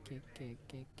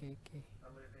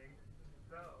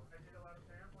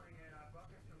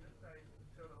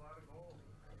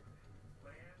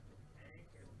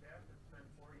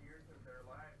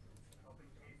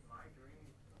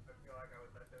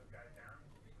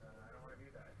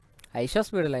 ഐഷോ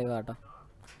സ്പീഡ് ലൈവ് കേട്ടോ.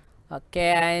 ഓക്കെ,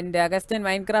 ആൻഡ് അഗസ്റ്റിൻ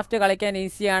മൈൻക്രാഫ്റ്റ് കളിക്കാൻ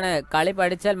ഈസിയാണ്. കളി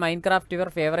പഠിച്ചാൽ മൈൻക്രാഫ്റ്റ് യുവർ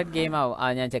ഫേവറേറ്റ് ഗെയിം ആവും.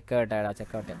 ഞാൻ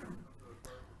ചെക്കൗട്ട്.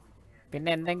 പിന്നെ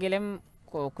എന്തെങ്കിലും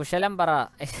കുശലം പറ.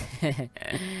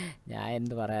 ഞാൻ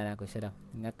എന്ത് പറയാനാ കുശലം?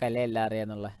 നിങ്ങൾക്കല്ലേ എല്ലാം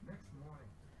അറിയാന്നുള്ള.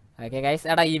 ഓക്കെ ഗൈസ്,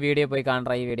 എടാ ഈ വീഡിയോ പോയി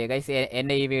കാണാ. ഈ വീഡിയോ ഗൈസ്,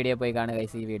 എൻ്റെ ഈ വീഡിയോ പോയി കാണുക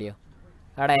ഗൈസ്. ഈ വീഡിയോ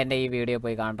എൻ്റെ ഈ വീഡിയോ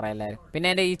പോയി കാണാ എല്ലാവരും. പിന്നെ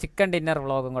എൻ്റെ ഈ ചിക്കൻ ഡിന്നർ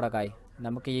വ്ളോഗും കൂടെ ആയി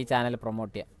നമുക്ക് ഈ ചാനൽ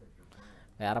പ്രൊമോട്ട് ചെയ്യാം.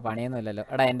 വേറെ പണിയൊന്നുമില്ലല്ലോ.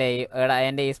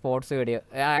 എൻ്റെ ഈ സ്പോർട്സ് വീഡിയോ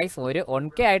ഗൈസ് ഒരു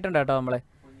 1K ആയിട്ടുണ്ട് കേട്ടോ നമ്മൾ.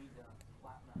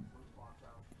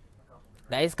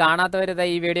 ഗൈസ് കാണാത്തവർ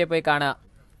ഈ വീഡിയോ പോയി കാണുക.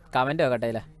 കമൻറ്റ് വെക്കട്ടെ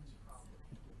ഇല്ല.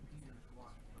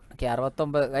 ഓക്കെ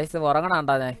 69 ഗൈസ്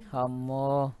ഉറങ്ങണണ്ടാ ഞാൻ. അമ്മോ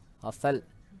അസൽ.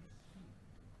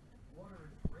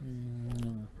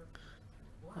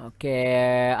 ഓക്കെ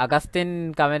അഗസ്റ്റിൻ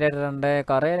കമൻറ്റ് ഇട്ടിട്ടുണ്ട്.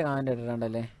 കുറേ കമൻറ്റ്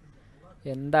ഇട്ടിട്ടുണ്ടല്ലേ.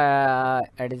 എന്താ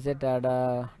അടിച്ചിട്ടാടാ.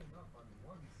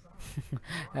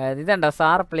 ഇതുണ്ടോ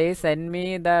sir please send me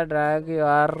the drag you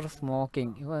are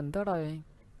smoking. ഇവ എന്താടാ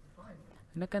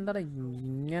നിനക്ക് എന്താടാ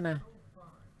ഇങ്ങനെ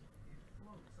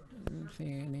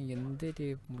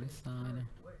എന്തൊരു സാധനം.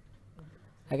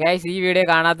 ഗൈസ് ഈ വീഡിയോ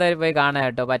കാണാത്തവർ പോയി കാണാം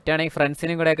കേട്ടോ. പറ്റുവാണെങ്കിൽ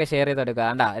ഫ്രണ്ട്സിനും കൂടെ ഒക്കെ ഷെയർ ചെയ്ത് കൊടുക്കുക.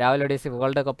 കണ്ടാ Rahul Odissi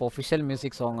world cup official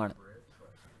music song ആണ്.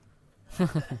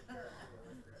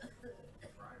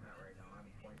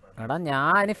 എടാ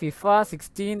ഞാൻ ഫിഫ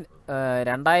 16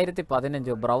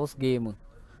 2015 ബ്രൗസ് ഗെയിം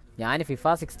ഞാൻ ഫിഫ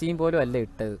 16 പോലും അല്ല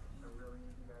ഇട്ടത്.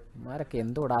 ഇമാരൊക്കെ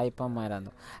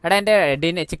എന്തുടായിപ്പന്മാരാന്ന്. എടാ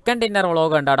എൻ്റെ ചിക്കൻ ഡിന്നർ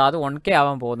വ്ളോഗ് ഉണ്ടാടോ. അത് 1K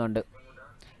ആവാൻ പോകുന്നുണ്ട്.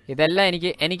 ഇതെല്ലാം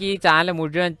എനിക്ക് ഈ ചാനൽ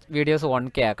മുഴുവൻ വീഡിയോസ്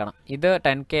 1K ആക്കണം. ഇത്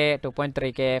 10K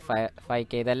 2.3K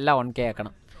 5K ഇതെല്ലാം 1K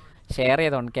ആക്കണം. ഷെയർ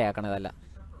ചെയ്ത് 1K ആക്കണം ഇതെല്ലാം.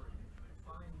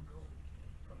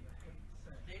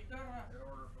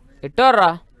 ഇട്ടോറാ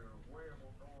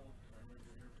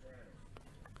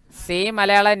സി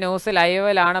മലയാള ന്യൂസ്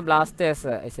ലൈവിലാണ്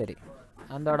ബ്ലാസ്റ്റേഴ്സ്. ശരി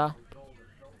എന്തോടാ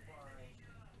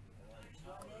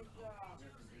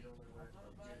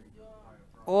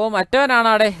ഓ മറ്റവനാണ്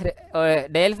അവിടെ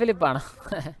ഡേൽ ഫിലിപ്പാണ്.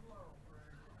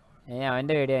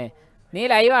 അവൻ്റെ വീഡിയോ നീ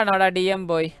ലൈവാണോ അവിടെ DM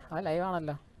പോയി? ആ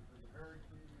ലൈവാണല്ലോ.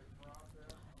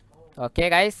 ഓക്കെ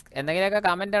ഗൈസ് എന്തെങ്കിലുമൊക്കെ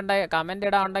കമൻറ്റ്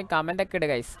ഇടാനുണ്ടെങ്കിൽ കമൻ്റൊക്കെ ഇട്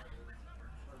ഗൈസ്.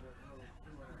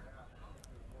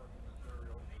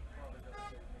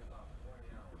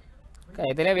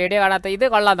 ഇതിലെ വീഡിയോ കാണാത്ത ഇത്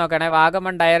കൊള്ളാൻ നോക്കണേ.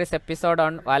 Vagamon diaries episode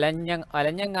on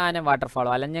വലഞ്ഞങ്ങാനം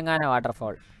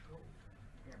waterfall.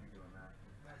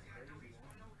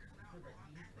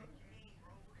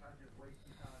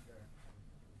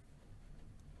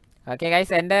 Okay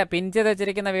guys എൻ്റെ പിൻ ചെയ്ത്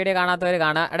വെച്ചിരിക്കുന്ന വീഡിയോ കാണാത്തവർ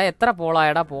കാണാം. എടാ എത്ര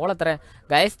പോളായടാ? പോൾ എത്ര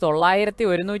ഗൈസ്?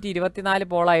 9124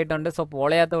 പോളായിട്ടുണ്ട്. സോ പോൾ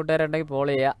ചെയ്യാത്ത കൂട്ടുകാരുണ്ടെങ്കിൽ പോൾ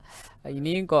ചെയ്യുക.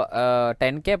 ഇനിയും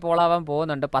 10K പോളാവാൻ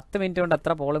പോകുന്നുണ്ട്. 10 മിനിറ്റ് കൊണ്ട്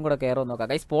എത്ര പോളും കൂടെ കയറും നോക്കാം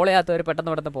ഗൈസ്. പോൾ ചെയ്യാത്തവർ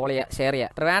പെട്ടെന്ന് പെട്ടെന്ന് പോൾ ചെയ്യുക, ഷെയർ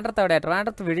ചെയ്യുക. ട്രിവാൻഡ്രത്ത് എവിടെയാണ്?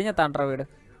 ട്രിവാൻഡ്രത്ത് വിഴിഞ്ഞത്താണ്ടോ വീട്?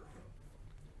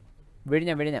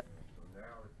 വിഴിഞ്ഞം.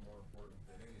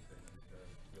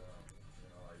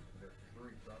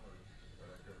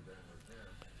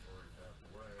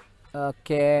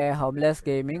 Okay homeless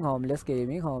gaming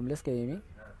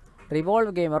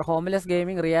revolve gamer homeless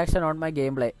gaming reaction on my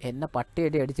game play. എന്നെ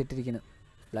പട്ടിയടി അടിച്ചിട്ടിരിക്കുന്നു.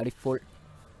 Bloody full.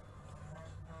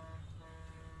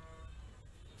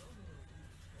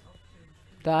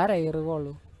 ഇതാരായി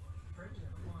റിവോൾവ്?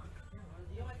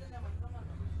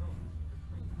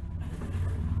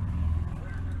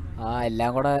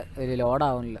 എല്ലാം കൂടെ ഒരു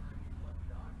ലോഡാവുന്നില്ല.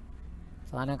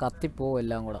 സാധനം കത്തിപ്പോവും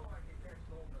എല്ലാം കൂടെ.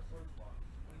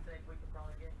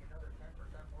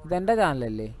 ഇതെൻ്റെ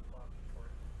ചാനലല്ലേ?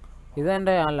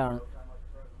 ഇതെൻ്റെ ചാനലാണ്.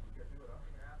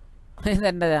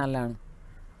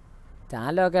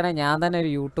 ചാനലൊക്കെ ആണെങ്കിൽ ഞാൻ തന്നെ ഒരു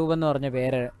യൂട്യൂബ് എന്ന് പറഞ്ഞ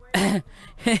പേര്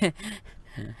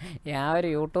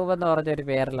ഒരു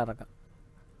പേരിലിറക്കാം.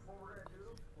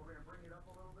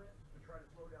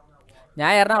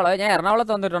 ഞാൻ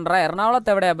എറണാകുളത്ത് വന്നിട്ടുണ്ടോ? എറണാകുളത്ത്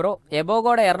എവിടെയാ ബ്രോ?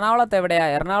 എബോഗോടെ എറണാകുളത്ത്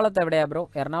എവിടെയാ ബ്രോ?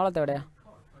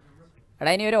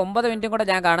 എടാ ഇനി ഒരു 9 മിനിറ്റും കൂടെ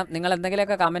ഞാൻ കാണും. നിങ്ങൾ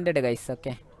എന്തെങ്കിലുമൊക്കെ കമൻറ്റ് ഇട് ഗൈസ്.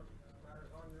 ഓക്കെ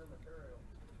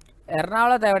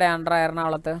എറണാകുളത്ത് എവിടെയാണ്ട്രാ?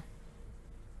 എറണാകുളത്ത്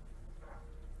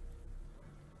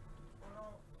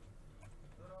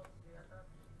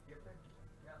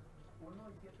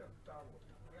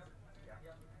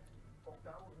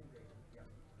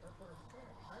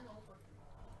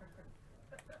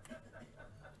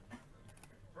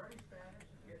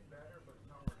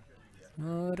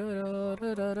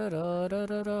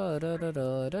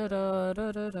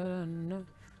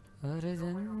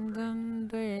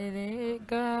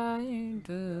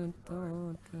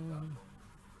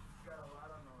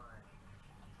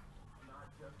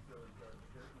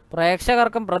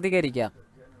പ്രേക്ഷകർക്കും പ്രതികരിക്കാം.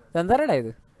 എന്താടാ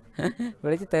ഇത്?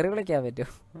 വിളിച്ച് തെറി വിളിക്കാൻ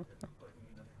പറ്റുമോ?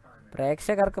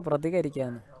 പ്രേക്ഷകർക്ക്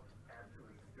പ്രതികരിക്കാന്ന്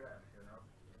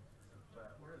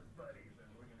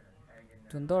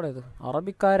എന്തോടെ ഇത്?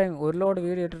 അറബിക്കാരൻ ഒരു ലോഡ്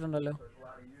വീഡിയോ ഇട്ടിട്ടുണ്ടല്ലോ.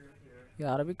 ഈ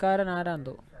അറബിക്കാരൻ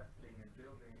ആരാന്തോ?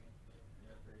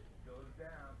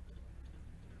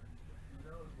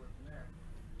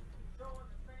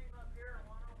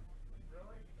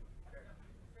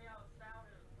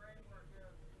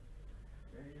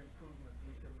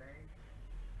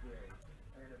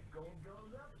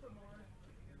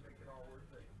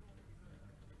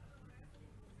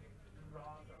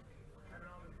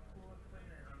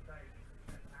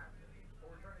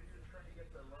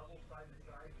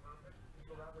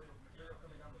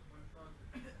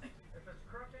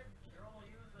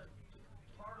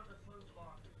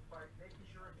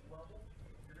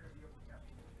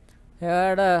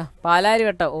 എവിടെ പാലാരി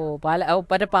വട്ടം ഓ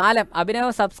മറ്റേ പാലം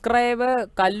Abhinav subscribe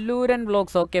കല്ലൂരൻ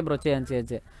vlogs okay bro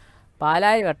ചെയ്യാൻ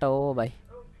പാലാരി വട്ടം ഓ by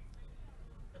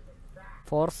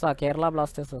Forza Kerala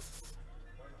Blasters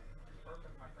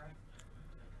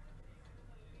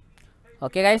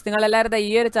okay guys നിങ്ങളെല്ലാവരും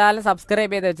ഈ ഒരു ചാനൽ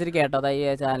സബ്സ്ക്രൈബ് ചെയ്ത് വെച്ചിരിക്കുക കേട്ടോ ഈ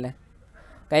ഒരു ചാനൽ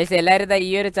ഗൈസ് എല്ലാവരും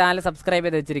ഈ ഒരു ചാനൽ സബ്സ്ക്രൈബ്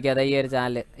ചെയ്ത് വെച്ചിരിക്കുക ഈ ഒരു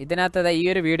ചാനൽ ഇതിനകത്ത് ഈ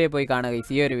ഒരു വീഡിയോ പോയി കാണുക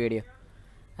ഗൈസ് ഈ ഒരു video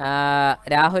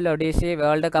Rahul Odishi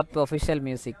world cup official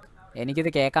music എനിക്കിത്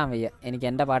കേൾക്കാൻ വയ്യ എനിക്ക്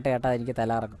എൻ്റെ പാട്ട് കേട്ടാൽ എനിക്ക്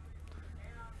തലകറങ്ങും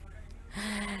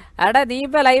എടാ നീ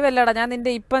ഇപ്പം ലൈവ് അല്ലടാ ഞാൻ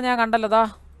നിൻ്റെ ഇപ്പം ഞാൻ കണ്ടല്ലോ ഇതാ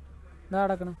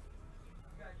നടക്കണം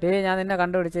ഞാൻ നിന്നെ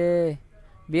കണ്ടുപിടിച്ചേ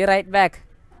ബി റൈറ്റ് ബാക്ക്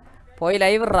പോയി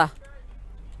ലൈവ് ഇറാ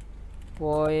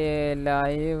പോയി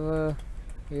ലൈവ്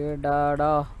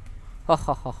ഇടാടോ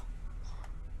ഹോ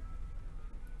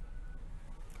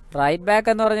റൈറ്റ് ബാക്ക്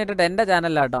എന്ന് പറഞ്ഞിട്ട് എൻ്റെ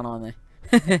ചാനലിലായിട്ടാണോ വന്നേ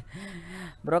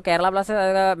bro Kerala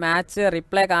Blasters match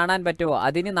replay കാണാൻ പറ്റുമോ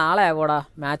അതിന് നാളെ ആവോടാ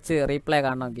മാച്ച് റീപ്ലേ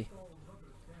കാണണമെങ്കിൽ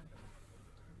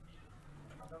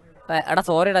എടാ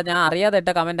സോറിടാ ഞാൻ അറിയാതെ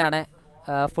ഇട്ട കമൻ്റ് ആണ്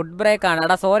ഫുഡ് ബ്രേക്ക് ആണ്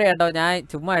എടാ സോറി കേട്ടോ ഞാൻ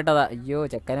ചുമ്മാ ഇട്ടതാ അയ്യോ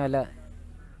ചെക്കനുമല്ല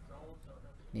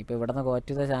ഇനിയിപ്പോൾ ഇവിടെ നിന്ന് കോറ്റ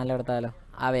ചാനൽ എടുത്താലോ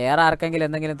വേറെ ആർക്കെങ്കിലും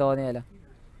എന്തെങ്കിലും തോന്നിയാലോ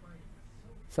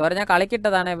സോറി ഞാൻ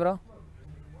കളിക്കിട്ടതാണേ ബ്രോ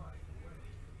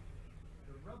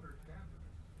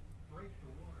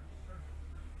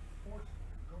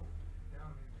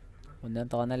ഒന്നും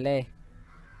തോന്നല്ലേ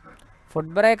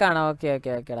ഫുഡ് ബ്രേക്ക് ആണോ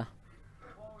ഓക്കെടാ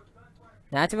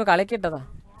ഞാൻ ചുമ്മാ കളിക്കിട്ടതാ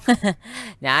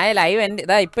ഞാൻ ലൈവ് എൻഡ്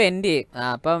ഇതാ ഇപ്പം എൻഡ് ചെയ്യും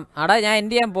അപ്പം അവിടെ ഞാൻ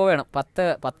എൻഡ് ചെയ്യാൻ പോവുകയാണ്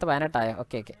 10:18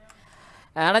 ഓക്കെ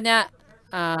അവിടെ ഞാൻ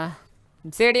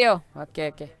ഇൻസൈഡിയോ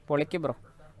ഓക്കെ പൊളിക്കും ബ്രോ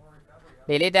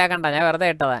ഡിലീറ്റ് ആക്കണ്ട ഞാൻ വെറുതെ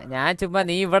ഇട്ടതാ ഞാൻ ചുമ്മാ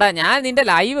നീ ഇവിടെ ഞാൻ നിൻ്റെ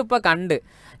ലൈവ് ഇപ്പോൾ കണ്ട്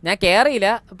ഞാൻ കയറിയില്ല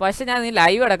പക്ഷെ ഞാൻ നീ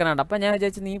ലൈവ് എടുക്കണുണ്ട് അപ്പം ഞാൻ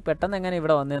വിചാരിച്ചു നീ പെട്ടെന്ന് എങ്ങനെ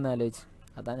ഇവിടെ വന്നതെന്ന് ആലോചിച്ചു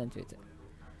അതാണ് ഞാൻ ചോദിച്ചത്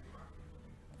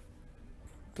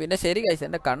പിന്നെ ശരി കഴിച്ചു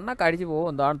എൻ്റെ കണ്ണൊക്കെ അടിച്ച് പോകും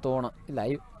എന്താണ് തോന്നണം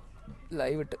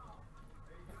ലൈവ് ഇട്ട്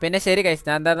പിന്നെ ശരി കഴിച്ചു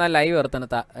ഞാൻ എന്താ ലൈവ് നിർത്തണം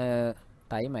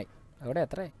ടൈമായി എവിടെ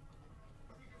എത്രയായി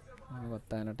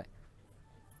 10:18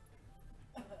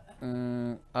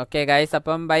 ഓക്കെ ഗൈസ്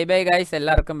അപ്പം ബൈ ഗൈസ്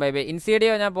എല്ലാവർക്കും ബൈ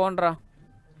ഇൻസീഡിയോ ഞാൻ പോകണ്ടോ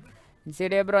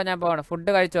ഇൻസീഡിയോ ബ്രോ ഞാൻ പോകണം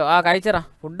ഫുഡ് കഴിച്ചോ കഴിച്ചറാ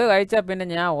ഫുഡ് കഴിച്ചാൽ പിന്നെ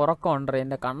ഞാൻ ഉറക്കമുണ്ടോ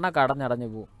എൻ്റെ കണ്ണൊക്കെ അടഞ്ഞടഞ്ഞു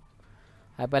പോവും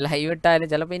അപ്പോൾ ലൈവ് ഇട്ടാലും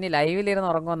ചിലപ്പോൾ ഇനി ലൈവിലിരുന്ന്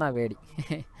ഉറങ്ങുമെന്നാണ് പേടി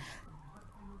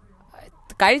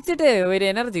കഴിച്ചിട്ട് ഒരു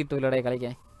എനർജി കിട്ടൂലോടെ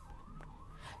കളിക്കാൻ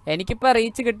എനിക്കിപ്പോൾ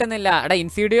റീച്ച് കിട്ടുന്നില്ല എടാ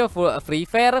ഇൻസീഡിയോ ഫ്രീ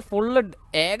ഫയർ ഫുള്ള്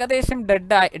ഏകദേശം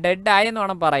ഡെഡായെന്ന്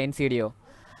വേണം പറയാം ഇൻസീഡിയോ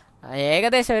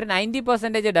ഏകദേശം ഒരു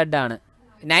 90% ഡെഡാണ്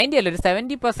 90 അല്ല ഒരു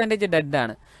 70%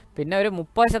 ഡെഡാണ് പിന്നെ ഒരു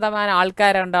 30%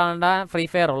 ആൾക്കാരുണ്ടാണ് ഫ്രീ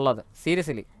ഫയർ ഉള്ളത്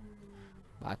സീരിയസ്ലി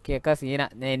ബാക്കിയൊക്കെ സീന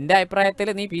എൻ്റെ അഭിപ്രായത്തിൽ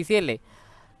നീ PC അല്ലേ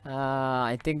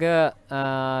ഐ തിങ്ക്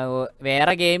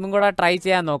വേറെ ഗെയിമും കൂടെ ട്രൈ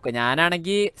ചെയ്യാൻ നോക്ക്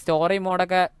ഞാനാണെങ്കിൽ സ്റ്റോറി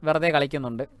മോഡൊക്കെ വെറുതെ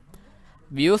കളിക്കുന്നുണ്ട്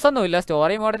വ്യൂസൊന്നുമില്ല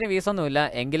സ്റ്റോറി മോഡിന് വ്യൂസൊന്നുമില്ല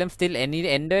എങ്കിലും സ്റ്റിൽ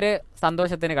എൻ്റെ ഒരു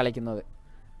സന്തോഷത്തിന് കളിക്കുന്നത്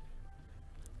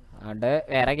അതുകൊണ്ട്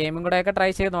വേറെ ഗെയിമും കൂടെയൊക്കെ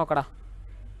ട്രൈ ചെയ്ത് നോക്കടാ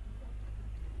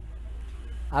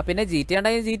പിന്നെ GTA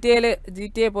ഉണ്ടെങ്കിൽ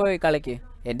GTA പോയി കളിക്ക്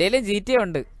എൻ്റെ കയ്യിൽ GTA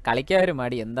ഉണ്ട് കളിക്കാൻ ഒരു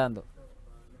മടി എന്താന്തോ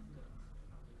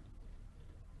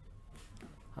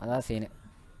അതാ സീന്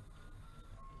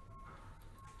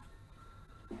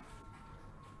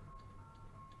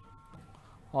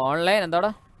ഓൺലൈൻ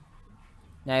എന്താടാ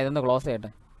ഞാൻ ഇതൊന്ന് ക്ലോസ് ചെയ്യട്ടെ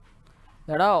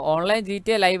എടാ ഓൺലൈൻ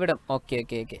GTA ലൈവ് ഇടും ഓക്കെ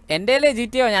എൻ്റെ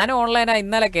GTA ഞാനും ഓൺലൈനാണ്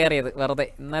ഇന്നലെ കയറിയത് വെറുതെ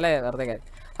കയറി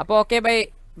അപ്പോൾ ഓക്കെ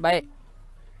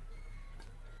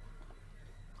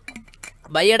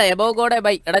ബൈ എടാ എബോ ഗോഡെ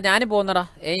ബൈ എടാ ഞാനും പോകുന്നടാ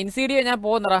ഇൻസീഡിയോ ഞാൻ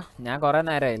പോകുന്നടാ ഞാൻ കുറേ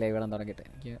നേരമായില്ലേ ഇവിടെ തുടങ്ങിയിട്ട്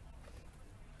എനിക്ക്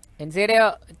ഇൻസീഡിയോ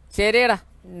ശരിയടാ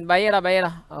ബൈ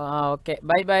എടാ ഓക്കെ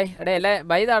ബൈ എടാ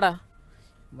ബൈ താടാ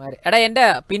എടാ എൻ്റെ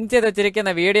പിൻ ചെയ്ത്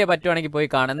വെച്ചിരിക്കുന്ന വീഡിയോ പറ്റുവാണെങ്കിൽ പോയി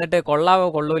കാണാം എന്നിട്ട് കൊള്ളാവോ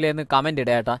കൊള്ളൂലെന്ന് കമൻറ്റ്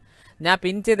ഇടുക കേട്ടോ ഞാൻ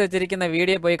പിൻ ചെയ്ത് വെച്ചിരിക്കുന്ന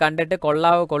വീഡിയോ പോയി കണ്ടിട്ട്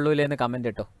കൊള്ളാവോ കൊള്ളൂലെന്ന് കമൻറ്റ്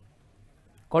ഇട്ടോ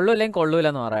കൊള്ളൂല്ലെങ്കിൽ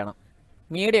കൊള്ളൂലെന്ന് പറയണം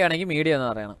മീഡിയ ആണെങ്കിൽ മീഡിയ എന്ന്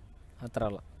പറയണം അത്ര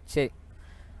ഉള്ള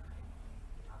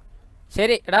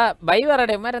ശരി എടാ ബൈ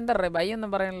പറയടേ ഇമാരെന്താ പറയുക ബൈ ഒന്നും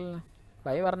പറയാനില്ല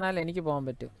ബൈ പറഞ്ഞാൽ എനിക്ക് പോകാൻ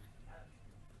പറ്റും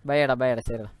ബൈ എടാ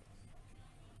ശരിടാ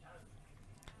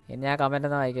ഇനി ഞാൻ കമൻ്റ്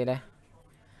ഒന്നും വായിക്കില്ലേ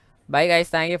bye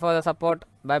guys thank you for the support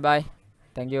bye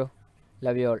thank you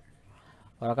love you all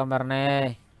ഉറക്കം പറഞ്ഞേ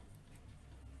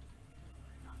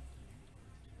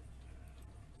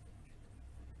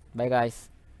ബൈ ഗൈസ്